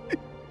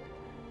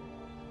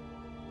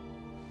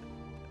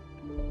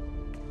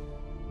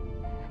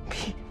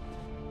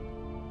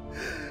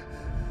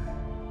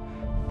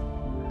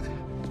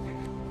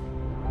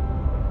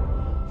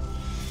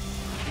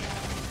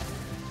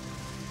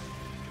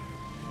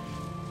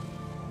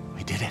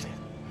 We did it.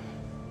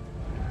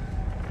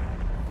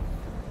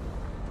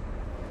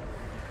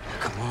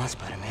 Come on,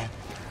 Spider-Man.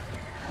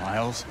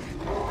 Miles?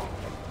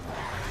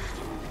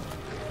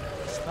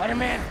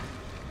 Spider-Man!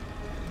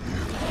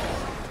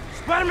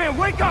 Spider-Man,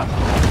 wake up!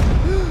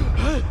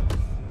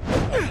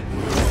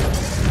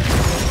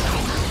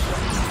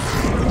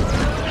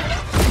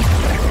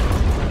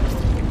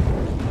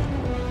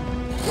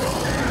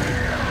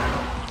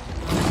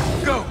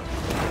 Go!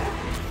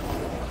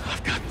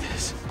 I've got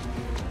this.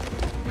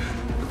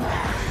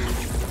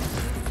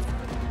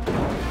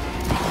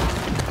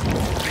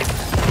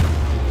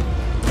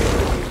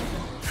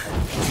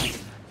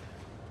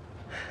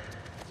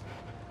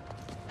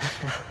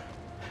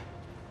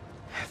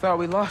 thought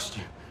we lost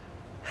you.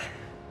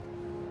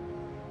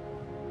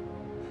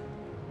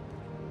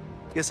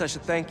 Guess I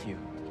should thank you.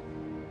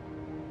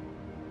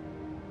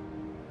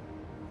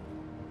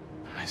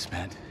 I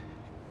spent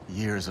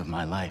years of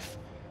my life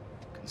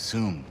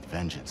consumed with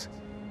vengeance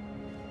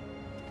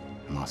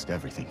and lost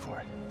everything for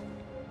it.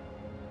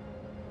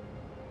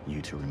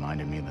 You two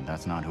reminded me that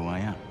that's not who I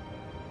am.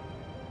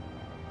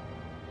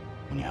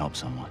 When you help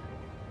someone,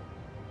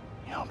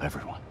 you help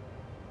everyone.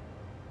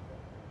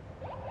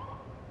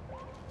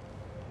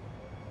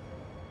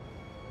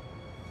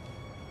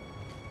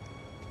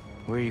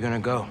 Where are you gonna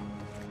go?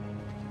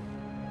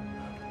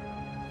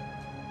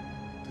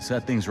 To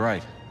set things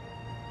right.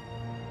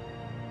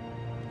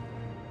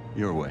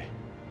 Your way.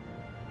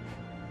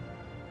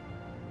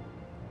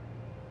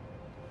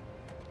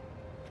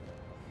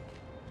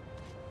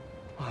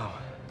 Wow.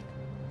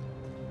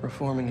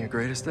 Reforming your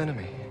greatest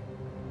enemy.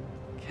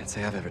 Can't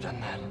say I've ever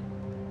done that.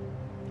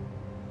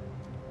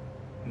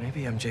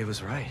 Maybe MJ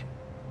was right.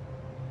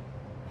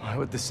 Why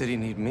would the city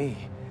need me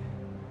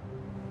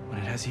when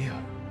it has you?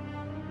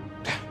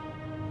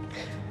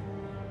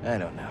 I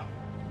don't know.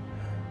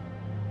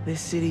 This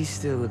city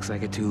still looks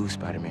like a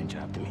Spider-Man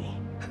job to me.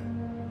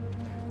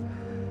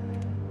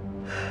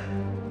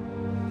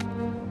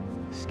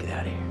 Let's get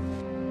out of here.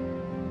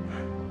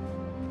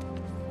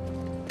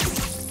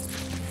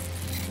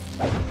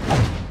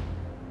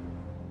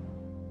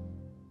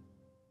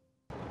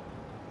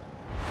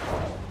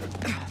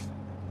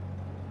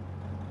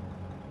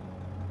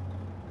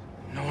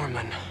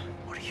 Norman,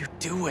 what are you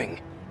doing?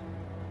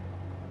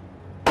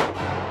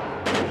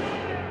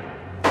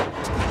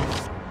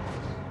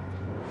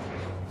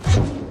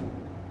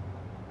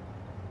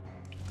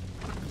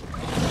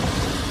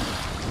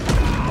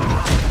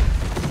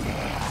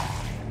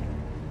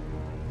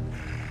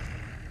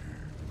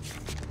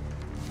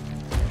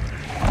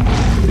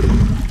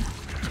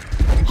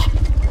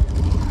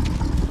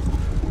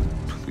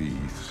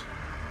 Please.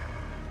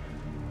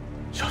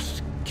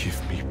 Just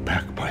give me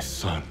back my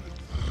son.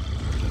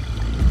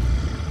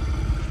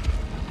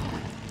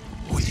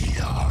 We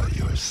are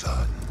your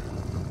son.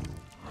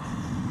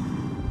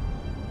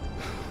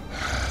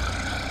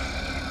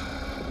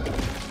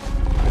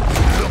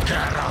 Look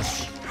at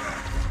us!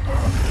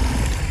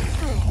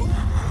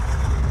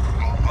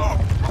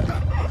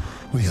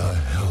 We are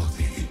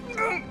healthy,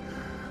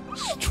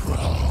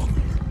 strong.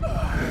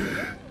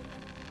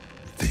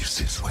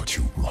 This is what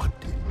you want,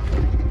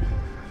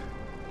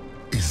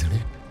 isn't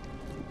it?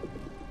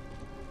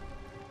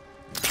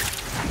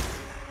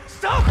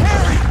 Stop,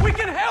 Harry! We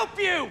can help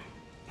you!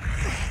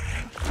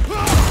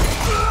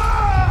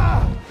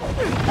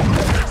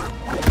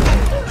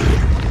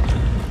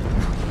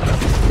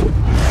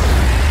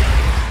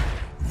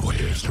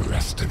 Where's the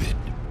rest of it?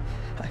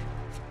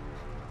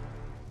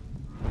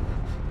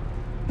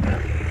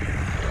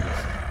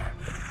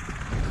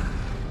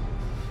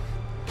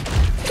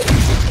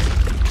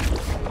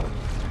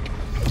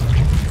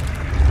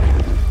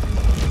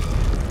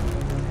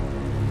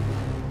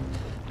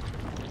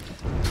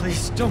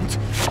 Please don't.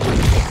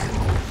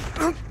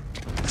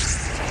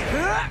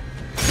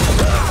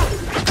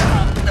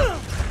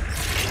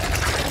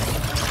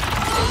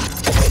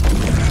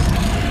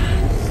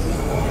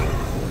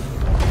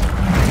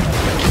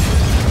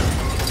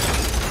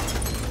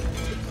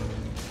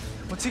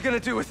 What's he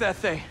gonna do with that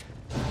thing?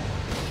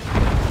 I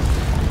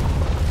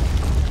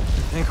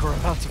think we're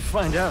about to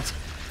find out.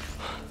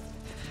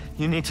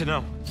 You need to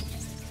know.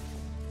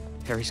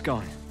 Harry's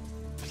gone.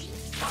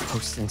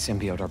 Host and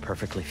symbiote are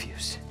perfectly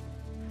fused.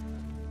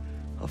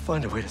 I'll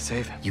find a way to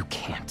save him. You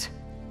can't.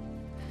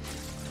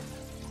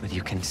 But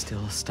you can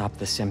still stop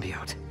the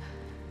symbiote.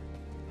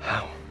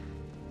 How?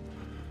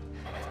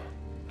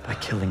 By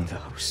killing the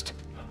host.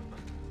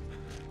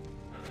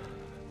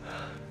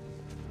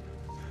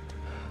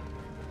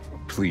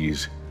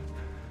 Please.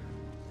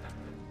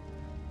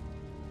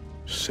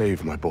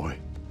 Save my boy.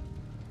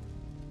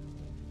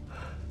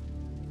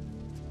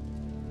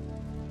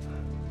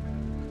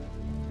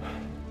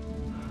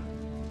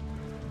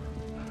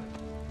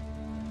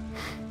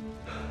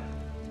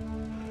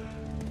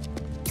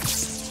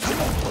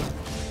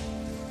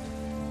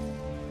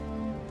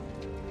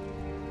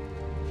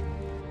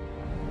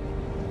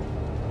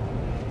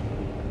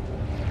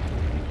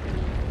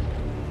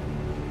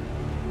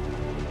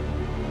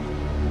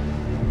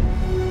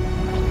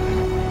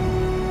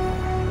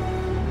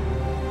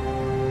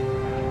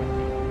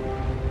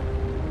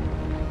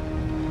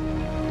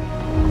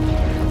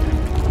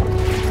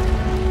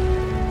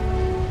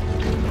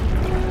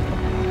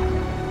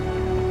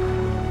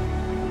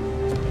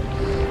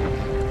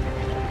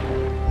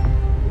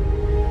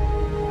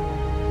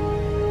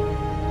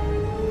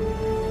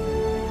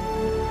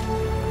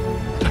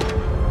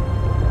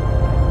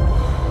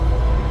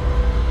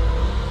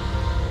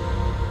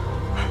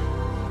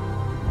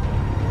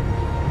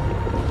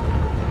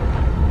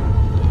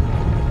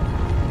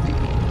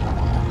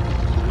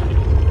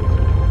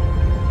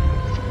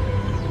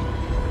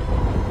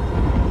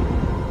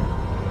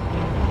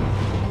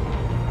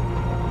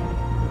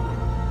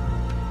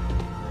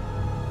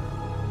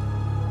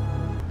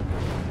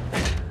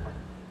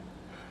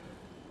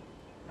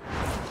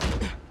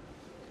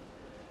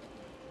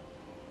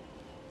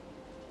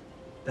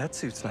 That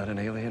suit's not an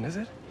alien, is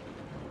it?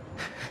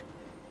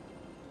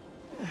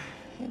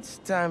 It's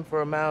time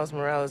for a Miles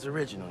Morales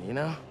original, you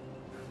know?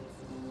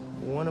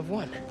 One of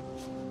one.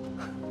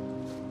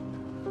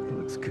 It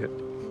looks good.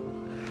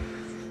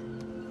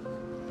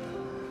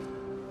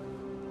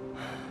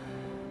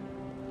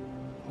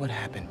 What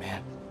happened,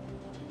 man?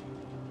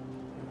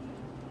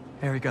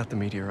 Harry got the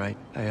meteorite.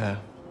 I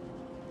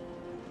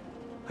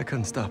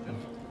couldn't stop him.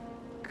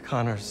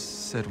 Connor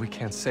said we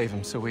can't save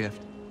him, so we have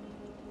to...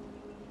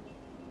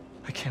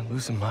 I can't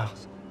lose him,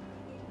 Miles.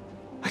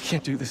 I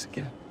can't do this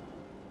again.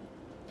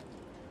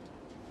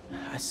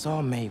 I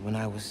saw May when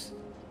I was...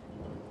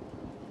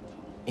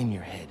 in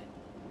your head.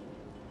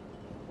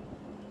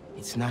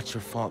 It's not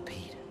your fault,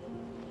 Pete.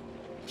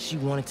 She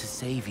wanted to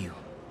save you.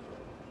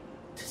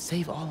 To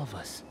save all of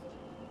us.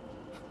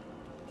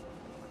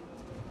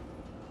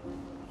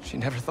 She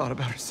never thought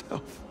about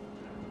herself.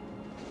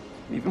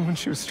 Even when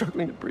she was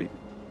struggling to breathe.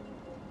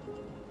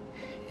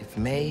 If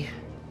May,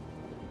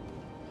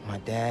 my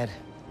dad,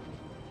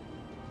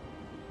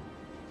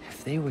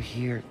 if they were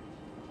here,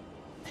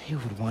 they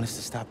would want us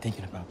to stop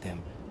thinking about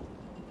them.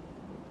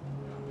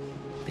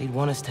 They'd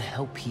want us to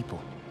help people,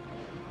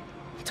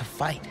 to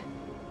fight.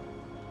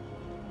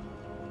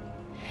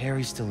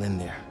 Harry's still in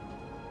there.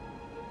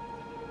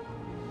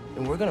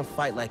 And we're gonna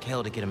fight like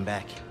hell to get him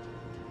back.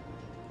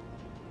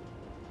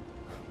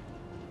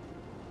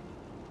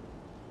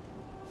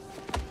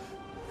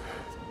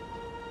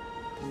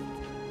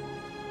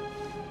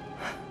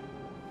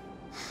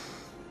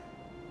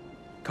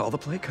 Call the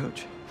play,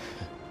 coach.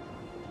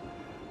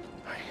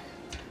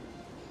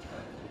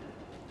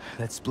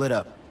 Let's split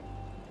up.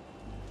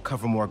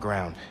 Cover more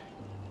ground.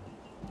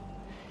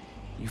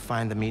 You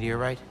find the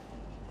meteorite,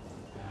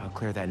 I'll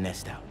clear that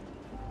nest out.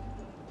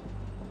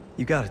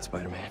 You got it,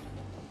 Spider-Man.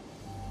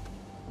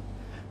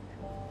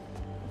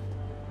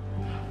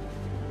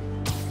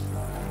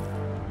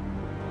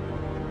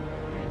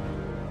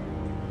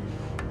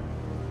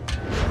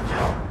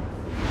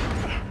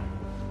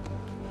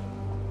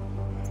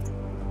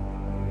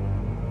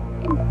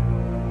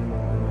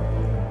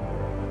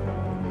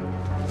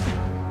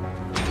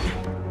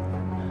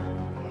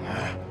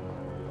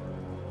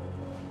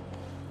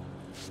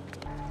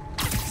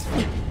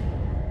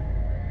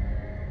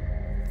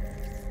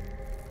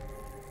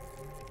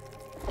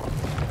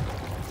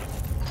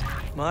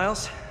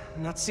 Miles,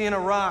 I'm not seeing a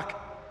rock.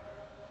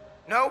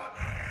 No?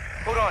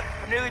 Hold on,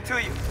 I'm nearly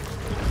to you.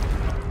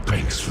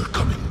 Thanks for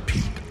coming,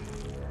 Pete.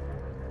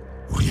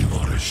 We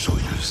want to show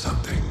you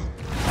something.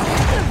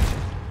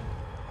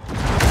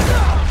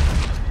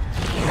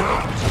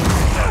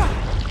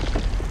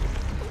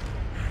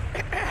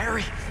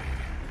 Harry,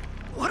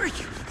 what are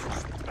you?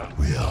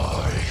 We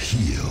are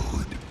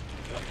healed.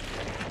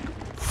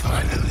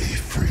 Finally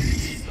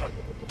free.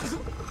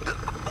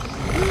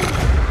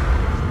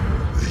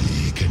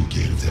 We can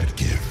give that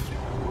gift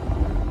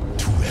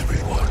to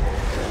everyone.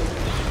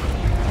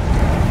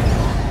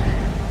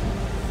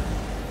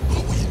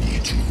 But we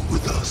need you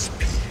with us,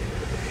 Pete.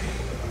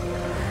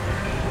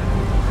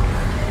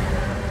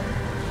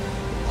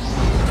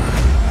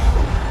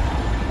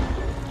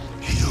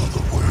 Heal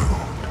the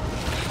world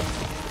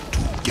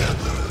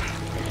together.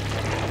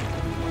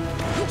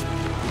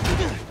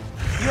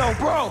 Yo,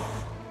 bro!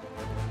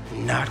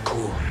 Not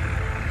cool.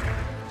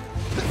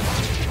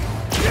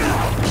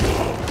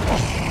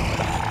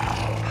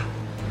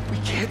 We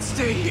can't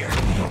stay here.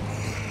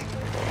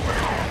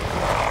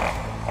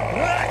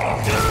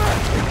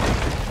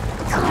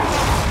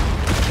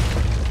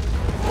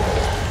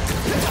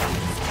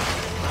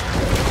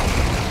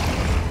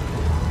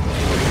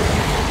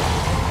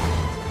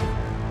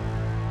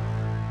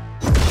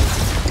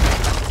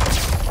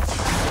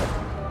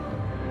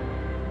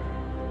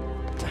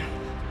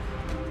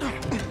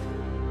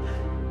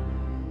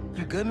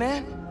 You good,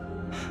 man?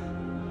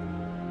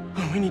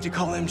 We need to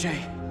call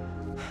MJ.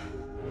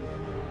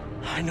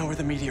 I know where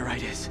the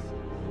meteorite is.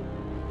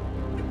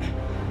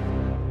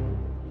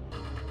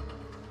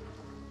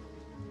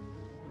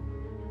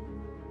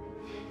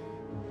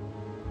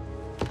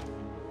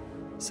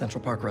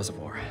 Central Park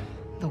Reservoir.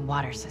 The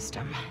water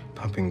system.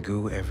 Pumping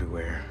goo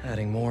everywhere.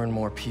 Adding more and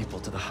more people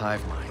to the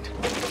hive mind.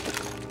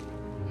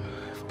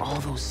 If all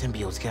those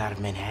symbiotes get out of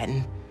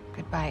Manhattan...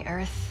 Goodbye,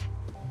 Earth.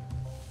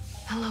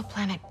 Hello,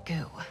 planet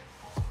goo.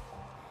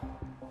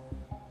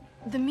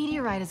 The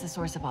meteorite is the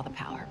source of all the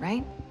power,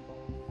 right?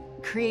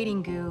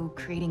 Creating goo,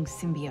 creating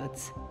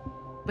symbiotes.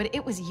 But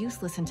it was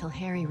useless until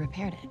Harry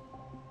repaired it.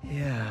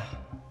 Yeah.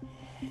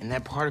 And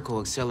that particle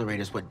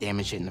accelerator's what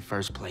damaged it in the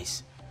first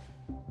place.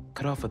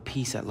 Cut off a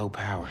piece at low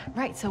power.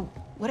 Right, so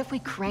what if we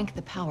crank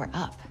the power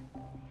up?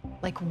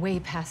 Like way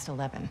past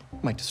 11?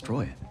 Might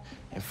destroy it.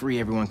 And free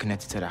everyone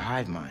connected to the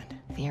hive mind.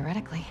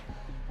 Theoretically.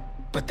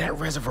 But that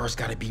reservoir's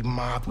gotta be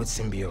mobbed with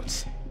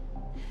symbiotes.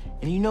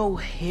 And you know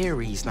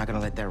Harry's not gonna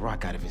let that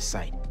rock out of his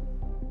sight.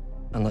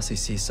 Unless he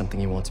sees something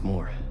he wants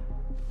more.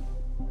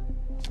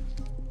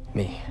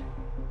 Me.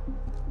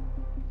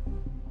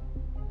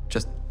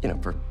 Just, you know,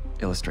 for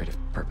illustrative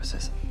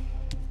purposes.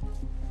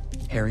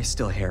 Harry's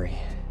still Harry.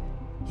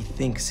 He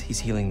thinks he's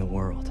healing the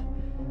world.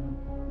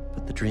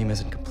 But the dream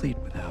isn't complete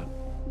without...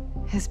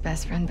 his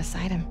best friend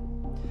beside him.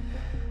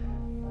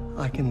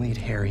 I can lead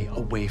Harry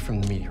away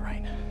from the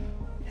meteorite.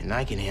 And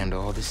I can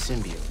handle all the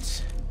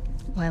symbiotes.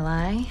 While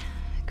I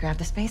grab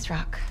the space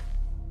rock.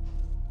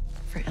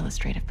 For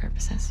illustrative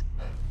purposes.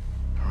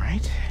 All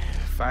right,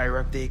 fire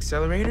up the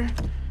accelerator.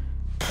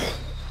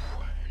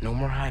 No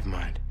more hive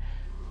mind.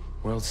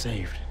 World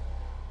saved.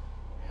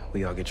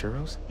 We all get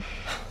churros?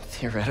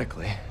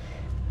 Theoretically.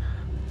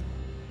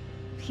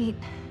 Pete,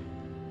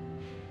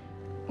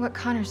 what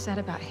Connor said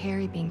about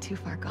Harry being too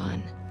far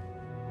gone.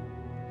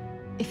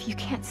 If you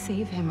can't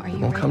save him, are you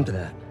It won't ready? come to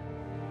that.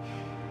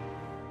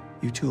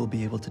 You two will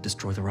be able to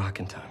destroy the rock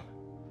in time.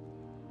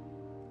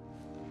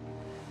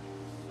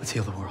 Let's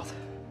heal the world.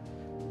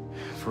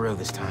 For real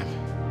this time.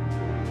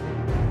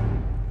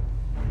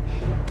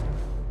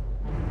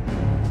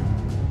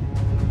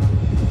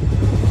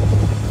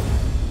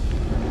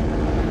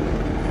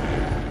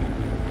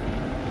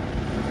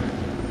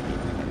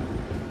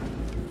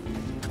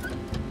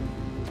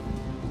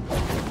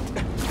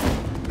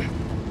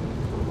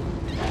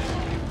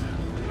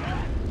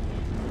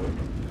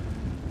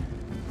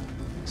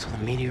 So the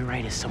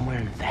meteorite is somewhere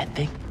in that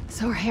thing?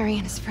 So are Harry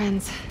and his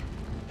friends.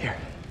 Here.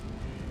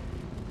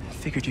 I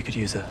figured you could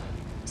use a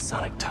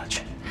sonic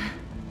touch.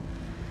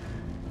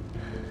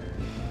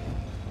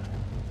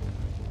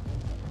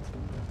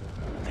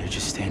 They're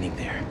just standing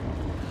there.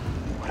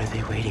 What are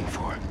they waiting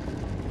for?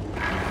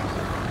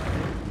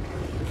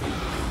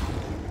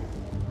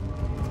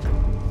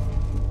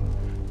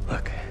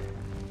 Look,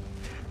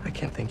 I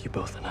can't thank you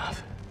both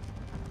enough.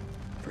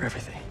 For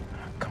everything.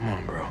 Come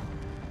on, bro.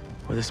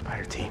 We're the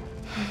Spider team.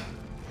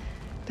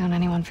 Don't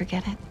anyone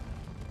forget it.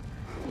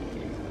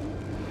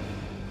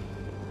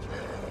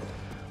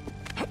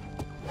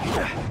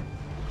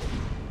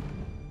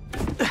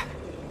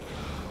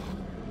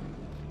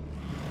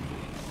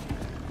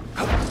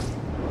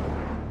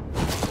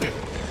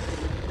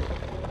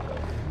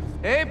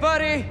 Hey,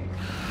 buddy!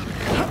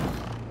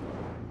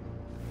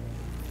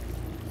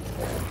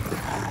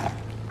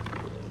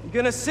 You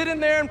gonna sit in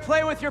there and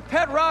play with your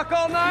pet rock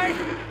all night?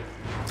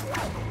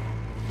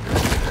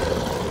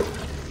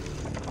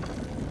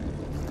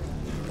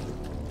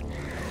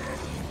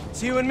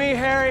 It's you and me,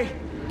 Harry.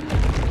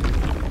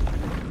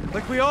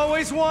 Like we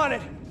always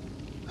wanted.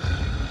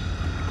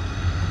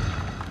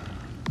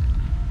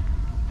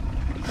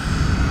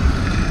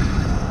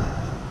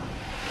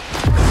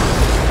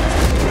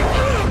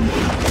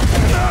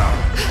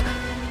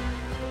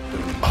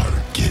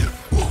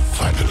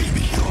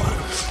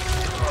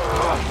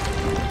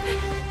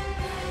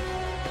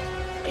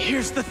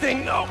 Here's the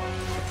thing, though.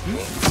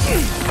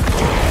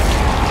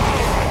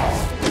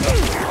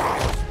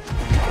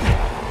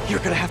 You're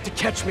gonna have to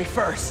catch me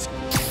first.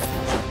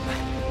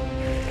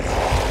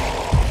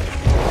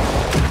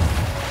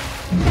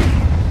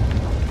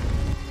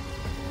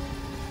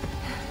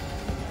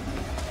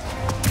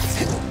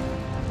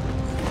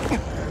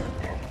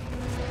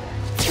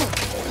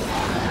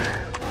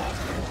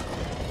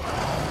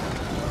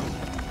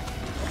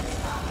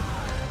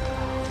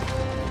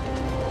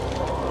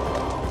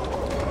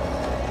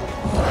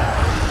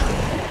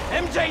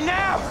 MJ,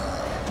 now!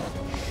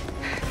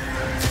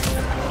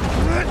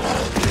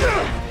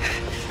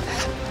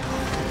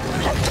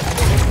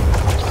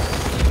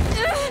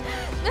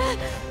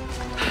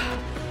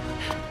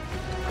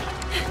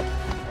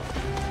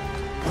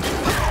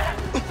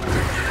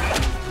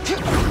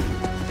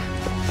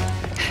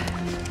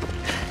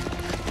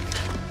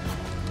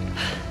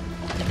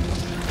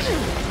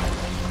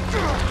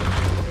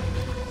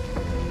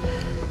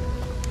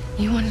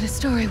 You wanted a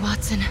story,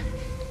 Watson.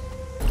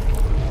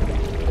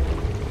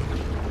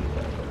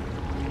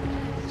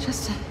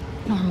 Just a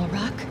normal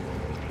rock.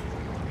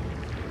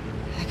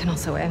 That can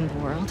also end the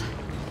world.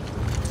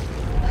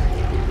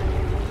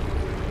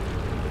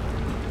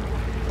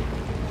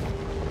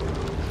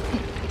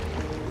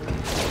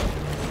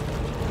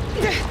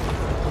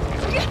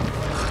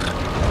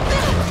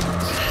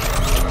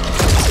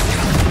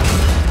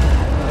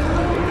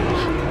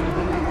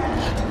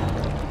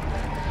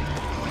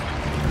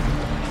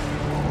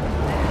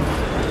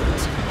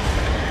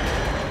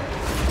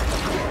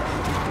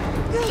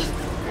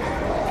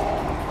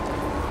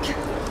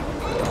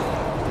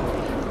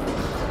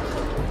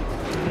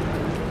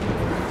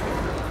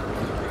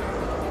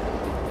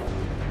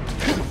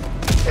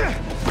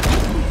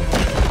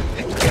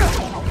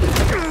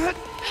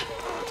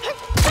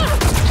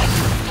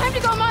 Time to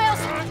go, Miles!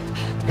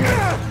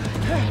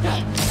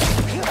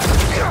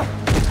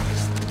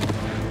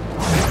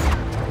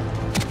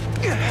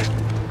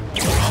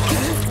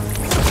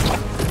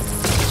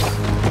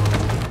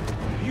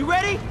 You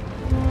ready?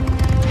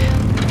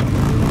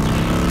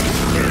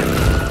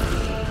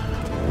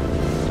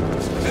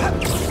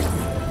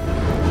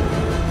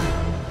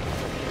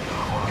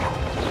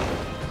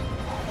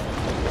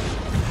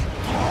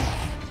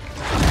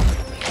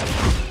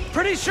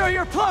 Pretty sure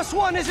your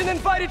 +1 isn't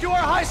invited to our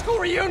high school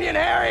reunion,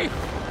 Harry!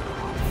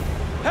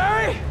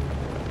 Harry!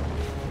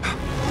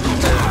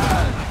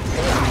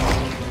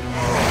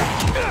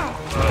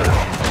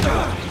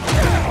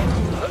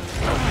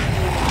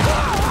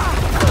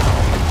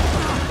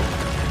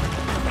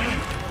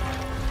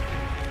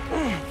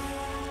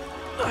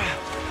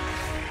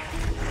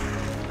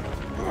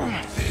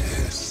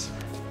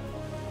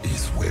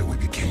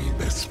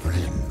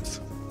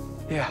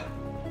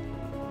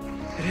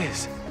 It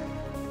is.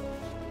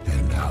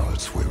 And now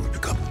it's where we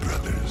become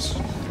brothers.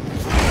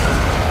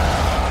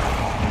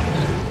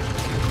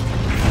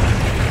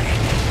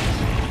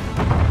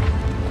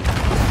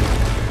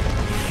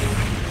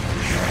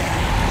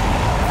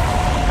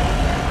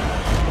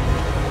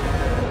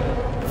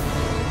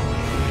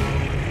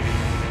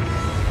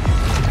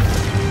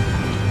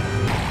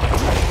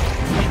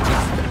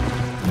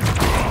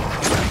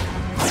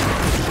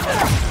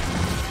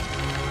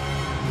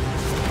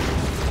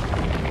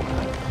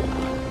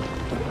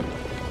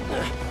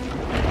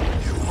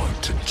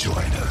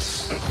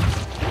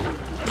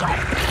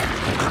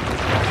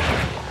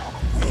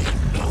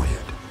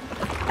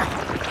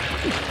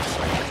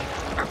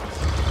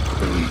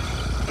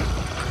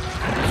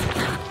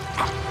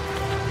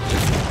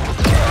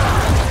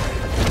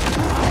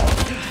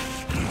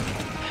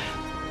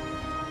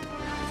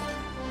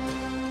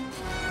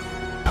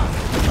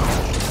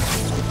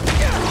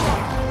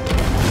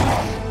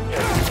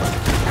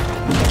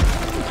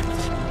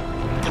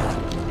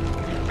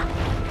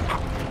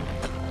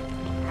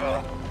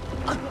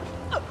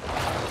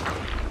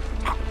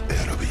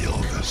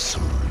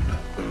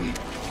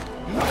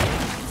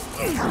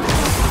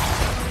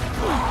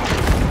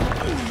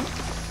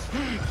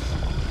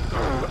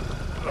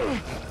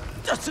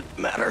 Doesn't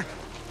matter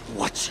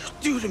what you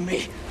do to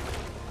me.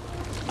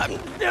 I'm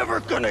never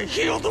gonna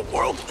heal the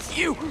world with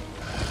you.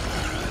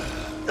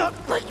 Not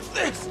like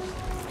this.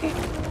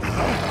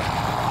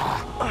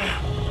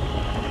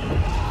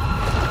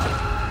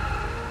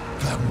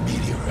 The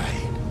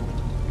meteorite.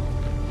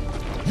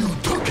 You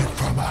took it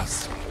from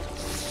us.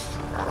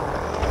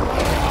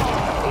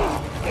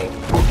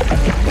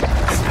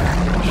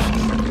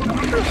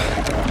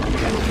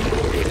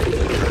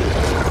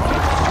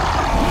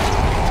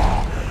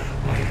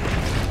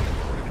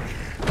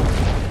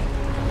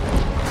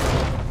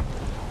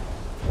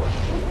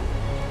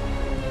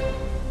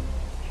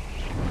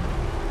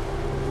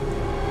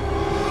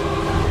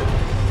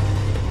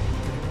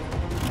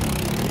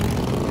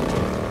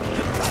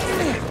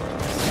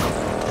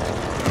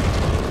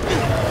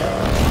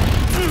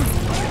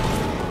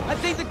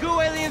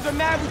 Are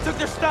mad we took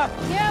their stuff.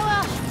 Yeah,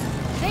 well,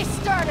 they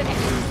started it.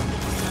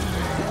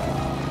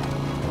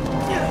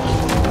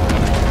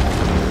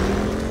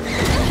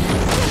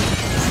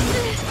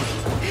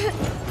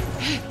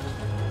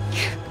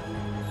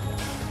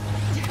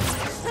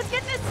 Let's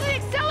get this to the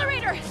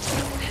accelerator.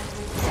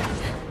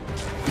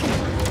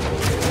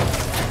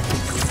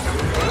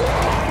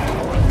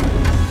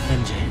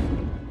 MJ,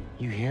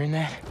 you hearing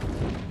that?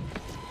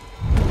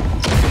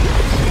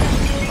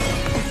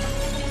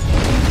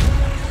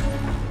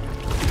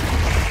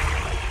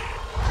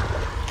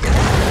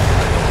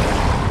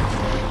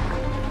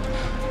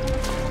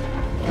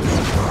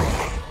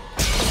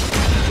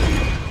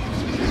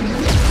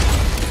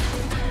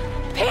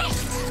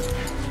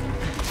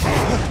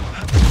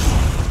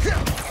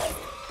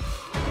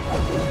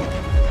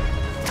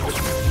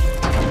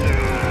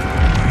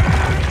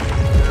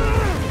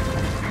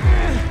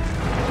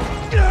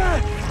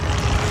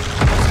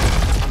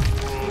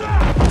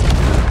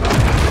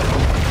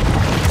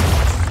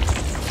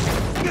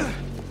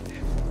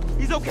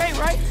 Okay,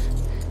 right?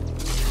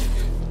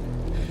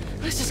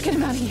 Let's just get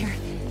him out of here.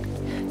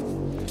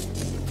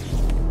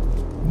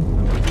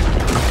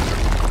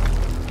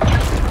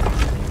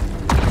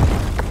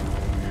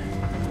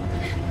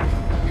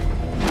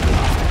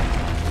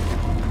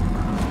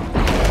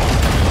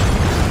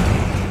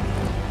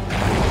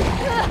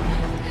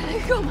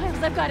 Go,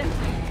 Miles, I've got him.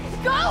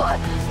 Go!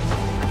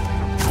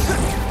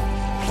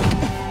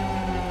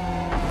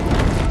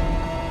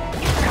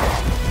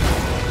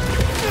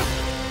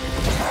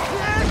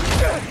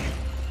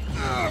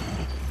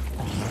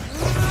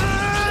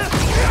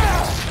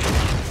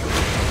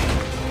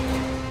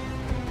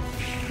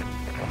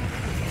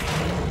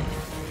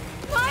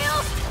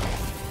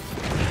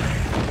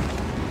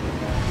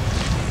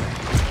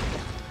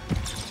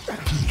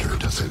 Peter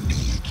doesn't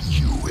need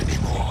you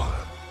anymore.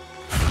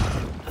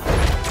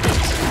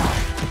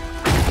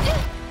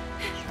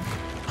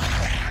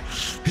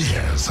 He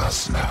has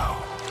us now.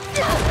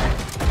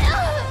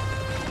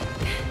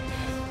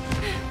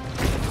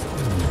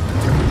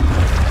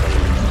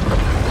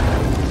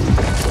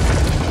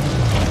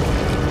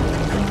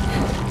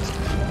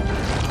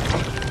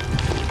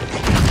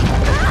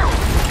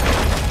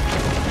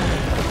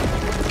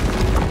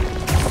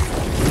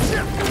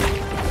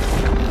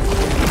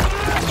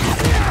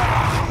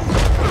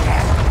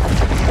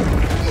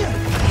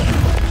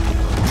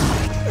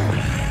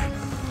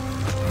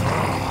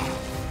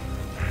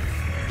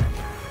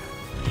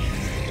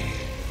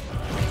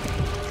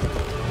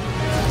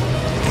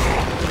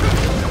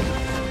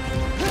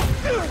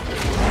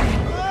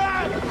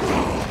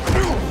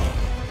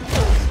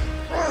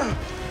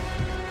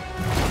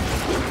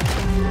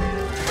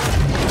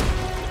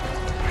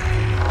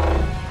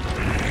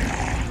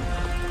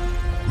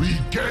 We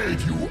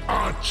gave you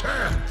our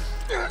chance.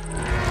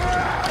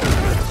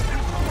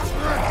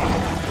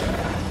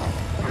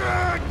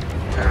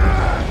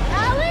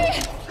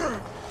 Allie?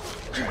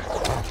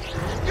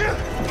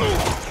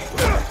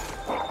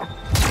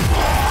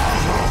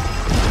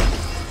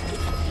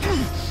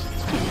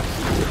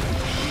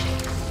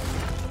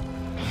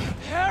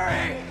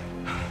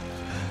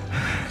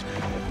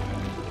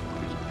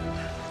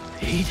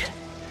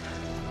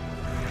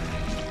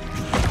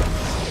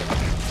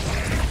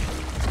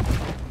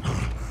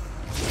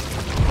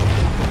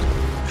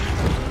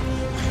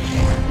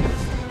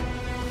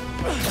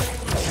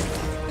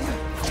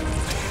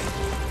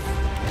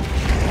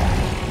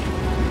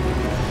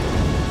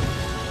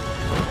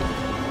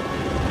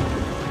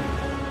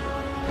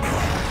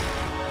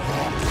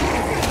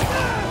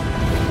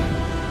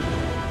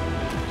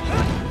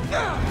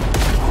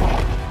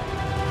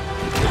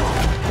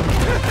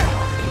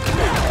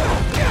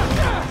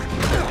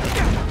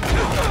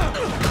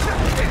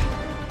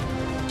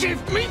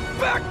 Give me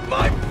back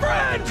my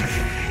friend!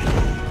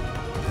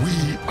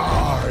 We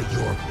are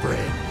your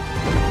friend.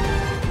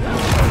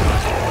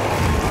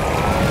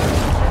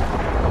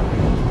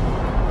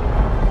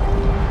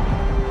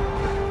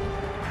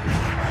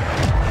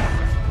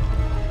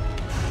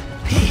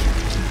 Pete,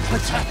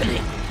 what's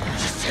happening?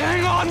 Just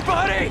hang on,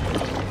 buddy!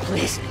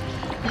 Please,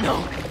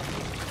 no.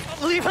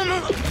 Leave him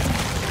alone.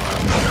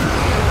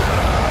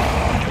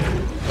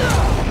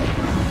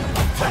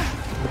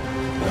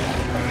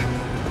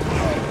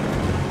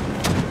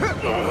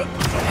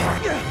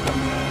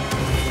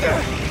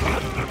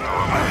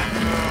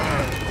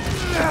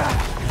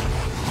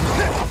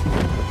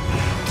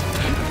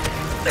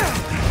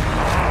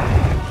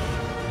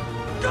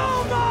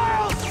 Go,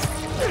 Miles!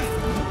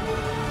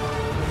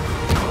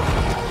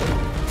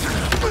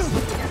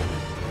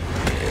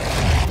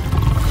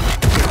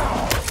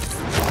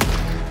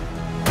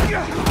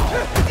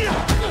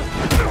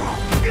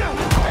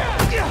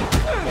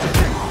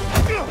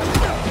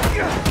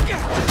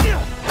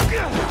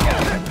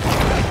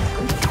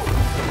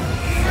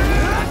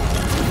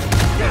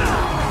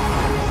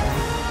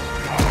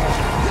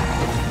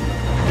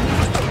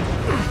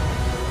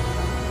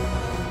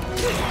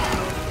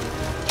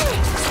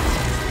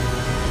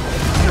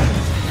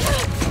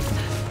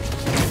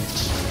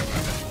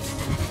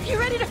 You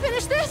ready to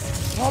finish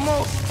this?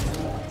 Almost.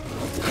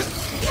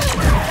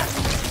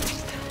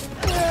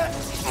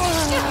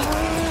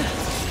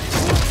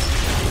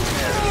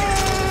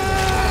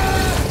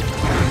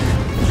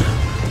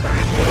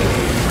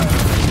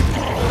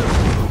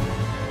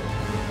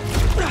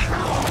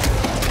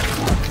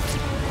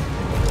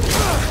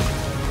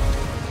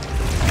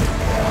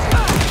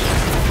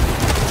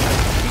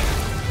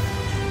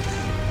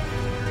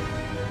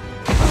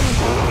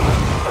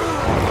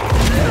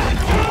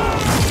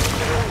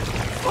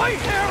 Fight,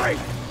 Harry!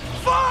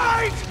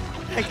 Fight!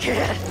 I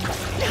can't.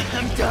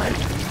 I'm done.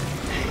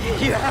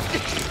 You have to.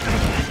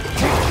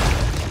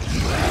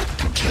 You have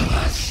to kill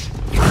us.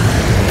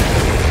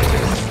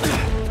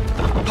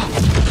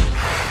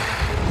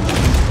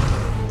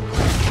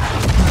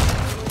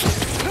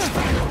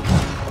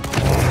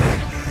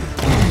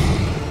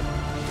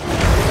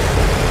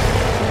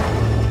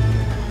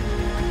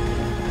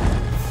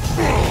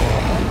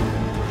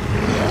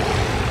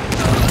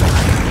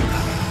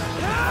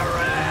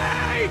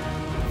 Harry!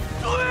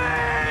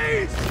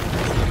 Please!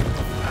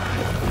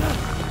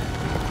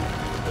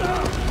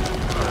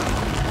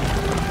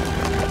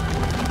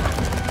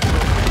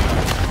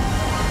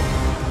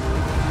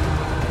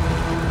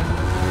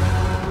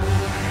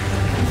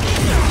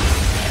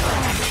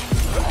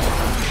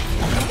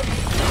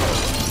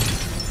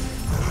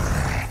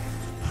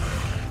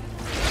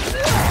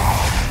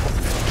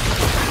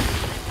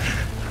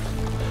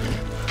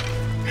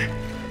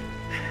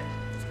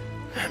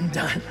 I'm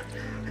done.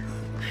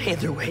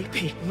 Either way,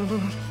 Pete.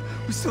 No.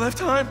 We still have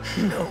time?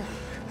 No,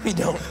 we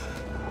don't.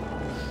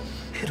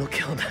 It'll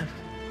kill them.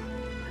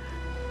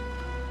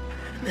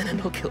 And then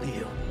it'll kill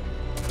you.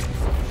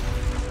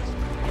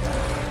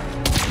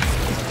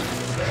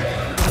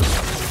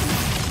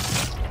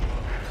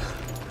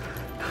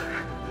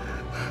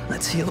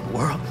 Let's heal the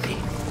world, Pete.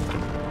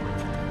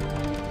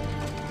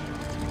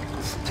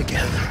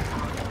 Together.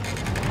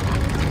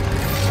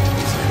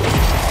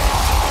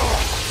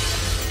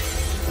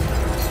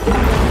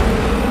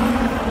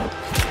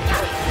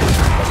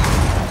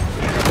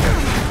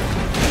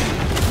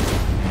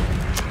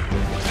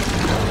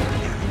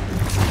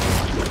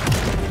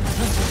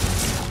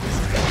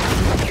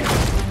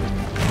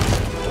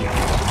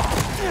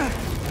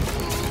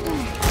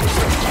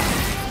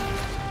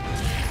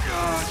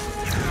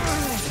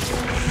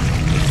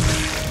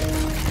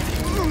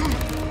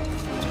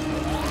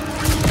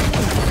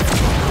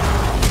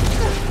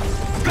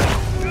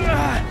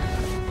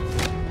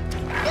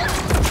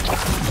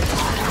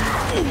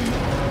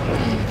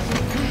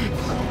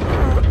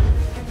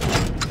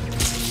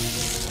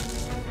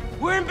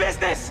 We're in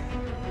business!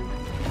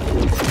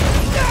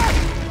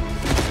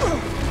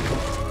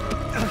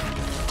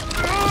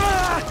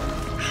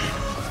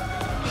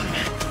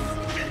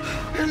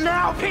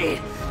 Now, Pete!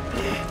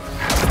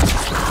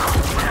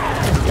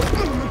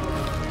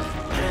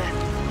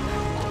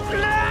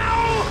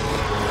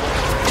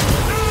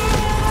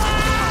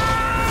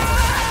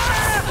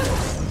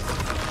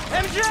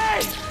 MJ!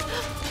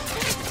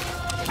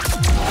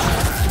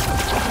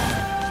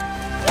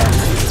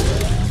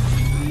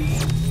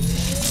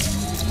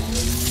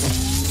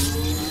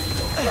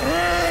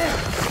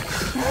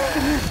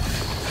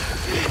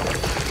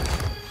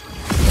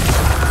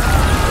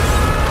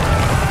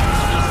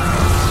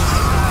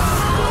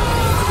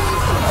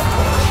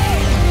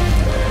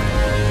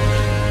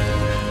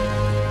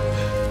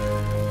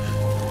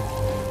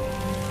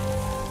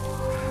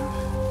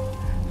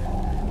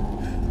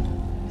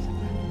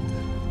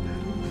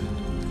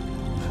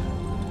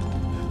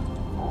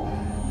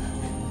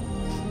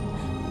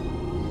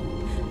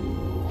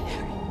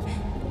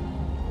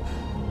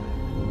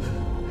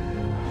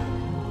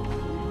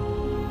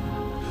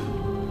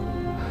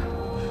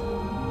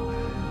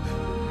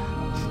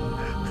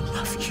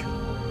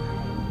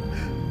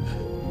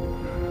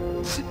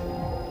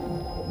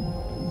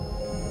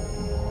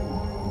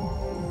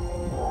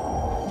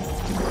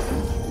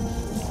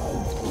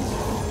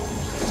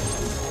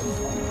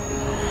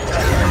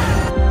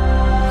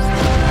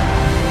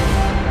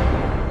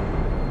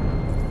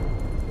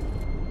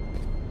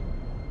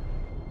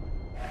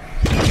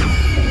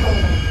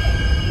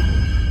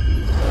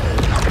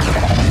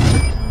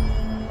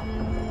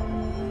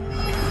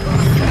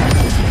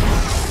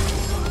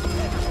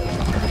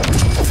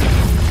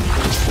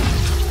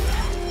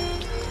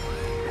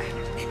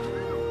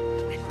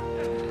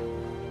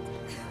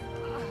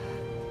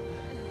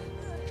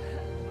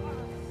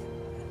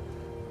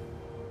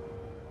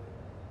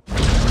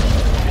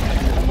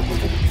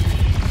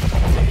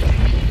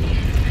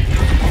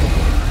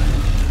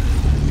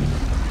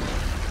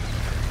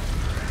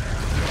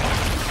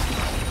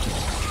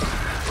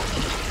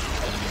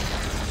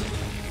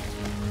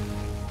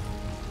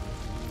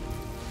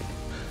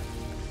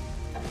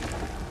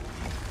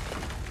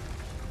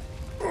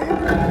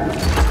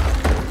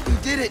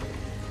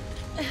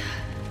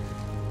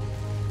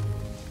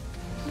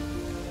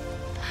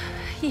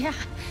 Yeah.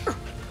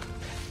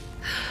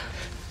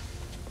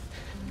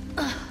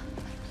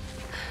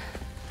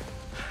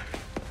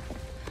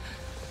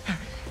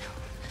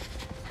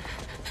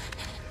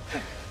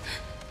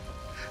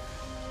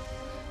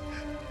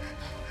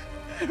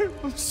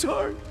 I'm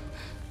sorry.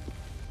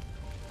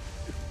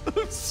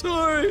 I'm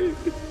sorry.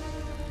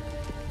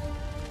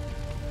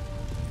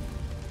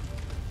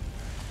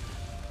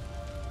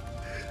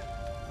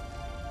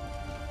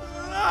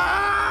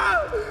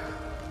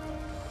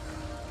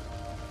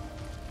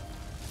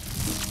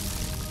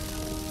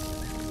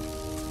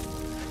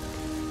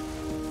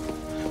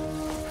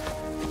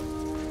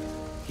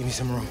 Give me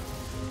some room.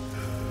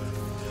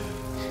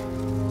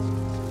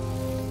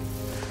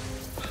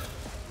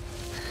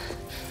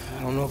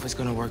 I don't know if it's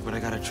gonna work, but I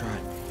gotta try.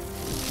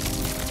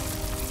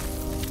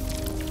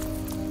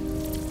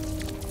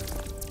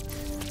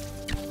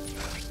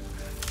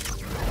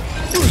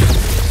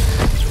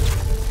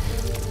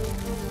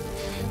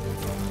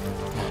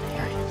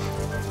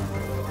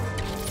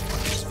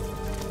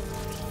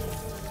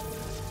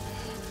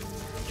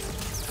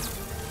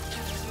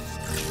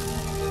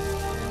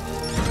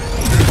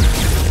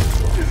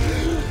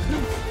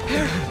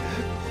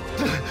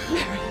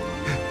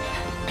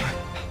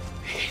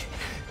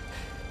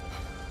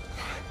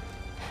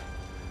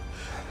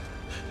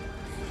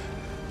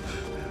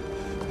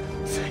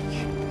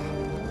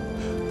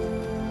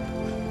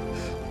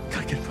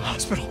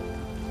 Hospital.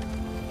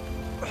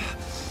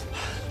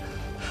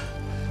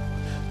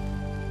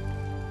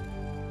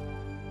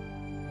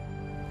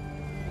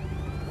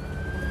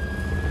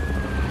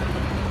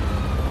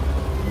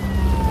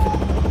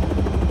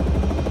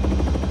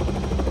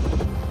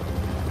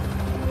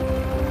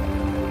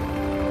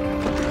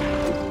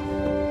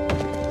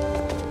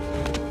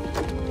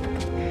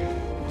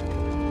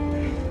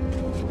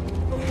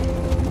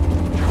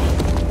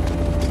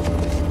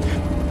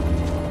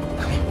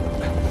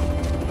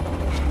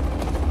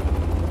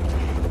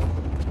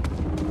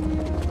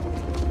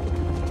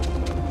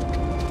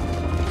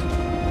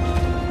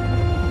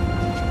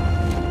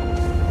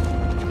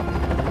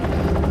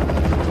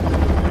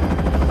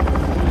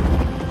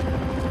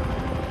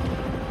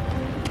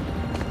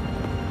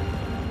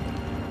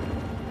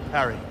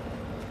 Harry.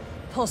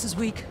 Pulse is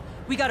weak.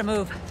 We gotta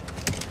move.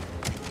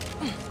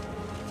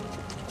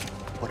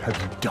 What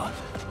have you done?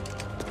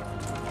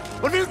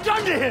 What have you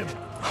done to him?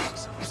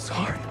 I'm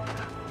sorry.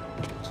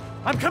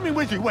 I'm coming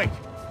with you, wait.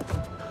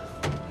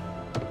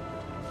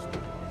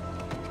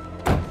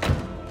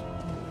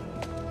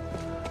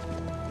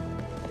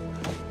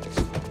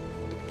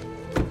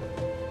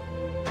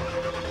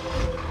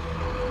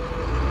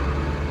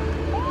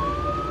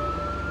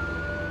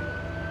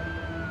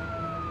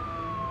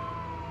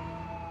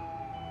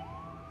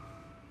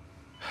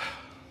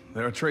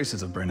 There are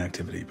traces of brain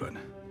activity, but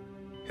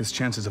his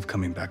chances of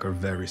coming back are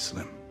very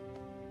slim.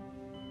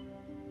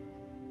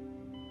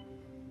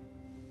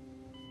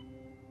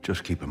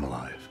 Just keep him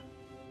alive.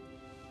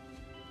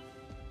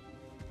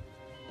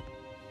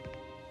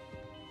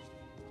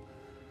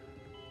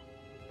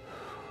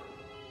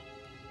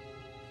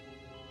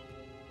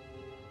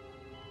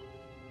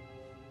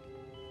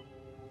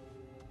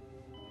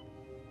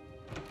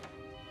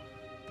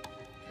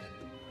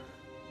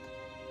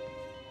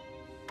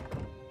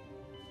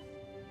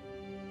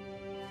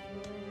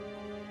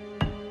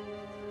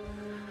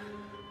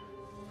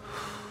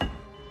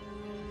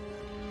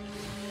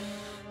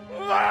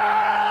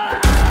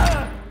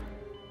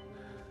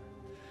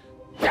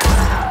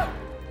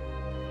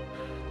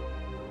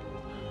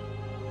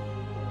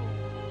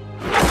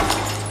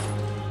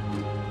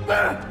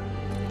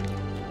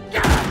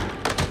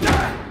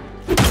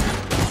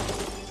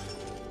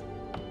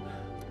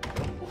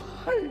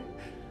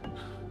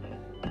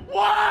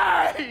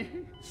 Why?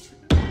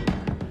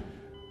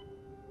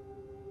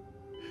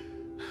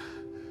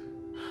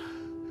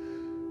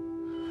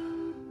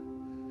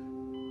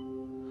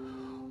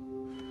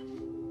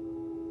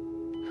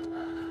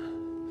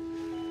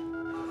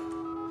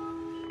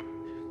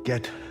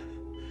 Get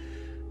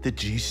the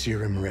G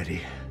serum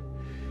ready.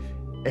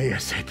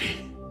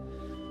 ASAP.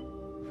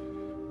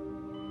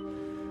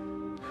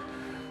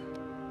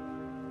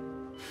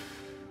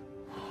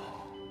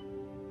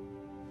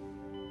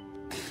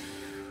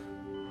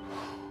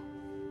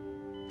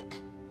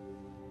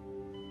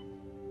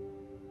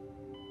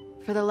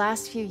 For the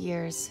last few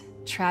years,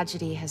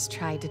 tragedy has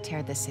tried to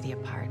tear the city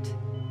apart.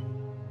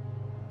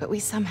 But we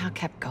somehow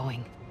kept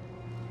going.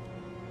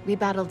 We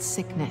battled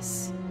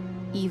sickness,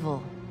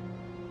 evil,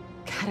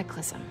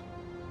 cataclysm.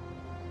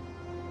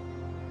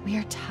 We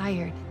are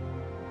tired,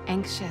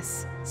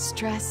 anxious,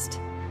 stressed,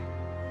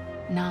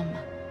 numb.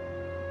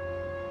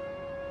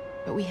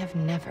 But we have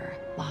never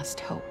lost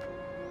hope.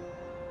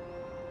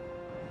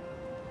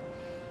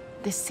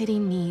 The city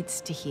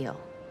needs to heal.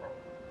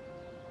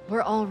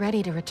 We're all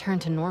ready to return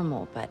to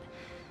normal, but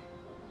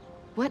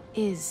what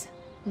is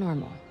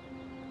normal?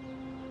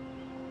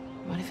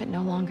 What if it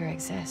no longer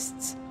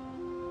exists?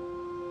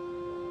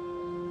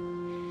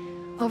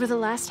 Over the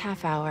last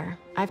half hour,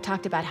 I've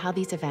talked about how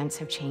these events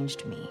have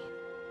changed me.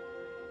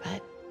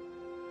 But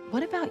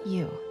what about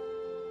you?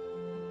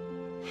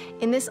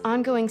 In this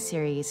ongoing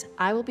series,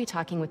 I will be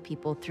talking with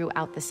people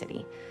throughout the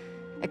city,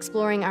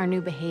 exploring our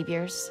new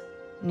behaviors,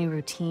 new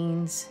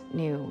routines,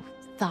 new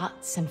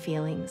thoughts and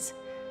feelings.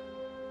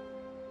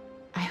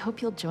 I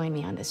hope you'll join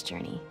me on this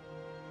journey.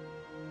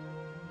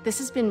 This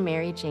has been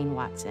Mary Jane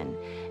Watson,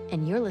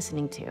 and you're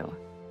listening to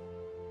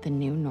The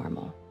New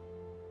Normal.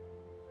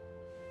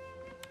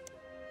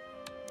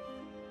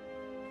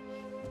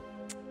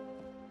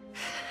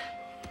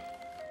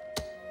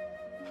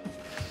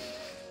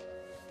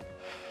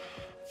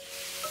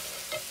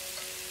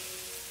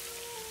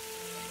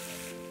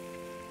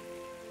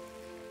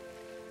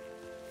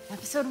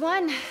 Episode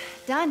 1,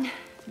 done.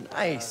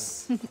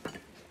 Nice.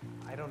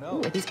 I don't know.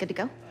 Ooh, are these good to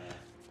go?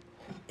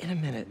 In a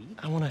minute,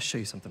 I want to show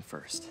you something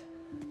first.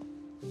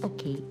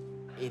 Okay.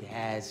 It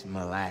has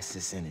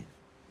molasses in it.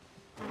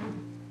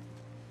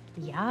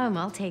 Yum,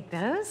 I'll take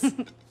those.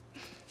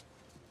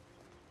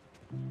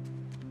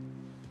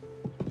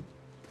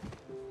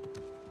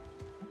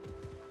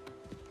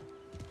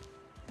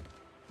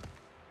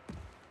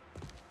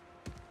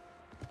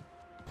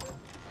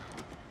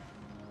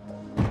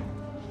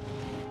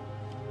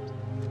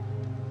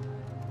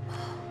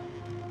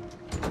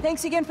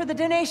 Thanks again for the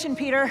donation,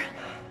 Peter.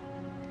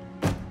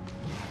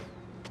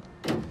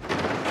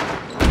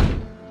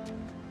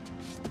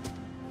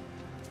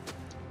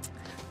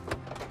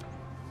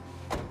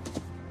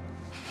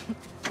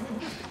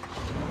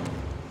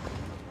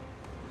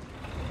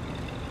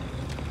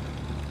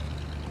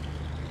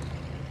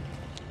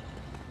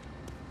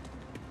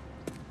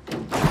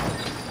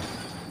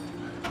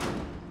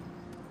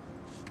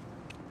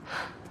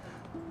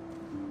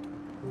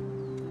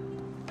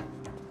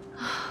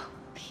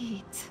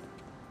 Pete.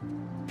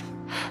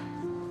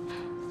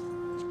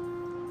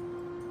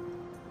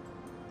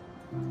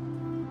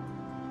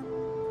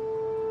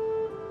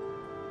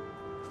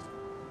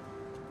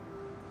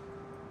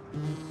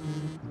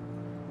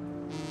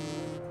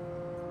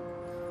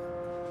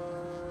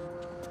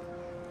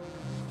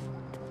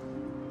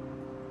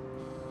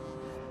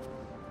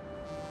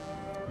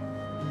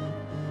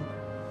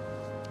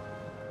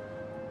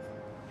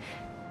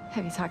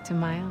 Have you talked to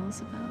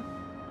Miles about?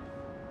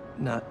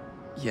 Not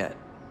yet.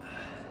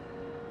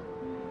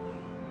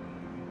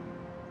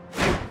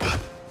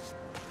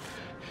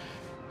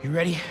 You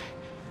ready?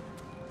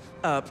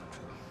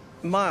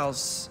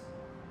 Miles.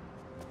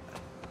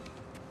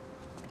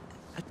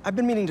 I've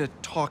been meaning to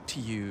talk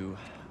to you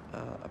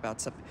about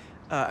something.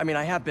 I mean,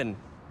 I have been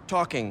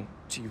talking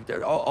to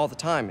you all the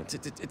time.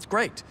 It's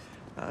great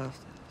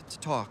to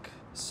talk.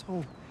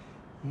 So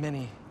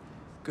many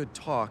good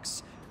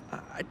talks.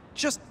 I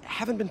just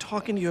haven't been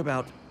talking to you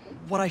about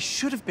what I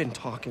should have been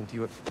talking to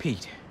you about.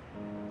 Pete.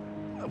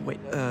 Wait,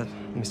 let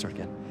me start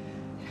again.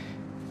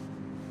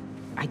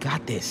 I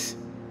got this.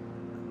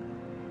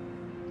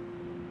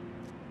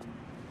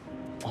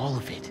 All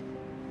of it.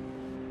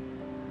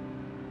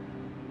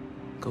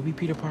 Go be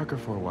Peter Parker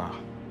for a while.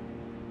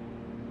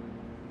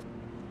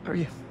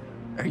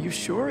 Are you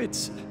sure?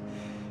 It's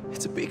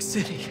a big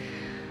city.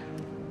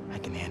 I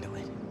can handle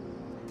it.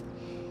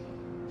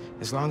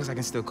 As long as I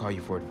can still call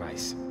you for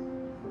advice.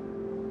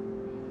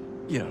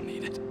 You don't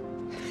need it.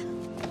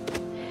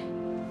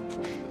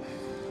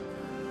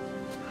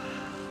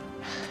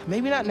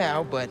 Maybe not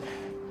now, but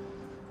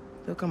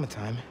there'll come a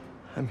time.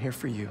 I'm here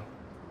for you.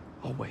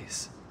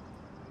 Always.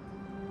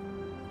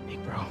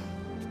 Big bro.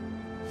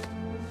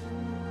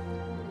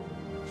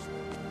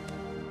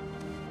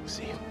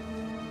 See you.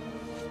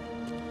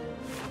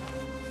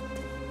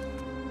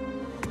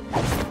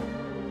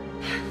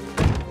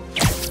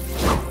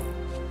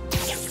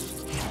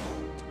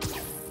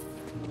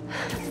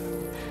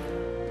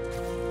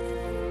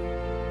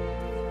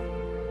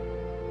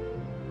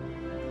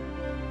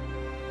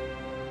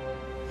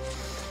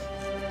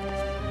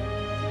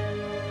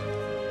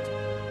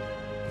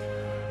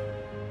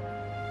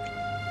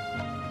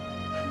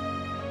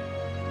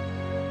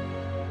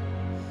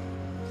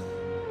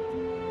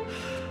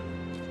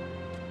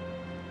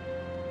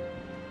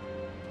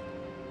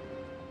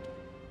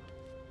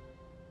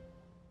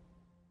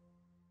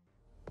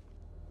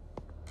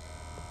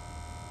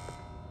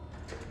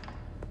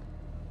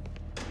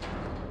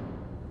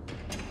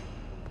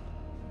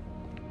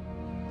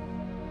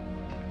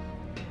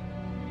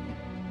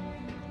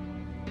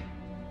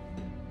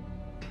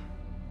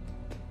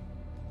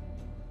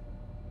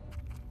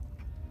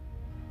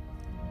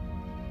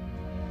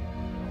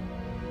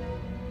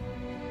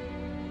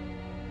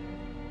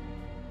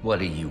 What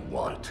do you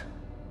want?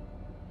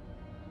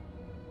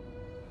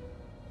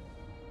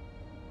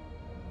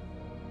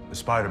 The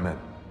Spider-Men.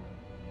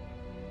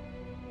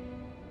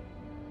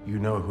 You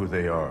know who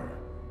they are,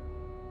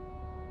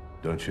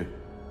 don't you?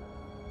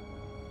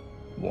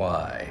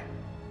 Why?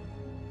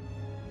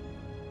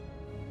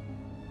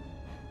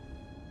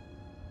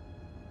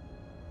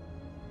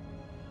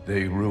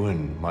 They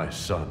ruined my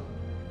son.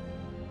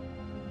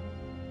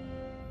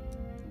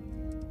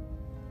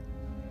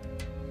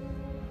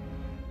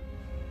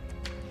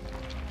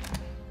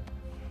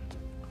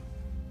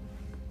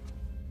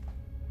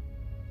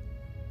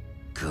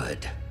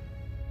 Good.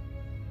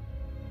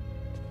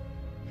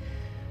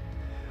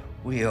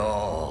 We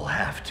all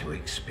have to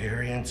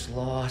experience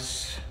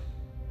loss.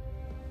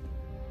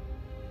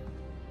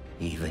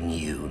 Even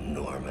you,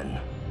 Norman.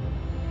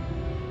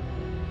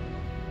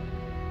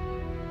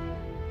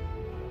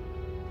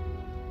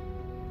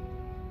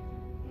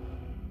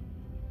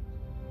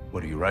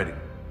 What are you writing?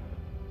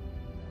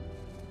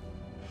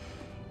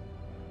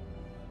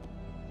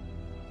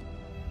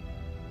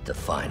 The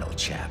final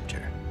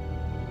chapter.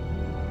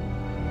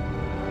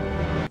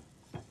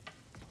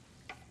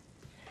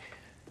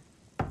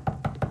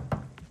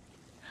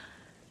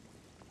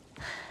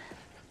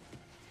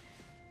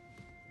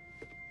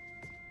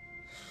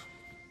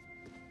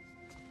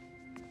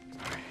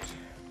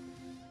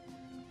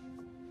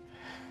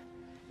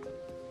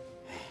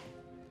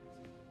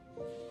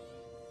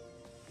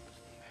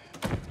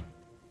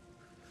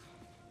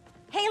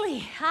 Haley,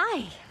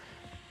 hi.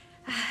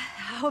 I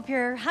hope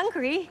you're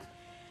hungry.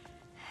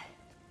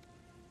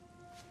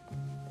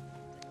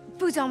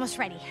 Food's almost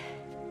ready.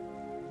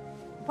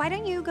 Why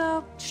don't you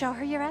go show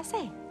her your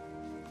essay?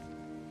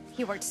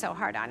 You worked so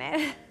hard on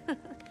it.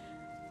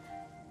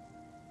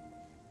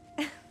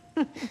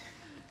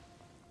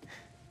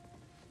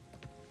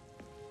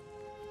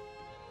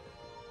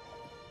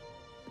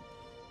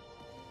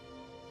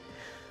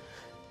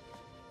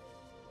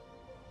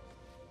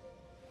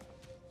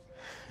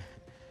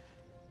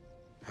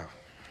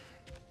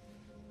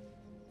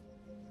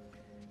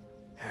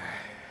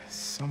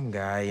 Some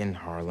guy in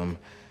Harlem.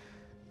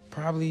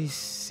 Probably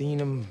seen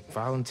him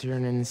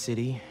volunteering in the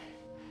city,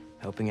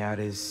 helping out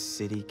his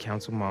city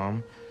council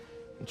mom,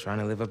 and trying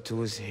to live up to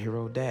his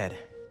hero dad.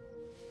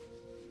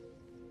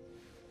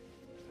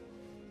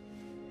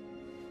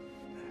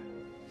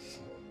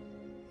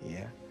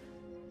 Yeah.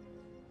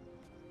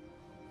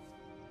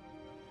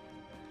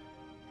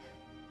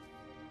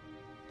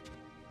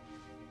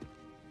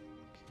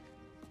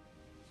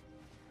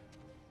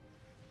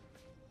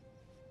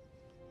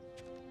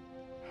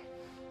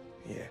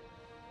 Yeah.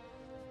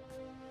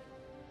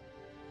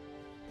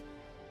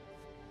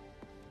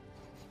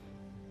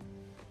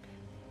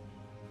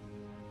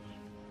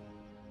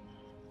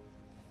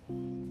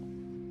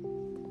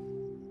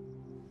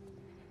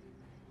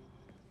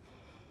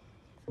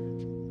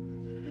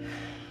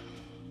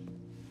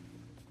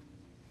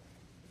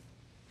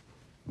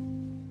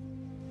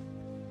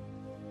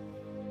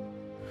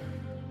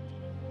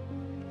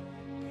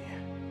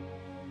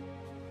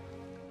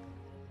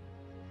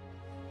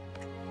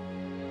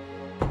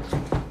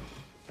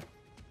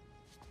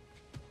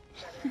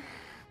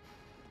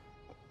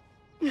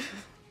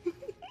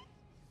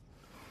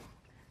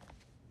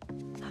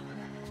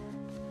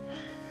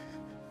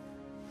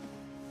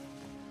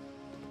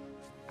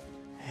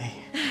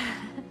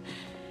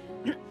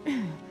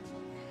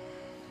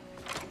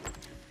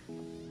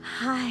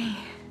 Hi.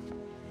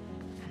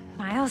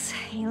 Miles,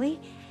 Haley,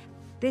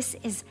 this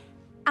is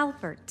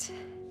Albert.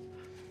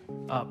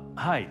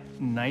 Hi.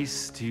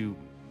 Nice to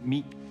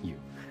meet you.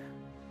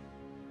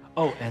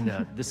 Oh,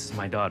 and this is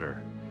my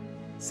daughter,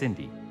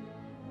 Cindy.